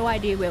no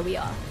idea where we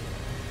are.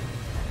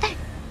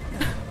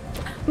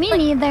 Me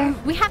neither.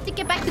 We have to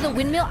get back to the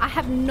windmill. I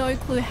have no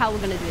clue how we're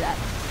gonna do that.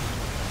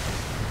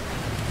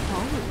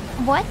 Oh.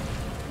 What?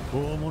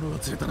 大物が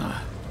釣れた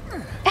な。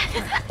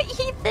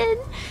 Ethan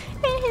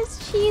and his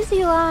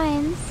cheesy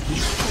lines.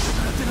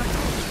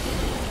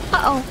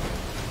 Uh-oh.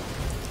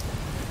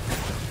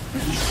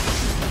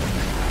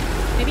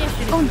 Maybe I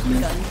should have used the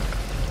gun.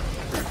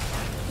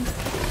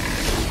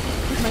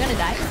 Am I gonna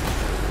die?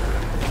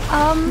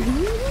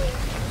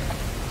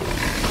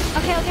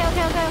 Okay.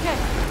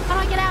 How do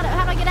I get out of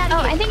here?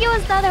 Oh, I think it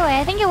was the other way.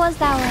 I think it was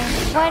that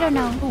way. Well, I don't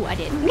know. Oh, I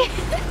did.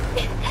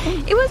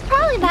 It was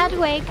probably that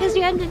way because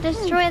you had to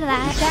destroy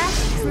that.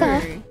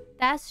 Stuff.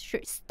 That's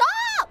true.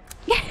 Stop!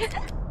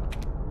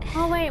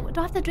 Oh wait, do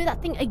I have to do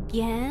that thing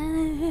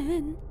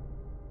again?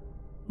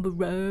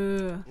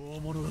 Bruh. 大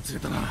物が釣れ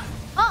たな。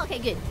 Oh, okay,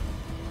 good.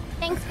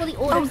 Thanks for the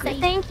auto save.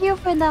 Thank you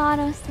for the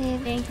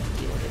autosave. Thank you for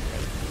the auto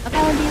save. Okay.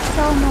 That would be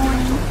so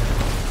annoying.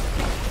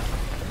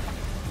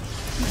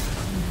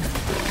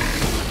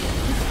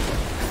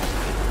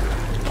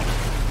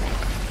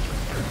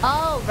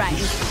 Oh,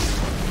 right.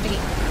 Okay.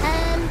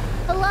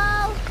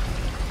 Hello?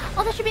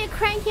 Oh, there should be a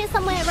crank here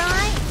somewhere,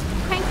 right?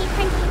 Cranky.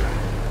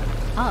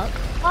 Up.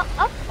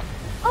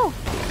 Oh,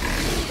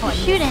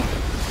 shoot it.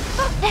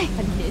 I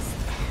missed.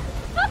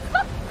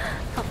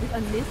 Can't believe I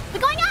missed. We're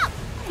going up!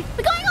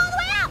 We're going all the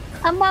way up!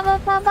 Up.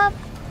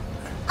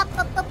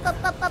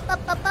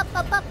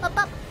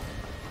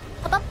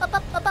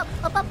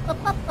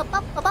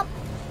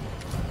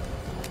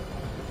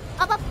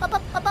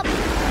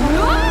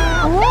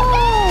 Whoa!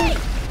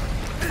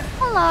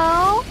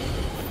 Hello.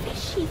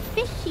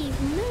 Fishy,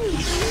 move.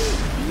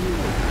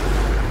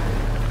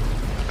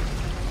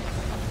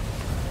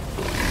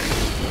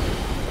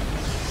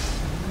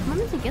 Am I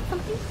meant to get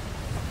something?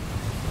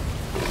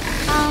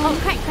 Oh,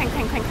 crank.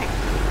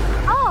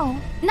 Oh,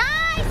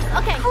 Nice!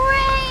 Okay.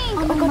 crank!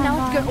 Oh my god, now I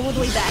have to go all the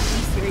way back. Are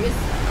you serious?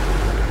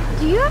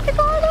 Do you have to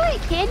go all the way?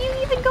 Can you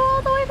even go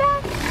all the way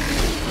back?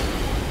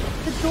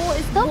 The door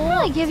is They'll locked.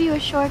 probably give you a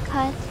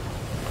shortcut.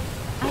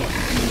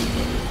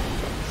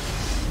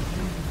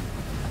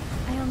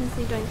 I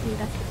honestly don't think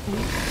that's the thing.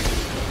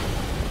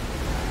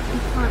 You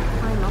can't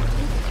climb up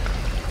this.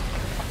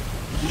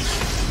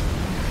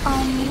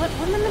 What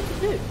am I meant to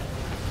do?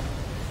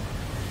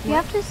 You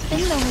have to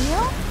spin the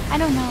wheel? I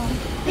don't know.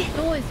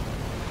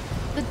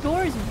 The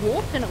door is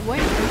warped and it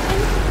won't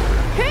open.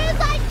 Whose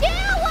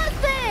idea was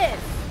this?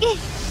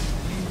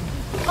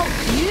 Oh,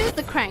 use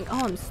the crank.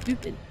 Oh, I'm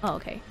stupid. Oh,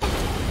 okay.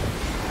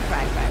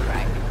 Right.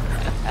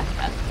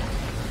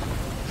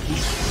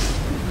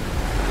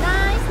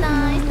 Nice.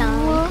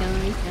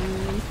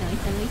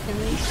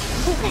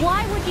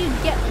 Why would you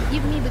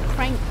give me the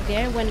crank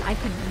there when I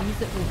could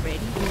use it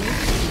already?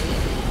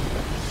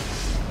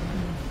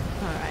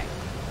 Alright.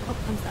 Oh,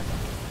 I'm stuck.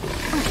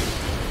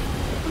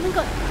 Oh my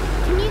god.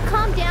 Can you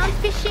calm down,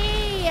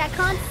 Fishy? I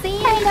can't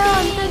see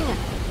anything.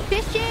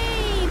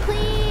 Fishy,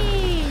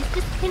 please.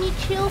 Just can you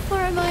chill for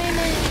a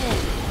moment?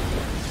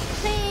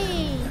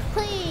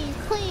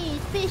 Please,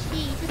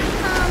 Fishy. Just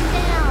calm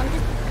down.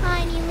 Just a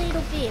tiny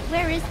little bit.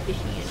 Where is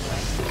Fishy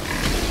anyway?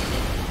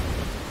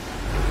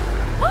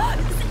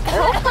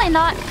 Hopefully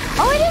not.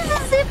 Oh, it is a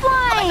zip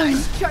line.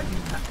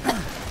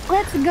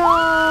 Let's go.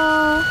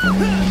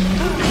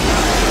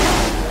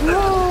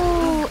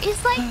 Whoa,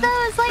 it's like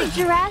those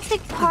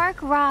Jurassic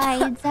Park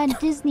rides at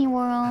Disney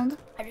World.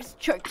 I just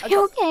choked.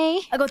 You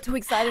okay? I got too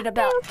excited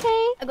about.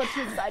 Okay. I got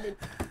too excited.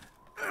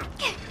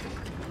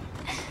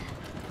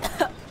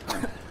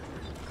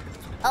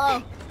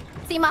 Oh,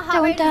 see my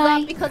heart rate is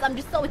up because I'm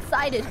just so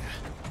excited.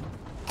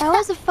 That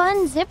was a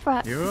fun zip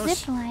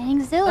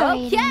line,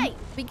 exhilarating. Okay,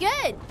 we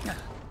good.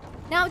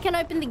 Now we can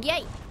open the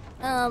gate.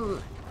 How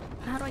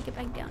do I get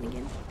back down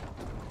again?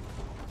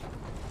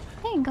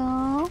 There you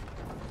go.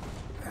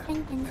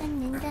 I'm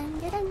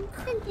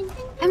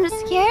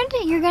scared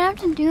that you're gonna have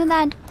to do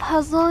that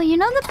puzzle. You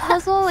know the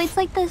puzzle? It's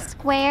like the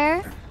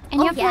square,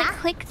 and you have to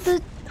like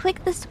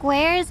click the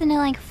squares, and it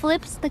like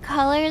flips the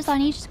colors on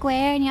each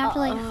square, and you have to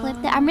like flip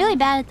it. I'm really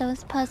bad at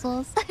those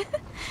puzzles.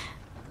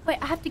 Wait,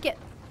 I have to get.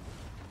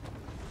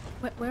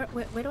 Where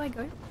do I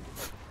go?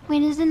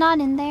 Wait, is it not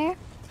in there?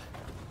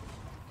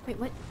 Wait,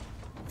 what?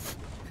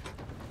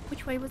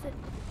 Which way was it?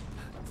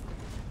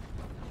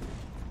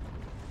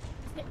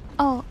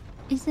 Oh,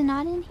 is it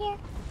not in here?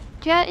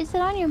 Is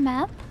it on your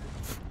map?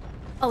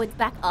 Oh, it's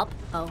back up.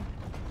 Oh.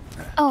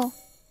 Oh.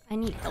 I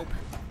need help.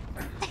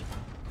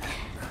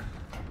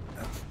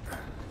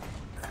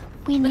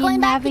 We need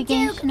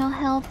navigational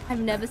help. I've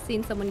never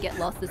seen someone get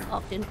lost this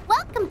often.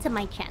 Welcome to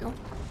my channel.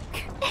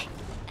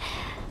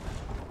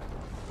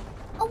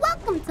 Oh,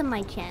 welcome to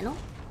my channel.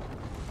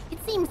 It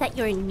seems that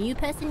you're a new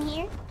person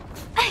here.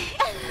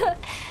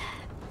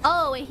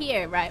 Oh, we're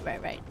here. Right.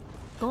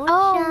 Gotcha.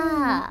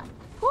 Oh.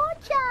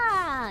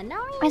 Pocha! No.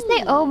 I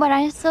say oh, but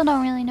I still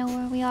don't really know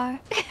where we are.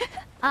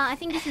 I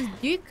think this is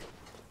Duke.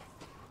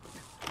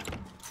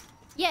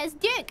 Yeah, it's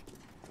Duke.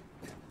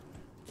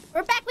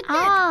 We're back with Duke.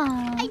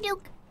 Ah. Hi,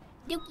 Duke.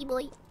 Dukey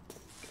boy.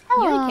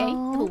 Hello. You okay?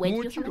 You have a wedgie or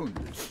もちろ something? ん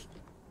です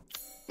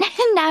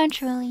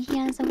Naturally, he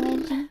has a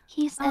wedgie.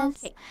 He says.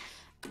 Okay.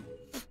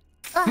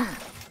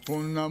 こ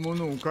んなも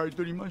のを買い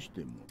取りまし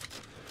ても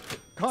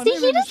See,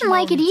 he doesn't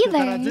like it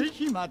either. ぜ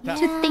ひまた To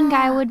think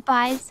I would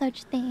buy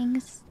such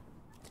things.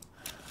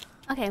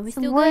 Okay, we It's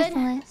still good?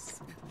 worthless.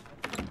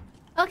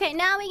 Okay,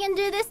 now we can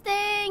do this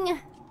thing.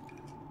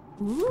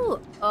 Ooh.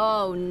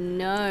 Oh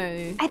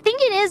no. I think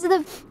it is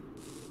the.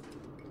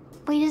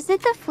 Wait, is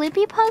it the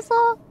Flippy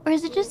puzzle? Or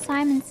is it just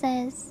Simon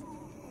Says?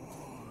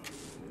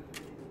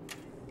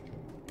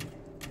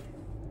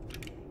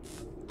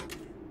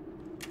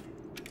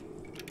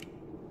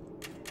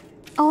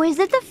 Oh, is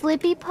it the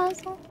Flippy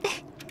puzzle?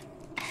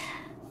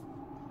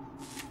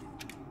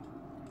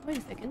 Wait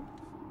a second.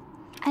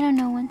 I don't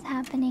know what's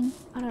happening.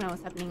 I don't know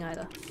what's happening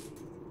either.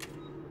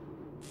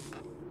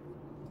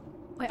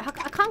 Wait, I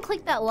can't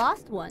click that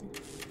last one.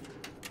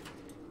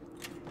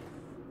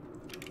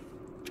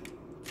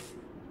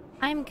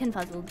 I'm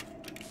confuzzled.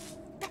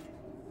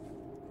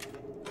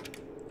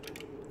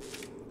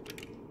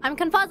 I'm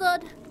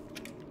confuzzled.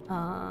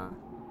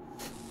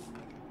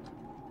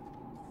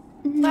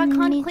 But I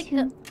can't Me click too.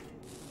 the.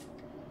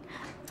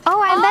 Oh,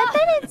 I bet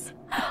that it's.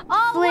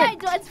 Oh wait,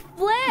 Flipped. it's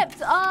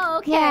flipped. Oh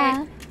okay.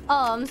 Yeah.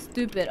 Oh, I'm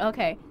stupid.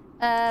 Okay.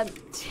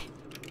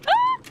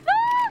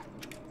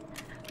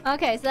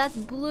 Okay, so that's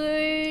blue,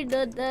 and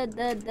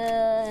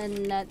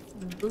that's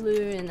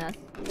blue, and that's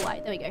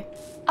white. There we go.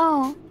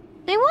 Oh,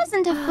 there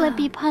wasn't a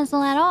Flippy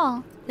puzzle at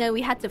all. No,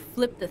 we had to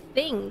flip the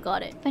thing.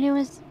 Got it. But it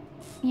was.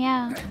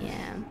 Yeah.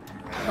 Yeah.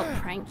 Got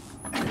pranked.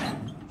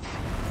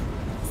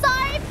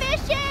 Sorry,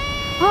 fishy!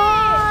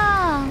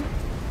 Oh!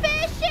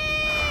 Fishy!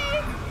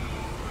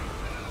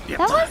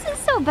 That wasn't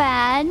so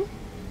bad.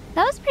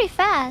 That was pretty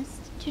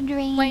fast to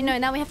drain. Wait, no,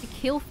 now we have to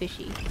kill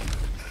fishy.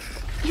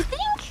 You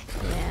think?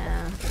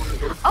 Yeah.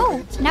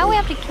 Oh, now we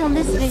have to kill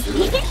this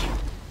fishy.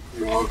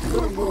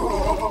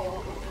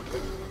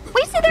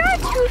 Wait, so there are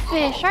 2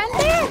 fish, aren't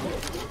there?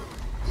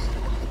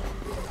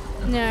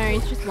 No,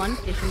 it's just one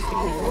fish.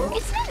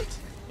 Isn't it?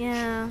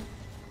 Yeah.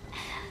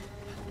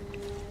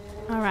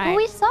 Alright. Well,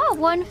 we saw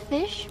one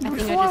fish I think I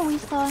before just- we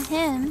saw I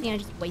him. think I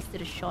just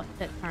wasted a shot,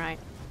 but alright.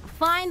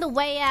 Find the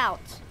way out.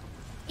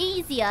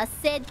 Easier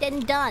said than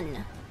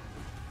done.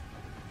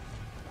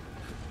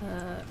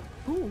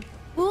 Ooh.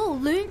 Ooh,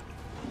 loot.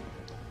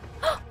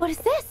 What is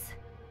this?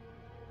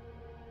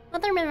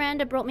 Mother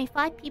Miranda brought me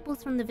 5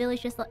 peoples from the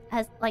village just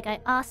like I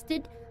asked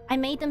it. I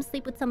made them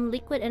sleep with some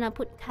liquid and I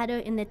put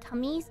caddo in their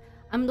tummies.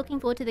 I'm looking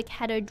forward to the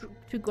caddo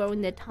to grow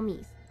in their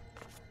tummies.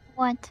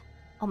 What?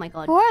 Oh my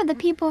god. 4 of the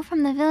people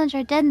from the village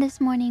are dead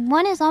this morning.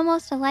 1 is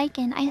almost a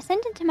lichen. I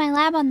sent it to my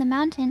lab on the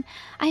mountain.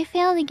 I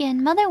failed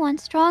again. Mother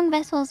wants strong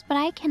vessels, but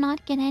I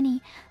cannot get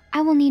any.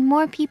 I will need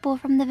more people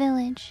from the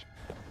village.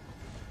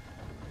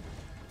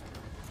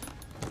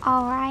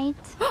 Alright.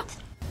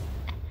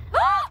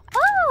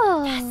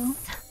 Oh!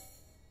 Yes!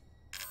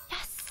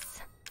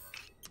 Yes!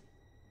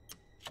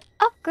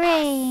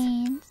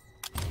 Upgrades.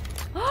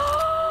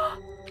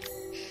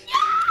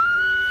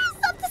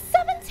 Yes! Up to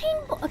 17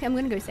 Okay, I'm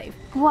gonna go save.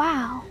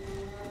 Wow.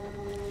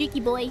 Cheeky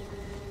boy.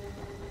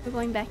 We're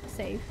going back to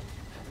save.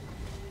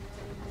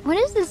 What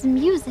is this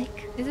music?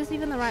 Is this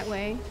even the right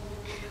way?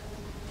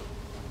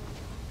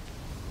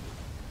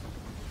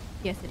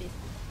 Yes, it is.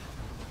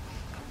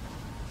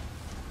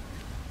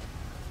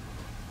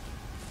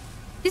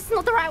 This is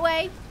not the right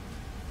way.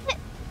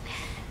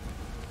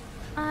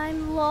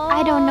 I'm lost.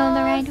 I don't know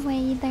the right way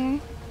either.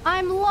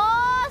 I'm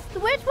lost.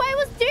 Which way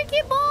was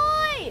Dookie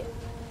Boy?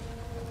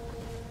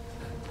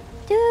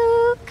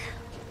 Duke.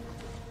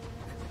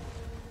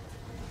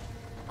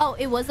 Oh,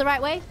 it was the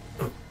right way?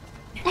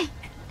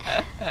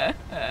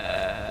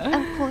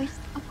 Of course,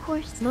 of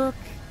course. Look,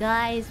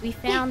 guys, we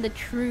found the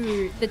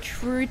true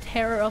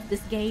terror of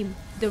this game.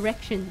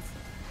 Directions.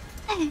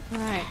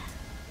 Alright.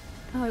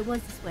 Oh, it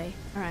was this way.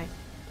 Alright.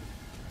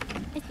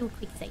 Let's do a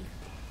quick save.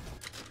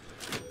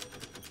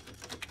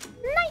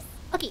 Nice!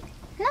 Okay.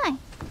 Nice.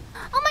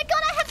 Oh my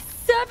god, I have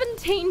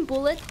 17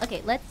 bullets!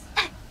 Okay, let's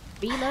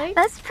reload.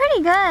 That's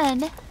pretty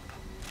good.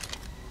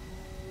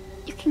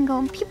 You can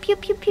go pew pew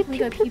pew pew We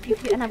pew go pew pew pew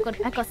pew, and I've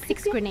got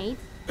 6 grenades.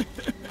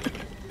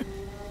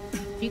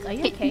 Duke, are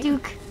you okay?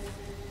 Duke.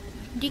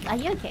 Duke, are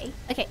you okay?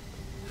 Okay.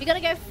 We gotta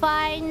go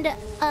find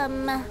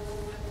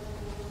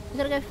we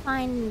gotta go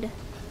find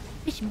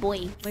Fish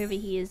Boy, wherever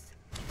he is.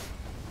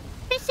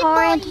 Fishy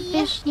Hard boy!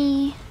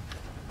 fishy.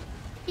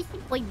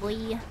 Fishy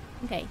boy.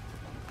 Okay.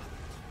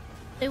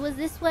 So it was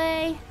this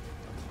way.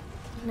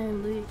 No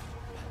loot.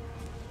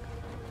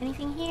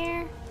 Anything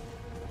here?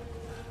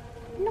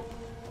 Nope.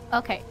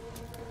 Okay.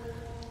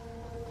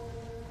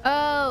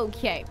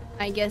 Okay.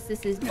 I guess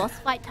this is boss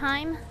fight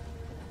time.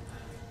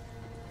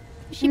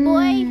 Fishy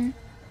boy.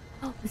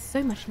 Oh, there's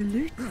so much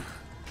loot.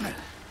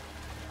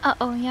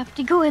 Uh-oh, you have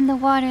to go in the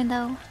water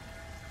though.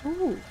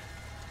 Ooh.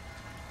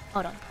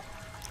 Hold on.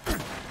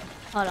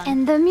 Hold on.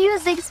 And the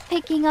music's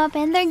picking up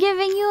and they're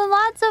giving you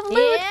lots of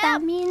loot. Yep.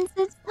 That means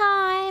it's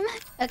time.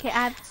 Okay,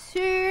 I have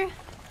two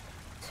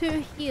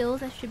heals.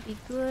 That should be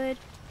good.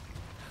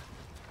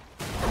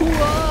 Whoa!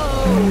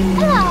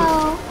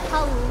 Hello.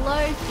 Hello,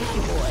 fishy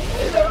boy.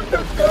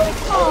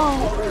 Oh.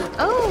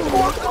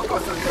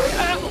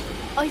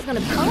 Oh, he's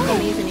gonna punch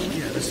me, isn't he?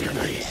 Yeah, this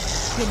gonna.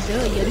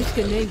 Yeah, this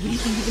gonna. What do you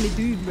think you're gonna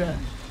do, bruh?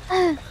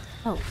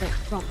 Oh, wait,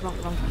 wrong.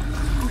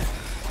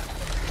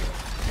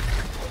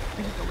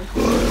 Where'd he go?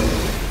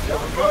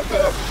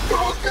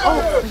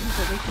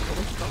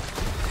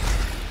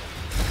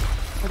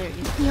 Oh, there he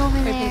is. He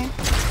over there.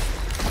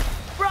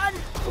 Run!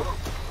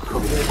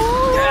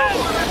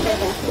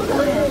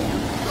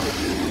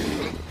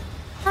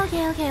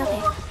 Okay.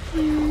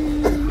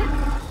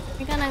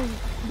 You're gonna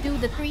do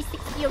the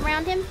 360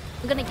 around him.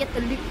 We're gonna get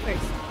the loot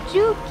first.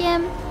 Juke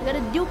him. We're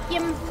gonna duke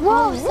him.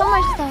 Whoa, so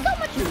much stuff. So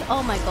much loot.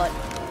 Oh my god.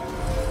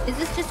 Is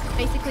this just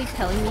basically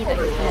telling me that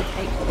he's gonna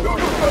take?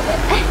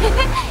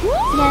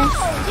 Yes.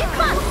 You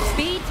can't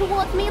speed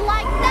towards me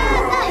like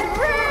that. That is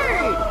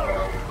rude.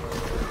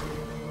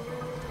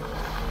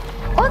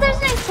 Oh, there's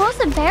an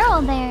explosive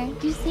barrel there.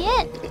 Do you see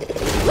it?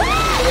 Yeah,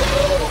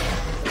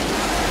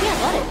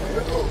 I got it.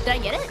 Did I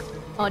get it?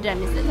 Oh, did I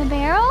miss it? The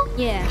barrel?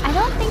 Yeah. I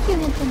don't think you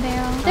hit the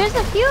barrel. There's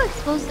a few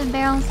explosive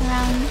barrels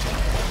around.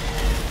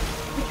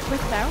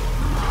 Which barrel?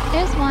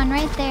 There's one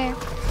right there.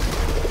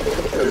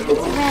 It's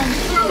red.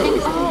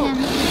 Next to him.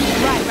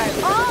 Right.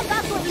 Oh,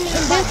 that's what you mean.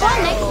 There's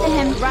one next to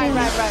him too. Right.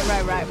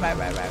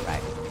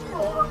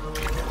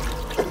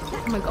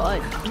 Oh my god.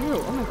 Ew.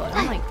 Oh my god.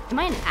 I'm like, am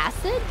I an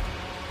acid?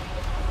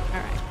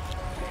 Alright.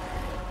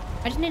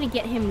 I just need to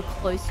get him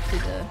close to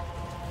the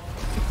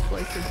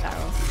explosive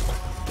barrel.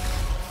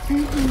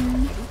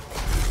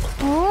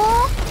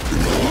 Oh.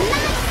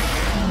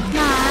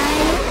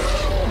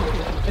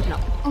 Nice. Open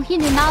up. Oh, he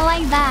did not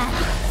like that.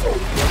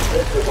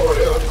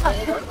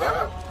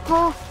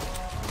 Oh.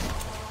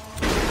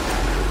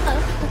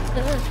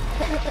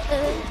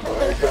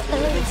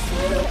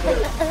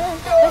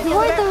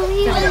 Before the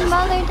leaving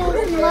mother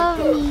doesn't love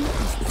me.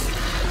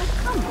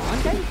 Come on,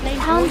 don't blame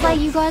me. Sounds like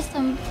you got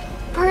some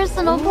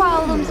personal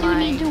problems you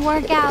need to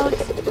work out.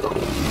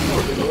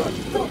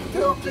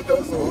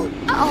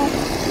 Uh-oh.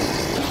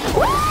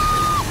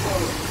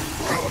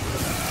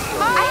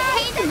 I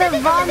hate the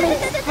vomit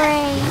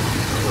spray.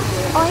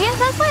 Oh, I guess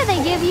that's why they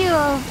give you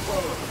a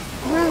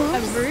roof. A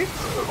roof?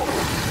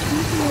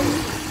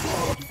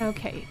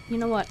 Okay, you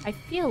know what? I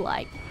feel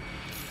like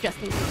just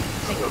in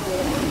case.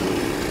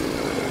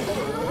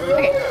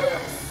 Okay,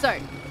 so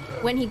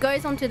when he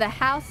goes onto the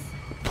house.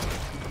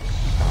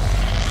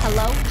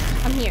 Hello?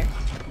 I'm here.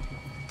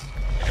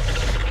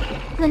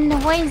 The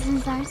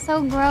noises are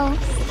so gross.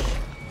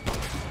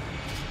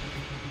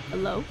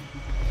 Hello?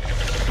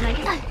 Can I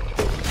just...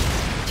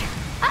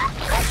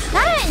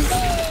 Nice!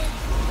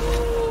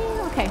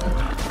 Okay.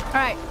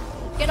 Alright.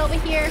 Get over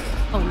here.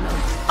 Oh no.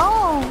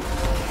 Oh!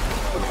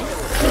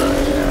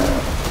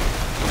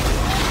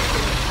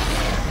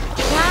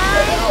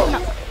 Nice! No.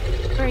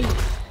 Where are you?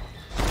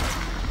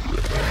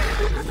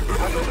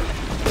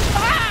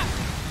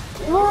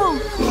 Whoa!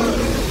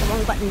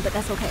 Wrong button, but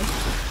that's okay.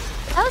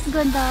 That was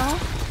good though.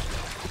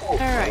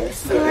 Alright.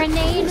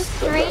 Grenade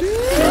straight to the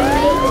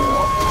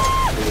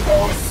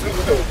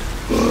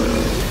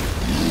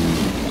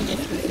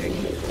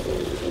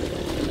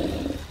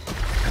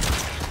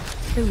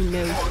Oh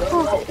no.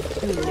 Oh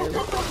no.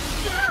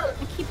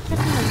 I keep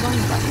pressing the wrong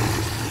button.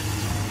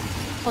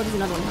 Oh, there's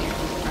another one here.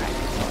 Alright.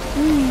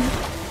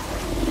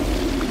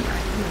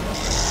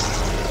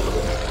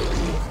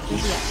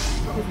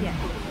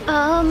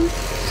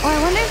 Oh, I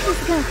wonder if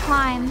he's gonna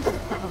climb.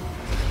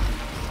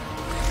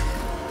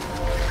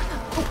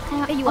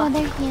 There you are. are.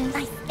 There he is.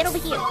 Nice. Get over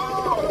here.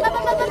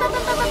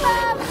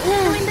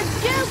 Doing the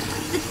jukes.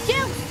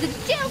 The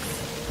jukes.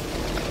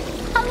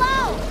 Hello.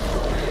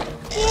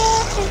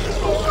 Yeah,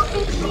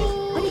 fishy.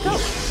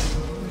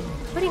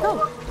 Where'd he go?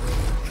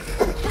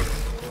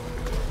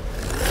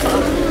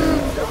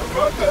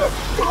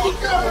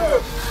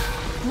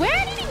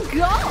 Where did he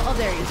go? Oh,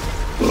 there he is.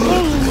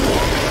 There he is.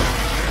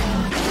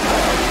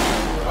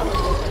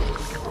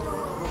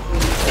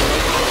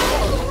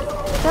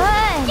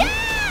 Good.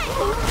 Yay!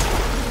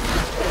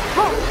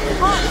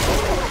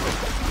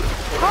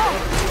 Oh.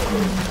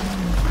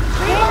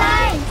 Very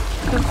nice.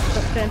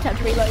 Don't touch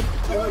reload.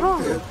 Oh.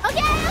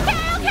 Okay.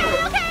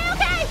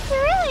 He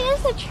really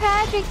is a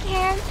tragic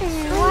character.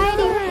 Why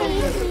do you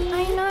hate me? I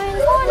know.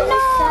 Oh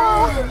no.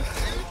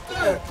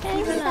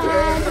 Very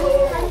sad.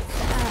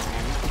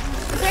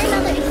 Is there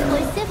another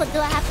explosive, or do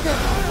I have to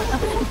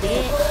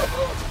get?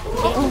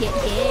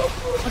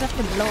 I'd have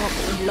to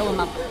blow him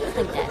up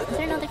like that. Is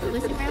there another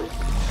explosive round?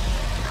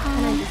 I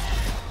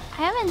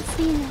haven't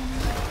seen him.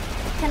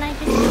 Can I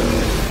just?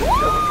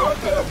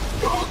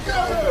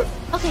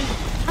 Okay,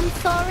 I'm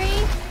sorry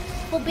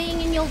for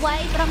being in your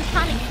way, but I'm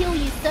trying to kill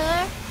you,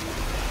 sir.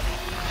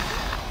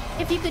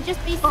 If you could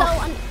just be so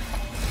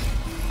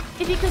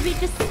if you could be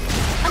just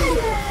Oh, we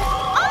did it!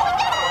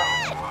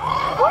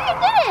 Oh, you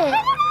did it!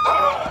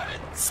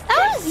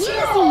 That was easy.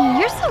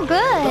 You're so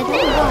good.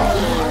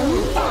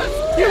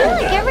 You won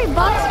like every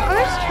box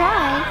first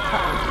try.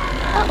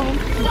 Uh-oh.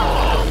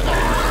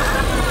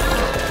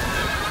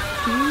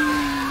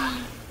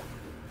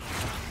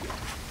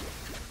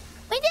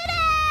 We did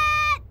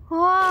it!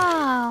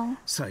 Wow.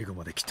 最後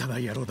まで汚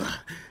い野郎だ。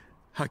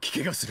吐き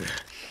気がする。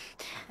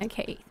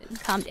 Okay, Ethan,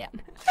 calm down.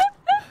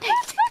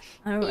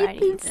 Alright,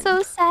 Ethan's Ethan.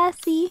 so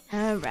sassy.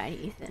 Alright,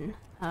 Ethan.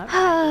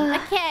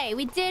 Alright. Okay,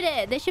 we did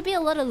it. There should be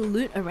a lot of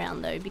loot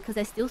around though, because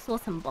I still saw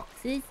some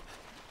boxes.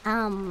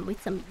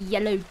 With some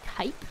yellow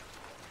tape.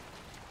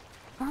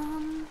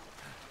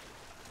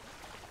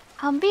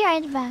 I'll be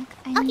right back.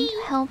 I need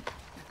to help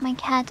my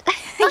cat.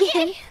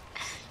 Okay.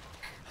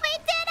 We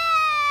did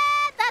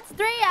it! That's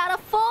 3 out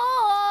of 4!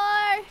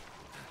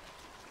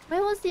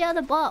 Where was the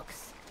other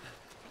box?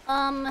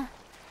 I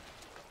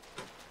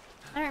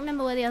don't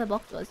remember where the other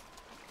box was.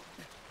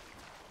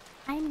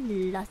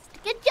 I'm lost.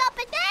 Good job,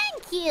 and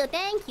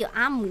thank you.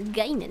 I'm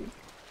gaming.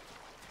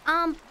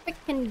 I'm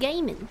freaking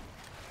gaming.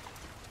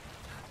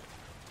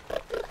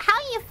 How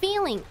are you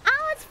feeling?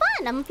 Oh, it's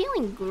fun. I'm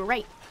feeling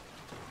great.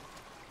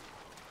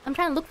 I'm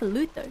trying to look for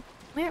loot though.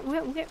 Where?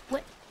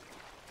 What?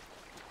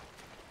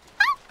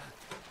 Ah!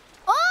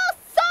 Oh,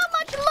 so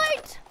much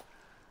loot!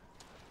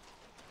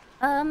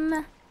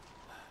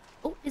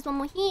 Oh, there's one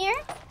more here.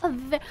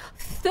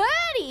 30?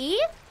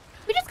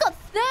 We just got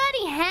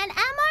 30 hand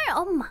ammo?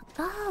 Oh my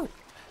god.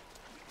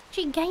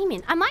 She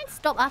gaming. I might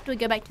stop after we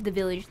go back to the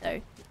village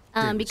though.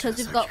 Because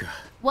we've got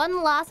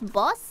one last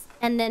boss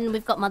and then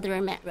we've got Mother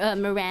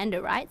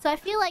Miranda, right? So I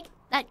feel like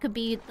that could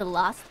be the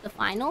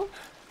final,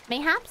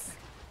 mayhaps.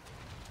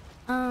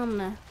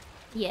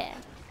 Yeah.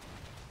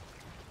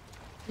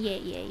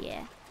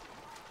 Yeah.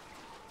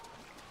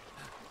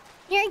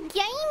 You're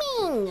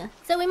gaming!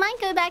 So we might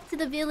go back to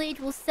the village,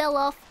 we'll sell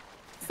off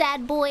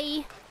Sad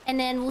Boy, and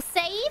then we'll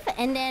save,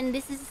 and then I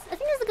think this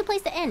is a good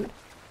place to end.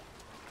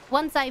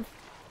 Once I've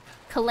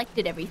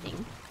collected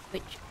everything,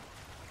 which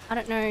I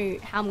don't know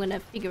how I'm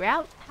gonna figure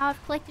out how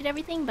I've collected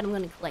everything, but I'm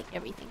gonna collect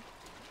everything.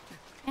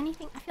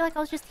 Anything? I feel like I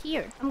was just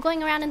here. I'm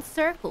going around in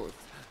circles.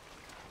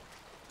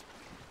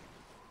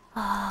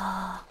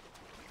 Ah.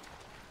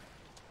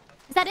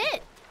 Is that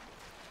it?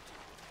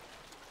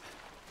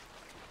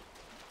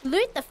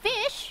 Loot the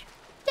fish?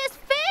 There's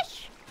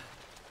fish?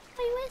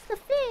 Wait, where's the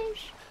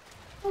fish?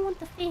 I want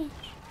the fish.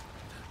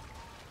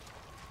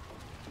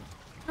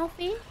 No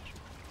fish?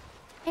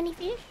 Any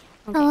fish?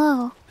 Okay.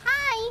 Hello.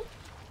 Hi!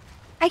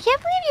 I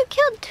can't believe you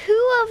killed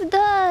 2 of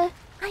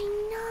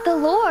the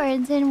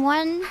lords in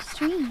one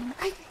stream.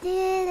 I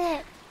did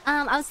it.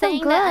 I was So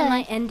saying that I good.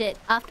 might end it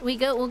after we'll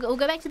go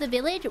back to the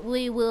village.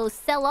 We will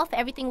sell off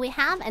everything we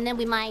have, and then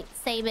we might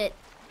save it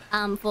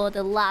for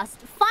the last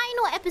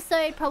final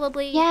episode,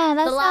 probably. Yeah,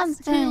 that the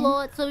last sounds 2 good.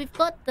 lords. So we've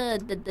got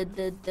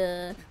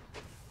the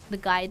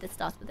guy that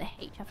starts with a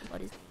H. I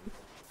forgot his name.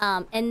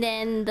 And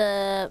then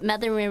the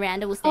Mother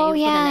Miranda will save for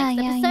the next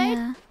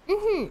episode.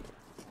 Yeah.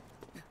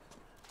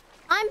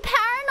 I'm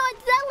paranoid.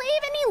 Did I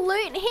leave any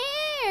loot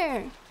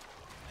here?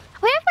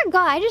 Wait, I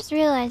forgot. I just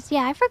realized.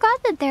 Yeah, I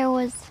forgot that there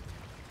was.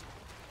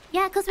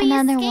 Yeah, because we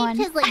Another escaped one.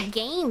 his like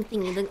game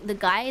thingy, the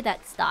guy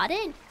that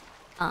started.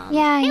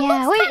 Yeah. It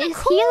looks Wait, kinda is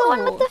he the one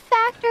cool. with the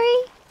factory?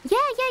 Yeah,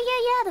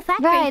 the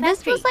factory. Right, this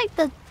factory. was like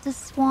the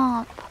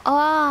swamp. Oh,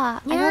 I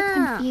got Yeah.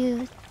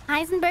 confused.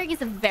 Heisenberg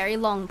is a very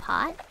long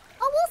part.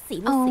 Oh, we'll see.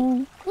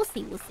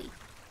 We'll see.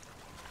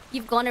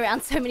 You've gone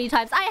around so many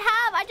times. I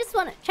have. I just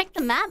want to check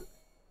the map.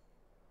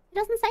 It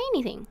doesn't say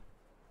anything.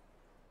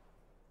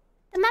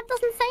 The map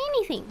doesn't say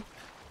anything.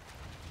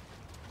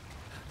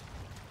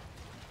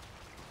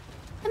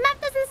 The map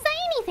doesn't say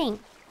anything.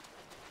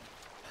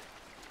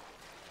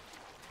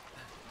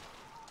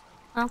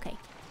 Okay.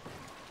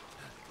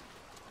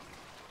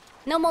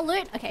 No more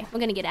loot? Okay, we're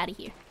gonna get out of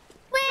here.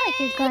 Like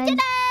you're We good. did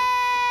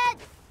it!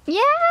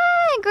 Yeah,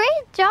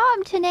 great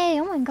job today.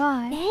 Oh my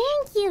god.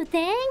 Thank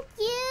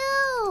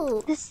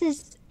you! This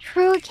is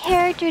true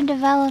character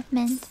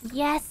development.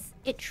 Yes,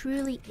 it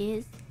truly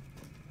is.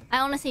 I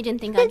honestly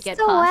didn't think You I'd did get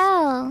so past,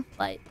 well.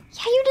 but...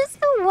 Yeah, you did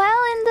so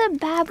well in the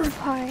babu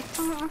part.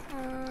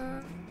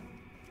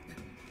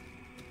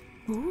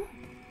 Ooh.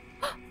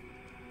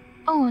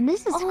 Oh,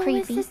 this is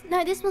creepy.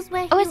 No, this was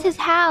where Oh, it's his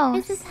house.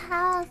 It's his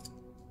house.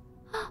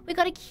 We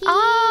got a key.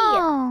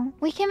 Oh,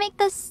 we can make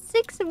the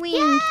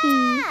 6-wing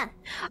key. Yeah.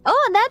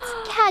 Oh, that's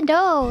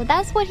Cadeau.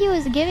 That's what he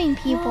was giving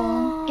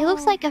people. He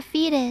looks like a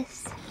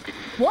fetus.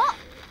 What?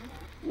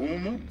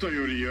 思った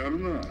よりやる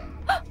な。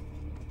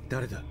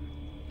誰だ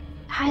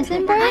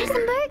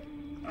Heisenberg?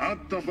 あっ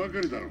たばか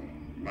りだろう。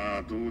ま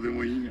あどうで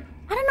もいいが。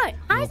 I don't know.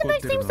 残っ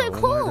Heisenberg て seems る so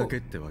のはお前 cool. だけ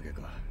ってわけ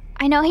か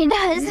I know he お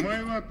does.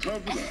 前はタ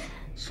フだ。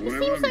それ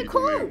He は seems so 認めよ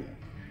cool.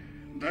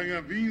 う。だ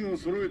が瓶を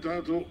揃えた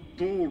後、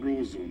どうロ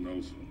ーズを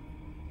直す。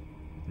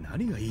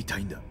何が言いた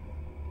いんだ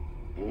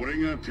俺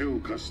が手を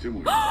貸しても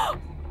いい。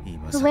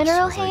今 The 更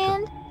literal 謝罪か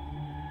hand?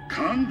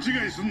 勘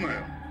違いすんなよ。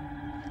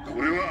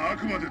これはあ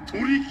くまで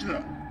取引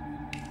だ。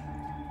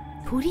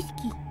 取引?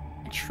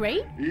 A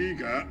trade? いい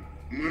か、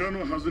村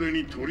の外れ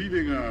に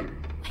砦がある。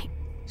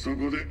そ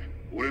こで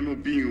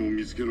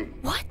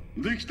What?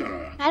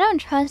 I don't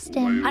trust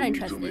him. I don't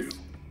trust this.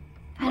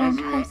 I don't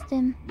trust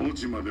him.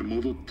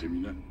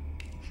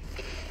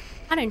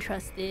 I don't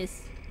trust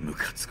this. ム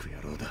カつく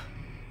野郎だ。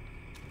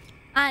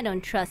 I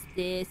don't trust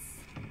this.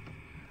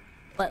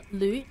 But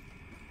loot?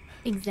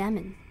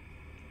 Examine.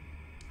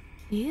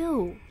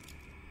 Ew.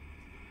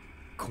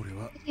 これ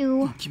は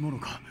Ew. 生き物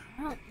か。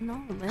 I don't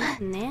know. That's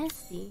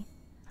nasty.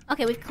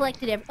 Okay, we've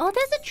collected every. Oh,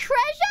 there's a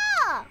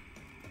treasure!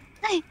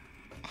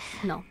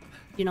 No,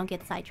 do not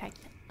get sidetracked.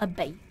 A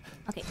bait.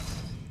 Okay.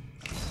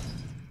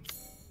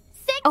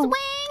 Six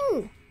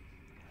wing!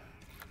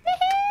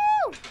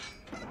 Woohoo!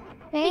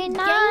 Very Big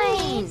nice.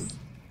 game.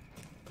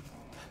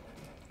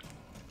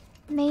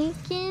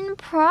 Making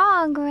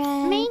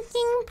progress.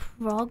 Making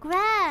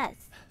progress.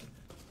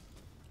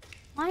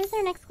 Why is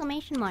there an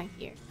exclamation mark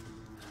here?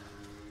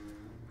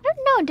 I don't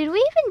know. Did we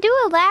even do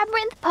a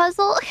labyrinth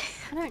puzzle?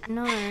 I don't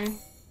know. I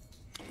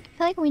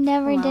feel like we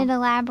never did a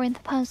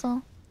labyrinth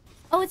puzzle.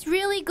 Oh, it's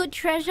really good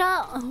treasure.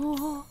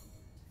 Oh.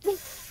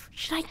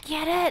 Should I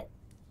get it?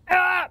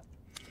 Ah!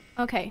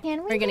 Okay,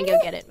 we're gonna go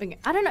get it.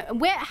 I don't know.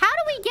 Where? How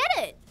do we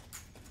get it?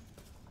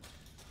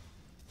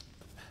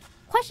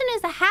 Question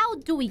is, how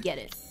do we get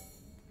it?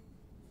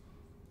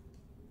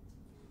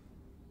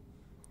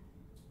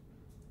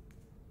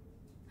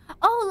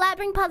 Oh,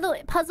 labyrinth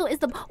puzzle is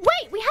the...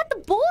 Wait, we had the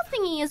ball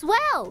thingy as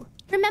well.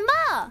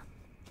 Remember?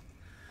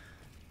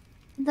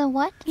 The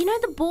what? You know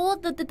the ball,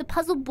 the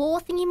puzzle ball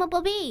thingy, my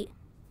bobby?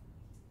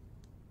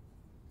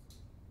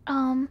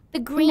 The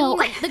green, no.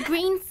 the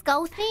green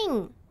skull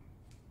thing.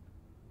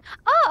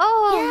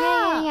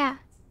 Yeah.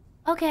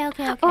 Okay.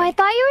 Oh, I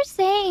thought you were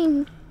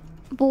saying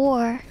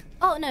boar.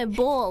 Oh no,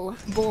 ball.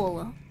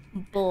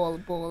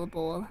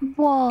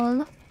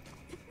 Wall.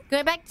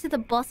 Go back to the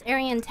boss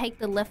area and take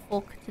the left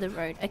fork to the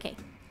road. Okay,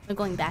 we're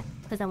going back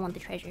because I want the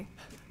treasure.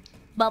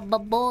 Ball.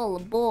 Boar.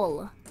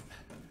 Bull.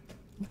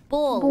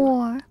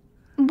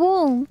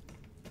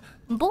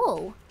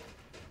 Ball.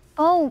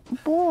 Oh,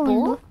 boar.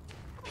 Ball?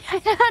 I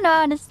don't know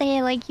how to say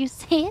it like you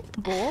say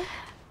it. Ball.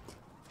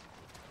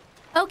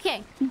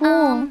 Okay.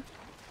 Ball.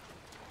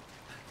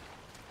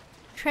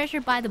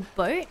 Treasure by the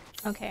boat.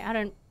 Okay, I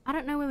don't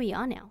know where we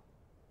are now.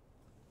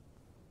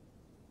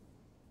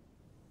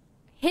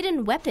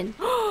 Hidden weapon.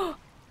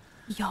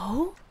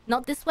 Yo,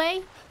 not this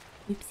way.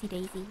 Oopsie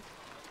daisy.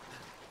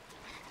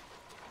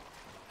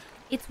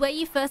 It's where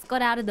you first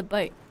got out of the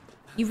boat.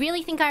 You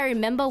really think I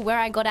remember where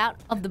I got out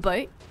of the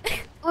boat?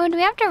 Oh, do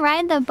we have to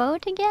ride the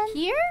boat again?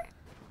 Here?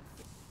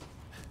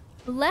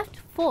 Left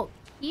fork.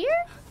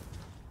 Here?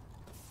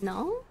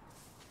 No?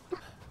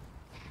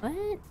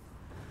 What?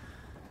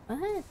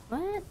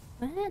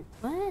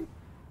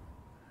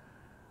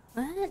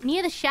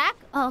 Near the shack?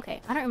 Oh,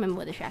 okay. I don't remember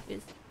where the shack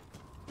is.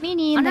 Me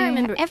neither. I don't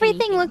remember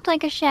Everything anything. looked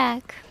like a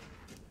shack.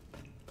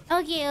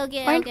 Okay.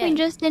 Aren't we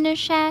just in a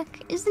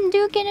shack? Isn't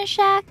Duke in a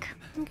shack?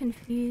 I'm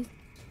confused.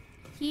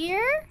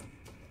 Here?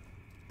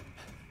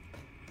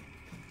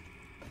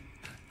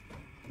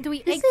 Do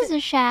we This exit? is a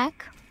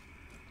shack.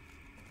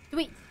 Do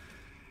we...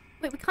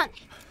 Wait, we can't...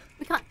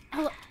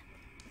 Hello?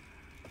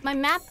 My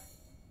map?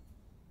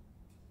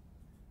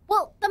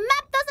 Well, the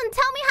map doesn't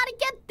tell me how to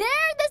get there!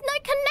 There's no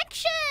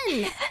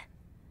connection!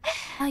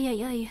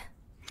 Ay.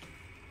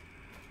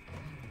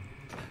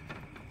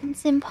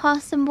 It's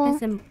impossible.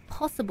 It's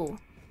impossible.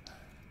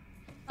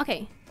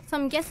 Okay, so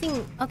I'm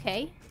guessing...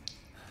 Okay.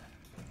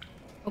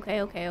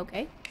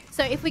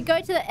 So if we go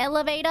to the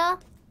elevator,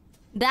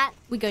 that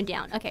we go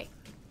down. Okay.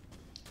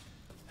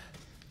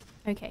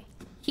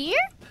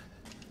 Here?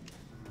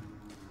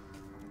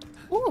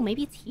 Oh,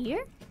 maybe it's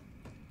here?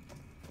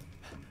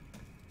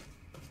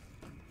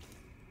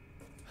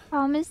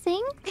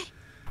 Promising?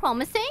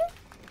 Promising?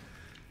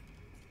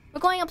 We're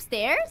going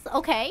upstairs?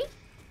 Okay.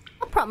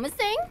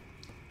 Promising?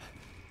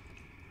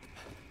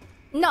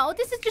 No,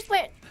 this is just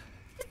where...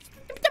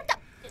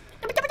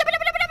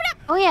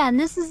 Oh yeah, and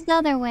this is the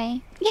other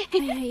way.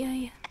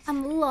 Yeah.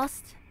 I'm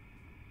lost.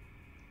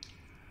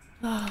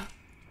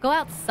 Go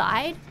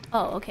outside?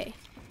 Oh, okay.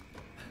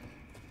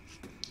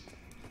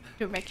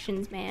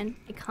 Directions, man.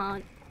 I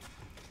can't.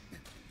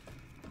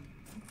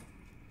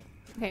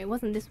 Okay, it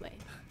wasn't this way.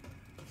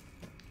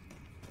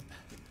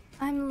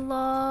 I'm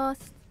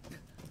lost.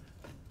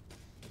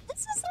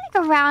 This is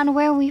like around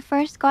where we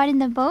first got in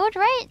the boat,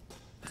 right?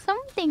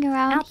 Something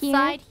around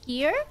Outside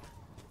here?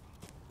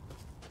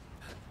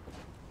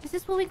 Is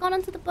this where we got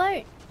onto the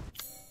boat?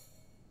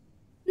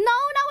 No,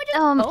 we're just...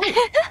 Oh.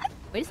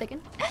 Wait a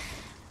second.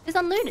 It's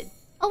unlooted.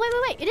 Oh,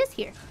 wait. It is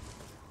here.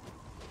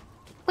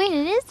 Wait,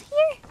 it is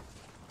here?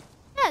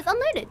 Yeah, it's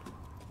unlooted.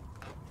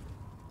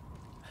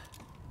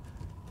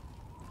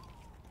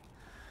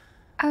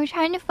 Are we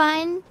trying to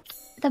find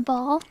the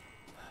ball?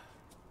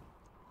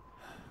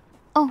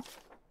 Oh.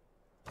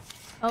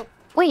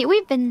 Wait,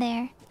 we've been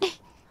there.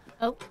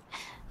 Oh.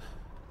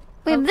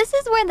 Wait, this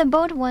is where the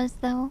boat was,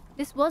 though.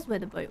 This was where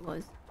the boat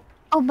was.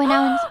 Oh, but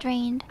now it's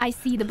drained. I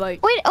see the boat.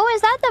 Wait, oh,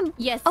 is that the...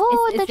 Yes,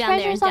 oh, it's the down there.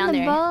 treasure's on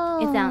the boat.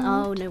 It's down.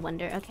 Oh, no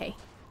wonder. Okay.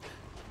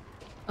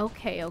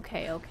 Okay,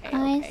 okay, okay, okay.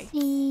 I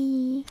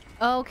see.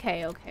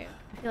 Okay, okay.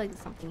 I feel like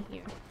there's something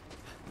here.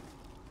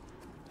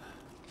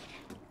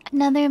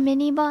 Another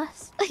mini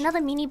boss.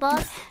 Another mini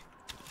boss.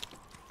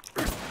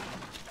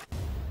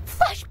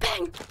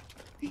 Flashbang!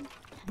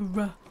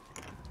 Bruh.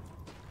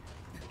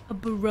 A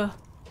bruh.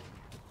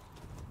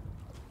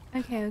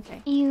 Okay,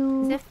 okay.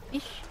 Ew. Is there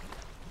fish?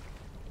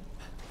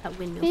 That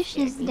windmill Fish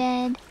scared is me.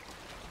 dead.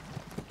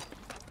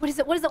 What is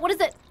it? What is it? What is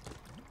it?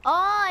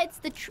 Oh, it's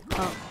the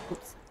oh,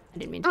 oops. I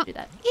didn't mean to do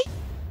that.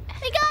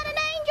 We got an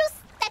angel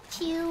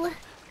statue.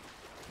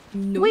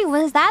 No. Wait,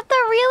 was that the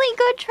really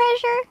good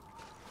treasure?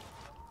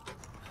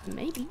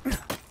 Maybe.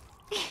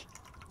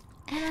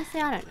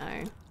 Honestly, I don't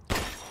know.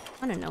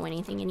 I don't know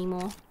anything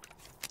anymore.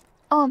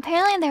 Oh,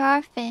 apparently there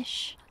are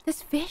fish.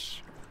 There's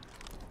fish?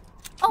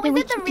 Oh, that is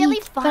we it the can really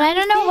eat. fine But I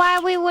don't know fish? why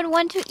we would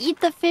want to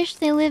eat the fish.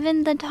 They live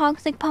in the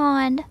toxic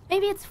pond.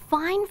 Maybe it's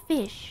fine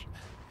fish.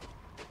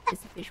 Where's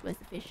the fish? Where's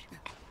the fish?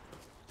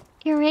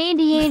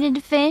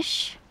 Irradiated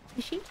fish.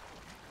 Fishy?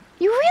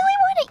 You really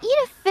want to eat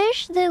a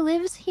fish that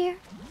lives here?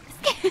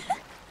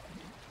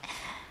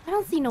 I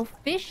don't see no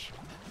fish.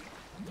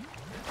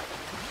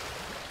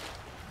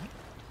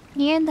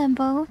 Near the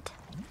boat.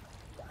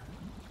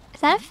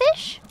 Is that a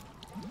fish?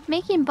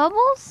 Making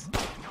bubbles?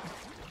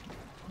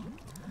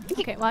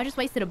 Okay, well I just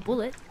wasted a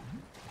bullet.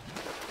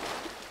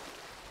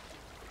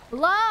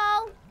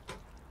 Hello?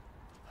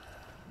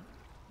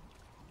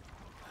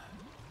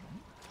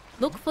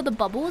 Look for the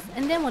bubbles,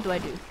 and then what do I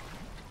do?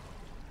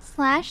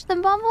 Slash the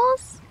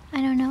bubbles?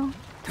 I don't know.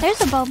 There's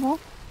a bubble.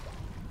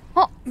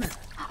 Oh!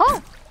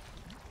 Oh!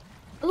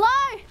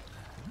 Hello?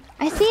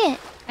 I see it.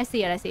 I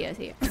see it, I see it, I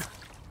see it.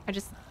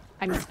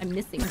 I'm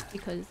missing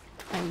because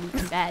I'm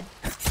bad.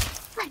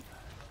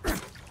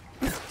 I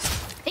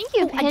think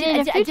you've hit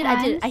it a few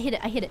times. I hit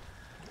it.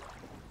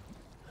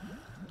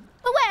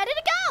 But where did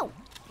it go?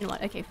 You know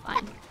what? Okay,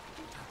 fine.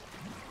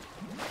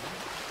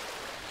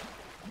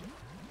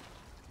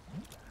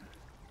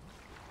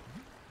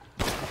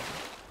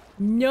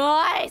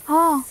 Nice!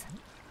 Oh.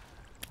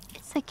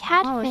 It's a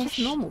catfish. Oh, it's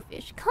just normal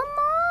fish. Come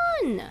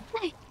on!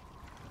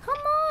 Come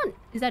on!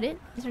 Is that it?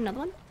 Is there another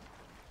one?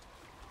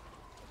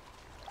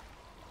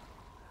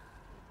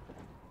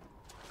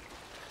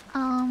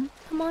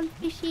 Come on,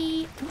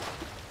 fishy.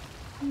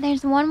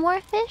 There's one more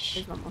fish?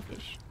 There's one more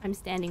fish. I'm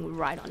standing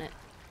right on it.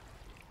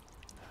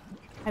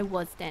 I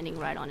was standing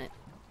right on it.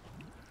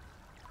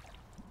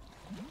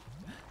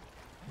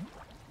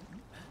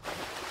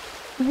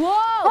 Whoa!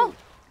 Oh.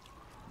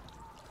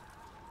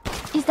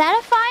 Is that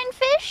a fine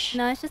fish?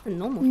 No, it's just a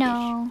normal fish.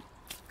 No.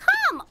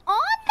 Come on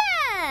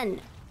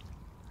then!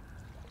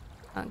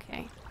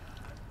 Okay.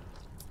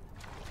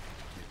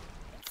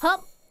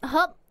 Hup,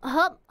 hup,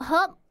 hup,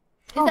 hup.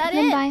 Is that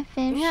goodbye, it?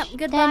 fish. Yep,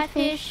 goodbye, Dead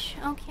fish.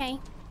 Okay.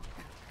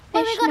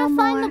 Fish we gotta no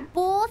find more. the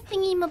ball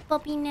thingy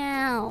puppy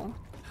now.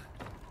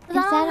 Is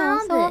that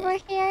also it. over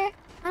here?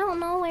 I don't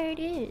know where it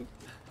is.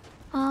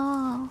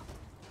 Oh.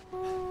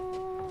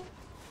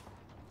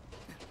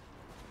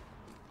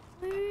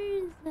 Where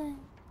is it?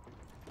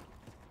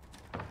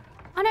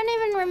 I don't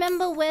even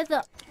remember where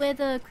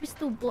the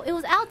crystal ball. It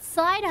was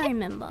outside. I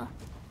remember.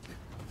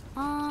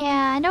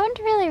 Yeah, I don't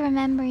really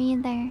remember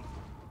either.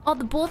 Oh,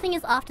 the ball thing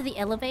is after the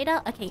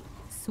elevator. Okay,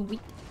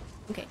 sweet.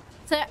 Okay,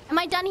 so am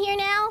I done here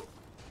now?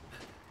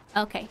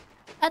 Okay,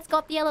 let's go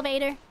up the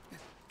elevator.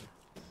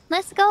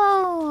 Let's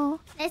go.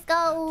 Let's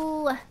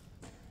go.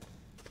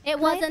 It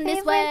My wasn't this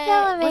favorite way.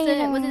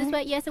 elevator. Was it this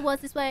way? Yes, it was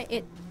this way.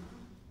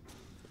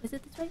 Is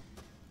it this way?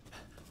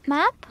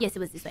 Map? Yes, it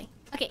was this way.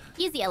 Okay,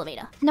 here's the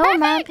elevator. No Perfect.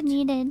 map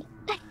needed.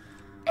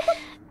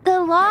 The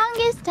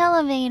longest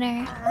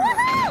elevator.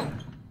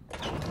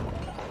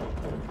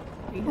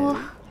 Reload.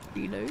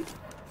 Reload.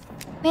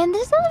 Man,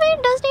 this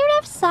elevator doesn't even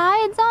have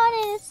sides on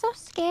it. It's so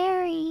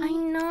scary. I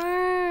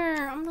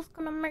know. I'm just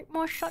gonna make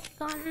more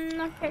shotgun.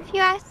 Okay. If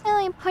you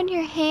accidentally put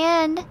your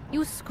hand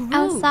You screwed.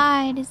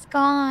 outside, it's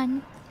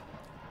gone.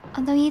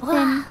 Although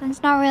Ethan,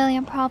 it's not really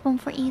a problem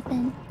for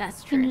Ethan.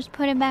 That's You can true. just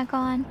put it back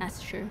on.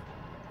 That's true.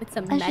 It's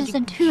a That's magic just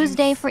a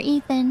Tuesday juice. for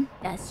Ethan.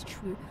 That's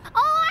true.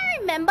 Oh, I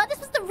remember. This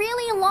was the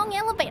really long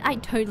elevator. I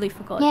totally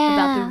forgot about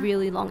Yeah. the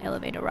really long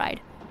elevator ride.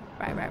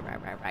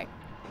 Right.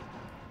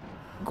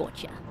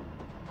 Gotcha.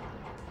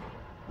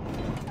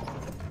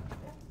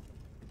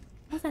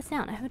 What's that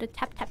sound? I heard a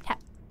tap, tap, tap.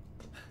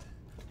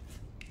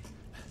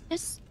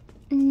 Just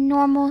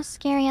normal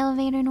scary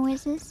elevator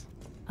noises.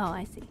 Oh,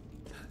 I see.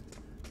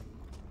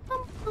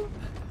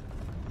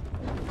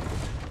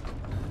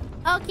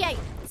 Okay,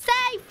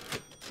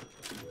 safe!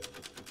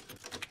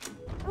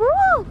 Woo!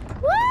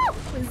 Woo!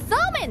 We're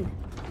zooming!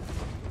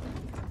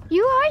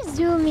 You are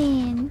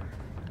zooming.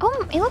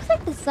 Oh, it looks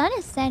like the sun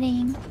is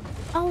setting.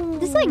 Oh.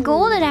 This is like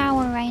golden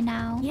hour right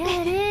now.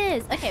 Yeah, it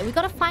is. Okay, we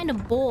gotta find a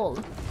ball.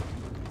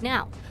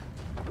 Now.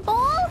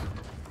 Ball?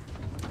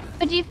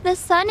 But if the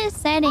sun is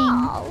setting,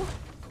 Oh.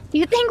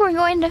 you think we're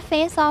going to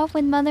face off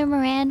with Mother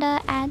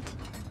Miranda at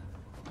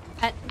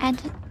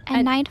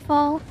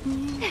nightfall?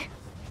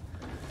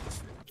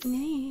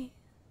 Nee.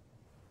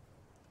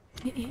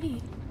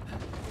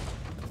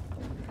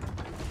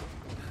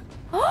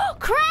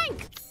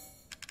 crank!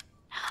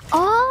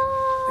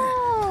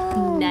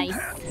 Oh! Nice.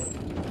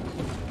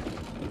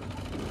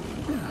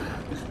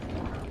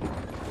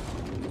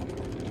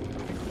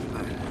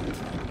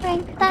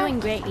 Crank You're that. doing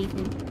great,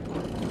 Ethan.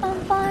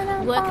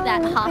 Work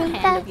that half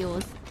hand of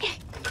yours.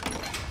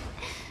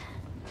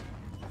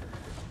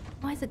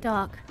 Why is it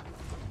dark?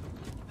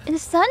 The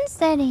sun's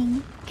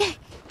setting.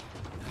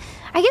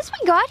 I guess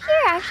we got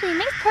here, actually. It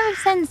makes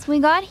perfect sense. We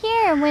got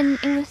here when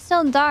it was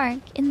still dark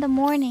in the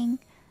morning.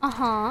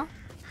 Uh-huh.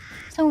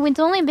 So it's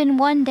only been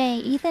one day.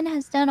 Ethan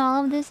has done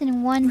all of this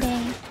in one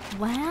day.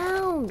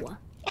 Wow.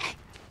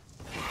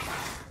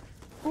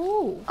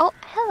 Ooh. Oh,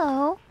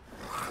 hello.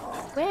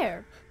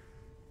 Where?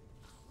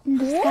 In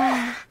the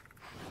sky.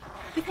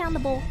 We found the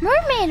ball.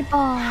 Mermaid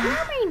ball.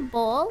 Mermaid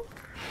ball?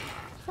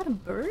 Is that a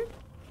bird?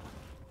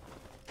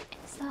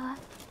 It's a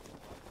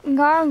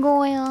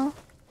gargoyle.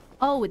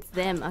 Oh, it's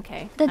them.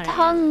 Okay. The Alright,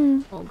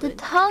 tongue. all The good.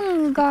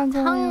 tongue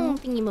gargoyle. Tongue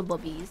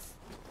thingy-mabobbies.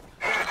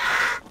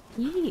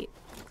 Yeah.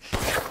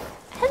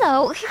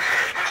 Hello.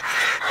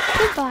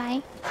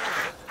 Goodbye.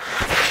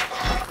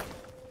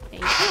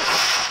 Thank you.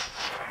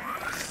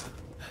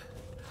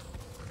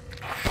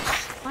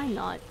 Why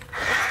not?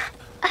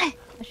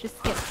 Let's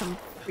just get some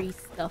free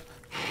stuff.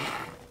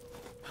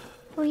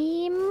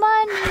 Free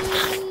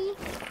money.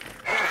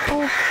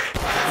 Oh.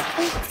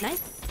 Oh.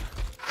 Nice.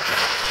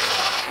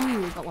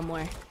 Ooh, got one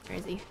more. Where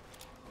is he?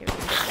 Here he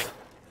is.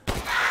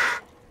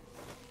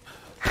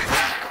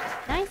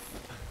 Nice.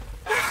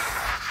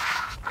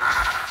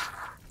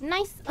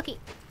 Nice. Okay.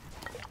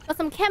 Got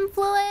some chem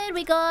fluid.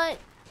 We got...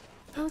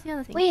 What was the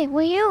other thing? Wait,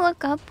 will you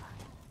look up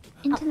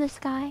into the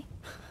sky?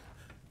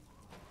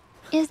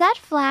 Is that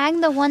flag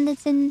the one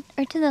that's in...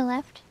 or to the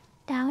left?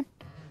 Down?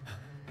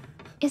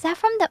 Is that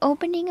from the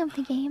opening of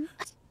the game?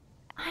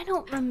 I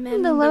don't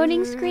remember. The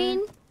loading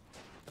screen?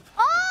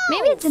 Oh!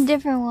 Maybe it's a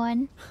different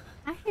one.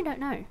 I actually don't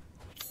know.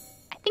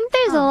 I think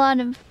there's a lot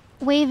of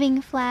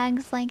waving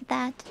flags like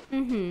that.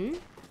 Mm-hmm.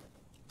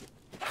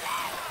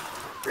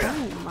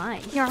 Oh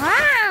my.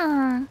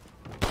 Yeah.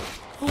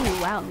 Oh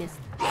wow, missed.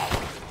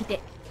 Hit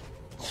it.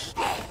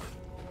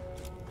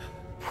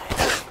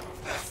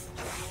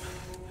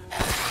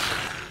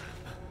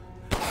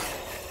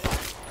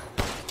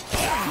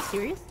 Are you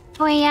serious?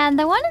 Oh yeah,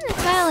 the one in the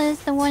tile is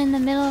the one in the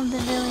middle of the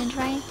village,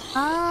 right?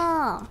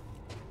 Ah.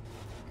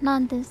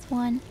 Not this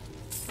one.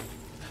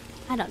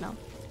 I don't know.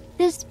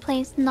 This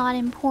place not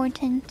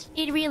important.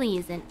 It really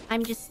isn't.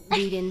 I'm just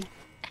looting.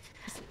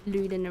 Just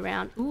looting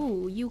around.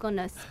 Ooh, you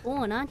gonna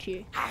spawn, aren't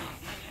you? Hi.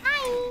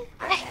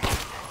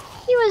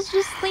 He was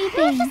just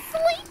sleeping. You're just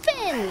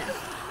sleeping!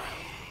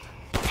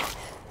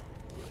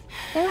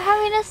 They were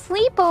having a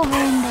sleepover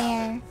in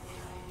there.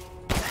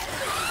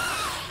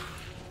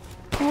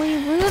 We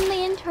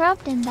rudely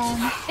interrupted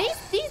them.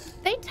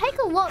 They take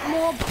a lot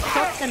more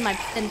shots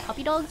than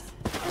puppy dogs.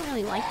 I don't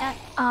really like that.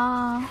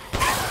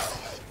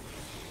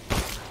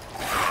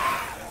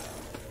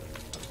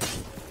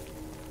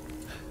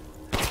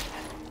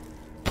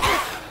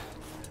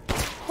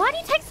 Why do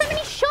you take so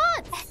many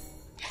shots?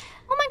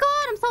 Oh my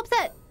god, I'm so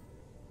upset.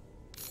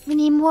 We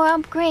need more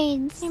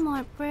upgrades. Need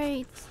more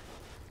upgrades.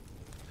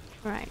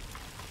 Right.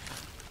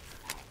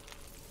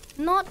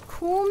 Not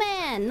cool,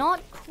 man.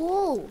 Not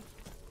cool.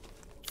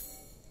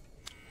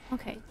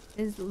 Okay,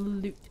 there's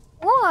loot.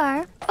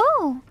 Or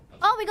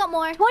Oh, we got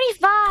more.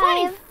 25.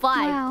 25.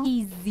 Wow.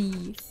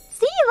 Easy.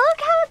 See,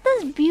 look at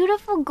this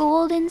beautiful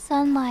golden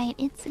sunlight.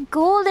 It's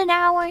golden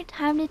hour.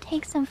 Time to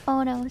take some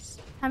photos.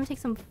 Time to take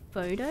some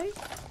photos.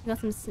 We got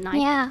some sniper.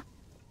 Yeah.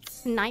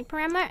 Sniper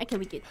ammo. Okay,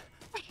 we good.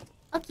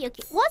 Okay.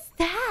 What's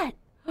that?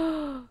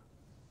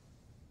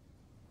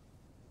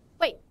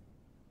 Wait.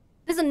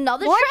 There's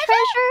another More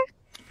treasure?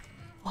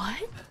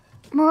 What?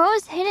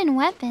 Moreau's hidden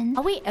weapon.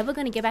 Are we ever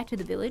gonna get back to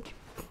the village?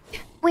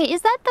 Wait,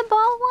 is that the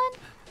ball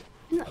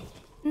one?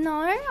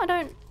 No, I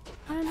don't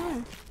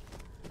know.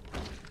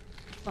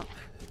 Oh.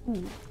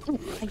 Ooh,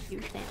 I hear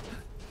that.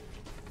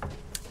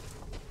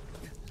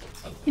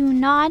 Do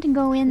not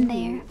go in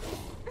there.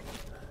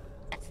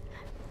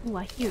 Ooh,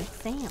 I hear a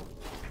sound.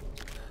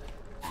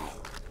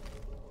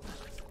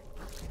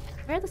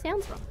 Where are the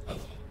sounds from?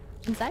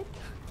 Inside?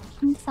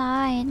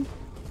 Inside.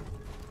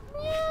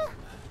 Yeah.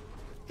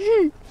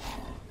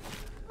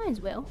 Might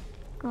as well.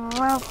 Oh,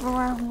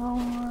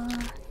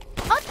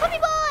 Oh, it's Puppy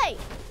Boy!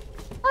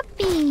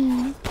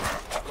 puppy.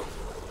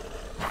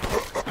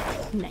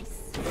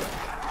 Nice.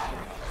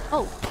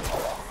 Oh.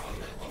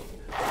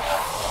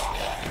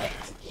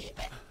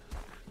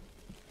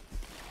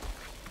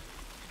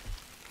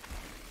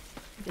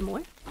 Is there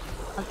more?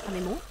 Are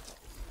there more?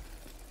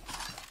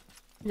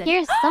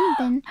 Here's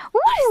something.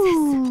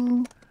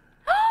 Ooh.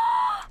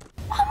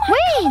 Oh my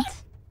Wait!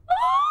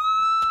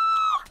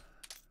 God.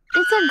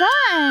 It's a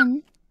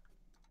gun!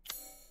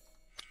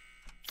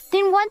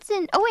 Then what's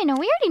in... Oh wait, no,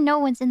 we already know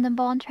what's in the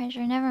ball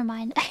treasure. Never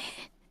mind.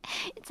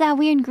 It's that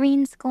weird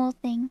green skull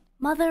thing.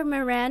 Mother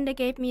Miranda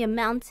gave me a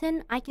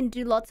mountain. I can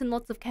do lots and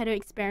lots of keto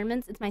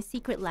experiments. It's my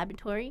secret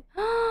laboratory.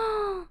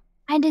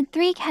 I did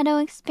 3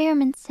 keto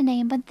experiments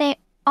today, but they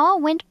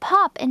all went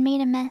pop and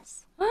made a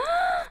mess.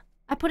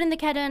 I put in the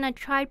kettle and I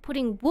tried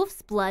putting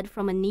wolf's blood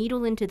from a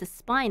needle into the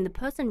spine. The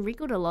person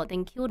wriggled a lot,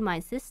 then killed my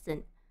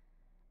assistant.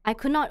 I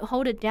could not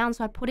hold it down,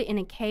 so I put it in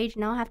a cage.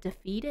 Now I have to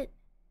feed it.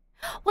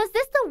 Was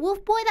this the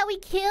wolf boy that we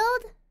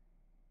killed?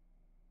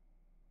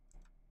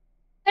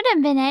 Could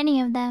have been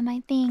any of them,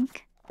 I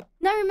think.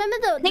 No, remember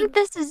I think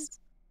this is...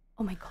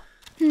 Oh my god.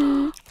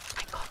 Hmm. Oh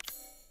my god.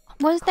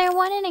 Was there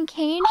one in a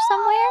cage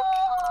somewhere?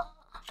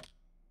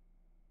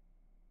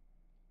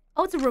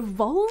 Oh, it's a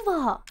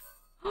revolver.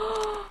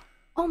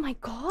 Oh my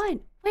god.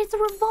 Wait, it's a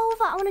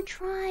revolver. I want to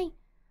try.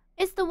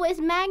 It's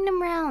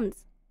Magnum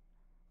rounds.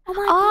 Oh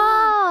my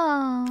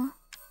god.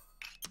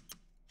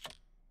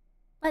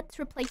 Let's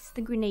replace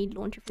the grenade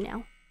launcher for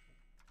now.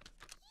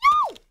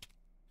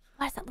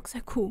 Why does that look so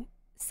cool?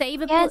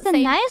 Save a Yeah, it's a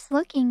nice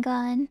looking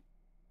gun.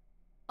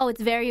 Oh,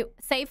 it's very...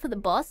 Save for the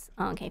boss?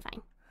 Oh, okay,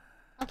 fine.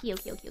 Okay.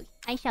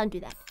 I shall do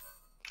that.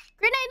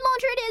 Grenade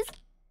launcher it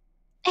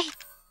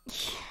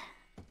is!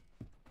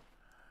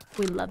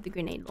 We love the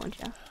grenade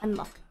launcher.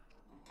 Unlock.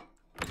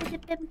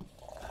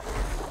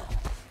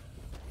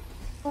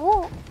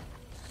 Oh.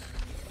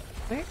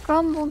 Where?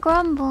 Grumble,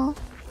 grumble.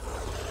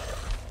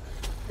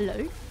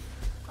 Hello?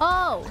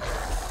 Oh!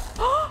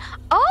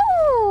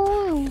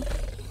 Oh!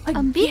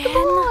 A big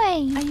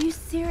boy! Are you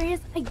serious?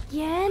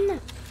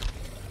 Again?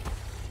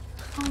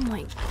 Oh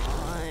my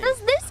god. Does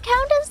this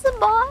count as the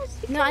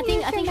boss? You No, I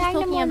think she's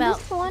talking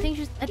about... I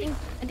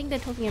think they're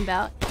talking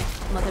about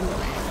Mother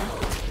Miranda.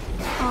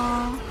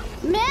 Oh.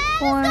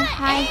 Man, Or it's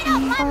gonna eat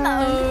up my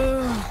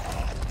mode.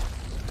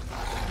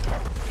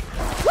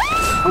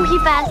 Oh, he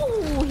fast.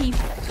 Oh, he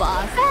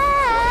fast.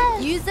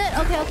 Use it?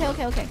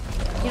 Okay.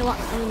 You know what?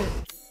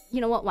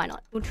 You know what? Why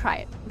not? We'll try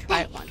it. We'll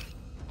try it once.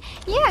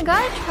 Yeah,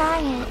 gotta try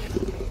it.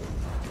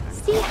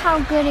 See how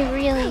good it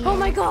really is. Oh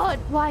my god!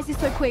 Why is he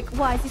so quick?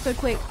 Why is he so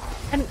quick?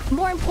 And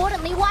more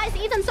importantly, why is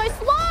Ethan so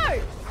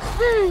slow?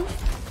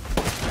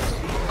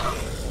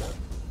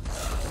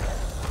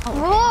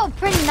 Oh,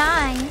 pretty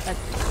nice. That's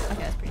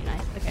pretty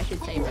nice. Okay, I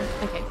should save him.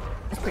 Okay,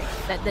 that's pretty.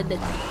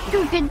 That's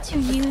too good to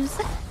use.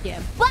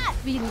 Yeah, but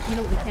you know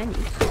what we can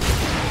use.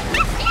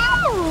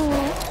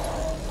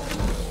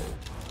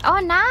 Oh,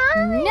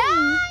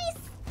 nice!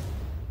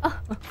 Oh.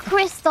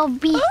 Crystal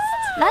beast.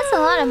 That's a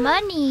lot of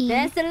money.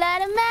 That's a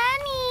lot of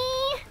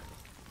money.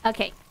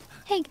 Okay.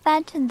 Take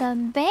that to the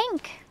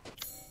bank.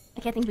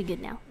 Okay, I think we're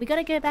good now. We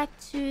gotta go back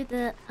to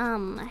the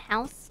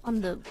house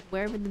on the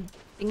wherever the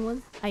thing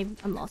was. I'm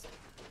lost.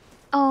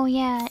 Oh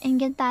yeah, and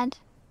get that.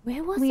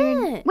 Where was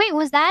weird... it? Wait,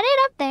 was that it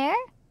up there?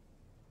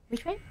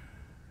 Which way?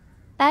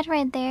 That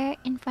right there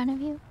in front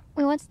of you.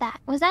 Wait, what's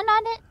that? Was that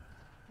not it?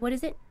 What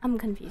is it? I'm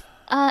confused.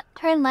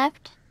 Turn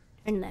left.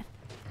 Turn left.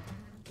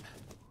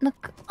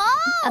 Look.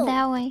 Oh!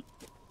 That way.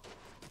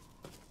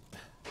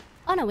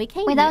 Oh no, we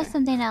came Wait, here. that was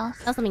something else.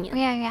 That was something else.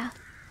 Yeah.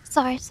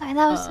 Sorry, that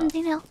was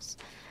something else.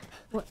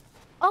 What?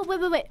 Oh,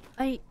 wait.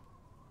 I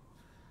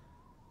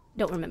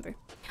don't remember.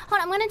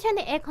 Hold on, I'm gonna turn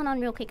the aircon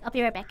on real quick. I'll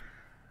be right back.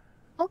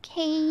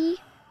 Okay.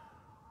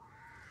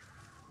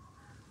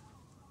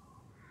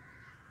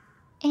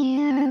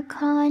 Air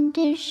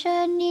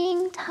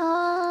conditioning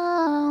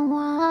time.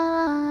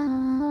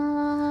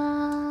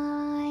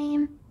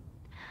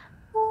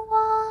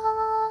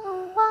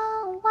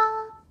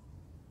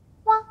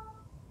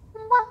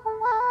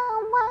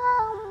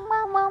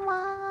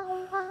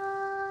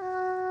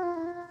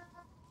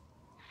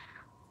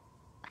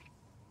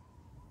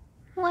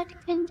 What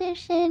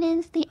condition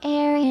is the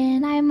air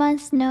in? I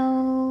must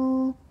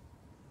know.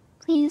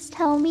 Please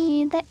tell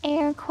me the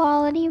air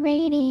quality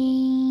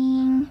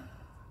rating.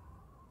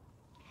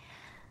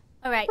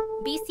 Alright,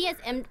 BC has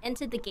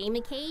entered the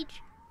gamer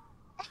cage.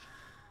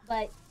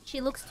 But she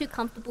looks too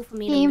comfortable for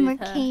me to move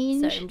her. Cage.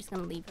 So I'm just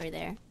gonna leave her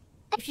there.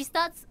 If she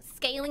starts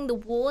scaling the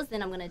walls,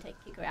 then I'm gonna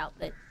kick her out.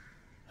 But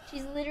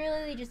she's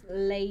literally just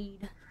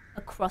laid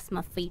across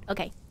my feet.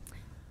 Okay.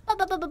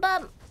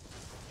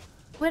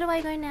 Where do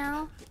I go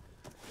now?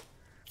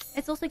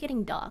 It's also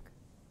getting dark.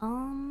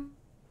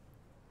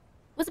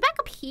 Was it back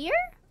up here?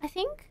 I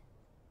think?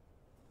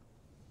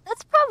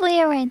 That's probably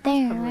it right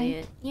there, Probably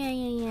right? it.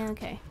 Yeah,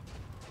 okay.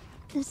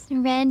 This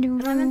red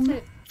room.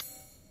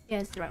 Yeah,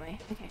 it's the right way.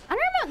 Okay. I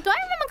don't remember. Do I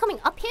remember coming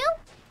uphill?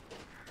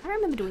 I don't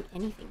remember doing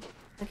anything.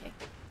 Okay.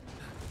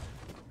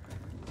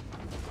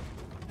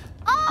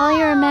 All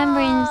you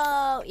remember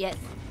yes.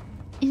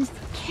 is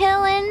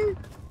killing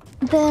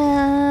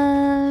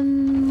the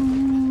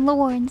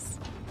lords.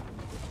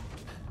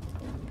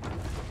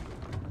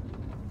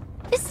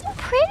 It's so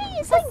pretty.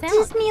 It's like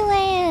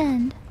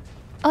Disneyland.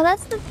 Oh,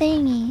 that's the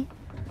thingy.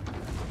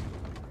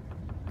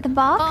 The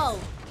box? Oh.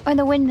 Or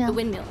the windmill? The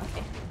windmill.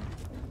 Okay.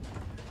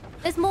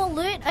 There's more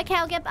loot. Okay,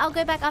 I'll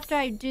go back after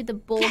I do the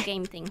ball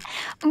game thing.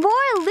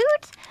 More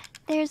loot?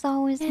 There's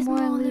always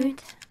more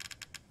loot.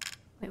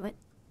 Wait, what?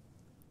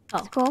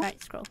 Oh, scroll. Right,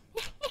 scroll.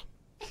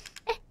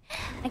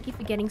 I keep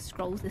forgetting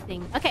scroll's the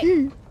thing.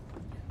 Okay.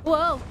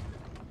 Whoa.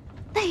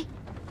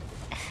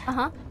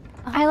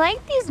 I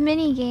like these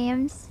mini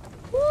games.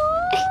 Woo!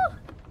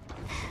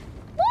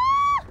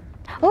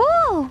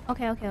 Ooh!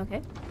 Okay.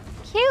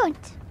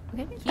 Cute.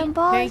 Okay, cute. The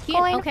ball Very is cute.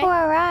 going Okay. for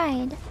a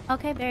ride.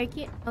 Okay, very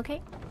cute.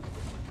 Okay.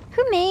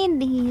 Who made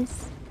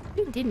these?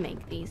 Who did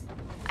make these?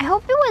 I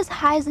hope it was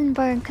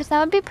Heisenberg, because that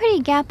would be pretty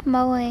Gap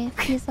Moe if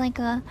he's like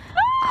a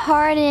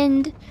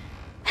hardened,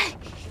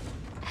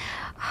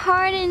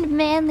 hardened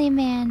manly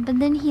man, but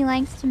then he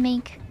likes to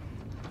make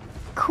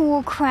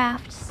cool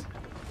crafts.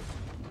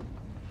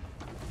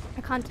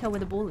 I can't tell where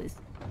the ball is.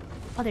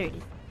 Oh, there it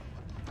is.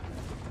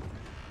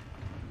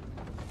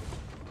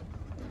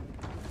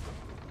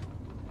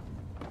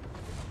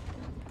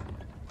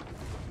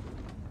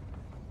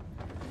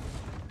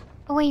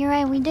 Oh wait, you're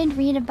right, we did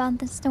read about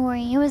the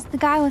story. It was the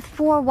guy with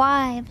 4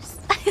 wives.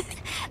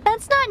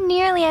 That's not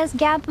nearly as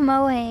Gap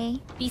Moe.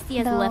 BC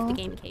has left the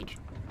game cage.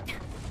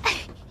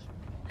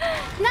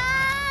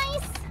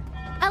 Nice!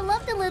 I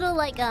love the little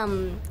like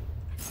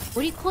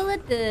what do you call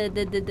it? The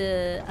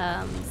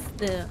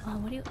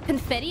what do you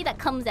confetti that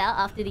comes out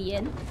after the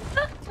end.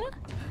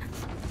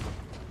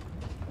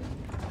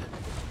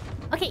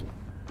 Okay.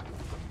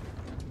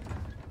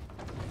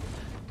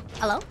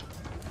 Hello?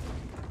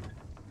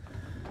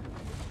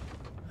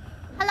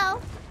 Hello?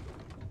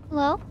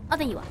 Hello? Oh,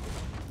 there you are.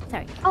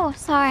 Sorry. Oh,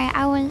 sorry,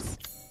 I was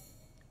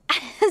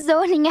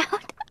zoning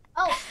out.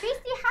 Oh,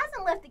 Beastie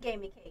hasn't left the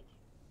gaming cage.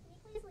 Can you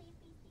please leave,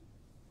 Beastie?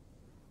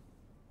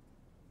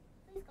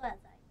 Please go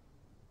outside.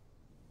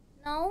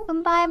 No?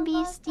 Goodbye, Don't go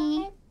Beastie.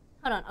 outside?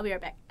 Hold on, I'll be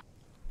right back.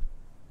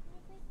 Can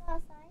you please go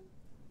outside?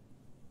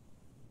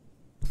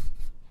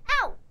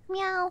 Ow!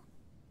 Meow.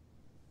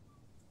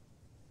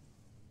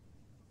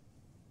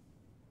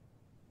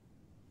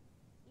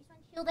 You just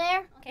want to chill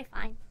there? Okay,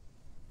 fine.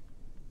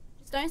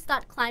 Just don't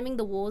start climbing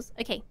the walls.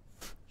 Okay.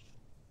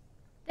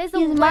 There's a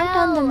He's marked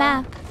on the well.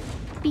 map.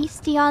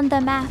 Beastie on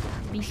the map.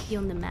 Beastie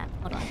on the map.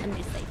 Hold on, let me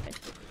just save it.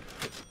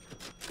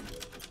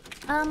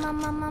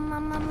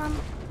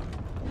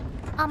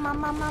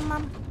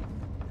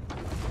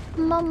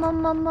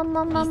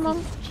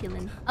 Beastie's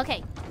chilling.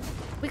 Okay,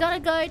 we gotta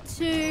go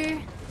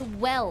to the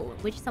well,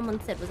 which someone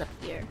said was up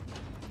here.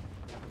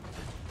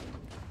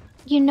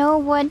 You know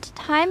what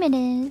time it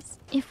is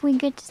if we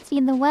get to see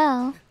the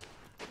well.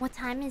 What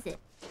time is it?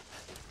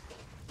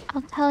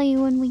 I'll tell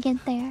you when we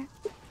get there.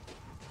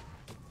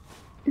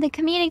 The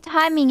comedic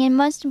timing, it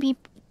must be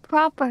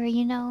proper,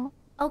 you know.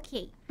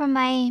 Okay. For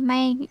my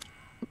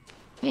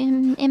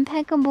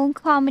impeccable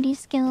comedy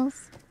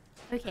skills.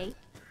 Okay.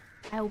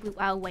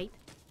 I'll wait.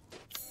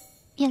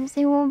 Yes,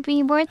 it will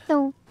be worth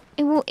the...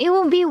 It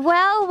will be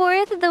well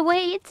worth the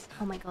wait.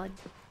 Oh my god.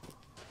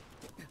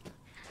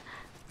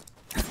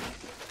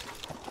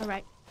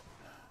 Alright.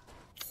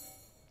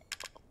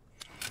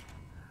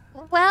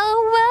 Well,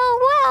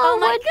 Oh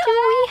my what do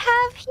we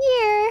have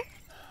here?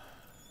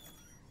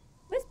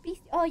 Where's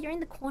Beastie? Oh, you're in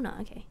the corner.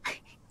 Okay.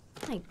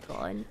 Oh my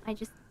god. I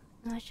should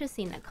have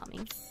seen that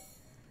coming.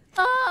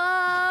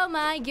 Oh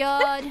my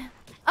god.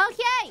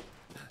 Okay.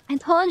 I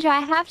told you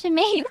I have to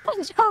make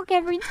a joke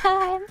every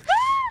time.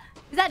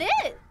 Is that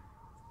it?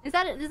 Is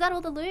that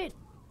all the loot?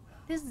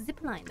 There's a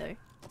zip line though.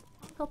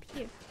 Up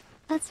here.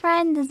 Let's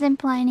ride the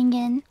zip line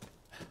again.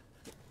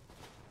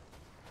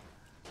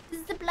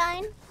 Zip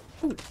line.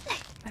 Ooh.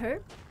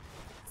 Her?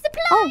 Zip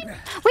Oh, line.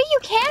 wait, you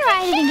can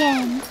ride it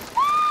again.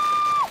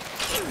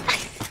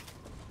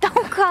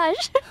 Oh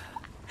gosh.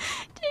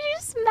 Did you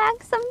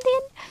smack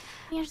something?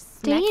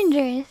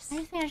 Dangerous. I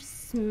think I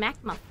just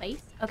smacked my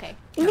face. Okay.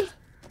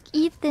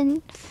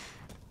 Ethan.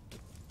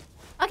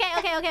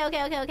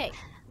 Okay.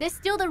 There's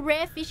still the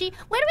rare fishy.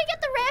 Where do we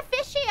get the rare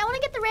fishy? I want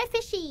to get the rare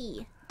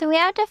fishy. Do we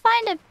have to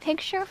find a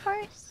picture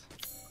first?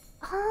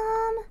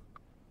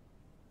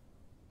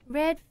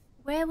 Where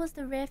was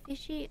the rare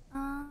fishy?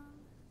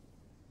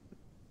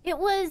 It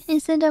was...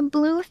 Is it a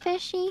blue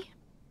fishy?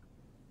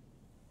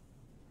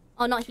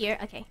 Oh, not here.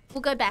 Okay.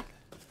 We'll go back.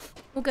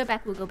 We'll go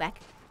back.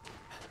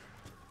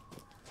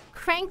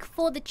 Crank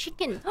for the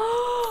chicken.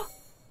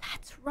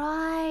 That's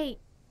right.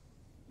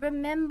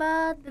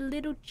 Remember the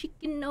little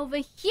chicken over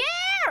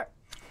here?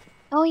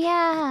 Oh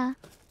yeah.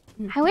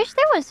 I wish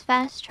there was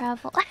fast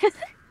travel.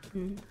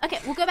 Okay,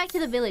 we'll go back to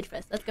the village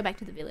first. Let's go back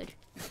to the village.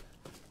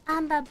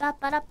 Bum bum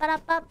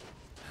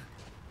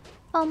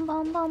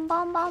bum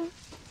bum bum.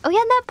 Oh yeah,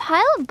 that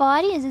pile of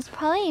bodies is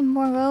probably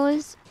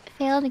Moreau's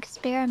failed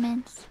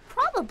experiments.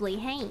 Probably,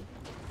 hey.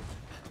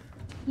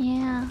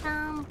 Yeah.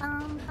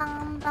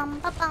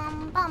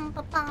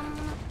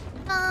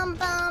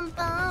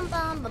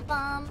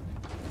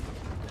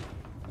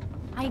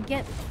 I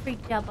get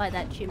freaked out by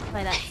that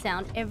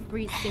sound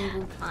every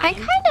single time. I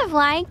kind of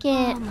like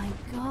it. Oh my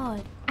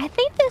god. I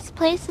think this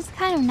place is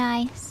kind of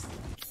nice.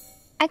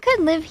 I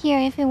could live here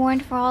if it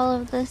weren't for all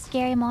of the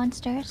scary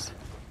monsters.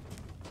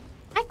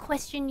 I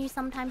question you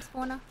sometimes,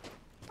 Fauna.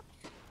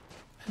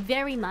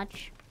 Very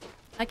much.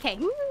 Okay.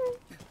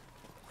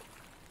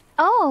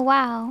 Oh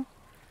wow.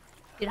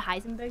 Did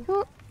Heisenberg?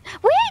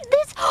 Wait,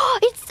 this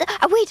it's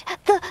wait,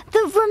 the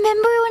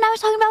remember when I was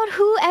talking about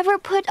whoever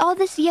put all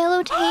this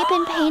yellow tape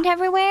and paint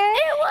everywhere?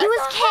 It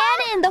was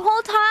canon the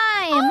whole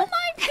time. Oh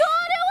my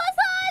god, it was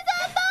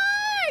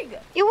Heisenberg!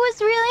 It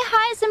was really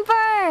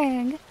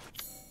Heisenberg.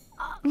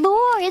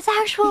 Lore. It's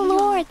actual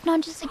lore. It's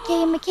not just a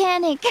game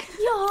mechanic.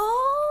 Yo!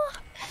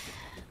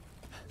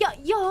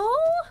 Yo!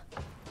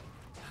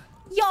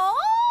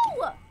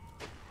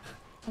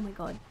 Oh my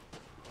god.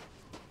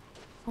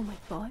 Oh my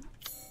god.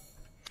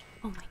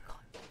 Oh my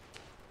god.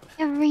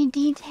 Every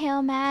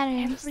detail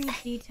matters. Every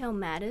detail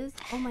matters.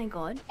 Oh my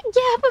god.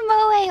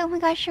 Gabamoe. Oh my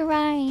gosh, you're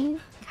right.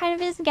 Kind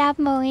of is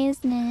Gabamoe,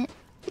 isn't it?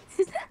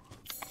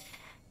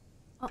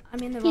 Oh,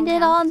 I'm in the He wrong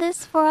did house. all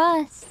this for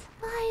us.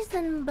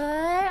 Heisenberg,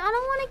 I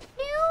don't want to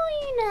kill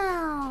you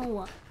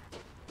now.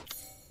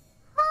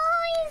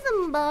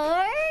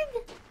 Heisenberg.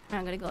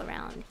 I'm gonna go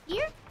around.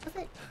 Here? Was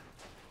it?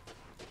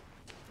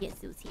 Yes,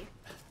 it was here.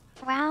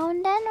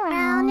 Round and round.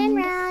 Round and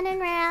round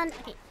and round.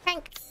 Okay,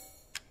 crank.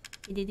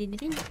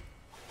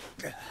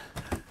 Yeah.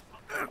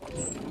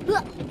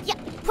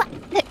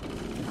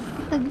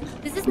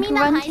 Does this mean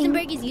that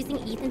Heisenberg is using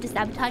Ethan to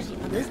sabotage the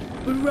others?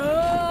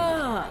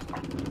 Bruh!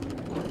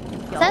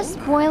 Is that a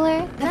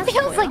spoiler? That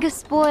feels like a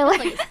spoiler.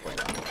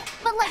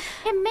 But like,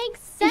 it makes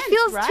sense, It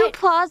feels right? too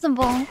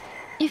plausible.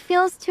 It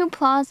feels too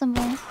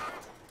plausible.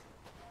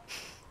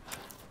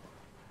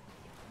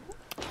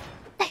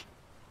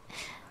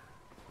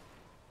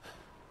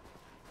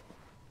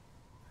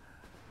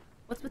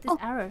 What's with this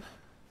arrow?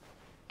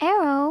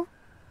 Arrow?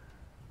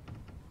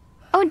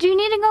 Oh, do you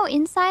need to go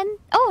inside?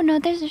 Oh, no,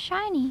 there's a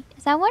shiny.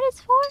 Is that what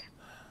it's for?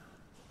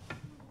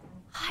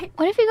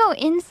 What if you go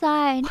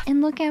inside and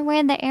look at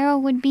where the arrow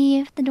would be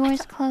if the door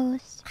is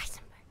closed?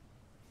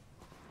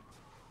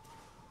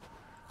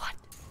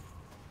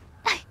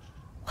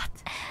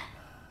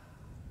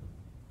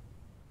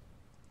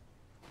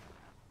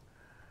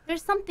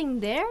 There's something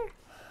there?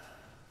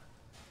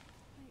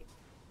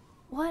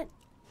 What?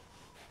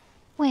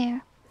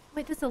 Where?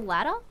 Wait, there's a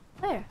ladder?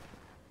 Where?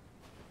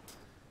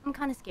 I'm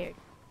kind of scared.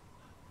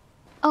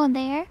 Oh,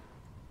 there?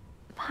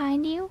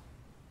 Behind you?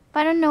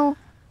 But I don't know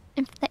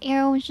if the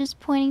arrow was just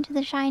pointing to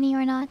the shiny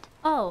or not.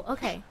 Oh,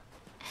 okay.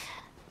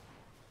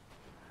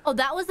 Oh,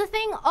 that was the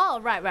thing?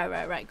 Oh, right.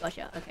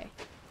 Gotcha. Okay.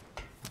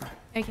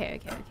 Okay.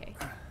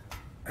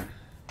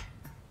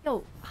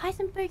 Yo,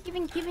 Heisenberg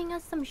even giving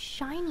us some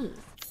shinies.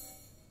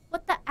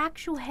 What the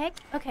actual heck?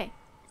 Okay.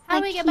 How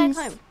do we get back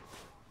home?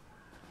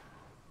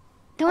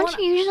 Don't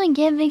you usually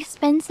give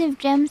expensive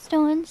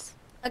gemstones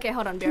Okay,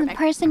 hold on. Be to right the back.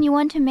 person you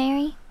want to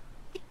marry?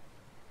 I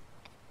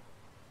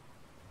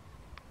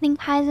think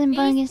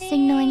Heisenberg is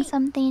signaling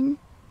something.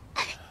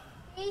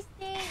 Hasty,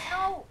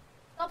 no!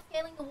 Stop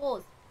scaling the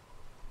walls.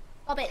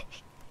 Stop it.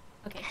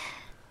 Okay.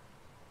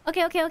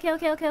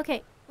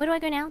 Okay. Where do I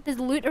go now? There's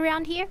loot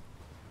around here?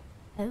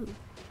 Oh.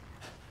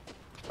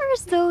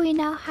 Where's Zoe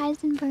now,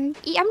 Heisenberg?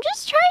 I'm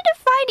just trying to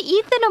find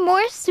Ethan a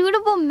more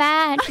suitable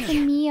match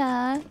than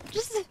Mia.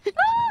 Just...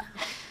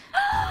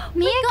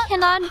 Mia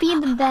cannot be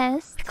the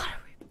best.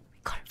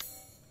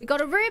 We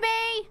got a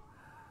ruby!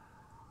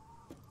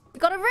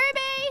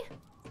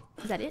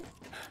 Is that it?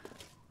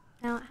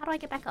 Now, how do I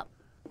get back up?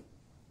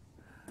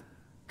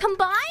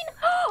 Combine?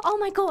 Oh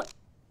my god!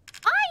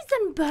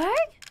 Eisenberg?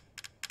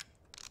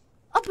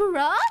 Oh,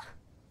 bruh?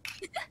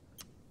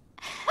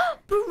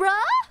 Bruh?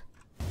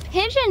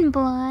 Pigeon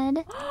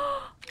blood.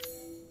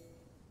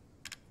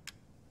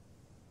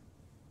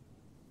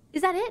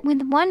 Is that it?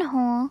 With one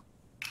hole.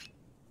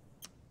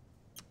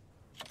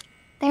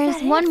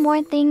 There's one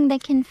more thing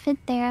that can fit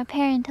there,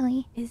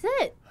 apparently. Is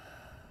it?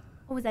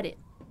 Or was that it?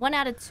 1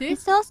 out of 2? It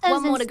still says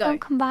one more it's to still go.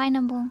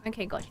 combinable.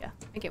 Okay, gotcha.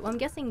 Okay, well, I'm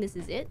guessing this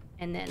is it.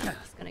 And then I'm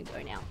just gonna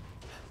go now.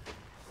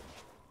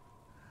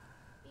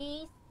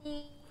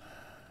 Beastie,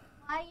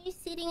 why are you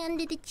sitting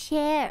under the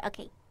chair?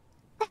 Okay.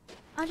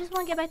 I just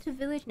want to get back to the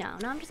village now.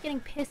 Now I'm just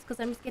getting pissed because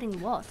I'm just getting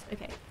lost.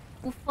 Okay.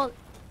 We'll follow...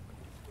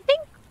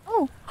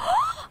 Oh.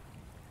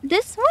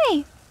 This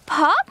way.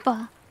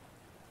 Papa.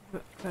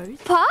 Rose?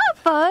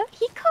 Papa?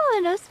 He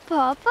calling us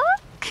Papa?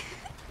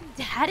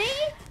 Daddy?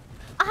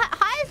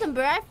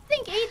 Heisenberg, I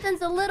think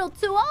Ethan's a little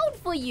too old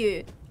for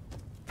you.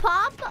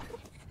 Papa?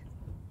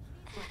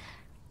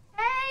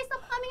 Hey,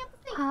 stop climbing up the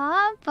thing.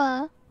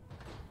 Papa.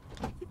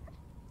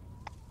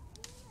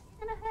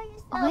 You're gonna hurt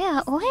yourself.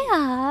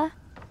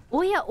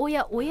 Oya.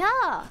 Oya. Oya.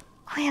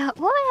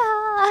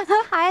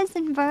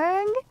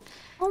 Heisenberg.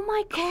 Oh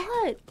my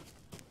god.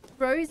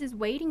 Rose is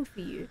waiting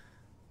for you.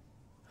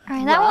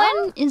 Alright, that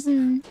one is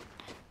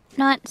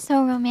not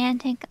so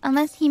romantic.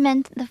 Unless he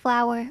meant the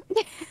flower.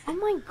 Oh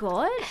my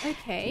god.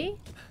 Okay.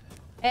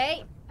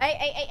 Hey.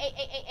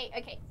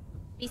 Okay.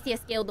 BC, I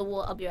scaled the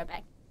wall. I'll be right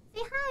back.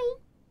 Say hi.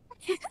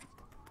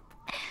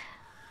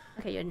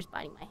 Okay, you're just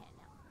biting my hand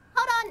now.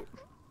 Hold on.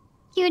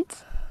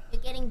 Cute.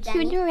 You're getting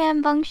Cute banished.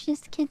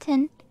 rambunctious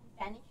kitten.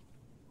 Banished.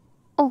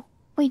 Oh,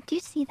 wait, do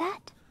you see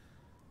that?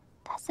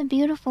 That's a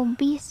beautiful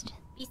beast.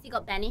 BC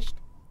got banished.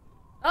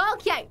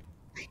 Okay.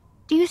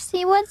 Do you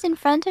see what's in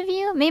front of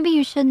you? Maybe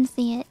you shouldn't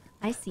see it.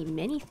 I see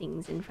many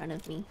things in front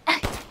of me.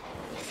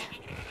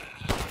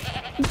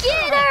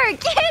 Get her!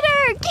 Get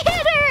her! Get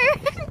her!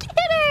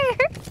 Get her!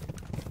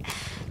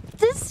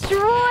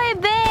 Destroy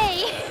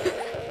Bay!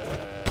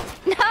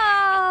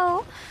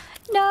 No!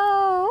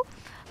 No!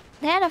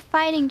 They had a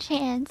fighting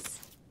chance.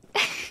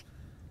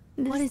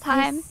 this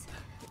time. This?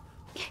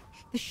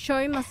 The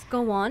show must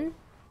go on.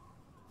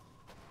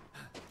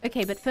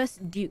 Okay, but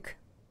first Duke.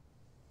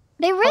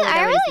 They really, I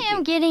there is really the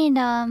am getting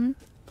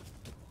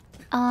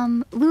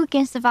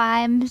Lucas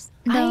vibes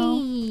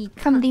though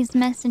from these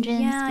messages,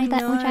 Yeah, which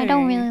I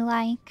don't really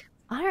like.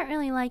 I don't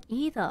really like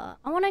either.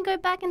 I want to go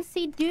back and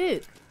see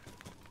Duke.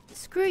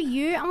 Screw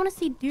you. I want to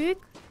see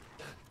Duke.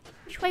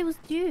 Which way was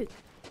Duke?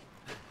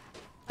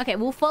 Okay,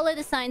 we'll follow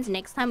the signs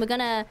next time. We're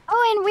gonna...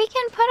 Oh, and we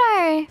can put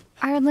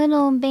our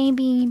little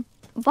baby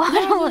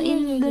bottle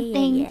in the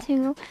thing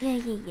too.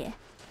 Yeah.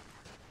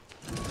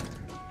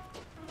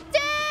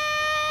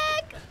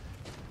 Duke!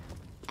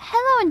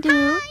 Hello, Duke.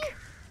 Hi.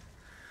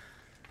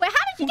 Wait, how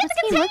did you get the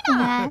What's he looking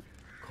container? at?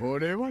 How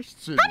did you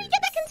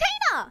get the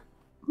container?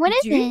 What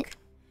is Duke? it?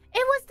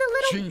 It was the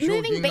little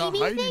moving baby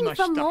thing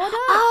from Mordor.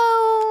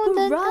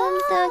 Oh,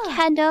 the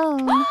cadeau.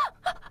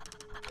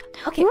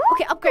 Okay,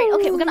 upgrade.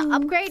 Okay, we're gonna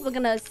upgrade. We're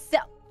gonna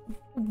sell.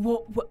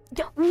 What?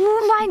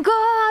 Oh my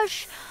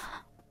gosh!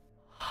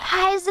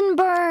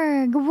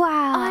 Heisenberg!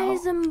 Wow!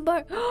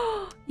 Heisenberg.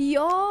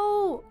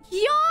 Yo!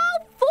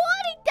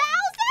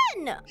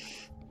 40,000!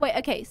 Wait,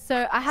 okay,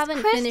 so I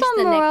haven't finished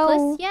the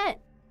necklace yet.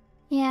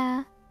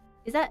 Yeah.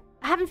 Is that...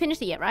 I haven't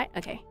finished it yet, right?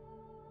 Okay.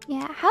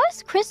 Yeah, how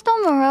is Crystal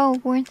Moreau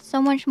worth so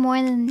much more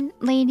than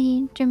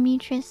Lady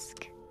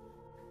Dimitrescu?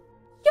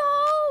 Yo!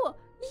 I'm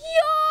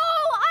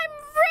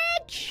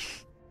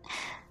rich!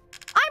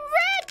 I'm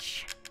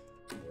rich!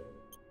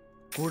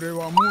 これ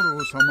はモ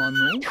ロ様の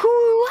 200K. こ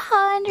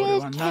れ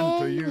はなん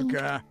という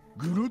か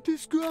グロテ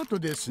スクアート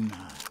ですな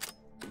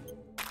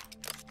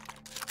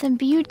The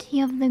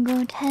beauty of the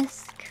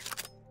grotesque.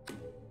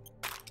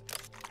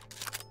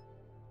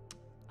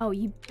 Oh,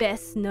 you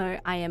best know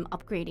I am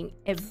upgrading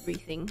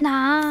everything.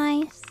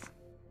 Nice.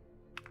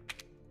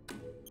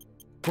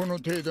 この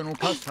程度の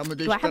カスタム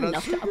でしたら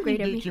すぐに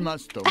できま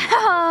すと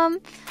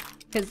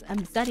Because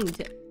I'm starting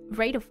to...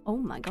 Rate of... Oh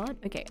my god.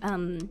 Okay,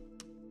 You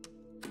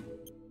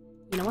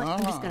know what?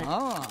 I'm just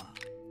gonna...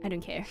 I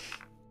don't care.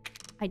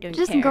 I don't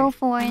Just care. go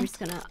for it. I'm just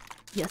gonna...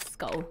 Yes,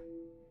 go.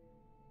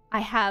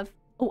 I have...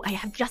 Oh, I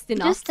have just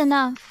enough. Just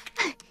enough.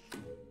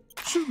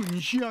 すぐ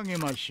に仕上げ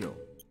ましょう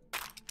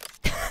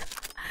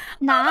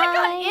Oh my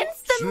god,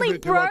 instantly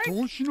全ては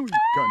broke! 投資の一環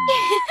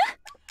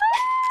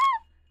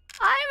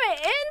I'm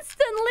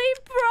instantly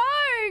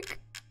broke!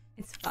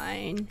 It's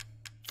fine.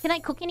 Can I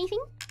cook anything?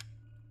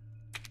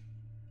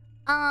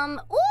 Oh,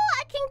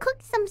 I can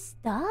cook some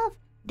stuff.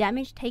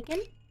 Damage taken.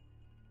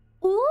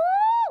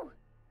 Ooh!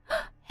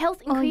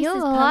 Health Oh, increases you have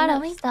a lot of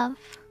permanently. stuff.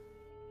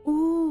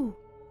 Ooh.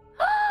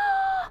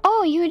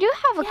 Oh, you do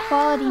have a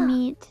quality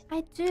meat.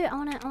 I do. I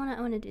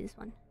wanna do this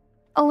one.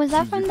 Oh, was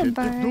that from the 続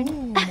けてど bird? う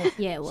も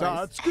Yeah, it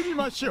さあ was. 作り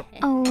ましょう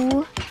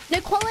Oh.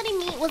 No, quality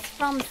meat was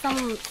from some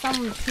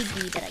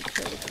piggy that I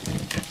killed.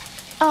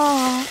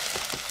 Oh.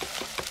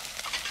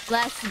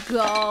 Let's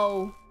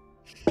go.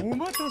 お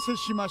待たせ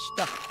しまし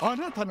たあ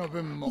なたの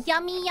分も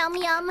Yummy, yum,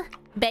 yum.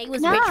 Bay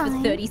was rich for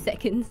Nice. 30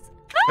 seconds.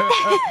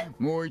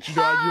 もう一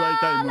度味わい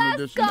たいもの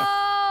です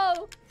な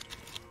Go!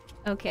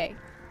 Okay.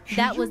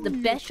 That was the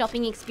best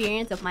shopping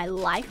experience of my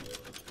life.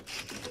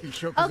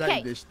 食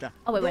材でした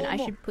Oh, wait, どうも I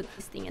should put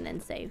this thing and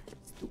then save.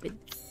 Stupid.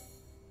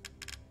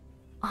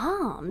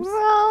 Arms?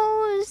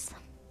 Rose.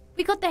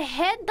 We got the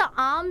head, the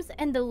arms,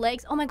 and the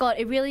legs. Oh my god,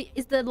 it really...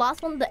 Is the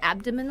last one the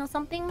abdomen or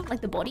something?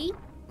 Like the body?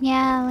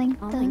 Yeah, like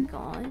Oh my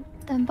god.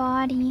 the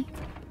body.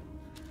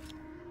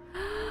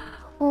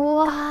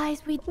 Oh.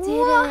 Guys, we did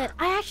it.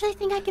 I actually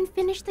think I can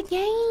finish the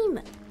game.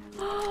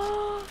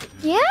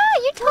 Yeah,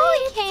 you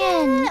totally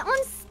can.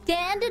 On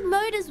standard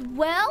mode as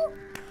well?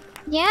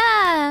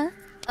 Yeah.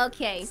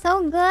 Okay.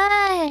 So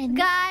good.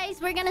 Guys,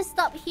 we're gonna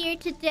stop here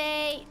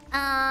today.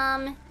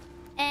 And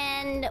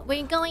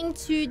we're going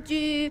to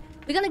do...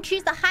 We're gonna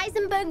choose the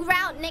Heisenberg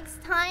route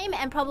next time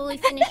and probably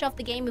finish off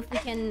the game if we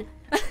can...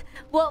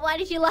 What? Why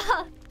did you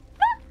laugh?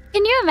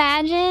 Can you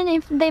imagine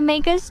if they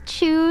make us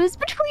choose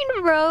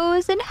between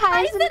Rose and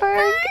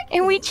Heisenberg?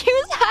 And we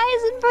choose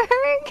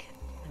Heisenberg?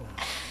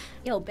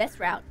 Yo, best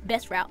route.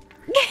 Best route.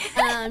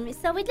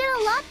 So we did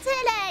a lot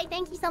today.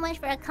 Thank you so much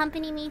for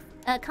accompanying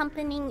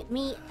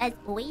me as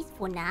always,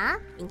 Fona.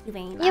 Thank you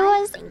very much. It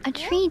was Thank a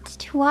you. treat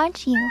to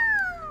watch you.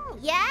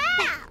 Yeah!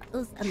 It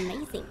was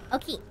amazing.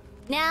 Okay.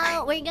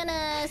 Now we're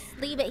gonna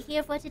leave it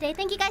here for today.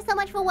 Thank you guys so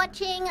much for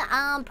watching.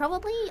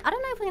 Probably... I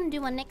don't know if we're gonna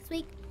do one next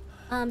week.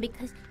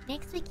 Because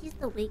next week is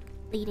the week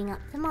leading up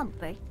to my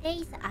birthday.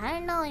 So I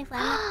don't know if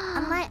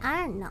I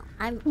don't know.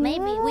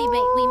 Maybe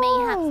we may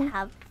have to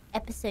have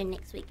episode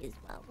next week as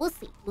well. We'll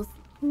see. We'll see.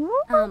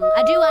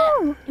 I do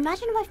want...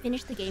 Imagine if I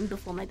finish the game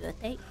before my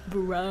birthday.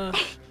 Bruh.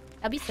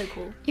 That'd be so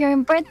cool. Your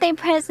birthday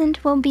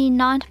present will be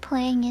not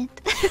playing it.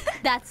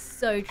 That's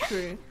so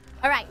true.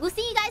 Alright, we'll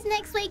see you guys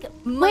next week.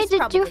 Wait,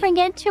 did you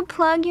forget to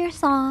plug your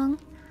song?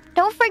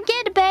 Don't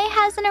forget, Bae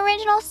has an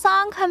original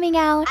song coming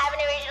out. I have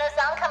an original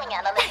song coming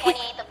out on the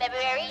 28th of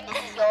February. This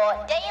is your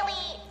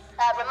daily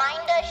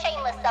reminder,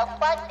 shameless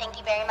self-plug. Thank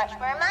you very much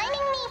for reminding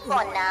me,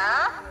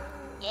 Fona.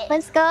 Yes.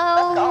 Let's go.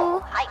 Let's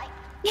go. Hi.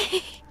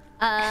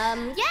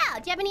 Yeah,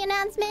 do you have any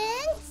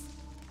announcements?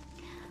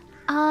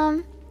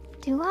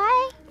 Do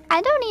I?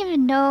 I don't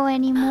even know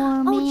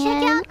anymore, man. Oh,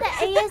 check out the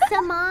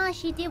ASMR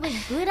she did with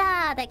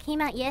Buddha that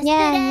came out yesterday.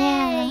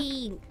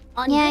 Yeah.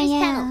 On Grace's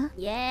channel.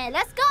 Yeah,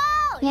 let's go!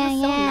 It was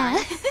so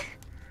nice.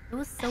 It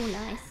was so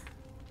nice.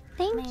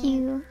 Thank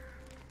you.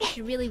 I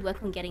should really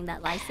work on getting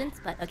that license,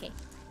 but okay.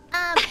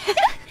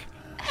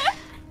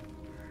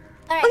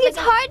 Alright, it's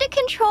hard to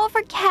control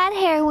for cat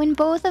hair when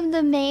both of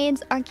the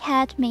maids are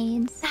cat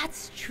maids.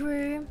 That's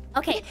true.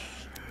 Okay,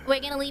 we're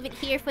gonna leave it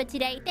here for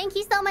today. Thank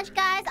you so much,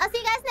 guys. I'll see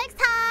you guys next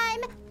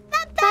time.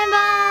 Bye-bye!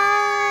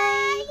 Bye-bye!